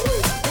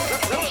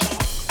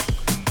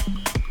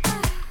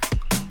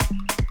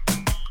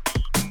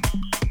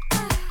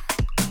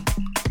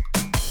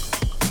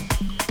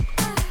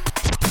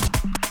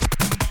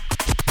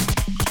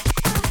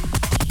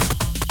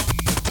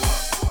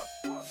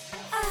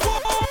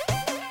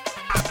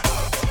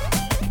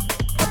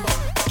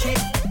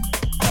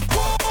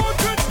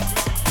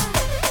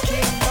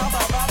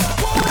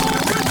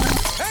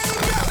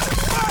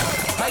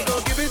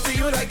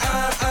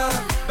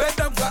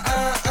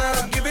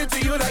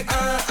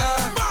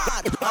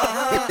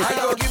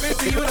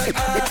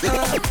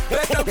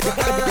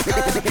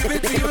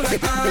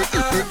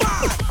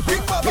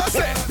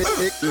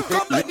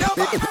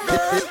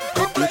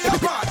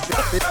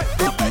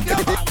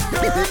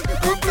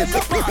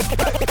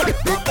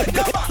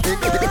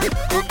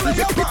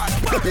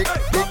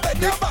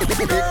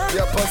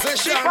your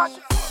position.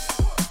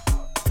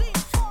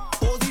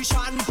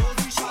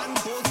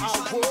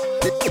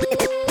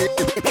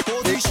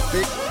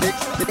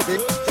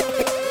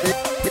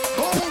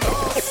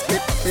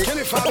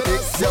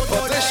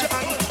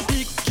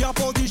 Pick your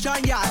position,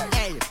 yeah.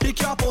 Hey,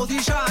 pick your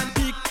position.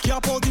 Pick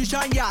your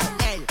position, yeah.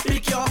 Hey,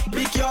 pick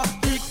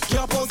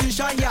your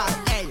position, yeah.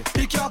 Hey,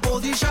 pick your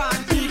position.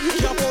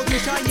 Pick your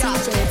position, yeah.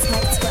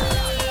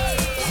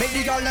 Make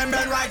the girl them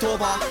bend right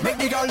over. Make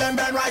the girl them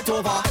bend right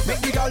over.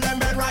 Make the girl them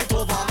bend right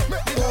over.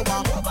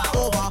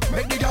 Over.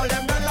 Make the girl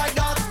them bend like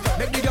that.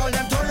 Make the girl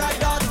them turn like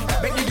that.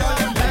 Make the girl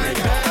them bend.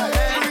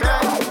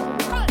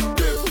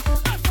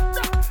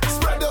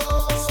 Spread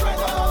out.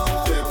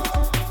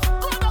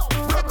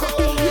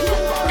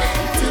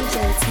 DJ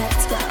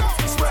Textbook.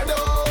 Spread out.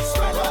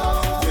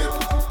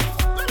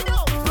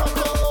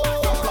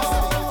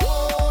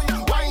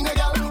 Wine a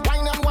gal,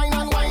 wine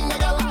a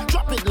gal.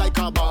 Drop it like a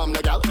bomb, a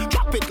gal.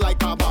 Drop it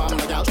like a bomb,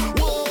 a gal.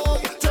 Whoa,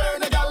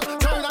 turn a gal,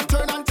 turn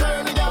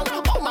a gal.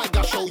 Oh my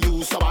gosh, oh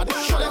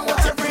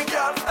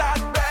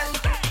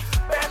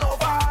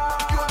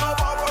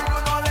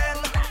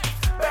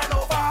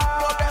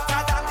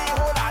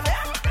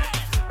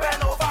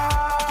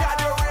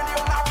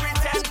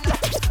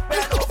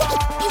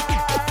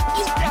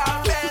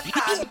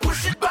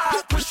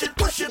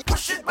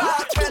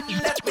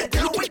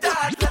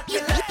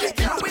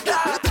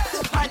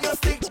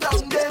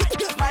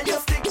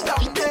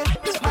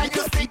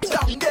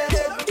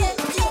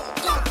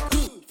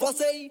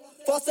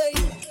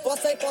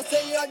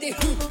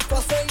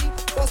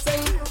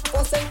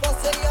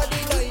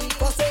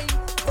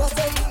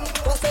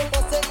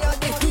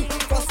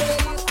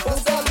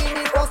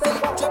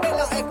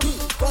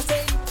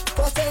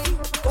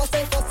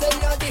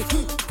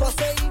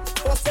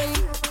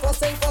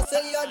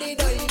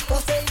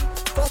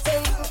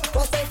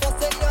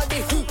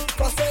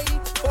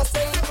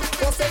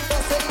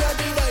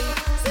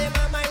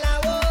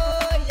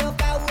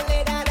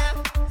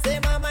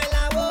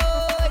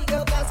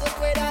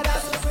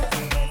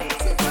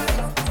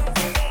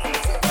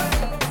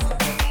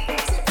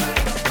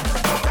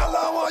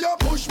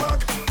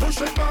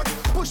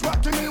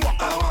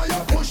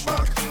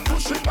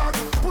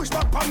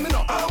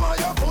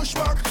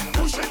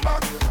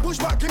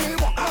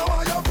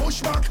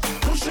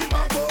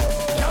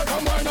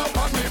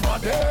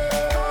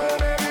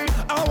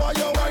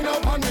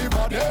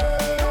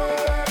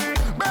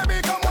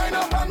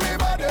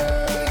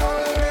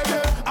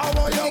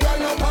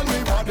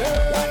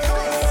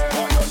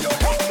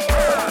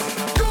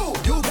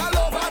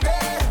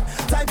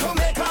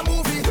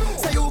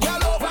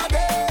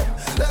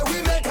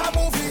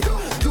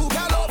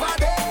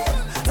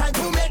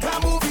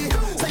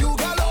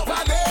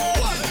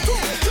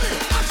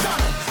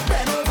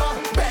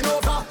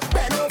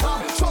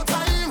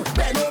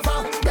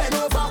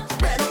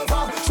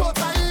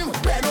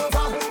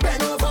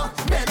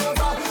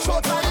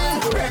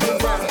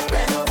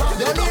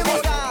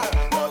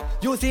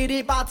see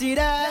the party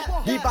there,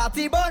 the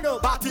party bono,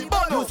 party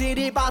bono. You see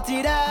the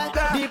party there,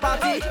 the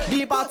party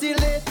lit, party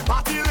lit,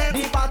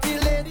 the party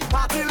lit,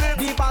 party lit,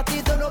 the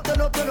party turn up,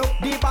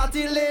 the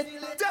party lit,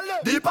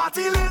 the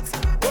party lit,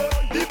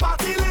 the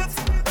party lit,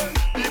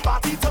 the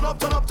party turn up,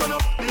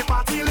 the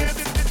party lit.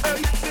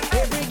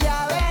 Every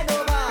girl and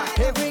over,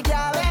 every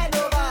girl and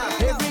over,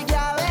 every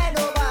girl and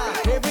over,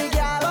 every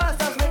girl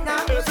bust us with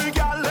now. Every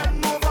girl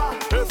and over,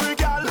 every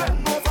girl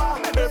and over,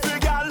 every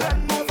girl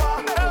and over,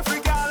 every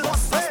girl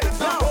bust us with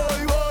now.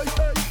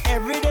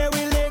 Every day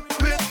we lit,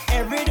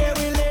 every day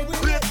we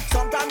lit.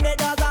 Sometimes they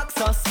does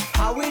ask us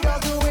how we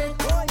does do it.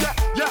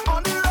 Yeah,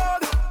 on the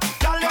road,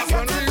 girl, you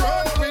get the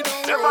road. We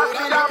don't road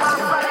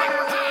alone.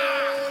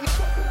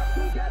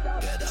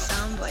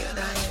 Sound like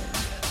Diane.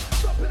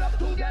 Chop it up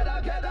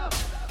together, get up.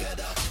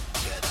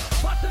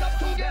 Mash it up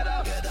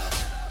together, get up.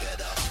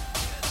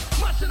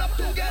 Mash it up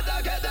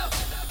together, get up.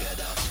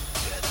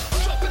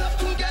 Chop it up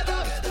together,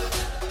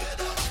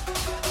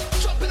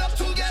 chop it up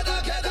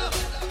together, get up.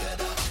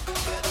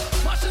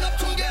 Mash it up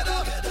together,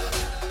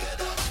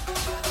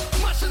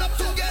 mash it up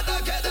together,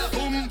 get up.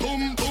 Boom,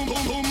 boom, boom,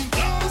 boom, boom.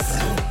 Blast.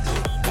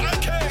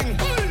 Viking.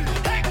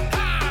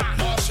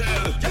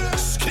 Marshall.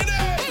 Skinny.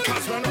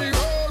 'Cause when we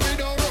roll, we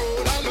don't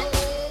roll alone.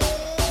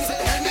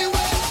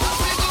 Anyway,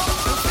 we go.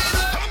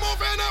 Come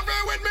over and over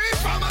with me,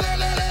 family.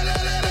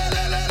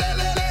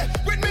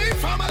 With me,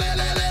 family.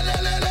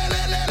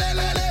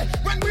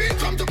 When we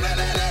come to play,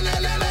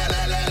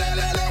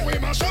 we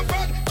mash up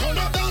and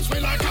gonna dance we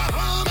like a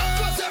hammer.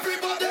 'Cause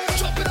everybody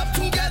chop it up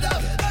together,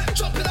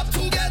 chop it up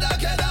together,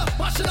 get up,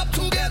 mash it up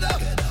together,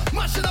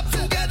 mash it up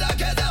together,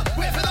 get up,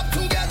 wave it up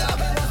together,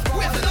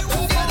 wave it up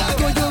together.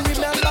 Do you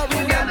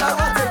remember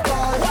what it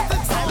called?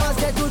 Simon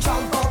said to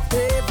jump up,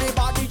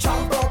 everybody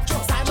jump up.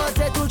 Simon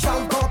said to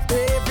jump up,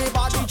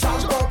 everybody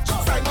jump up.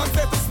 Simon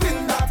said to spin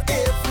that,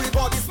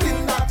 everybody spin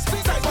that.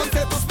 Simon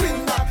said to spin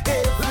that,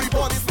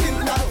 everybody spin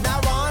that. Now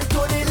run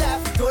to the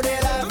left, to the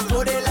left, to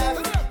the left.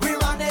 We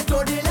run it to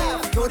the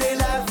left, to the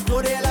left, to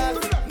the left.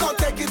 Now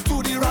take it to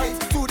the right,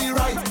 to the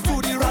right, to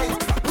the right.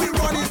 We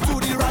run it to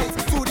the right,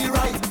 to the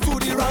right, to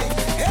the right.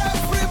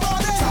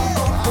 Everybody jump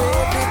up,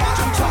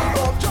 everybody jump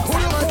up.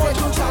 Simon said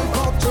to jump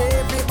up,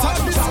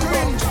 everybody jump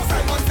up.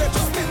 Simon said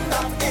to spin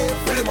that,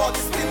 everybody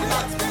spin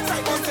that.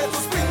 Simon said to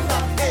spin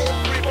that,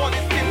 everybody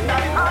spin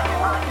that.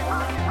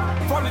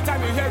 From the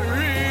time you hear it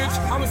reach,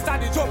 I'm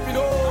steady jumping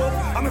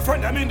up. I'm a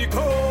friend, I'm in the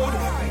code.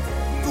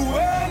 Do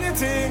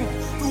anything,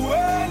 do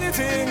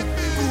anything,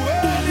 do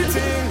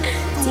anything,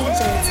 do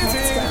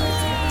anything.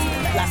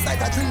 Last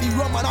night I drink the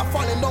rum and I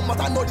falling down, but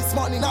I know this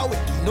morning I'm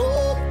waking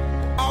up.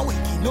 I'm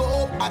waking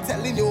up, I'm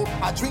telling you.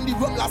 I drink the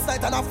rum last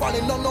night and I'm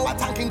falling down, now I'm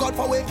thanking God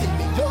for waking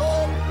me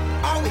up.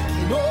 I'm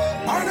waking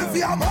up. And if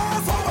you're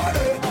more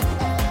somebody,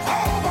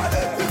 over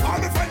there, if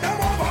I'm a friend,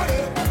 I'm over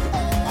there.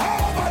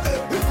 Over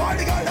there, if I'm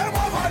the girl, I'm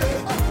over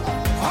there.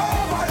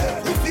 Over there,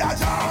 if you're a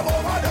job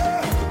over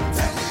there.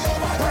 Tell me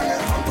over there. When you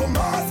come to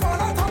Mars,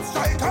 man, a top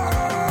striker.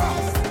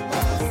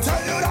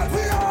 Tell you that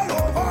we all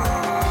over.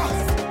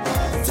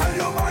 Tell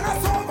you man a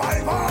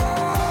survivor.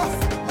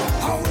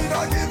 And we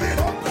not give it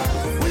up.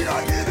 We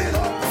not give it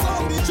up.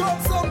 Some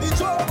be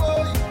job,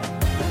 boy.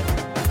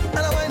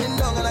 And I'm winding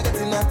down and I'm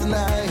getting out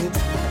tonight.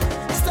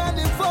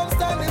 Standing firm,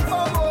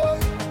 boy.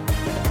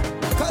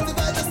 Cause if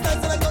I just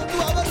dance and I come to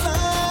have a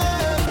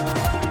time.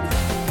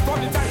 From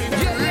the time you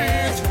hear it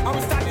reach, I'm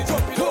steady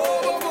jumping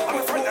up. I'm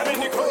a friend, I'm in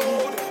the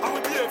code. I'm a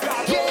behavior.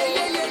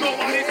 Yeah.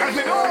 Nobody can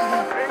be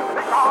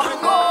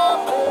Hang up.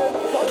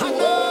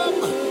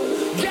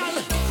 Girl,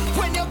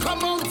 when you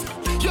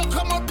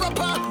come out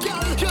proper.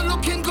 Girl, you're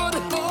looking good.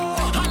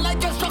 I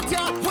like your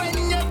structure when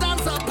you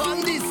dance up on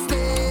this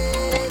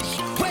stage.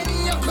 When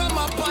you come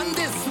up on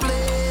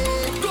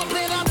display. Don't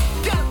play that,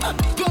 girl.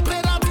 Don't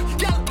play that,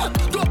 girl.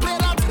 Don't play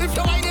that. If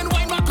you're whining,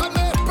 wine back on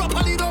me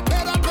properly. Don't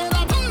play that, play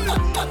that.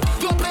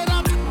 Don't play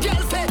that,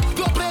 girl. Say,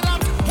 don't play that.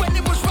 When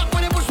you push back,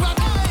 girl.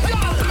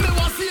 Me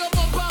want see your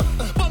bumper.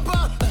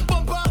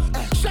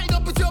 Shine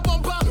up with your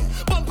bumper.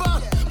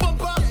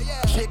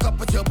 Shake up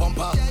with your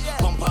bumper.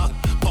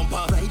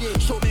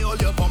 Show me all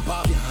your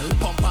bumper.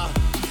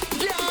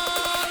 Yeah,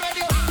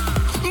 ready.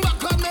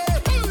 Back on me.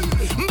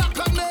 Back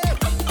on me.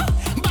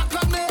 Back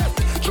on me.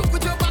 Choke with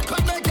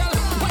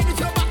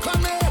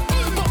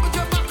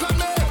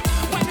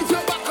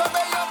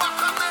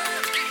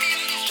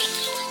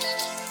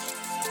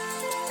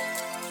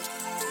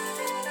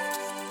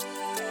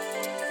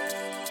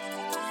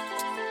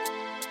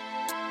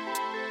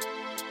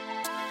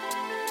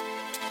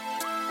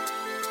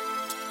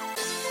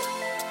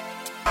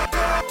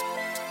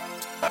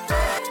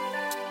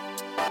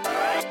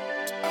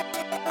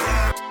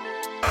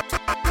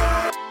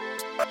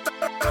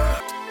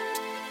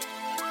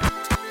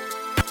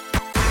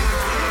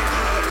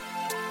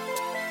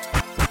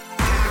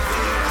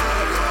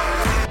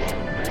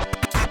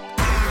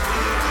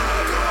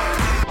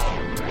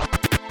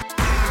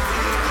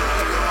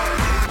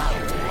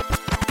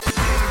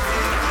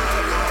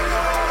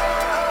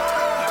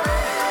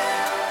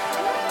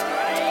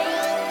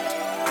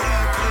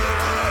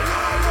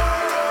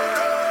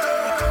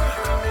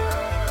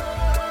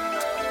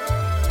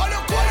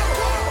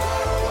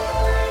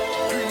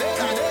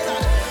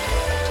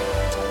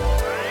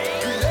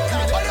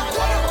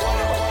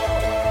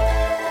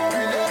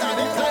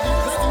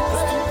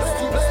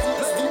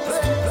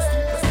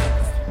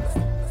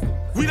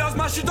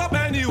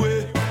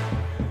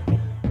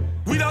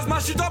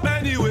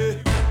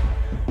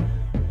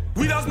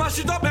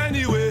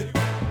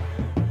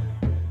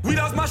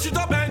smash it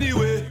up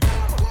anyway.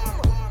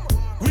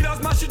 We don't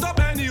smash it up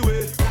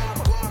anyway.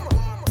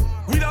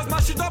 We don't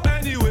smash it up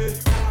anyway.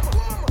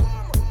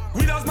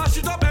 We don't smash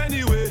it up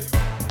anyway.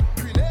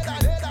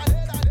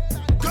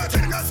 Get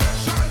in your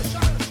section.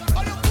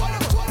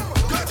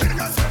 Get in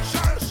your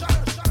section.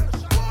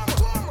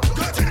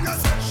 Get in your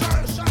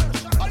section.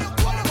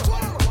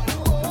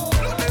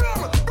 Load the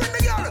rum, bring the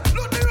girl.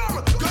 Load the rum.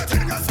 Get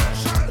in your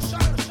section.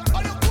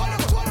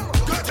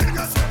 Get in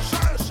your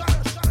section.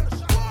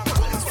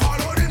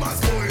 Follow the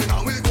mask going,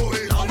 and we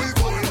going, and we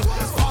going.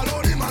 Follow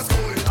the mask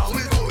going, and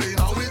we going,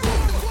 and we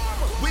going.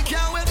 We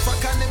can't wait for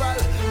carnival.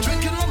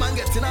 Drinking rum and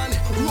getting on it.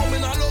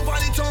 Roaming all over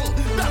the town.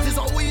 That is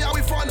how we are,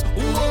 we fun.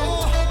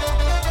 Whoa.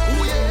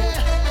 Oh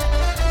yeah.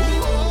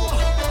 Whoa.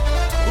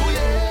 Oh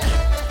yeah.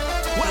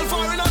 Well,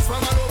 foreigners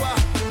from all over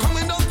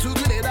coming down to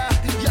Grenada.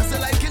 Yes, they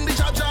like in the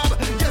job.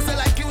 Yes, they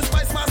like you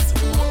spice mass.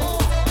 Whoa.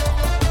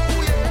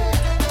 Oh yeah.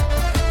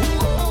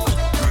 Whoa.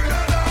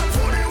 Grenada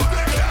for the one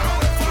they can't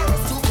wait for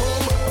us to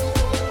come.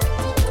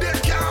 They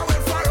can't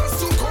wait for us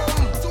to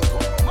come.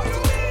 What do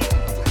you mean?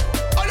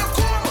 Oh, you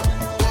come.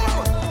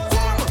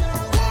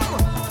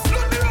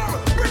 Load the rum,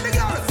 bring the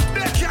girls.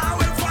 They can't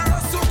wait for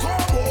us to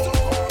come. Oh,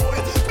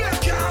 they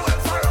can't wait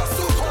for us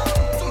to come.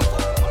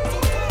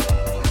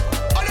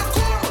 Oh, you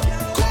come.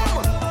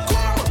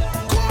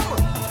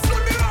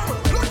 Load the rum,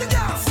 load the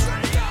girls.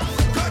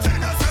 Get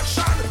in your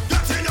section,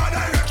 get in your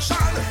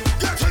direction.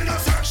 Get in your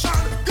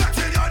section, get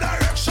in your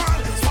direction.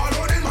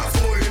 Follow the mass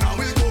going, and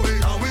we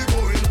going, and we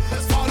going.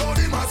 Follow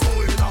the mass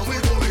going, and we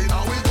going,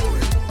 and we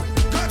going.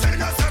 Get in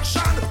your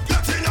section,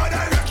 get in your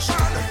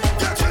direction.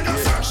 Get in your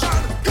section,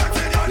 get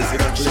in your This is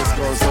the direction. place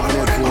called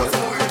 784.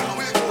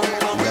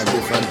 We are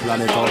different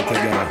planet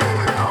altogether.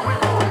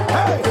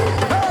 Hey,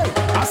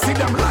 I see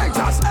them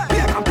lighters,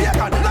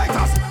 pagan,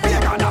 lighters,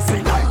 pagan, I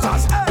see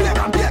lighters,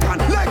 pagan,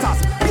 lighters,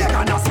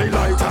 pagan, I see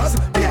lighters,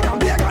 pagan,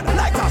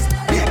 lighters,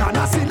 pagan,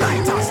 I see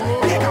lighters,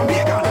 pagan.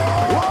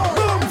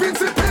 Boom,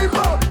 Vincy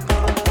people,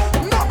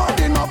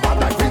 nobody no bad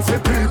like Vincy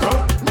people.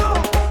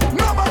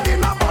 Nobody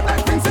no bad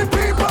like Vincy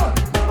people.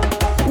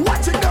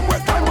 Watching them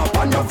with time up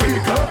on your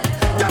vehicle,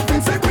 them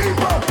Vincy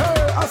people. Hey,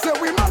 I say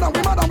we mad and we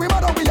hard,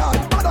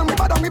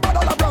 mad and we bad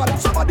all abroad.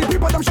 Some of the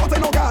people them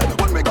shouting oh God.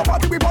 When we go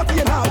party, we party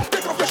in hell.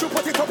 Take off the shoe,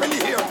 put it up in the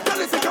air. Tell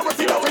the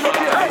security that we not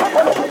here.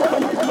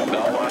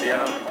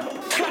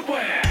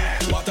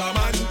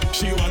 Waterman,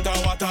 she want a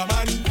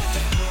waterman.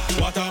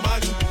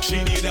 Waterman,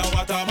 she need a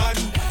waterman.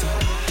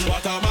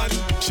 Waterman,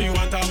 she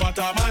want a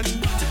waterman.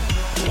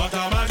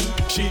 Waterman,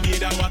 she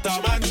need a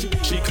waterman.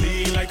 She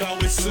clean like a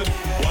whistle.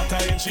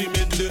 Water in she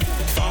middle,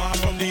 far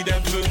from the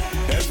devil.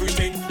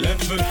 Everything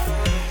level.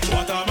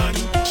 Waterman,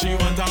 she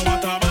want a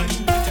waterman.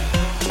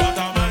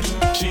 Waterman,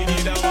 she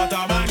need a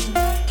waterman.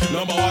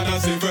 Number one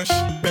and say fresh,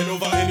 bend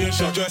over in your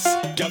short dress.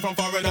 Girl from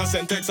foreign and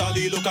send text, all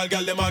the local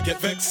girl them a get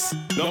vexed.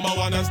 Number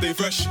one and stay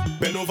fresh,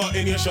 bend over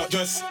in your short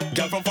dress.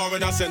 Girl from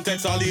foreign and send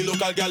text, all the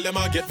local girl them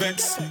a get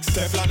vexed.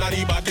 Teflon and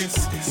the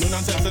baddest, no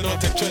nonsense and no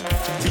tech threat.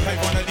 Behind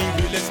one of the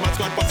realest, man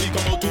squad party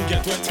come out to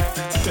get wet.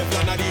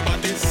 Teflon and the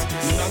baddest,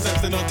 no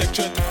nonsense and no tech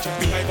threat.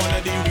 Behind one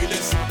of the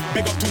realest,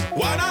 big up to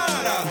one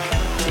another.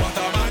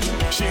 Waterman,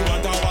 she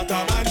want a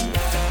waterman.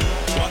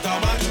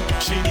 Waterman,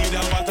 she need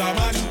a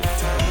waterman.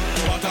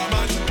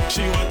 Waterman,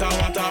 she want a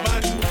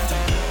waterman.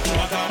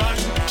 Waterman,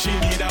 she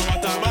need a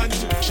waterman.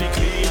 She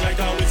clean like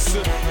a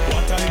whistle.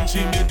 Water in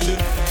she middle,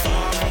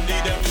 far from the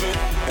devil.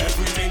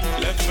 Everything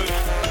level.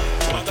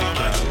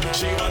 Waterman,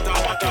 she want a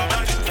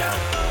waterman.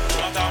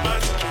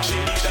 Waterman, she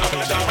need a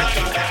waterman.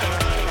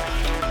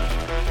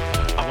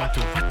 I want a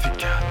wetty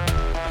girl.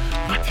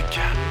 Wetty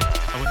girl.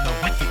 I want a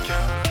wetty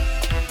girl.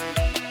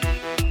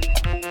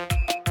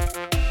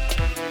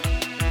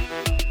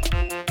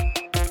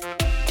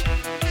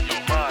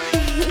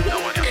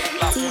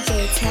 DJ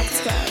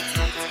Texco.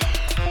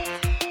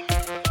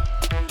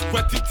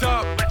 Wet it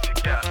up,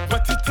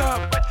 wet it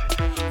up,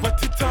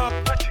 wet it up.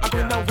 I'm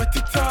gonna wet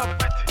it up,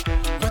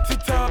 wet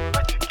it up,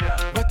 wet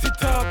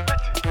it up,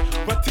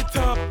 wet it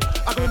up.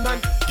 I'm gonna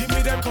give me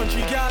them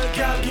country gal,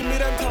 give me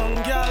them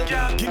tongue gal,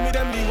 give me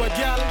them leeward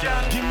gal,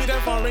 give me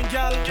them foreign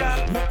gal.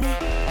 Make me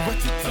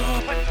wet it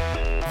up,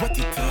 wet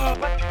it up,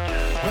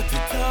 wet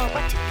it up,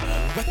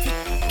 wet it.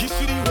 Give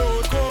she the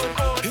road code.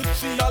 If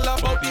she all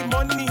about the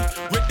money,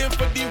 waiting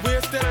for the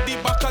wasted, the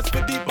backers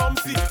for the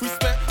bumpsy.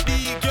 Respect the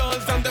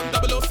girls and them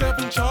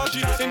 007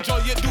 charges.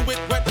 Enjoy it, do it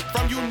wet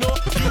from you know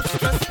you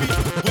stress me.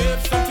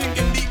 Wave something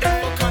in the air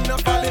for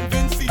carnival and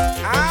Vincy. When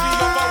she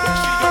up,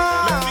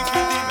 let me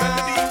feel the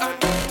melody and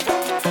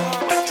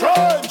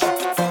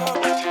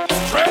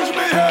strange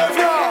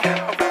behavior.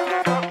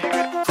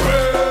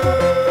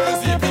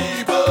 Crazy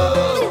people.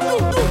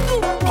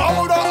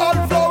 Powder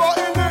and flour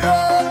in the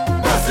air.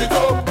 Mess it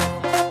up,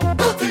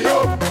 dirty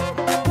up.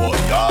 Oh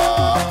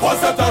yeah.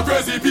 What's that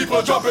crazy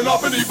people jumping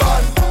up in the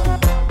van?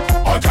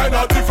 All kind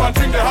of different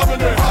thing they have in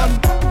their hand.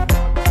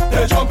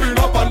 They jumping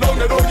up and down,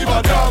 they don't give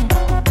a damn.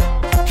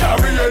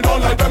 Carrying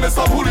on like them is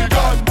some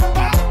hooligan.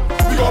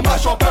 We gon'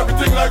 mash up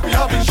everything like we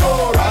have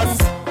insurance,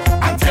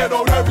 and tear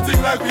down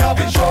everything like we have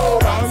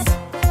insurance.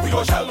 We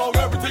gon' shell out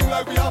everything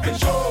like we have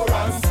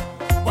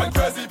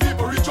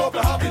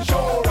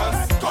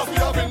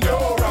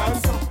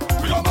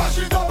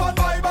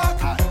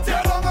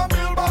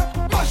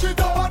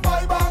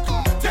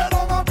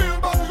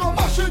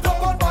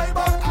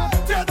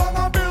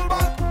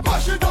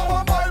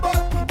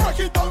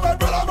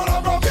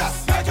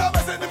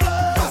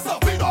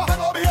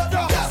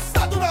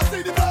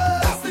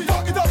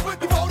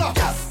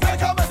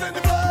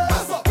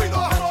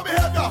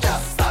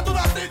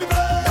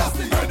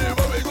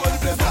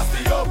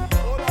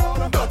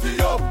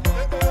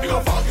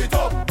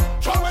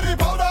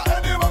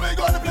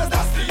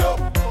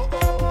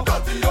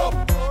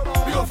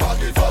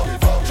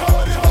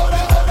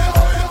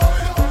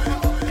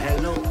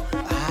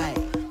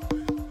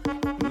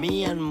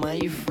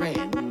my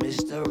friend,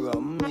 Mr.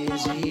 Rum,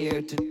 is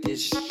here to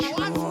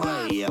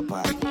destroy your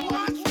party.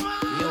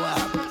 You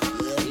up?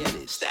 Hear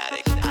this.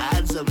 Static. I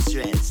had some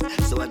stress,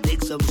 so I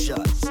take some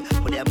shots.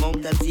 But the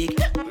amount I take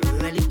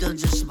really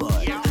touch the spot.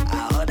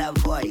 I heard a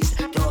voice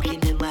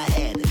talking in my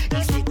head.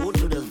 He said, go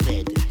to the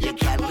vet, you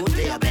can't go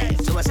to your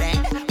bed. So I said,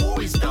 who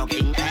is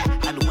talking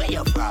and where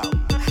you from?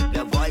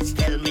 The voice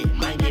tell me,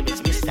 my name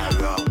is Mr.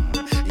 Rum.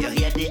 You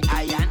hear the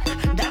iron?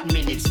 That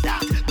minute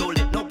start. Don't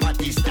let no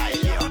party style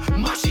you.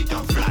 Mash it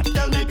up flat,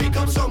 tell me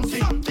become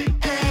something.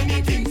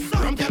 Anything.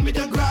 Rum tell me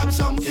to grab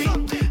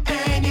something.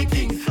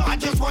 Anything. I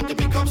just want to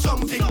become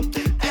something.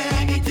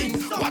 Anything.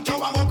 Watch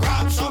how I will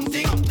grab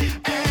something.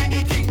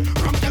 Anything.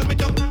 Rum tell me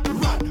to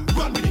run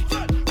with it.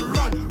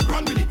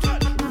 Run with it.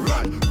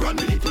 Run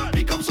with it.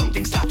 Become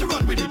something, start to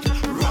run with it.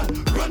 Run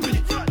with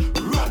it.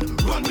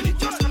 Run with it.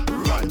 Just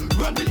run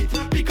with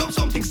it. Become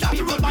something, start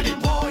to run with it.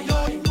 Boy,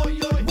 yo, boy,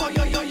 yo, boy,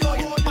 yo, yo,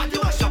 yo. Party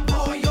mash up,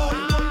 boy, yo,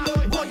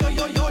 boy, yo,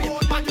 yo, yo.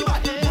 Party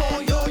mash up,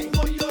 boy, yo,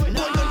 boy, yo,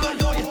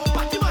 yo.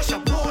 Party mash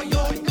up, boy,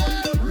 yo,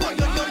 boy,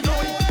 yo.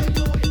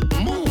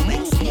 Move,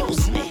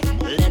 excuse me,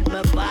 let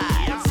me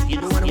pass. You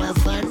don't wanna have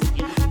fun?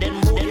 Then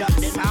move your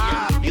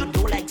then you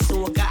do like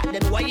soca.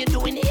 Then what you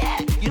doing here?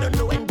 You don't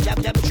know when jab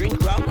drink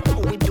rum.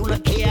 We do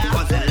not care.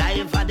 Cause the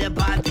life of the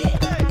party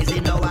is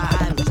in our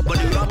hands. But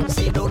the rum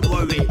say don't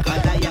worry,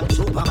 cause I am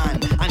Superman.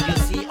 And you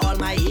see all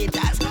my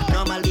haters,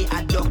 normally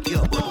I duck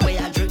you. But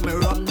when I drink my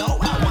rum now,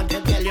 I want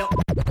to tell you.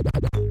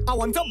 I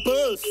want to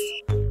buzz.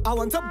 I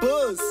want to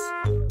buzz.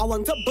 I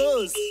want to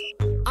buzz.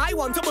 I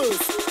want to buzz.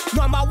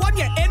 Number one,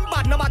 you're in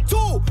bad. Number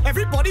two,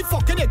 everybody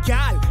fucking your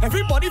gal.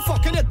 Everybody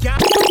fucking your gal.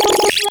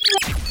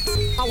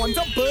 I want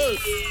to buzz.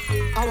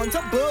 I want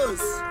to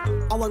buzz.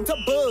 I want to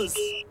buzz.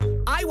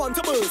 I want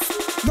to buzz.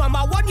 Number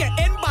one, you're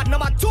in bad.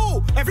 Number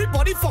two,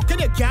 everybody fucking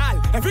your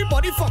gal.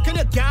 Everybody fucking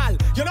your gal.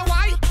 You know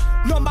why?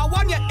 Number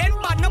one, you're in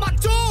bad. Number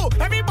two,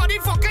 everybody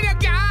fucking your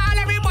gal.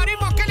 Everybody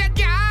fucking your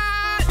gal.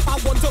 I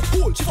want to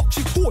hold. She fuck,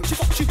 she hold. She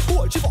fuck, she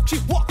hold. She fuck, she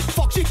what?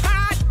 Fuck, she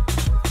had.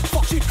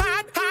 Fuck, she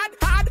had.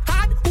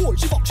 Hold.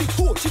 She fuck, she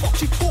hold. She fuck,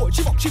 she hold.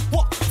 She fuck, she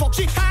what? Fuck,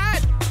 she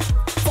had.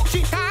 Fuck, she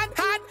had.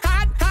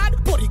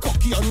 Body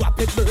cocky and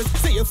rapid burst.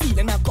 Say you're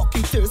feeling a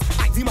cocky thirst.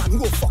 I the man who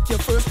go fuck you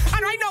first.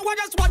 And right now I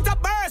just want to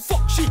burst.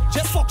 Fuck she,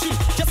 just fuck she,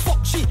 just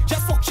fuck she,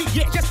 just fuck she,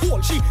 yeah, just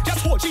hold she, and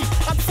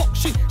fuck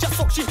she, just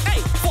fuck she,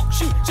 hey, fuck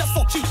she, just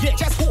fuck she, yeah,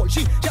 just hold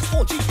she,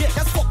 yeah,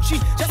 just fuck she,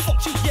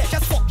 yeah,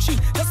 just fuck she.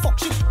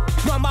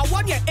 Number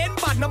one, you're in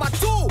bad. Number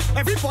two,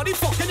 everybody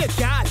fucking your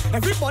gal.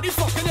 Everybody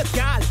fucking your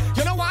gal.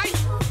 You know why?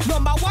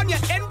 Number one, you're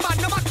in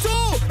bad. Number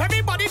two,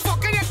 everybody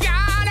fucking your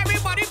gal.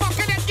 Everybody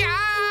fucking your gal.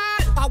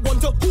 I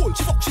want to hold.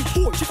 She fuck, she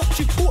hold. She fuck,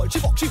 she hold. She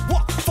fuck, she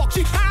what? Fuck,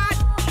 she had.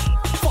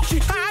 Fuck, she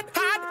had.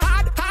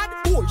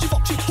 Hold. She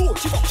fuck, she hold.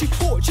 She fuck, she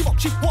hold. She fuck,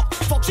 she what?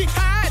 Fuck, she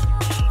had.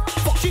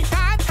 Fuck, she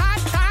had.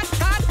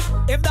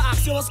 If the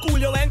ask you what school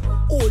you went,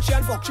 hold she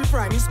and fuck she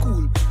primary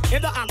school.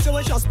 If the ask you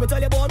which hospital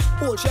you born,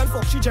 hold she and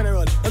fuck she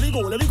general. Let me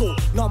go.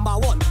 Number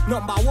one, you're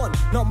in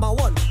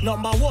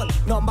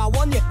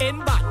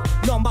bad.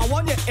 Number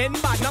one, you're in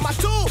bad. Number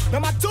two.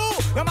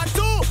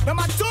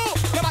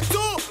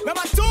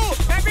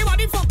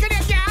 Everybody fucking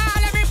your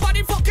gal.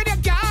 Everybody fucking your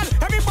gal.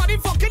 Everybody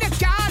fucking your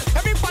gal.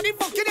 Everybody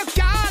fucking your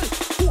gal.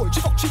 Hold,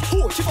 she fuck, she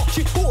hold. She fuck,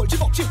 she hold. She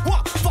fuck, she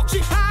what? Fuck, she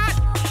had.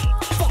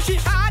 Fuck, she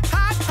had.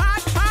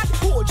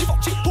 Hold, she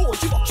fuck, she hold.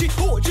 She fuck, she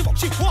hold. She fuck,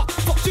 she what?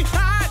 Fuck, she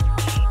had.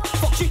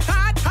 Fuck, she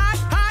had.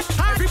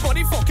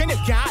 Everybody fucking your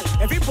gal.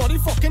 Everybody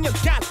fucking your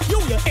gal.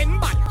 You're in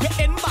bad.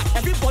 You're in bad.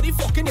 Everybody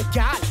fucking your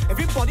gal.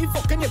 Everybody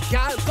fucking your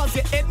gal. Cause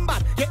you're in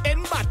bad. You're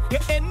in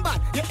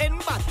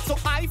bad. So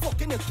I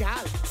fucking your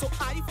gal. So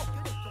I fucking